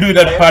 Can you do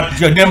that part?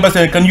 Demba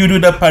said, can you do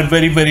that part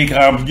very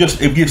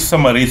just a brief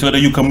summary so that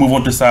you can move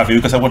on to Safi,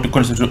 because I want to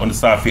concentrate on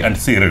Safi and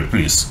Seereer,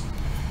 please.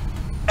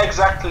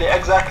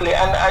 Exactly,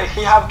 and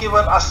he have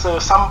given us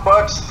some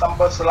birds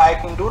like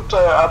ndoot,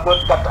 a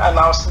bird that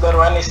announced the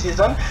rainy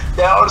season.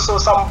 There are also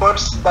some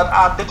birds that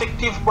are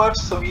detective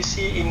birds we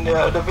see in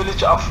the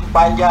village of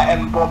Banja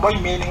and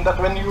Boboy, meaning that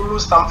when you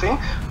lose something,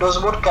 those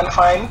birds can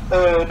find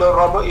the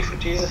robber if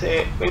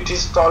it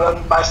is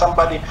stolen by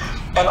somebody.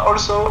 And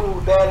also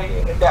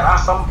there are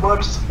some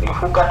birds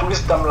who got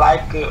wisdom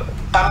like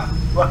tan,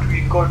 what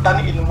we call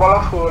tan in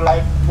Wolof,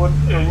 like what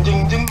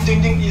jing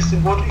is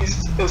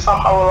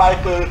somehow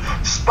like a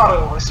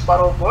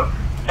sparrow bird.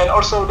 And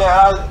also there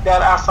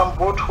are some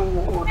birds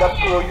that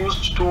were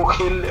used to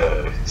heal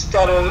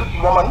sterile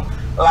women,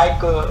 like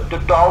the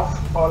dove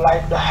or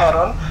like the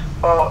heron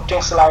or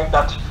things like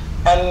that.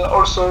 And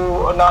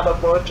also another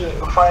bird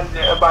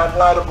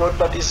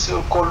that is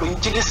called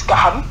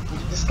Jidiskahan,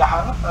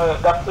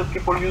 that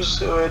people use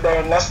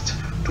their nest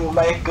to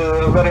make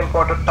very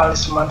important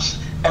talismans.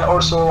 And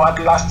also at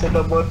last the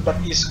bird that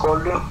is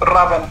called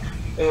raven.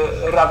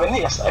 Raven,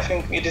 yes, I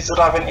think it is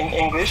raven in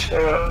English.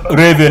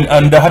 Raven,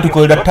 and how to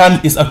call it, tan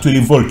is actually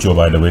vulture,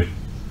 by the way.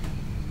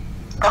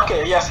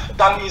 Okay, yes,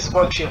 tan is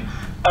vulture.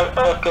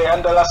 Okay,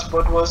 and the last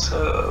bird was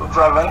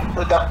raven,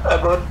 a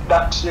bird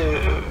that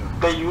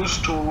they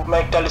used to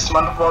make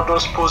talisman for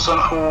those person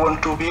who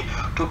want to be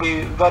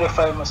very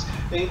famous.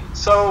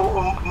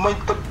 So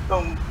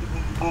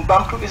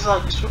Bamtu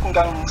Issa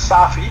ngang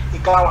Safi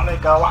ika wax na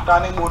ka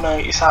waxtane bu na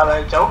Issa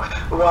Laye Thiaw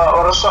wa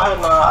oro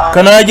soxena.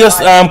 Can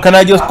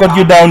I just cut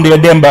you down there,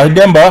 Demba?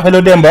 Hello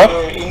Demba.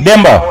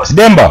 Demba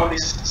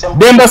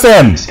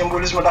Sene.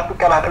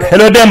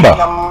 Hello Demba.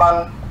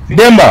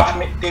 Demba.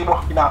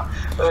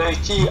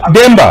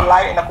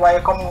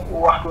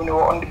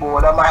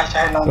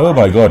 Oh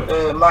my God.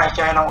 Hello,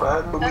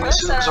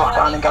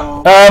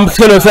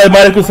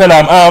 Malikum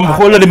Salam.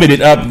 Hold on a minute.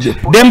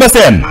 Demba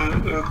Sene.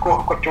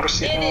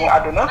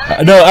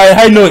 No,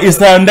 I know it's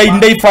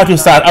Ndeye Fatou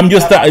Sarr. I'm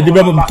just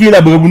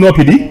kila bu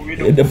noppi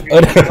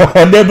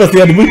Demba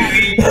Sene bu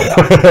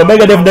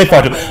nga def Ndeye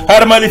Fatou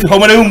xaaral ma fi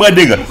xawma ne mu ma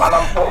dégg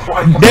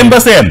Demba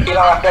Sene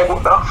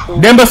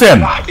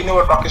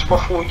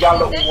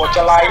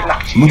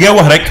mu ngi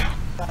wax rek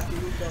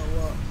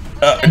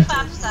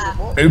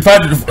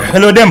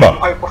hello Demba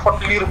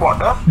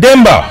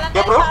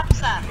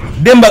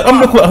am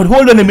na ko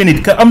hold on a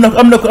minute am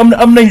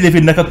nañ lefi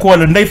naka call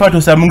Ndeye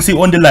Fatou Sarr mu ngi si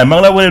on the line maa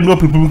ngi la wala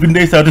noppi pour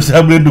Ndeye Fatou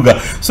Sarr bu leen dugga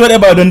sorry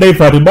about Ndeye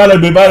Fatou bala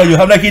yo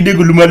xam naa kii dégg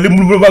lu ma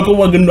ko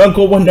wax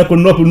na ko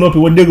noppi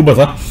wa dégg ba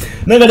sax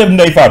na nga def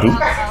Ndeye Fatou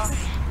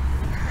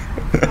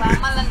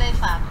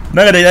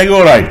na nga def yaa ngi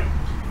alright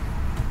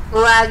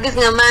waa gis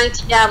nga maa ngi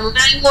ci jàmm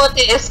maa ngi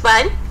woote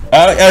Espagne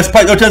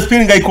Espagne hôtel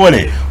Spain ngay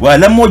koolee waaw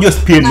lan moo jox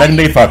Spain nag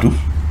Ndeye Fatou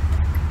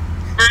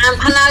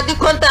xanaa di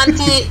kontaan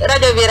ci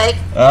rajo bi rek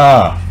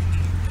waa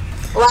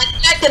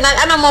ci nag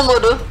ana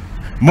Mamadou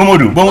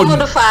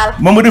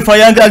Fall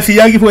yaa ngi ak si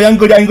yaa ngi ko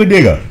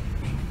dégg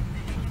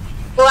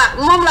waaw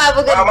moom laa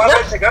bëgg a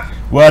dégg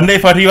waaw Ndeye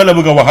Fatou yow la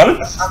bëgg a waxal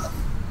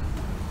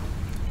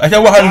aca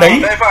waxal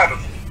Ndeye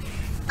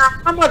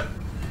Mamadou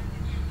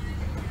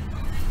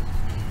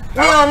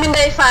ñoo mi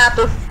Ndeye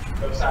Fatou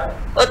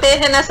o te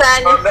hena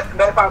sañi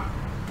Ndeye Fatou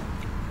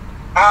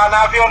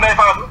na fiyo Ndeye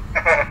Fatou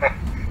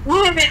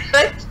ni be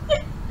rek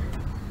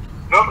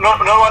no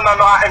wonna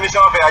no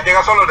émission fe a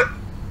jega solo de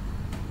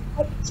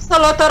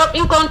solo torop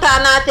in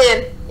kontana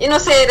ten ino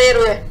Seereer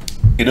we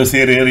ino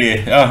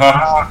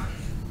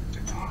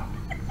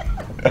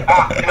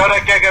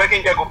rek keke rek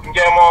njemo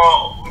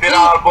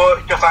mbiral bo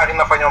cosaan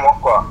na fañomo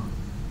quoi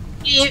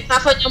i na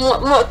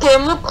fañomo te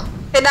muk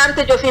te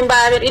dante jofi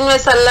mbawir in we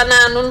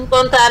sallana nun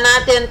kontana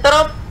ten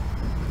trop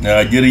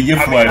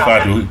jërëjëf waay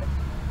Fatou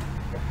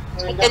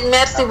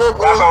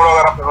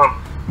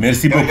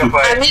merci beaucoup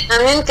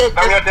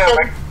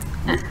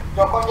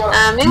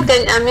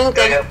amin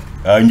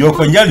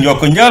njoko njal no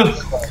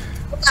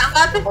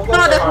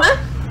def na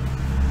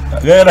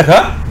ngay naka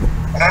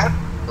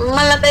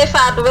man la Ndeye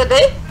Fatou ba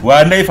tey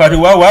waa Ndeye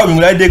Fatou waaw ñu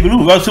ngi lay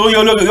déglu waaw soo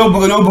yow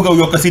bëgg a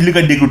yokk si li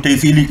nga déglu tey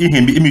si li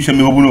émission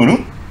bi boobu noonu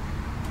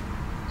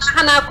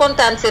xanaa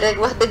kontaan si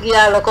rek wax dëgg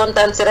yàlla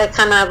kontaan si rek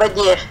xanaa ba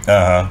jeex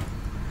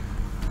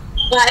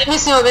waaw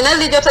émission bi nag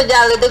li jot a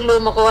jàll déglu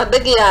ma ko wax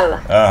dëgg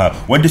yàlla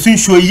wante suñ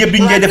show yëpp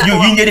yu ñu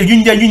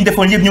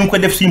defoon yëpp ñu ngi ko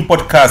def suñ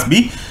podcast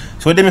bi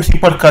soo demee suñ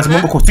podcast bi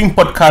moom nga ko suñ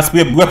podcast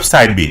bi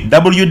website bi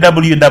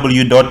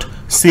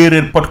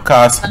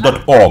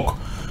www.seererpodcast.org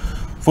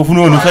foofu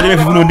noonu soo demee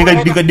foofu noonu di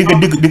nga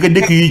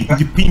dëkk yi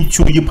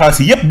pincu yi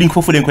passé yëpp di nga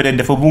foofu leen ko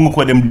def bu nga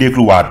ko dem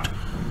dégluwaat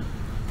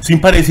suñ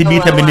paree si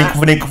biir tamit dañ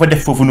ko fa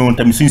def foofu noonu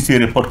tamit suñ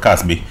Seereer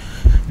podcast bi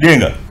dégg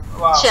nga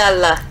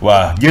inshallah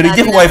waaw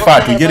jërëjëf waay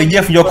Fatou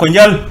jërëjëf njoko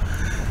njal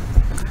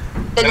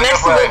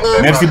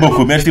merci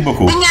beaucoup di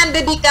ñaan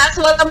dédicace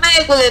wala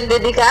mayeegu leen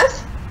dédicace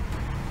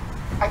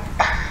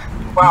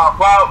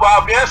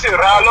waaw bien sûr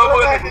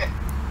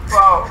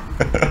Wow.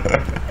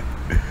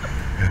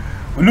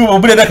 Lu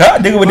boleh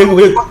Dakar? Dégg nga.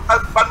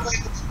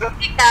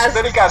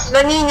 Dédicace.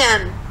 Dañuy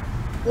ñaan.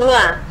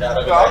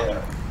 Waaw.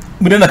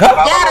 Bu dee naka?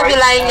 Jaara bi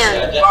laay ñaan.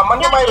 Waaw man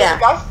nga may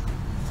dédicace.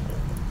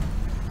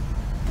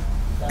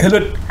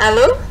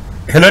 Hello.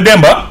 Hello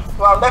Demba.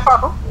 Waaw Ndeye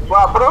Fatou.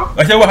 Waaw bro.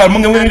 Acha waxal mu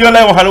ngi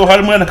lay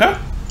waxal mu naka?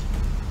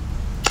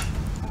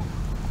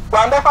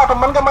 Waaw Ndeye Fatou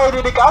man nga may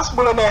dédicace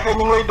bu la neexee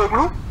ñu ngi lay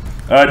déglu.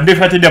 Ndeye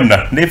Fatou dem na.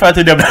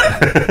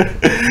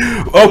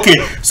 Okay,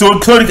 so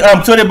sorry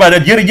about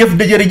that. Jërëjëf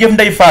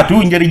Ndeye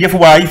Fatou, jërëjëf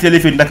waay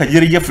téléphone naka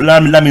jërëjëf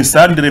Lamine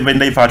Sarr jërëjëf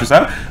Ndeye Fatou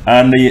Sarr,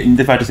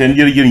 Ndeye Fatou Sene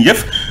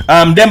jërëjëf.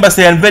 Demba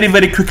Sene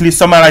very quickly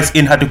summarize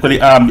in article.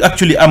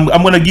 Actually I'm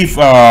going to give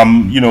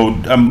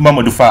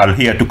Mamadou Fall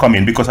here to come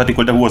in because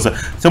article that was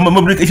so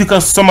if you can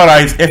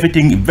summarize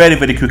everything very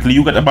quickly,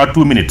 you got about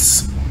 2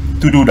 minutes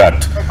to do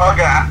that.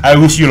 Okay. I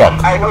wish you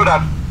luck. I do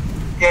that.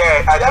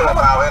 Yeah, I do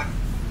that.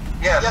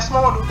 Yes,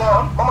 Mamadou, go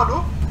on.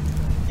 Mamadou?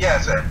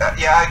 Yes,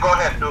 I go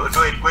ahead, do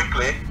it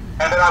quickly.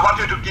 And then I want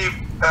you to give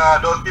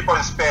those people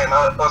in Spain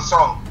a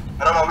song.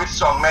 I don't know which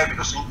song, maybe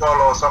Usinjol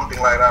or something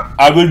like that.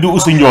 I will do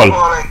Usinjol.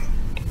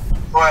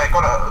 Ouais,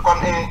 kon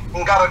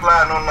ingarak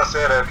la non na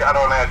Seereer ke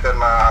andona ye ten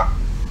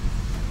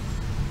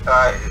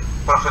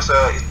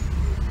Professor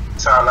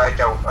Issa Laye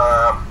Thiaw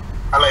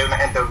alayuna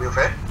interview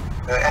fe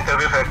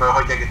ko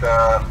ho jegit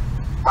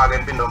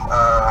magen bindum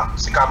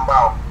Sicap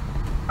Mbao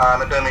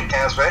na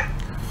 2015 fe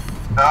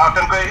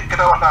ten koy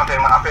kita waxtante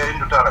na affaire yi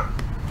ndut rek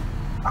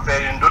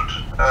affaire yi ndut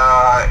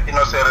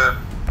ino Seereer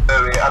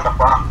wi anda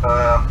pa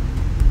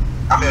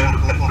affaire yi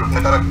ndut ne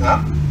rek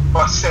na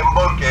ko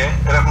symbole ke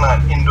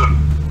refna indut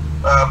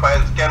by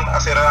Ken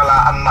Asera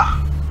la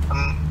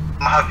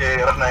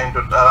Nahake Rafna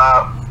into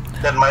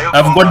then my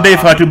I've got Dave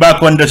Fatu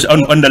back on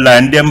the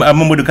line.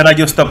 Mamadou, can I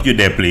just stop you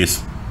there,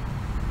 please?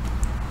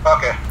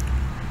 Okay.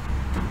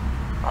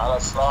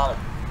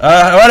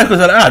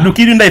 Du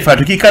kii di Ndeye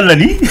Fatou kii kan la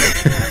ni?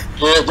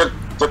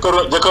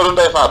 jëkkëru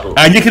Ndeye Fatou.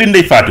 Njëkkëri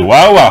Ndeye Fatou.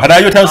 Waaw xanaa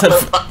yow tam sa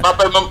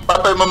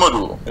papa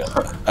Mamadou.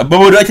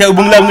 Mamadou acca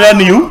mu ngi la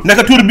nuyu.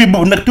 Naka tur bi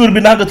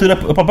naka tur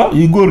papa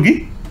yu góor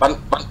gi?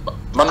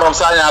 Man moom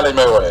Saña lañ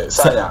may wooyee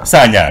Saña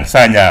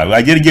waaw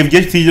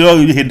jërëjëf si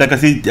loolu daka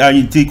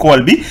ci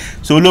kool bi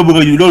soo loo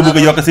bëgg a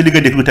yokk si li nga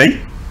déglu tey.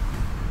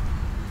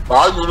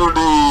 waaw ñu dul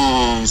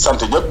di sant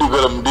ñëpp di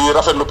gërëm di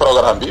rafetlu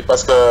programme bi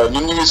parce que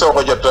ñun ñu ngi soog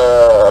a jot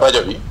rajo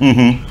bi.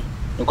 ñu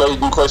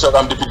ngi koy soog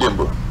am depuis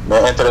démb.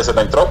 mais intéressé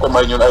nañ trop comme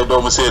ñun ay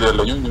doomu séeréer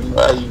lañu ñun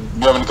ay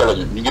ñoomin ka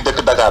lañu ñu ngi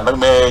dëkk Dakar nag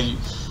mais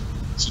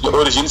suñu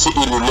origine si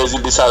les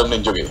îles du Saloum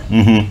lañ jógee.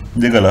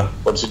 dëgg la.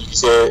 kon suñu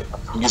gisee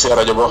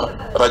rajo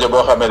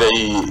boo xam ne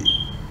day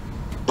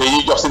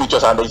jox suñu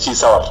cosaan dañ ciy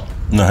sawar.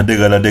 dëgg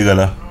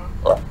la.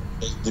 waaw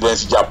di leen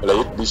si jàppale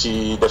it di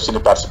si def suñu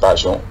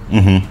participation.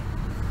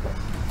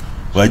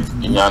 waaw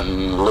di ñaan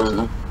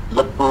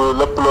lépp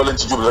loo leen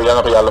ci jublu rek yal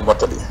na ko yàlla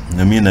mottali.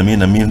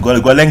 amiin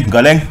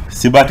goleng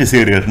si baati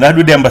séeréer ndax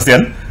du Demba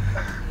Sene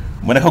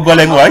mu ne ko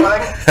goleng waay.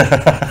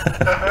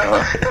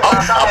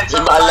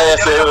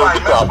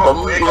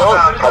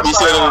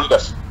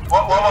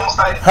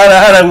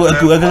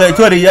 xaaral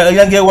coori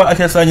yaa ngi wax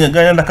Acha Saña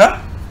gaaña Dakar.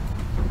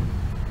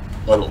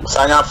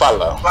 Saña Fall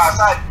la. waaw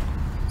Sañ.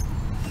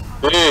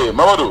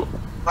 Mamadou.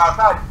 waaw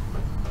Sañ.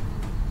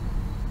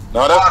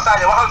 non rek waaw Sañ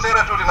waxal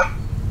séeréer tuuti nag.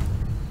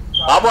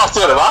 bu wax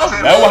séeréer waaw.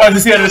 waxal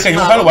si séeréer kañ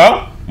waxal waaw.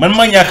 man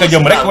maa ñàkk a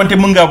jom rek wante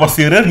mën ngaa wax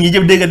séeréer ñi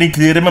jëf dégg nañ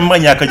séeréer man maa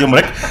ñàkk a jom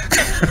rek.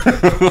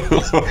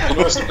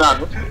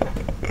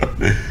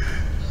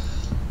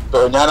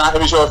 to ñana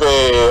émission fe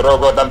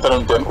rogo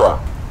damtanum ten quoi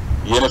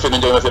yene fe no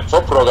jogna sen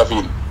fop roga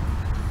fiin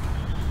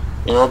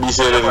ino ɓi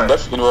séeréer in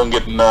def ino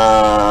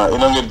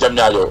ngen jam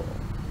ñaajo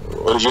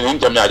origine in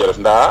jam ñaajo ref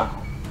nda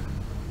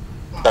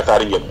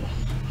Dakar i ngen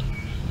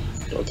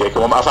ok ko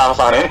moom a faaxa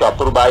faax na in quoi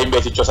pour ba i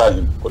mbeeci cosaan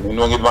in kon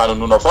ino ngid ma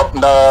nuno fop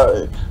nda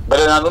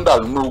badena nun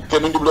daal nu ke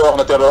nu njublo wax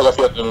na ten roga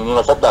fiyat nuno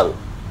fop daal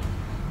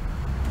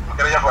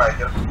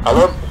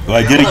alors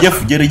waaw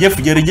jërëjëf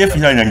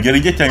Sañang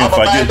jërëjëf Sañang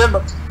Fall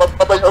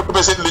ba bañ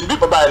occupé seen ligne bi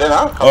ba bàyyi leen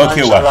ok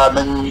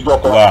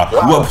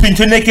waaw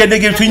su nekkee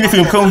dégg suñ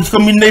lifin comme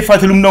mi nay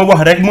fàttali mu doon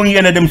wax rek mu ngi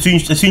yéen a dem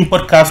suñ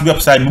podcast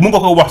website bi mu nga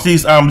ko wax si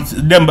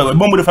Demba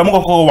Mamadou Fall mu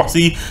nga ko wax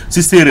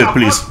si séeréer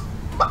please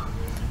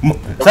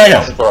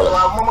Sañang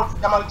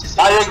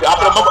yéegi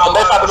après moom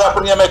Ndeye Fatou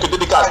pour ñamee ko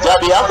dédicace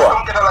jaabi yaa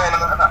quoi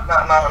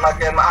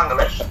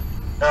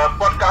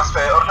podcast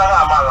fe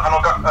ortanga maaga xano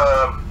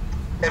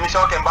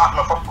émission ke mbaax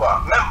na fop quoi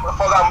même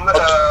fogam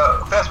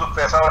Facebook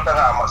fe sa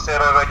wartanga am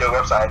Seereer Radio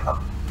website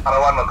xana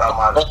warno ka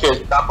maaga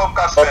da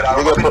podcast fe daal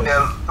ko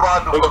bindel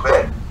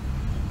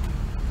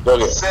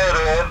 3W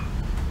Seereer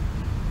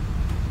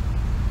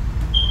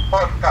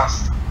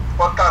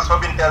podcast fo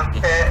bindel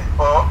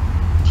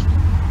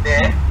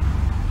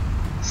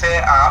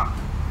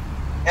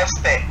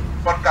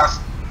PODCAST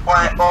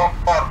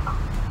podcast.org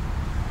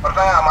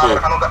ortanga maaga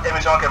xano ga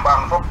émission ke mbaax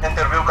na fop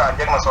interview ka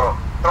jeg na solo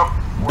trop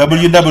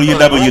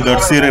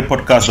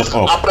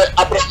www.seererpodcast.org après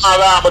on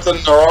va battre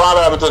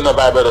no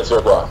vibe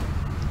quoi.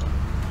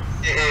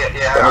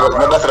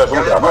 No def rek fu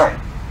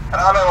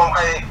ana mom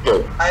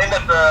ay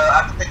net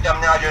ak jam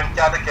ñaajo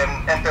ciata ken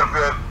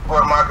interview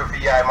gor ma ko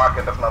fi yaay ma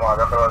ko def na ma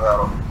ga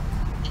pro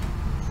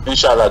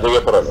inshallah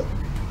jege problème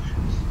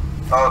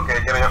ok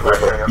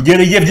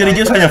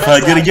jërëjëf saña fa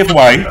jërëjëf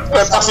waay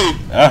merci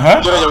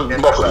jërëjëf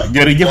mbokk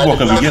jërëjëf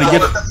mbokk bi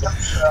jërëjëf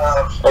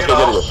okay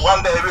jërëjëf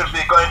one day we'll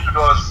be going to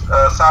those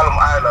Salom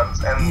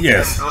Islands and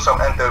do some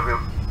interview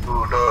to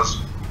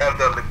those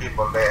elderly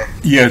people there.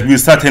 Yes, we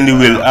certainly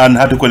will, and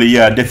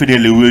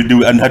definitely will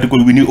do. And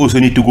we also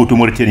need to go to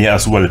Mauritania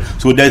as well.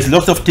 So there's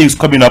lots of things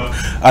coming up,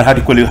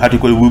 and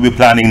we'll be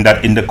planning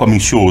that in the coming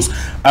shows.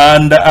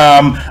 And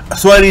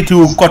sorry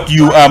to cut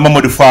you,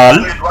 Mamadou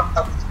Fall.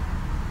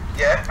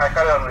 Yeah, I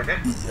carry on with it.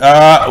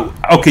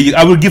 Okay,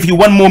 I will give you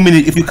 1 more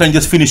minute if you can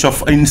just finish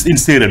off in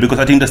Seereer, because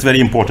I think that's very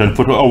important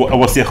for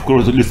our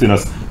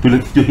listeners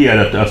to hear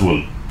that as well.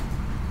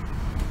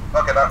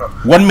 Okay, that's all.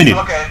 1 minute.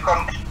 Okay,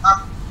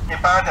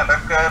 ipaten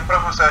rek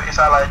Professor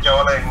Issa Laye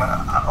Thiaw lay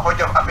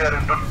hojof affaire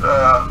ndut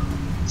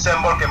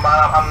symbole ke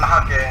manam am na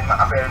hakke na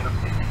affaire ndut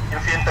il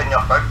fiente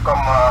ñof rek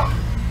comme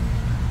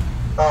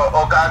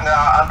o ganga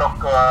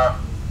andok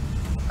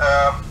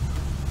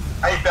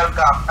ay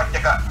belka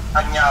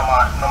ak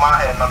ñaama no ma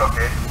he no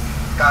doke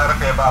ka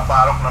refe ba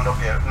barok no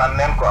doke nan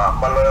nen quoi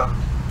bal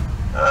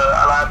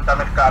ala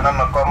tamit ka nan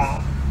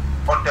comme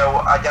hotel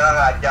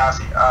ajanga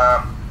jasi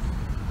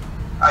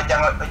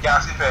ajanga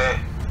jasi fe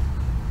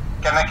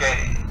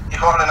kenake il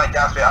faut que na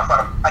jaas fe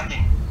afar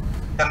aji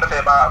ten defé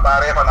ba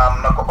refa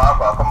nam nako ba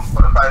quoi comme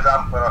par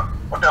exemple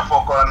hôtel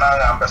foko na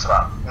nga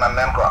ambesra nan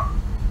nen quoi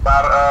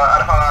bar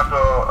arfa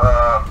to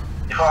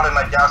il faut que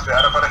na jaas fe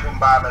arfa ref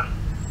mbame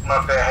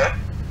no tehe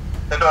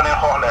te doni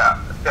xolé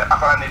te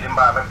afani di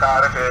mbame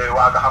ka refe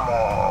waga xamo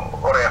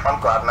ore fan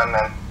quoi nan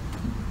nen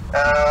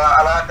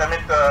ala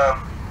tamit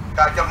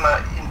ka jomna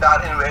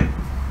indal inwe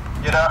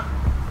yeda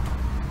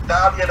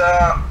dal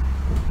yeda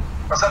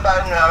parce que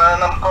dañu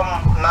nan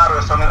comme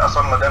naro sonil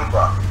ason na dem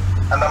quoi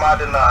andama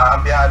dina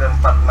ambiya den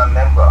fat nan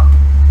nen quoi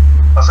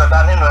parce que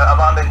dañu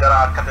avant de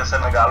gara kate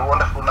Senegal won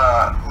def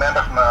na men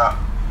def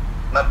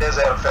na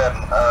désert fer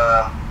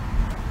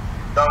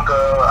donc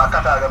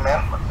akata ga men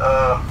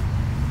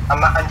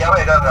amna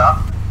anjawe ga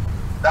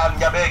dal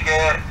njabe ge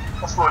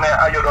usune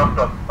ayo do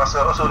top parce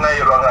que usune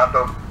yo nga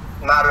top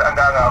naro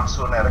anga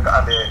usune rek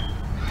ande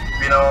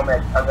bino me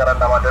agara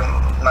ndama den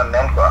nan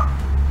nen quoi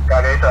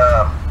kaga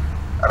ita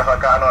arafa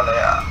kano le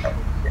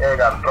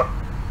egan trop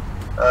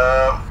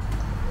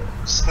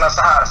na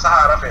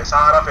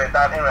sahara fe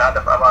dan ime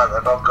adaf amaga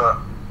donc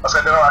parce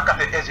que dino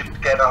akate Egypte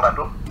ke dan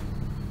ratu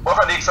bo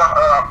fa dik sax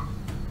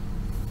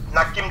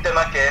na kimte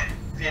na ke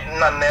fi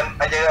nanen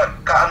aje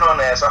kano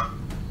ne sax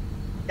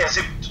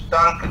Egypte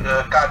donc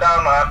ka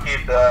dan ma ki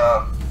de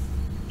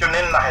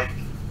tunen na hek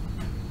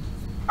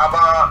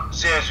avant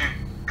Jésus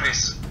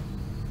Christ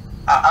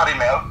a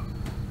arimel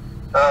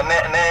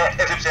ne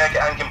Égyptien ki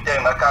angim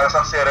teng na ka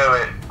sax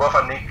serewe bo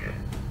fanik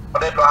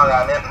peut-être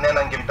nga ne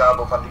angim ta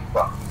bo fanik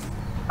quoi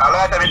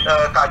ala tamit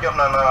ka jox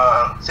na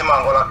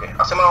simangola ke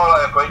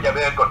simangola ko jabe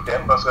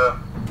gotem parce que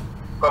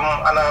comme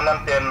ana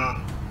nanten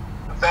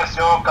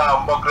version ka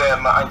mbogre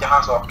na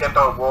anjahaso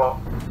kentaw bo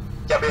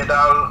jabe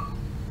dal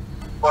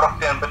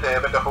borokten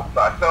bete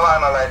fukka to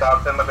wana lay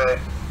dal ten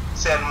be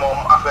sen mom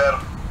affaire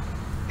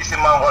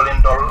isimangolin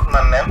dol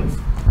nanen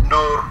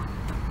ndur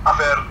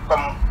affaire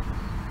comme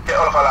ke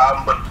olfala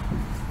am beut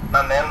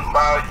nanen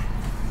ba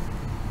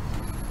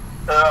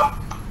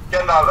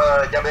kendal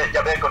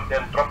jabe ko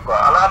ten trop quoi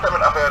ala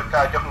tamit affaire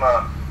ka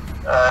joxna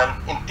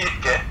in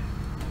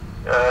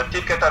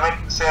titke tamit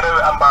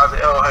serewe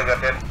ambassade o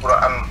hegaten pour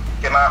an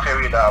kena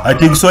xewida. I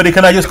think sorry,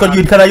 can I just cut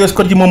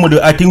you Momodu?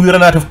 I think we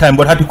ran out of time,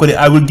 but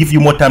I will give you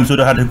more time so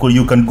that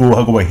you can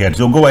go ahead.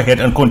 So go ahead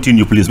and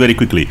continue, please, very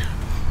quickly.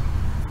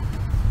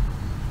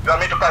 You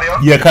want me to carry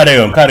on? Yeah,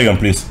 carry on,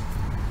 please.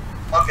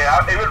 Okay,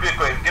 it will be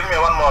quick. Give me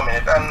 1 more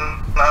minute.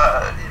 And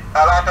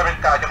ala tamit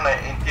ka jox na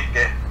in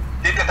titke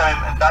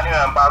tamit dañu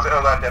ambassade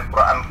o gaten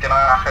pour an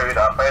kena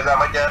xewida. Par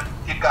exemple, ja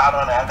titka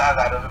anone anga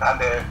ga do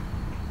ande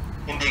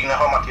indigna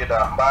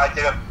homatida ba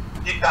je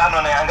titka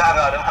anone anga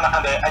ga do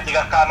ande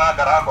ajiga kana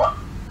gara quoi.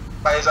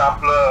 Par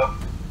exemple,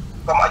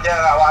 comme aja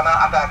wana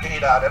attaque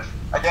ida def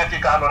aja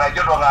titka anone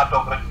jodo nga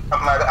tok rek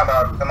amna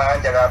ana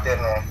jaga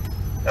ten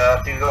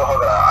tigo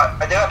hogra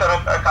aja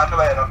tamit ka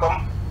tula en comme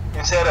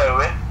in Seereer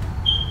we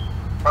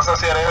parce que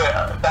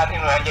Seereer dan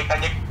inu aje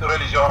kanje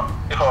religion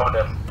il faut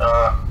dem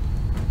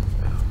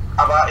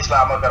aba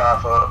islam gara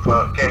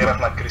fa ke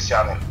rafna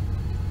christianin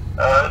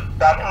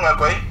dan inu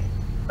koy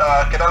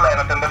ke dal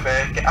ena tan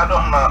defe ke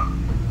adohna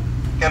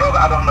ke roga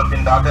adohna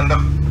binda tan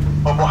def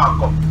obo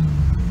hakko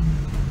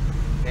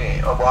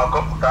obo hakko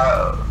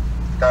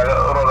ka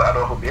roga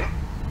ado bin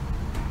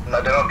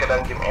na deno ke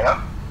dan kim ina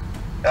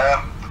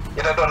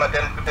ita don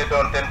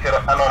ten ke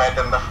anone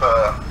tan def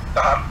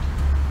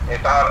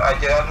tahar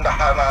aja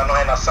ndahana no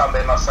ena sambe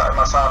na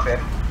safen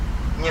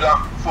nyila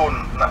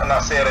fun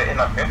na sere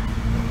ina ke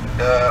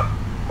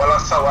bala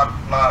sawat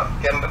na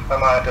ken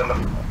na ten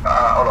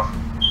olof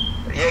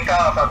ye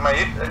ka fa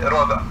may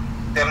roga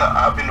ten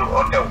abindu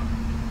o tew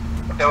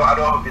tew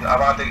ado bin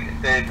avant te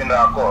bin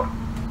accord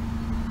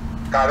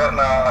kaga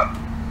na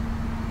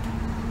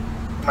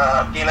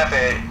kina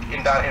fe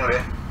inda inwe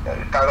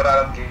kaga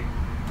dalam ki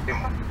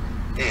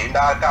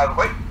inda kaga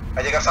koy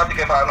aje ka sabti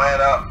ke fa no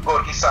era gor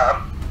ki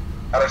sar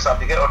ara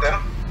sabti ke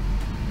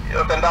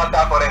oten da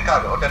d'accord en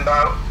kaga oten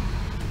da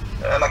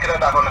na kira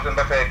d'accord na ten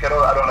fe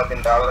kero ado na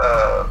bin dal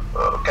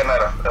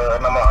kenara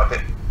na ma ate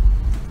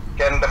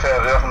ken defe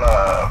ref na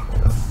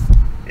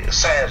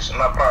 16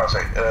 na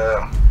français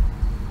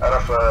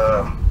araf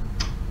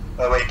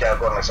way ka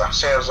gorne sax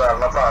 16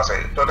 na français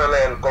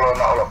totalel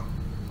colonna olof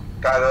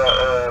kaga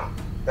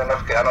den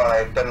def ke anona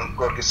ten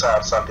gor gi sar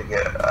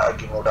saltige ak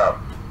mu dal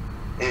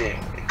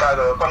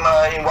kaga kon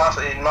in was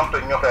non to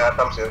ñoxe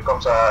Tamsier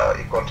comme ça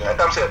il continue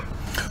Tamsier.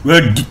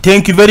 Well,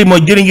 thank you very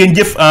much. During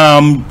Jeff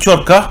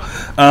Chorka,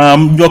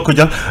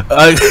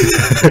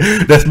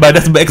 that's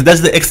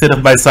the extent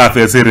of my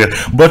Seereer.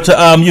 But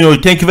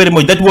thank you very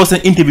much. That was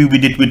an interview we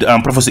did with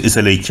Professor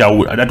Issa Laye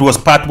Thiaw. That was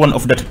part 1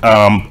 of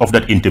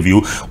that interview.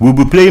 We'll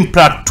be playing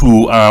part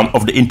 2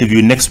 of the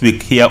interview next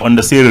week here on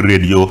the Seereer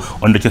Radio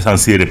on the Cosaan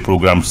Seereer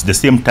programs, the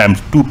same time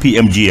 2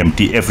 p.m.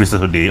 GMT every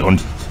Saturday on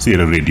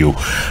Seereer Radio.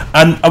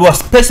 And our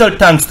special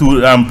thanks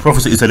to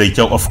Professor Issa Laye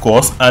Thiaw, of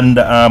course, and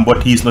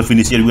but he's not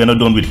finished yet. We are not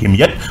done with him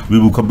yet. We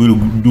will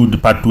do the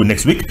part 2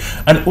 next week.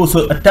 And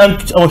also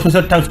our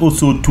special thanks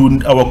also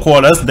to our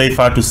callers,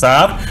 Daifatu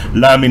Sarr,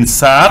 Lamin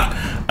Sarr,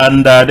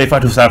 and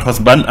Daifatu Sarr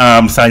husband,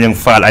 Sanyang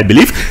Fall, I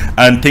believe.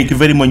 And thank you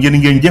very much.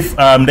 Jeff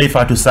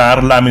Daifatu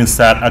Sarr, Lamin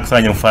Sarr, ak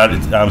Sanyang Fall,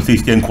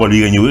 system call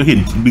yi nga ñëw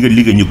bi nga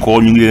liggéey ñu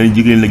call ñu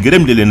ngi leen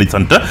gërëm di leen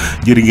sant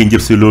jërë ngeen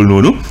jëf si loolu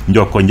noonu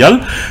njoko njal.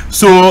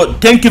 So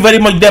thank you very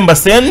much Demba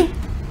Sene,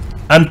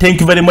 and thank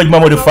you very much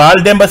Mamadou Fall.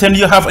 Demba Sene,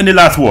 you have any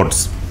last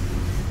words?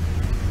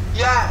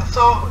 Yeah,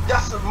 so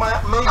just may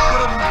gërëm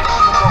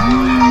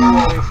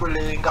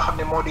fële nga xam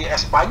ne moo di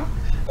Espagne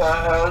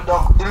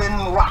donc di leen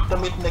wax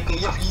tamit ne que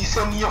yëf yi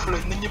seen yëf la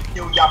na ñëpp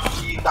ñëw jàpp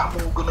ci ndax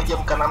mu gën a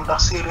jëm kanam ndax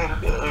Seereer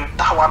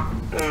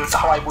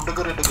taxawaay bu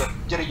dëgër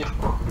jërëjëf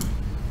bro.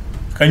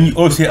 Can you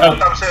also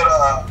Tamsier,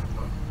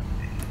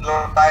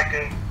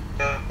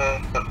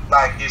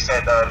 like he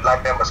said,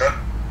 like Demba said,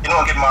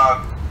 ngit ma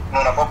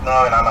nuna fop no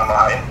na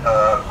hain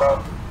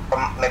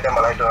comme ne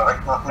Demba lay do rek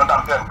no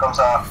Tamsier comme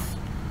ça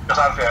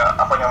Cosaan fe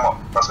afañamo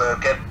parce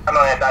que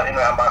anone dal in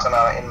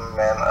ambassadeur in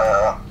men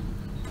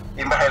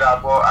imbe da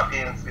bo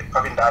apin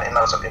fafin dal in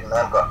also in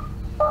men quoi.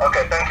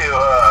 Okay, thank you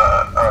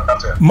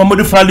Tamsier.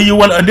 Mamadou Fall, you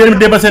want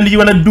Demba Sene, you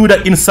want to do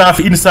that in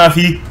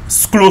Safi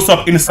close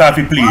up in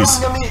Safi please.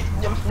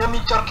 Ñami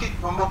jorki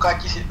mboka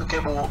ci ci ke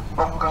bo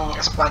ngang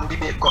Espagne bi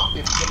be gox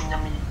bi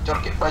ñami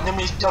jorki ba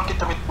ñami jorki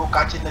tamit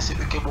boka ci na ci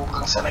ke bo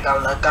ngang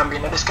Senegal na Gambie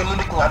na est-ce que lu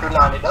nek nga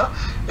aduna ni da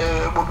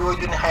bo do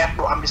joni hayat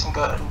do am bis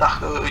nga ndax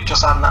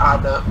cosaan na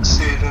aada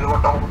Seereer wa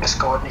taw des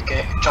ko ni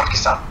ke jorki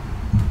sa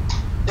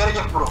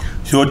jërëjëf bro.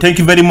 So thank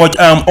you very much.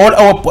 All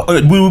our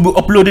we will be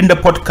uploading the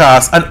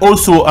podcast and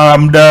also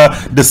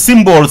the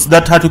symbols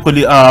that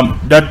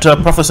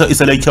Professor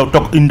Issa Laye Thiaw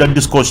talked in that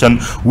discussion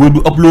will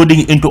be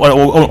uploading into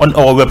on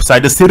our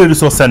website, the Seereer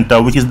Resource Centre,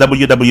 which is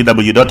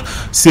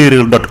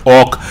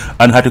www.seereer.org,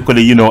 and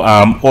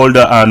all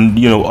the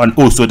and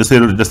also the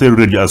Seereer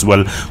Radio as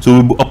well. So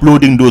we'll be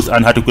uploading those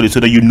and so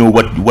that you know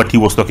what he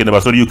was talking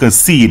about, so that you can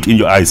see it in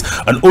your eyes,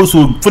 and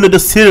also follow the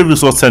Seereer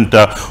Resource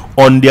Centre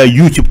on their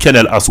YouTube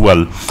channel as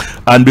well.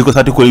 And because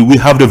we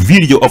have the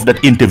video of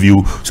that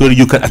interview, so that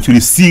you can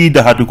actually see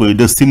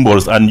the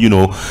symbols and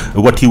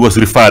what he was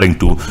referring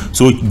to.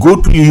 So go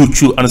to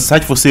YouTube and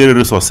search for Seereer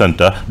Resource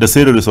Centre, the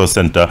Seereer Resource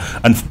Centre,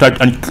 and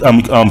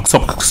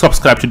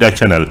subscribe to that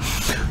channel.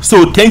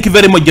 So thank you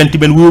very much,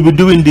 gentlemen. We will be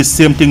doing this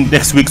same thing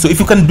next week. So if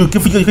you can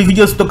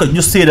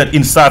just say that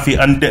in Safi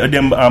and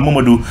then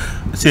Mamadou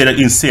say that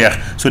in Seereer,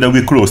 so that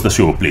we close the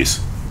show, please.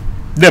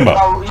 Demba.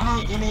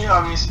 Ini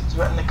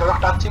nek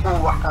waxtaan ci bo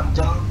waxtaan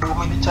jan do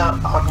mini ca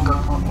xot nga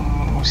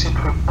ci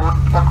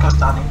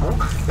podcast ani bo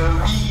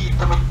wi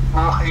tamit bo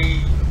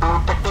xey do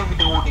tekte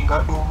vidéo di nga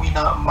do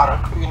wina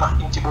marak wi nax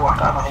ci bo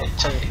waxtaan waxe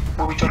cey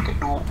bo bi jorke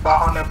do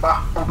baaxone baax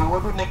bo bi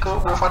wadu nek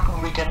bo fatu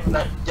weekend na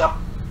japp.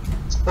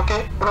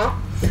 Okay bro.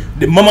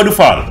 Mamadou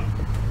Fall.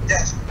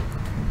 Yes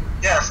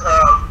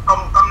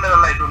comme ne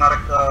lay do na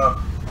rek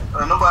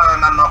no ba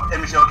nan no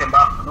émission ke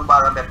ba no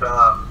ba def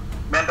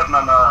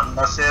maintenant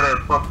na Seereer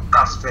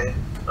podcast fe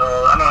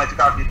anona ci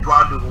ka di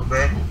 3W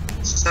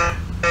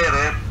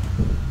Seereer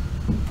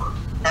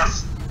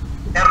S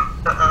R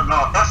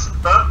podcast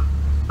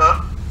podcast.org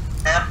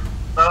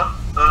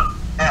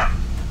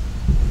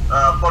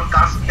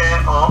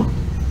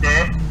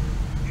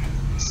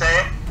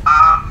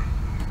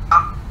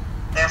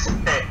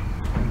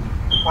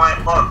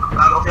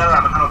alors officiel la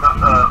kan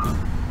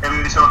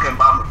émission ke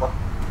ba ko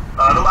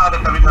no ba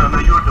def tamit na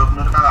YouTube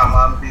no ka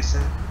ma bi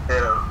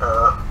Seereer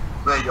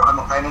Radio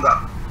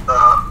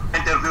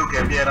interview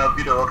can be a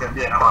video can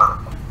be an hour.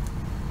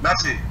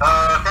 Merci.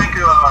 Thank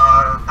you,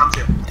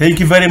 Tamsier. Thank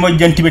you very much,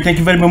 Gentime. Thank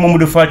you very much,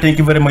 Mamadou Fall. Thank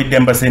you very much,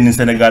 Demba Sene in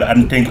Senegal.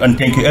 And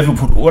thank you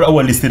all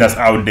our listeners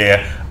out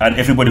there and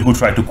everybody who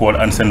tried to call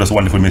and send us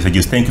wonderful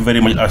messages. Thank you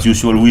very much as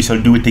usual. We shall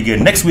do it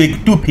again next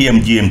week, 2 p.m.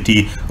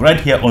 GMT, right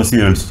here on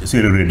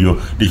Seereer Radio,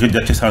 the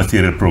Cosaan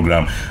Seereer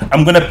program.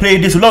 I'm going to play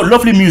this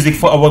lovely music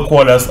for our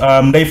callers,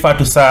 Ndeye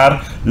Fatou Sarr,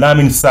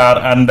 Lamine Sarr,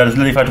 and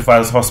Ndeye Fatou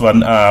Sarr's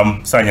husband,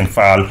 Sanyang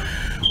Fall.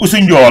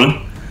 Usunjol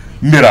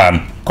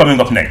Miran, coming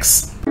up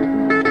next.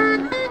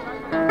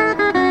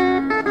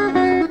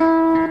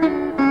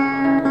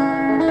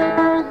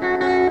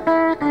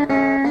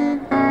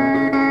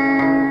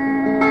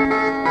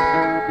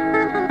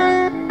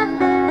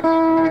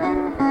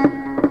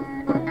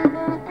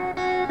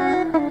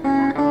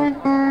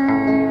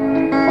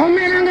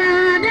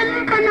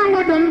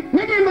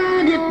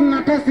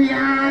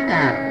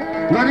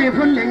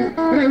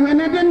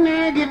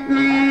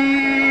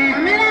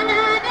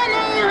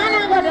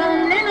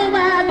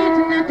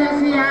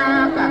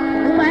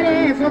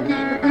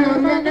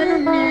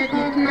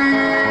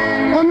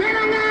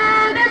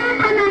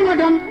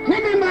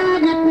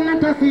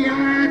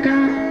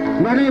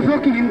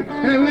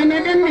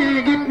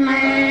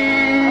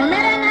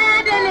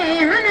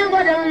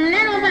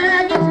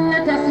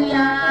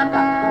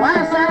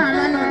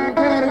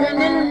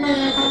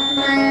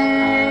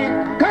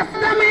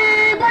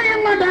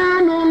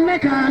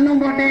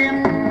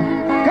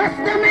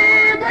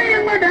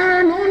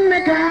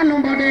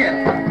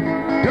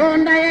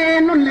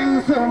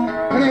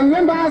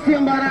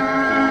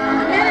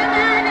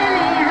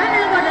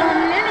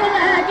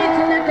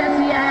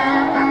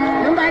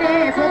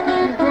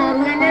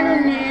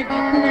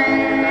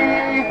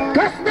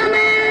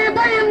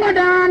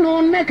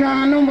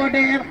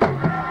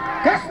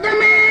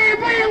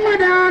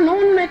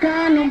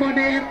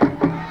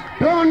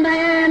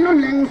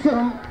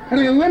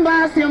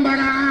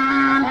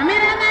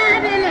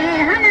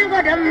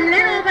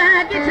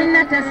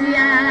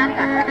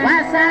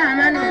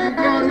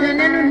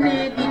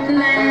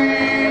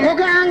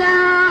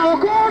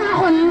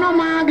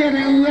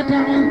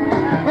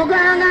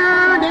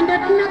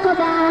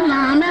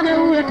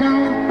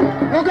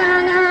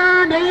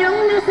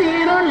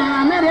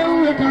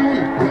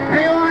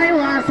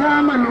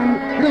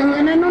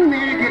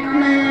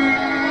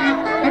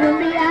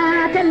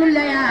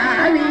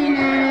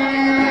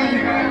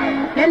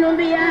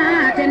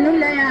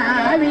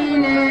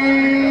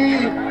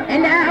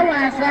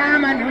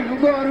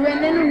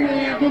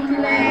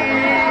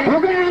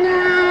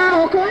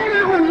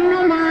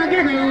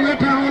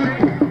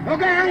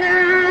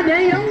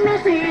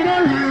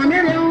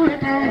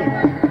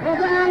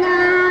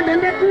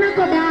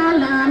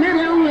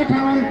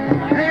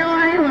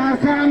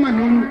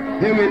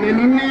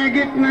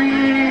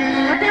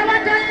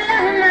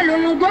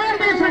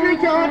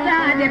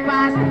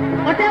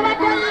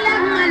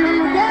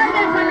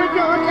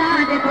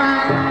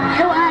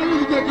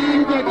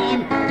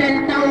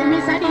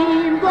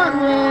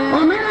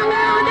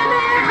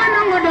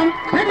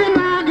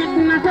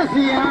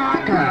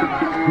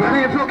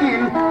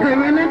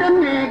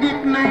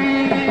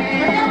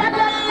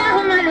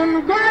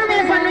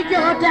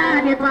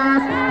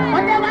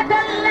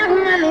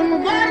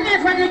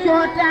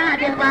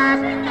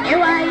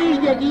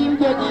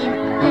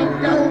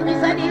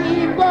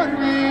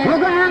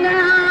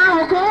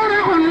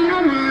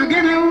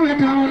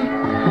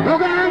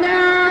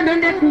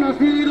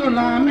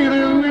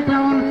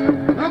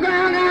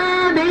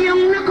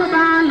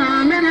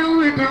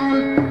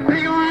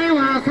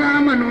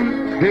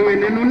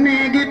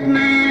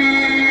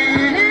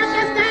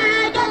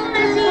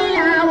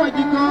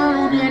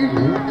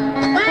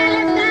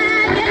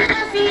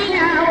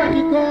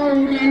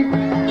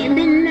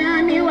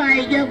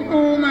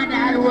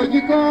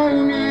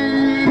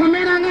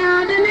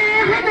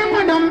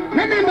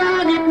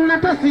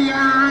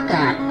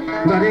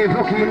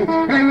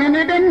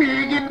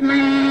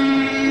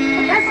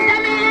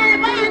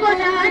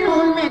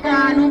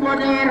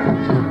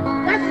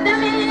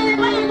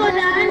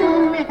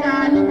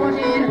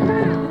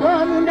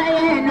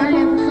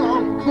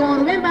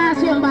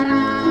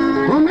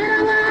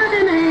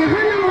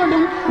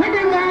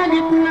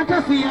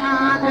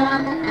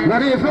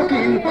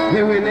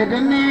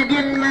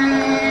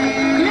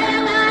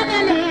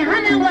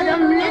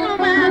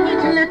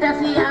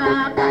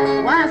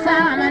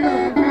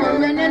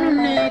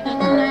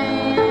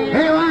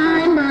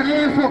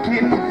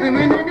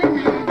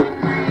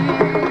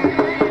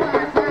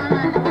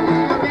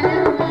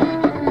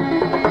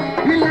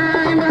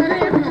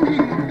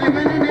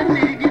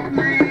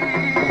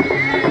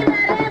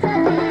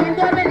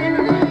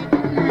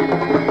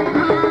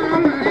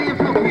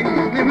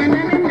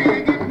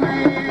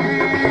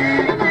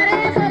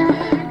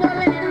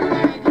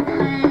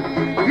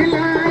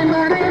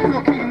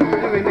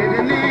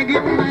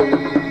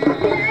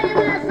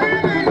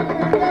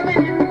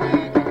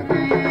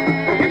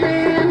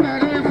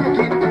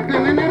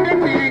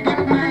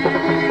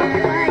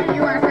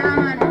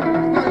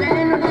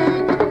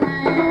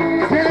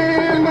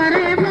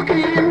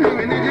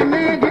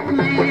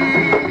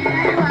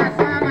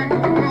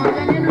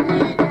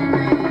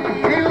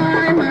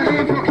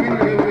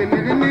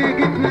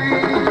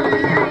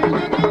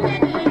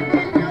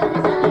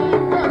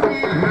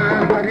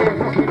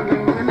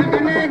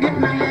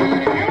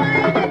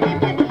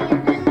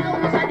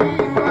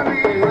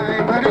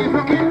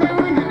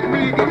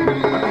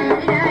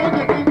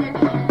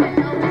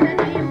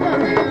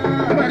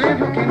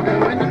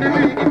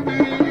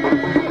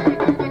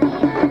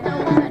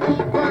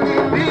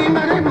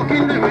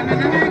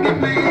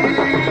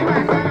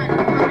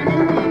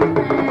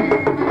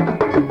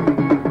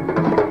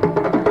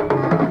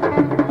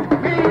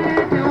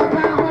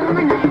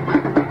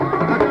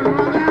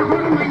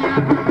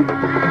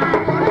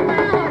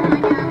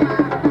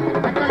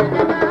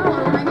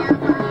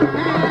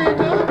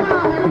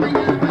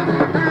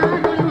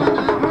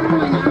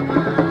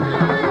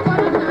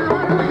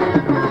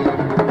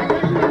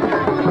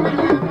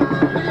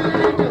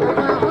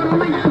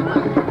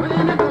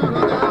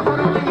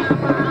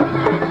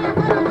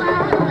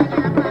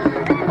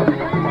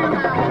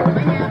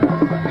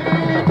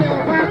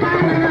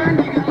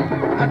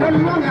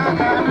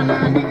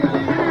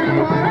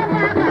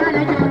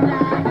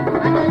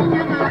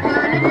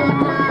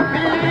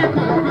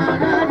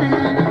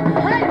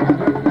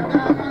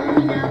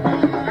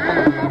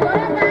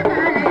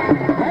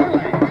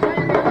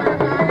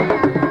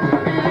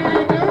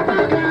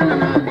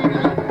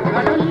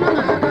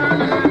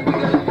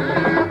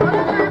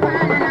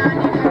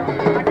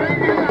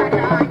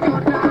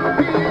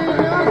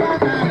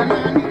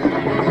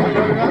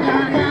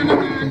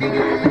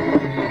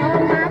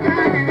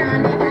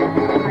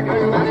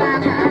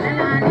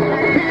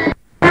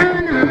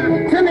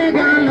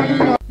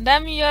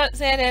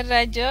 Seereer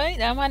Radio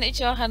daman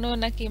icho hanu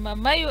nakima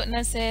mayu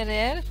na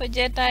Seereer fo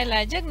jeetay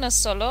la jeg na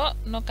solo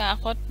no ka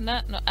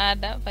xotna no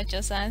aada fa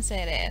cosaan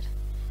Seereer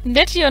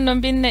ndet yo no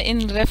binne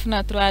in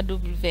refna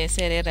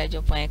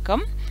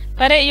www.seererradio.com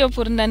pare yo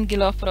pour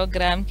nangilo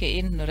programme ke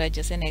in no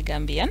radio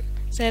Senegambian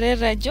Seereer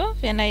Radio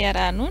fena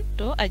yaranun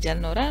to ajal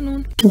no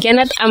ranun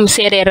genat am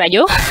Seereer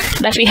Radio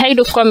dafi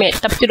haydu kome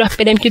taptido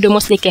pedem tido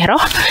mosli kero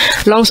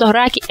long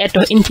sohraki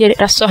eto intiri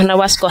sohna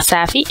wasko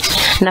safi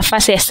na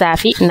fase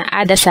safi na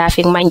ada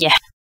safi manje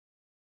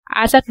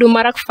asat du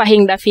marak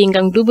fahing dafi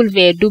ngang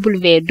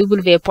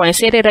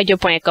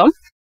www.seererradio.com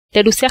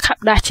te du sekh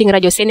habda ci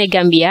radio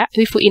Senegambia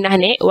wifu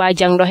inane wa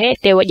jangdohe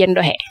te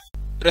wajendohe.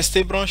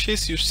 Restez branchés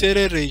sur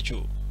Seereer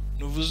Radio.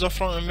 Nous vous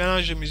offrons un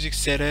mélange de musique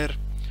sérère,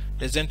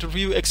 des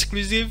interviews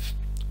exclusives,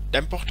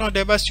 d'importants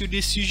débats sur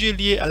des sujets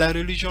liés à la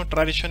religion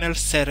traditionnelle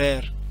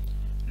sérère,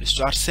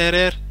 l'histoire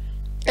sérère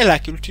et la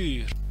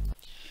culture.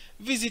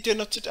 Visitez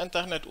notre site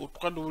internet au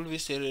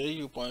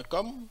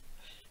www.seererradio.com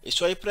et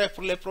soyez prêts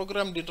pour les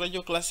programmes d'une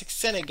radio classique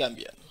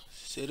sénégambienne.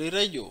 Seereer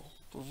Radio,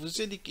 pour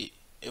vous éduquer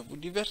et vous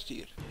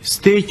divertir.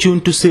 Stay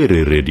tuned to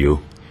Seereer Radio,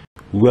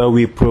 where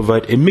we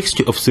provide a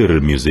mixture of Seereer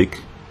music,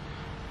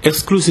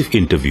 exclusive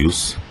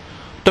interviews,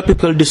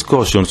 topical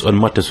discussions on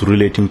matters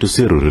relating to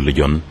Seereer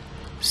religion,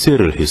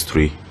 Seereer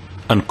history,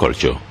 and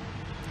culture.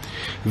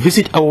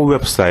 Visit our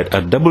website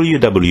at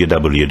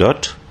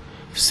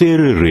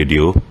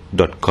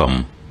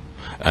www.seererradio.com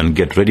and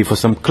get ready for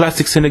some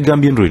classic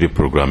Senegambian radio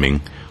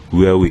programming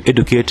where we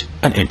educate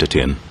and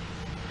entertain.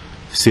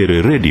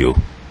 Seereer Radio,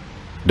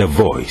 the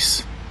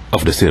voice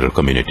of the Seereer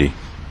community.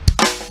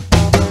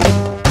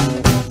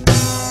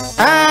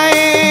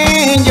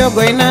 Aye,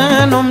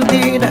 jogoina nom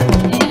dida.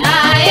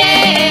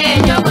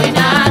 Aye,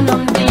 jogoina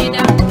nom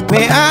dida.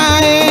 Me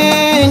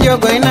aye,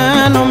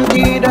 jogoina nom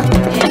dida.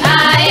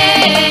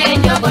 Aye,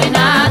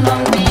 jogoina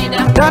nom dida.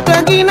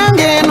 Tata gina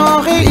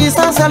ngeno he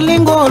isa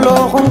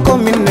salingolo honko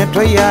minne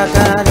to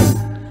yakari.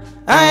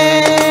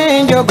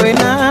 Aye,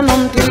 jogoina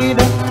nom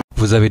dida.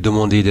 Vous avez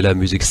demandé de la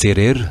musique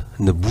Seereer,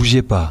 ne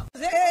bougez pas.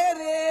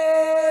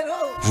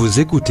 Vous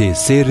écoutez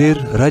Seereer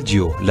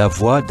Radio, la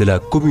voix de la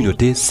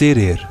communauté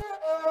Seereer.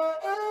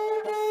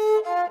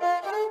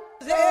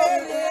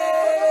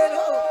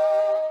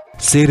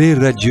 Seereer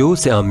Radio,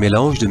 c'est un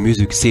mélange de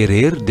musique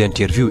Seereer,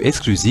 d'interviews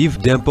exclusives,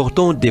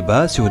 d'importants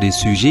débats sur des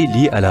sujets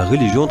liés à la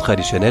religion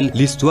traditionnelle,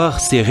 l'histoire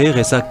Seereer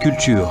et sa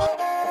culture.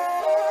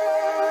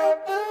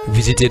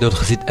 Visitez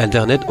notre site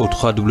internet au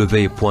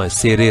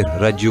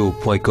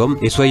www.seererradio.com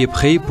et soyez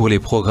prêts pour les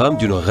programmes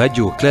d'une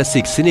radio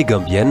classique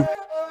sénégambienne.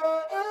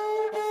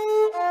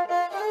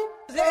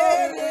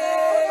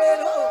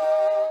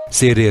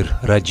 Seereer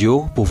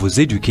Radio pour vous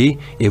éduquer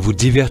et vous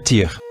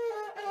divertir.